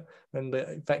 yeah, and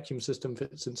the vacuum system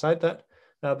fits inside that.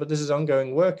 But this is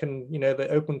ongoing work, and the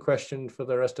open question for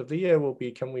the rest of the year will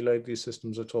be, can we load these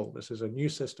systems at all? This is a new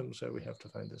system, so we have to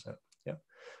find this out. Yeah,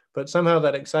 but somehow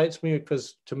that excites me,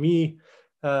 because to me,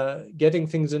 getting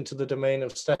things into the domain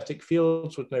of static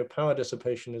fields with no power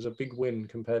dissipation is a big win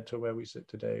compared to where we sit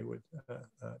today with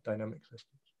dynamic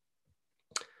systems.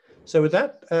 So with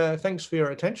that, thanks for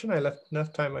your attention. I left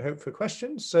enough time, I hope, for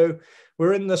questions. So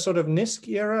we're in the sort of NISQ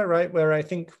era, right, where I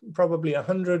think probably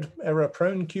 100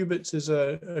 error-prone qubits is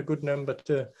a good number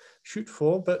to shoot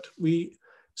for. But we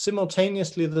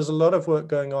simultaneously, there's a lot of work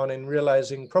going on in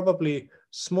realizing probably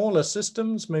smaller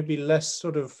systems, maybe less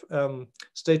sort of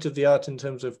state-of-the-art in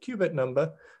terms of qubit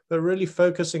number, but really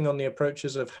focusing on the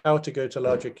approaches of how to go to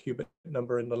larger qubit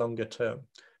number in the longer term.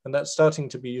 And that's starting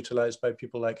to be utilized by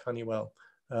people like Honeywell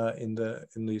in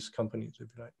these companies, if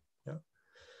you like. Yeah.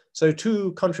 So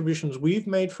 2 contributions we've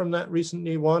made from that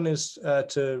recently. One is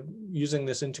to using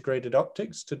this integrated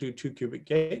optics to do 2 qubit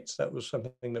gates. That was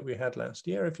something that we had last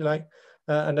year, if you like.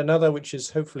 And another, which is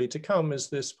hopefully to come, is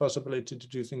this possibility to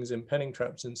do things in penning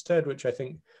traps instead, which I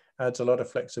think adds a lot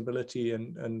of flexibility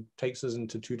and takes us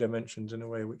into 2 dimensions in a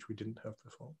way which we didn't have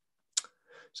before.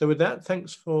 So with that,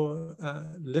 thanks for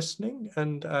listening,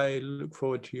 and I look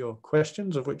forward to your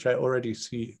questions, of which I already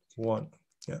see one.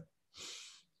 Yeah.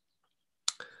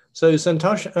 So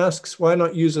Santosh asks, why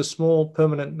not use a small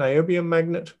permanent niobium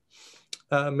magnet,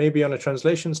 maybe on a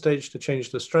translation stage to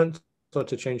change the strength or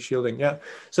to change shielding? Yeah.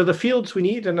 So the fields we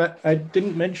need, and I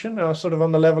didn't mention, are sort of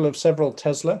on the level of several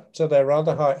Tesla. So they're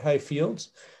rather high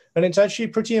fields. And it's actually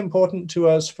pretty important to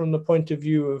us from the point of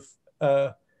view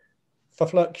of for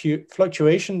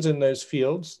fluctuations in those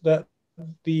fields, that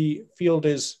the field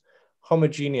is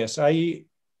homogeneous, i.e.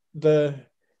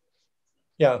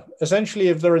 essentially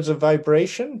if there is a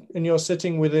vibration and you're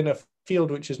sitting within a field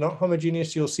which is not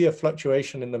homogeneous, you'll see a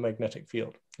fluctuation in the magnetic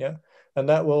field, yeah? And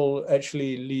that will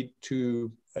actually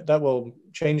that will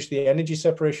change the energy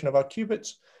separation of our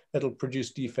qubits. It'll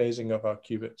produce dephasing of our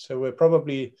qubits. So we're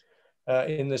probably,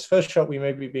 in this first shot, we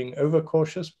may be being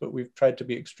overcautious, but we've tried to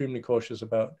be extremely cautious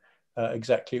about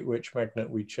exactly which magnet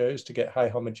we chose to get high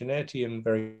homogeneity and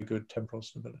very good temporal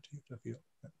stability of the field.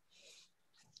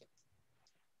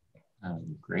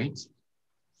 Great.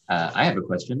 I have a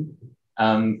question.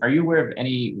 Are you aware of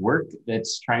any work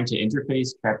that's trying to interface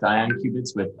trapped ion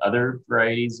qubits with other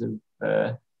varieties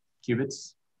of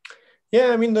qubits? Yeah,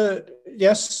 I mean,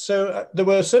 yes. So there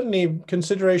were certainly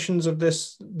considerations of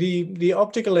this. The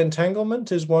optical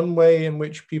entanglement is one way in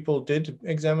which people did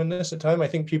examine this at the time. I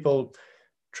think people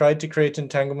tried to create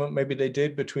entanglement, maybe they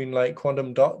did, between like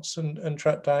quantum dots and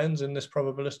trapped ions in this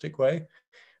probabilistic way.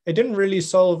 It didn't really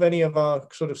solve any of our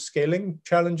sort of scaling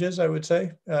challenges, I would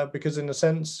say, because in a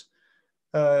sense,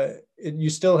 you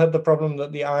still had the problem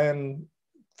that the ion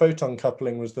photon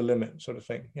coupling was the limit, sort of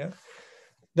thing, yeah?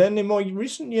 Then in more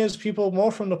recent years, people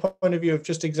more from the point of view of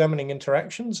just examining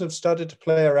interactions have started to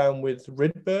play around with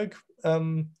Rydberg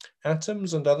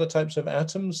atoms and other types of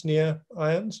atoms near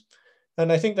ions.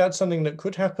 And I think that's something that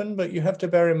could happen, but you have to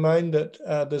bear in mind that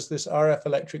there's this RF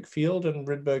electric field, and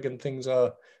Rydberg and things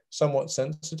are somewhat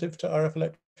sensitive to RF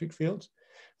electric fields.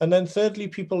 And then thirdly,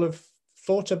 people have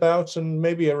thought about and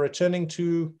maybe are returning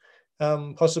to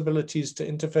possibilities to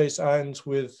interface ions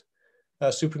with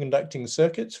superconducting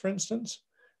circuits, for instance.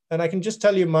 And I can just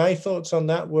tell you my thoughts on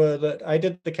that were that I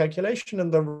did the calculation,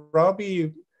 and the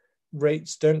Rabi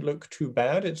rates don't look too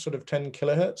bad. It's sort of 10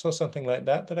 kilohertz or something like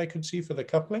that I could see for the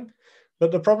coupling.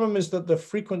 But the problem is that the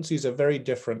frequencies are very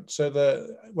different. So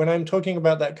when I'm talking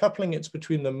about that coupling, it's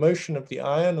between the motion of the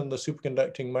ion and the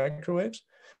superconducting microwaves.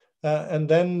 And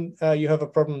then you have a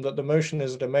problem that the motion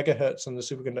is at a megahertz and the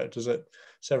superconductor is at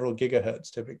several gigahertz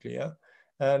typically, yeah?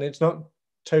 And it's not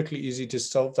totally easy to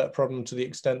solve that problem to the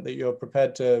extent that you're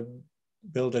prepared to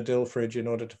build a dill fridge in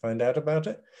order to find out about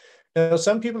it. Now,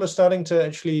 some people are starting to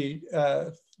actually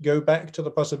go back to the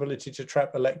possibility to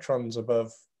trap electrons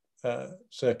above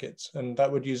circuits, and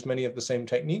that would use many of the same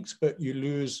techniques, but you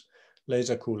lose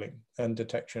laser cooling and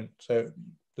detection. So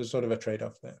there's sort of a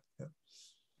trade-off there. Yeah.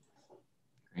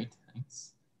 Great,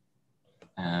 thanks.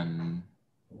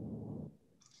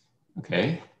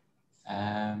 Okay.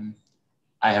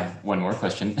 I have one more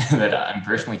question that I'm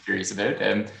personally curious about.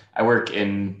 I work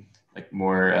in like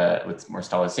more with more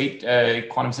solid state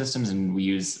quantum systems, and we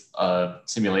use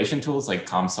simulation tools like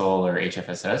COMSOL or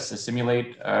HFSS to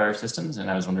simulate our systems. And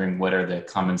I was wondering, what are the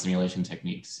common simulation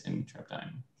techniques in trapped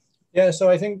ion? Yeah, so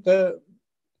I think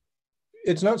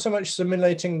it's not so much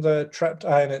simulating the trapped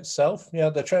ion itself. Yeah,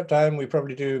 the trapped ion, we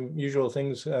probably do usual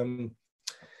things,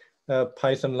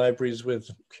 Python libraries with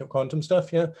quantum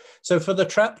stuff, yeah. So for the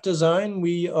trap design,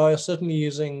 we are certainly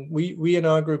using, we in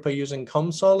our group are using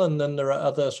COMSOL, and then there are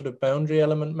other sort of boundary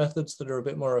element methods that are a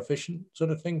bit more efficient sort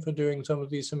of thing for doing some of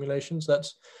these simulations.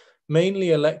 That's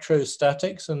mainly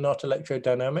electrostatics and not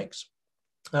electrodynamics.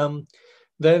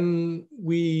 Then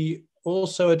we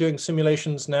also are doing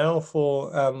simulations now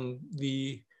for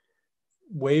the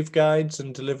waveguides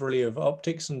and delivery of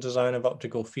optics and design of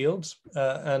optical fields.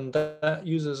 And that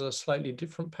uses a slightly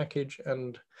different package,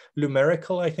 and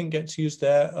Lumerical, I think, gets used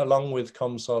there along with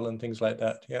COMSOL and things like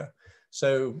that, yeah.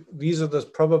 So these are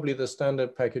probably the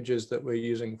standard packages that we're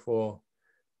using for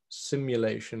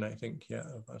simulation, I think, yeah,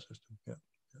 of our system, yeah.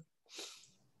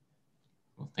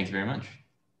 Well, thank you very much.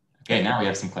 Okay, now we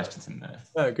have some questions in the...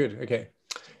 Oh, good, okay.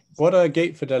 What are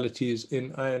gate fidelities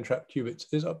in ion trap qubits?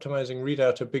 Is optimizing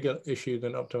readout a bigger issue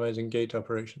than optimizing gate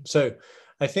operation? So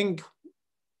I think,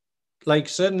 like,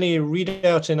 certainly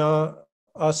readout in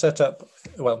our setup,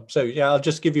 well, so yeah, I'll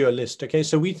just give you a list, okay?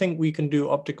 So we think we can do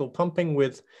optical pumping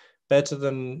with better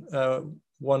than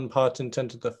 1 part in 10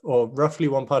 to the, or roughly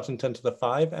 1 part in 10 to the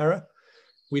 5 error.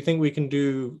 We think we can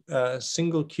do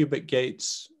single qubit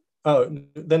gates. Oh,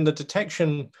 then the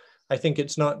detection, I think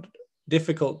it's not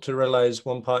difficult to realize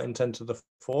 1 part in 10 to the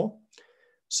 4.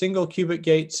 Single qubit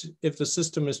gates, if the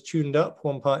system is tuned up,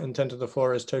 1 part in 10 to the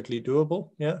 4 is totally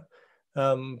doable, yeah.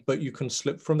 But you can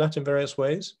slip from that in various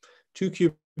ways. 2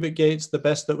 qubit gates, the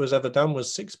best that was ever done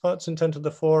was 6 parts in 10 to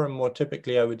the 4, and more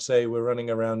typically I would say we're running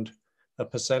around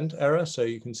 1% error. So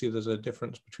you can see there's a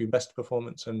difference between best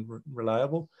performance and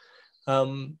reliable.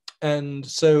 And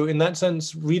so in that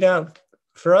sense, readout,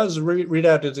 for us,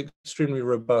 readout is extremely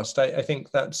robust. I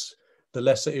think that's the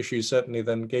lesser issue certainly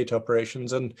than gate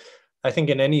operations. And I think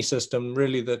in any system,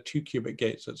 really the 2 qubit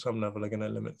gates at some level are going to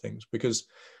limit things, because,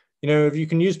 you know, if you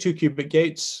can use 2 qubit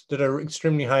gates that are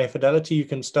extremely high fidelity, you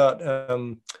can start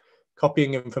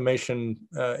copying information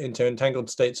into entangled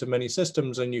states of many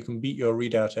systems, and you can beat your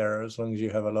readout error as long as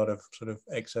you have a lot of sort of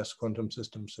excess quantum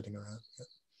systems sitting around. Yeah.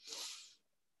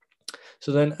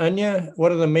 So then, Anya,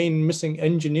 what are the main missing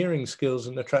engineering skills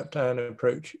in the trapped ion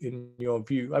approach in your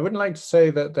view? I wouldn't like to say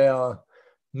that they are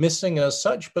missing as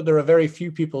such, but there are very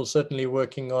few people certainly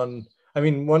working on, I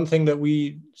mean, one thing that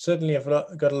we certainly have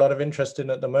got a lot of interest in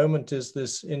at the moment is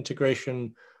this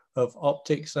integration of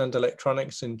optics and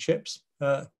electronics in chips.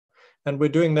 And we're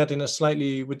doing that in a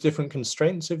slightly, with different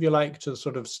constraints, if you like, to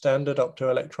sort of standard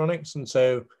optoelectronics. And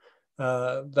so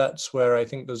that's where I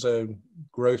think there's a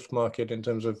growth market in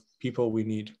terms of people we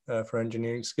need for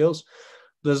engineering skills.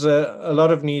 There's a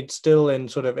lot of need still in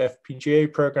sort of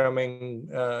FPGA programming,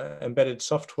 embedded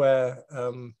software,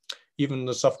 even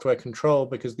the software control,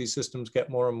 because these systems get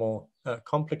more and more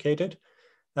complicated.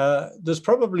 There's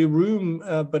probably room,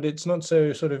 but it's not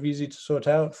so sort of easy to sort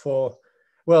out for,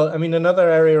 well, I mean, another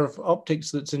area of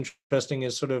optics that's interesting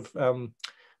is sort of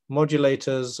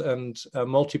modulators and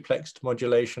multiplexed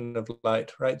modulation of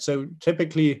light, right? So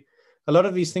typically, a lot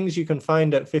of these things you can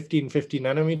find at 1550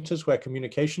 nanometers where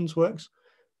communications works.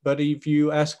 But if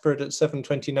you ask for it at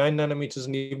 729 nanometers,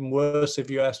 and even worse, if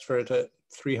you ask for it at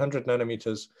 300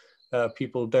 nanometers,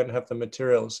 people don't have the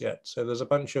materials yet. So there's a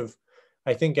bunch of,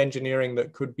 I think, engineering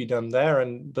that could be done there.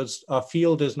 And our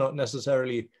field is not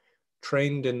necessarily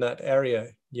trained in that area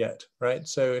yet, right?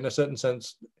 So in a certain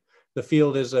sense, the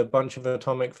field is a bunch of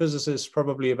atomic physicists,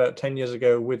 probably about 10 years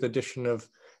ago, with addition of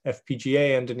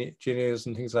FPGA engineers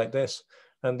and things like this.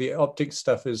 And the optics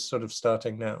stuff is sort of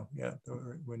starting now. Yeah,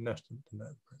 we're nascent in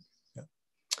that.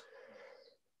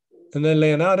 And then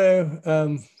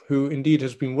Leonardo, who indeed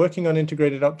has been working on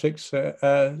integrated optics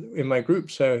in my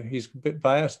group, so he's a bit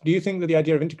biased. Do you think that the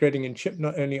idea of integrating in chip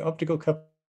not only optical coupling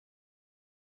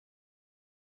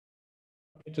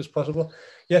is possible?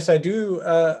 Yes, I do.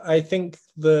 I think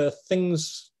the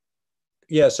things,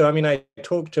 yeah, so I mean, I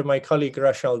talked to my colleague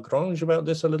Rachel Grange about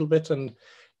this a little bit, and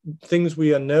things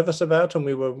we are nervous about, and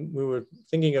we were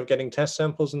thinking of getting test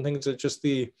samples and things, are just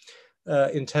the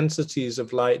intensities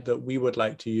of light that we would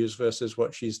like to use versus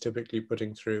what she's typically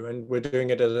putting through. And we're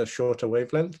doing it at a shorter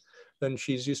wavelength than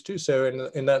she's used to. So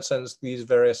in that sense, these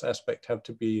various aspects have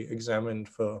to be examined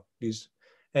for these.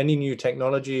 Any new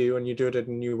technology, when you do it at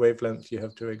a new wavelength, you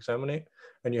have to examine it,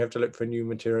 and you have to look for new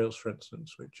materials, for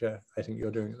instance, which I think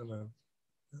you're doing at the moment.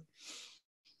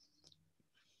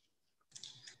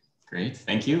 Great,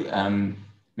 thank you.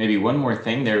 Maybe one more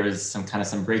thing, there was some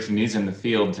breaking news in the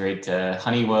field, right?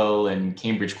 Honeywell and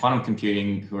Cambridge Quantum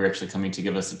Computing, who are actually coming to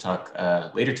give us a talk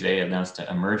later today, announced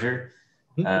a merger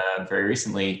very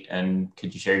recently. And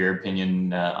could you share your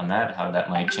opinion on that, how that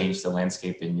might change the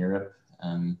landscape in Europe?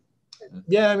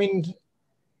 Yeah, I mean,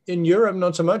 in Europe,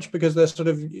 not so much, because they're sort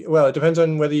of, well, it depends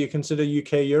on whether you consider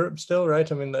UK Europe still, right?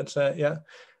 I mean, that's, yeah.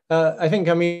 I think,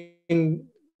 I mean,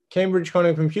 Cambridge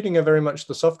Quantum Computing are very much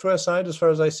the software side, as far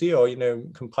as I see, or, you know,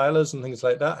 compilers and things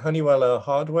like that. Honeywell are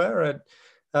hardware.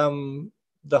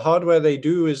 The hardware they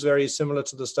do is very similar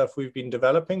to the stuff we've been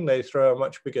developing. They throw a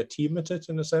much bigger team at it,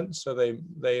 in a sense. So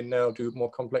they now do more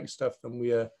complex stuff than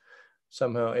we are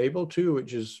somehow able to,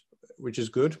 which is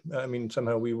good. I mean,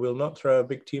 somehow we will not throw a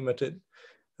big team at it.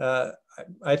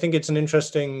 I think it's an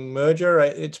interesting merger.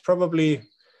 It's probably,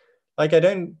 like,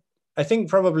 I think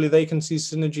probably they can see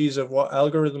synergies of what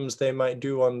algorithms they might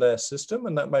do on their system,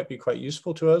 and that might be quite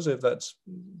useful to us if that's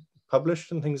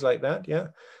published and things like that, yeah.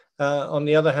 On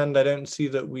the other hand, I don't see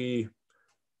that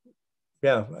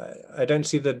I don't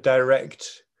see the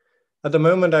direct, at the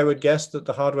moment, I would guess that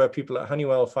the hardware people at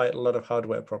Honeywell fight a lot of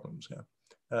hardware problems, yeah.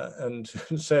 And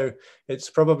so it's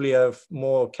probably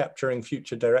more capturing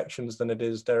future directions than it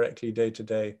is directly day to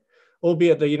day,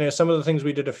 albeit that, you know, some of the things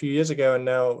we did a few years ago and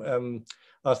now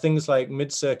are things like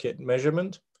mid-circuit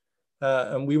measurement.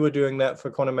 And we were doing that for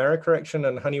quantum error correction,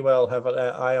 and Honeywell have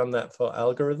their eye on that for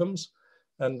algorithms.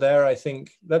 And there, I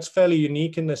think that's fairly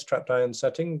unique in this trapped ion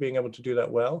setting, being able to do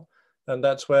that well. And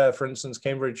that's where, for instance,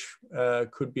 Cambridge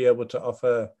could be able to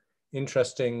offer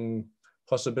interesting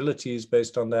possibilities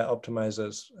based on their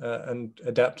optimizers, and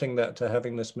adapting that to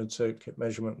having this mid-circuit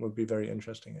measurement would be very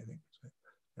interesting, I think. So,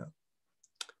 yeah.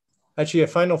 Actually, a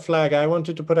final flag I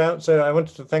wanted to put out. So I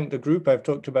wanted to thank the group. I've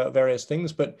talked about various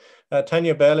things, but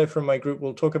Tanya Berle from my group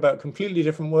will talk about completely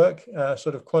different work,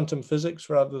 sort of quantum physics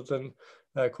rather than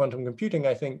quantum computing,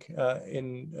 I think,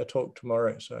 in a talk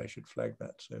tomorrow. So I should flag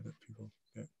that so that people,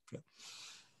 yeah.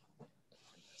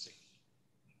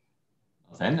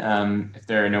 Well, then, if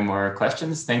there are no more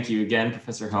questions, thank you again,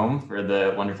 Professor Holm, for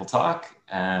the wonderful talk.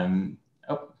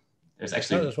 Oh, there's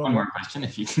actually one more question,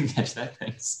 if you can catch that,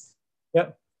 thanks.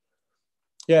 Yep.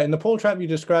 Yeah, in the Paul trap, you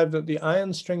described that the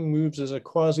ion string moves as a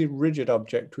quasi-rigid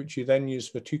object, which you then use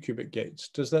for 2-qubit gates.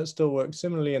 Does that still work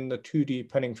similarly in the 2D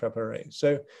Penning trap array?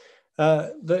 So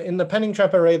in the Penning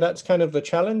trap array, that's kind of the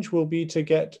challenge, will be to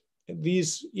get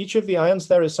these, each of the ions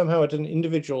there is somehow at an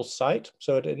individual site,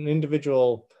 so at an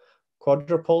individual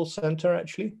quadrupole center,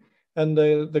 actually. And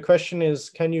the question is,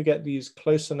 can you get these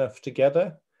close enough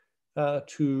together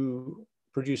to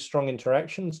produce strong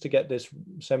interactions to get this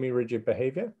semi-rigid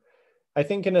behavior? I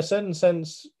think in a certain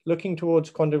sense, looking towards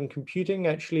quantum computing,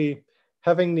 actually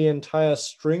having the entire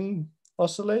string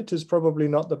oscillate is probably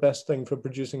not the best thing for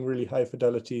producing really high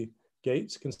fidelity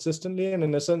gates consistently. And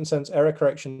in a certain sense, error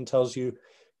correction tells you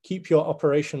keep your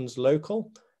operations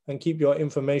local and keep your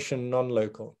information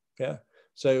non-local, yeah?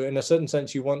 So in a certain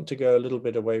sense, you want to go a little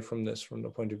bit away from this from the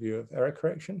point of view of error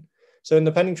correction. So in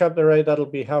the Penning trap array, that'll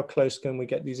be how close can we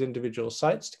get these individual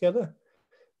sites together?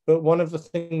 But one of the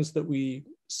things that we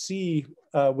see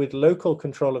with local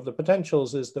control of the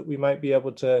potentials is that we might be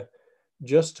able to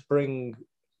just bring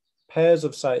pairs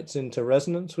of sites into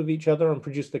resonance with each other and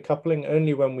produce the coupling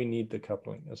only when we need the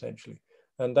coupling, essentially.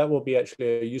 And that will be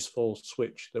actually a useful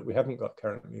switch that we haven't got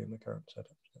currently in the current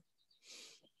setup.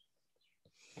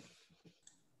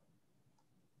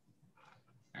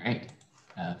 All right,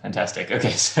 fantastic.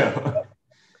 Okay, so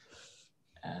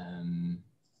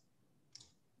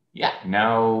yeah,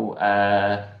 now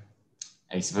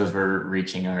I suppose we're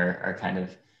reaching our kind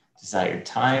of desired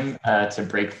time to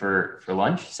break for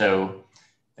lunch. So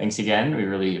thanks again. We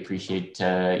really appreciate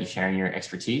you sharing your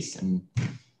expertise. And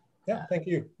yeah, thank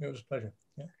you. It was a pleasure.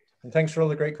 Yeah. And thanks for all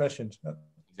the great questions.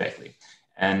 Exactly.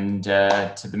 And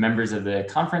to the members of the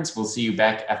conference, we'll see you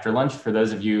back after lunch. For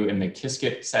those of you in the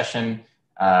Qiskit session,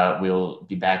 we'll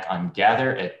be back on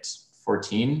Gather at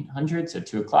 1400, so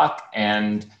 2 o'clock.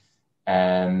 And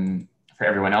for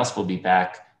everyone else, we'll be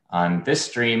back on this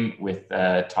stream with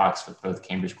talks with both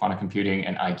Cambridge Quantum Computing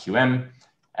and IQM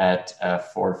at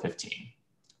 4:15.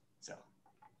 So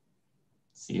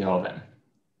see you all then.